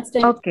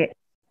ಅಷ್ಟೇ.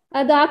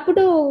 ಅದು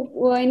ಹಾಕ್ಬಿಟ್ಟು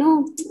ಏನು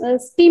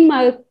ಸ್ಟೀಮ್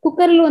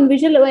ಕುಕ್ಕರ್ ಅಲ್ಲಿ ಒಂದು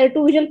whistle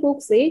 2 whistle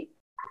ಕೂಗ್ಸಿ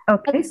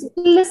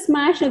full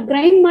smash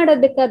grind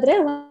ಮಾಡೋದ್ ಬೇಕಾದ್ರೆ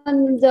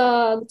ಒಂದ್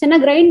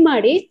ಚೆನ್ನಾಗ್ ಗ್ರೈಂಡ್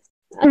ಮಾಡಿ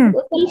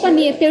ಸ್ವಲ್ಪ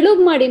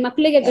ತೆಳುಗ್ ಮಾಡಿ,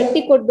 ಮಕ್ಳಿಗೆ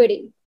ಗಟ್ಟಿ ಕೊಡ್ಬೇಡಿ.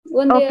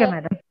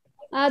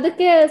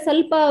 ಅದಕ್ಕೆ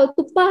ಸ್ವಲ್ಪ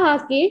ತುಪ್ಪ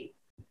ಹಾಕಿ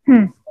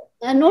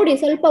ನೋಡಿ,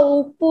 ಸ್ವಲ್ಪ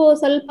ಉಪ್ಪು,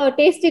 ಸ್ವಲ್ಪ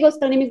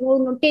ಟೇಸ್ಟಿಗೋಸ್ಕರ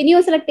ನಿಮಗೆ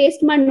ನೀವು ಸಲ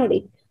ಟೇಸ್ಟ್ ಮಾಡಿ ನೋಡಿ,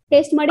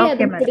 ಟೇಸ್ಟ್ ಮಾಡಿ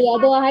ಅದನ್ನ ಕೊಡಿ.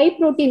 ಅದು ಹೈ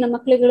ಪ್ರೋಟೀನ್,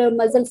 ಮಕ್ಳುಗಳ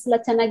ಮಸಲ್ಸ್ ಎಲ್ಲ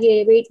ಚೆನ್ನಾಗಿ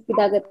ವೆಯ್ಟ್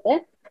ಇದಾಗತ್ತೆ.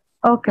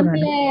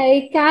 ಆಮೇಲೆ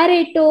ಈ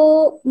ಕ್ಯಾರೆಟ್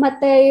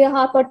ಮತ್ತೆ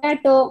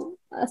ಪೊಟ್ಯಾಟೊ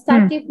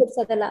ಸ್ಟಾರ್ಚಿ ಫುಡ್ಸ್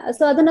ಅದೆಲ್ಲ,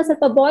 ಸೊ ಅದನ್ನ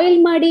ಸ್ವಲ್ಪ ಬಾಯ್ಲ್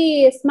ಮಾಡಿ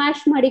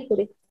ಸ್ಮ್ಯಾಶ್ ಮಾಡಿ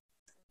ಕೊಡಿ.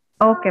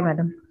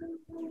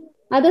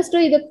 ಆದಷ್ಟು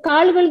ಇದು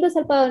ಕಾಳುಗಳದ್ದು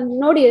ಸ್ವಲ್ಪ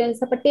ನೋಡಿ,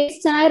 ಸ್ವಲ್ಪ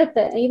ಟೇಸ್ಟ್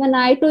ಚೆನ್ನಾಗಿರುತ್ತೆ. Even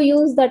I to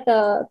use that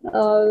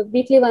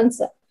weekly once.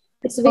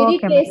 It's very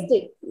tasty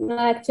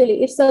actually.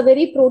 It's a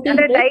very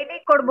protein. Daily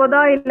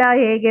ಕೊಡ್ಬೋದಾ ಇಲ್ಲ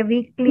ಹೇಗೆ?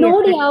 ವೀಕ್ಲಿ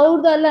ನೋಡಿ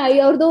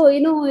ಅವ್ರದ್ದು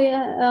ಏನು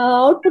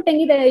ಔಟ್ಪುಟ್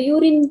ಹೆಂಗಿದೆ,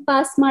 ಯೂರಿನ್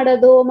ಪಾಸ್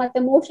ಮಾಡೋದು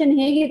ಮತ್ತೆ ಮೋಷನ್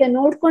ಹೇಗಿದೆ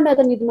ನೋಡ್ಕೊಂಡು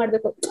ಅದನ್ನ ಇದ್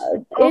ಮಾಡ್ಬೇಕು.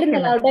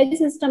 ಹೇಳಿದ್ನಲ್ಲ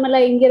ಡೈಜೆಸ್ಟ್ ಸಿಸ್ಟಮ್ ಎಲ್ಲ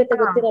ಹೆಂಗಿರುತ್ತೆ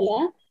ಗೊತ್ತಿರಲ್ಲ.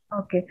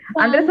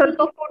 ಅಂದ್ರೆ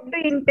ಸ್ವಲ್ಪ ಫುಡ್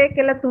ಇಂಟೇಕ್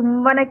ಎಲ್ಲ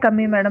ತುಂಬಾನೇ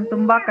ಕಮ್ಮಿ ಮೇಡಮ್,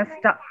 ತುಂಬಾ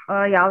ಕಷ್ಟ.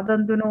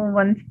 ಯಾವ್ದೊಂದು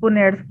 1 ಸ್ಪೂನ್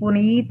 2 ಸ್ಪೂನ್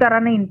ಈ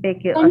ತರಾನೇ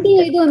ಇಂಟೇಕ್.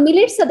 ಇದು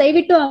ಮಿಲೆಟ್ಸ್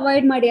ದಯವಿಟ್ಟು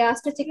ಅವಾಯ್ಡ್ ಮಾಡಿ.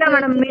 ಅಷ್ಟು ಚಿಕ್ಕ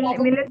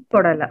ಮಿಲೆಟ್ಸ್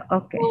ಕೊಡಲ್ಲ.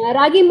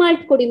 ರಾಗಿ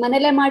ಮಾಲ್ಟ್ ಕೊಡಿ,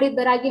 ಮನೇಲೆ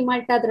ಮಾಡಿದ್ದ ರಾಗಿ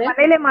ಮಾಲ್ಟ್ ಆದ್ರೆ.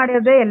 ಮನೇಲೆ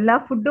ಮಾಡಿದ್ರೆ ಎಲ್ಲಾ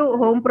ಫುಡ್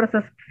ಹೋಮ್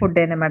ಪ್ರೊಸೆಸ್ ಫುಡ್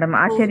ಏನೇ ಮೇಡಮ್,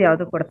 ಆಚೆದು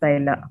ಯಾವ್ದು ಕೊಡ್ತಾ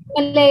ಇಲ್ಲ.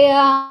 ಆಮೇಲೆ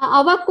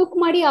ಅವಾಗ ಕುಕ್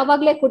ಮಾಡಿ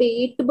ಅವಾಗ್ಲೇ ಕೊಡಿ,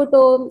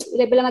 ಇಟ್ಬಿಟ್ಟು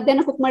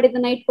ಮಧ್ಯಾಹ್ನ ಕುಕ್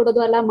ಮಾಡಿದ್ದು ನೈಟ್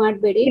ಕೊಡೋದು ಎಲ್ಲ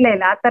ಮಾಡ್ಬೇಡಿ.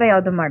 ಇಲ್ಲ ಆತರ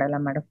ಯಾವ್ದು ಮಾಡಲ್ಲ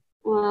ಮೇಡಮ್.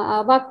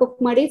 ಅವಾಗ ಕುಕ್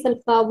ಮಾಡಿ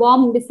ಸ್ವಲ್ಪ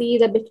ವಾರ್ಮ್ ಬಿಸಿ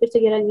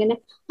ಬೆಚ್ಚಗಿರಂಗೇನೆ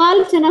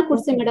ಹಾಲು ಚೆನ್ನಾಗಿ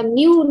ಕುಡ್ಸಿ ಮೇಡಮ್.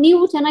 ನೀವು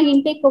ಚೆನ್ನಾಗಿ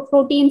ಇಂಟೇಕ್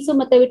ಪ್ರೋಟೀನ್ಸ್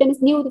ಮತ್ತೆ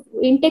ವಿಟಮಿನ್ಸ್ ನೀವು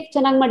ಇಂಟೇಕ್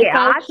ಚೆನ್ನಾಗಿ ಮಾಡಿ.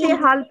 ಆಚೆ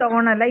ಹಾಲು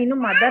ತಗೊಳಲ್ಲ, ಇನ್ನು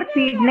ಮದರ್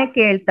ಫೀಡ್ ನೇ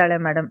ಕೇಳ್ತಾಳೆ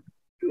ಮೇಡಮ್.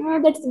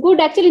 That's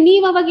good. ಆಕ್ಚುಲಿ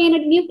ನೀವು ಅವಾಗ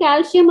ನೀವು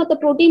ಕ್ಯಾಲ್ಸಿಯಂ ಮತ್ತೆ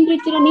ಪ್ರೋಟೀನ್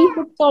ರಿಚ್ ಇರೋ ನೀವು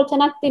ಫುಡ್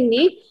ಚೆನ್ನಾಗಿ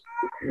ತಿನ್ನಿ,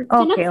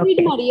 ಚೆನ್ನಾಗಿ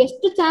ಫೀಡ್ ಮಾಡಿ.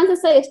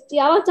 ಎಷ್ಟು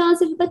ಯಾವ ಚಾನ್ಸ್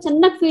ಇರುತ್ತೆ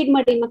ಚೆನ್ನಾಗಿ ಫೀಡ್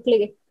ಮಾಡಿ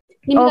ಮಕ್ಳಿಗೆ.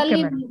 ನಿಮ್ಗೆ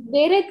ಅಲ್ಲಿ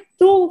ಬೇರೆ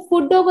ಥ್ರೂ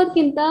ಫುಡ್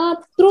ಹೋಗೋದ್ಕಿಂತ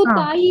ಥ್ರೂ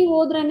ತಾಯಿ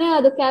ಹೋದ್ರೇನೆ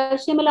ಅದು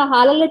ಕ್ಯಾಲ್ಸಿಯಂ ಎಲ್ಲ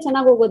ಹಾಲಲ್ಲೇ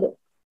ಚೆನ್ನಾಗಿ ಹೋಗೋದು.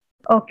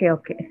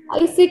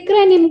 ಸಿಕ್ರೆ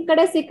ನಿಮ್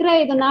ಕಡೆ ಸಿಕ್ರೆ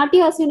ಇದು ನಾಟಿ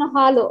ಹಸುವಿನ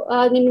ಹಾಲು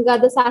ನಿಮ್ಗೆ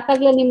ಅದು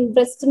ಸಾಕಾಗ್ಲಿಲ್ಲ, ನಿಮ್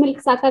ಬ್ರೆಸ್ಟ್ ಮಿಲ್ಕ್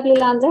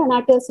ಸಾಕಾಗ್ಲಿಲ್ಲ ಅಂದ್ರೆ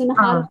ನಾಟಿ ಹಸುವಿನ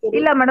ಹಾಲು.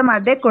 ಇಲ್ಲ ಮೇಡಮ್,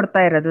 ಅದೇ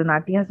ಕೊಡ್ತಾ ಇರೋದು,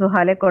 ನಾಟಿ ಹಸು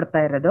ಹಾಲೇ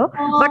ಕೊಡ್ತಾ ಇರೋದು.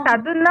 ಬಟ್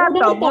ಅದನ್ನ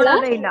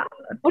ತಗೊಳ್ಳೋದೇ ಇಲ್ಲ,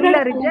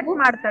 ರಿಜೆಕ್ಟ್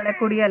ಮಾಡ್ತಾಳೆ,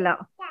 ಕುಡಿಯಲ್ಲ.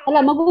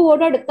 ಅಲ್ಲ ಮಗು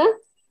ಓಡಾಡುತ್ತಾ?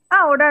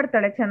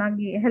 ಓಡಾಡ್ತಾಳೆ,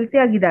 ಚೆನ್ನಾಗಿ ಹೆಲ್ತಿ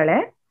ಆಗಿದ್ದಾಳೆ.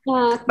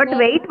 ಬಟ್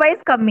ವೆಯ್ಟ್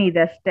ವೈಸ್ ಕಮ್ಮಿ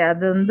ಇದೆ ಅಷ್ಟೇ,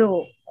 ಅದೊಂದು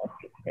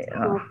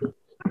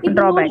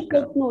ಡ್ರಾಬ್ಯಾಕ್.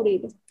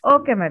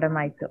 ಓಕೆ ಮೇಡಮ್,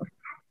 ಆಯ್ತು.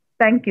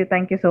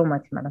 Thank you so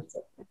much madam.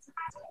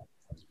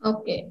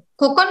 Okay,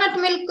 coconut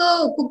milk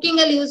cooking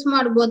ಅಲ್ಲಿ ಯೂಸ್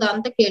ಮಾಡಬಹುದಾ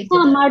ಅಂತ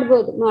ಕೇಳ್ತೀನಿ.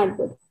 ಮಾಡಬಹುದು.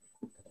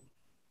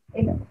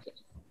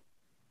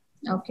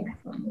 ಓಕೆ,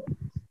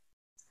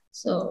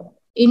 ಸೊ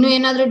ಇನ್ನು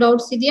ಏನಾದ್ರೂ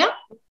ಡೌಟ್ಸ್ ಇದೆಯಾ?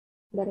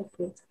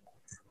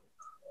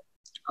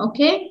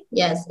 Okay,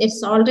 S,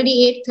 it's already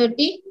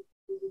 8:30.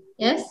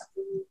 S,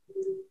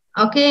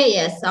 okay,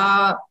 S.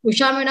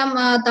 Usha madam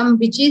ತಮ್ಮ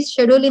ಬಿಜಿ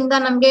ಶೆಡ್ಯೂಲ್ ಇಂದ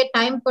ನಮ್ಗೆ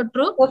ಟೈಮ್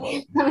ಕೊಟ್ರು.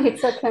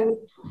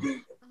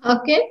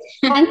 Okay.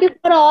 Thank you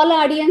for all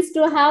audience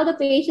to have the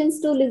patience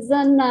to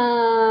listen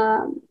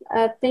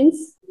things.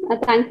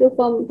 Thank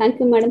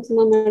you madam,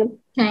 Suma madam.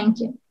 Thank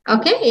you.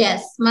 Okay,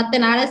 yes. ಮತ್ತೆ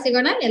ನಾಳೆ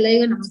ಸಿಗೋಣ.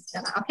 ಎಲ್ಲರಿಗೂ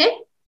ನಮಸ್ಕಾರ. Okay,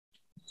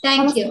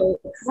 thank you.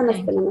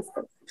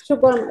 ನಮಸ್ತೆ.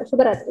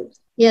 ಶುಭರಾತ್ರಿ.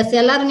 ಎಸ್,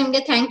 ಎಲ್ಲರೂ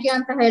ನಿಮ್ಗೆ ಥ್ಯಾಂಕ್ ಯು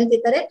ಅಂತ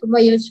ಹೇಳ್ತಿದ್ದಾರೆ.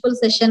 ತುಂಬಾ ಯೂಸ್ಫುಲ್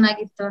ಸೆಷನ್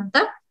ಆಗಿತ್ತು ಅಂತ.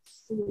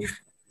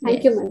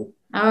 Thank you madam.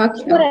 ಓಕೆ,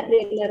 ಶುಭರಾತ್ರಿ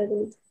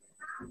ಎಲ್ಲರಿಗೂ.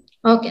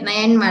 ಓಕೆ, ನಾ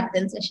ಎಂಡ್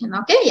ಮಾಡ್ತೇನೆ ಸೆಷನ್.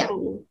 ಓಕೆ, ಯಾ,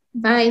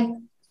 ಬಾಯ್.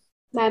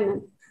 Bye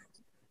ma'am.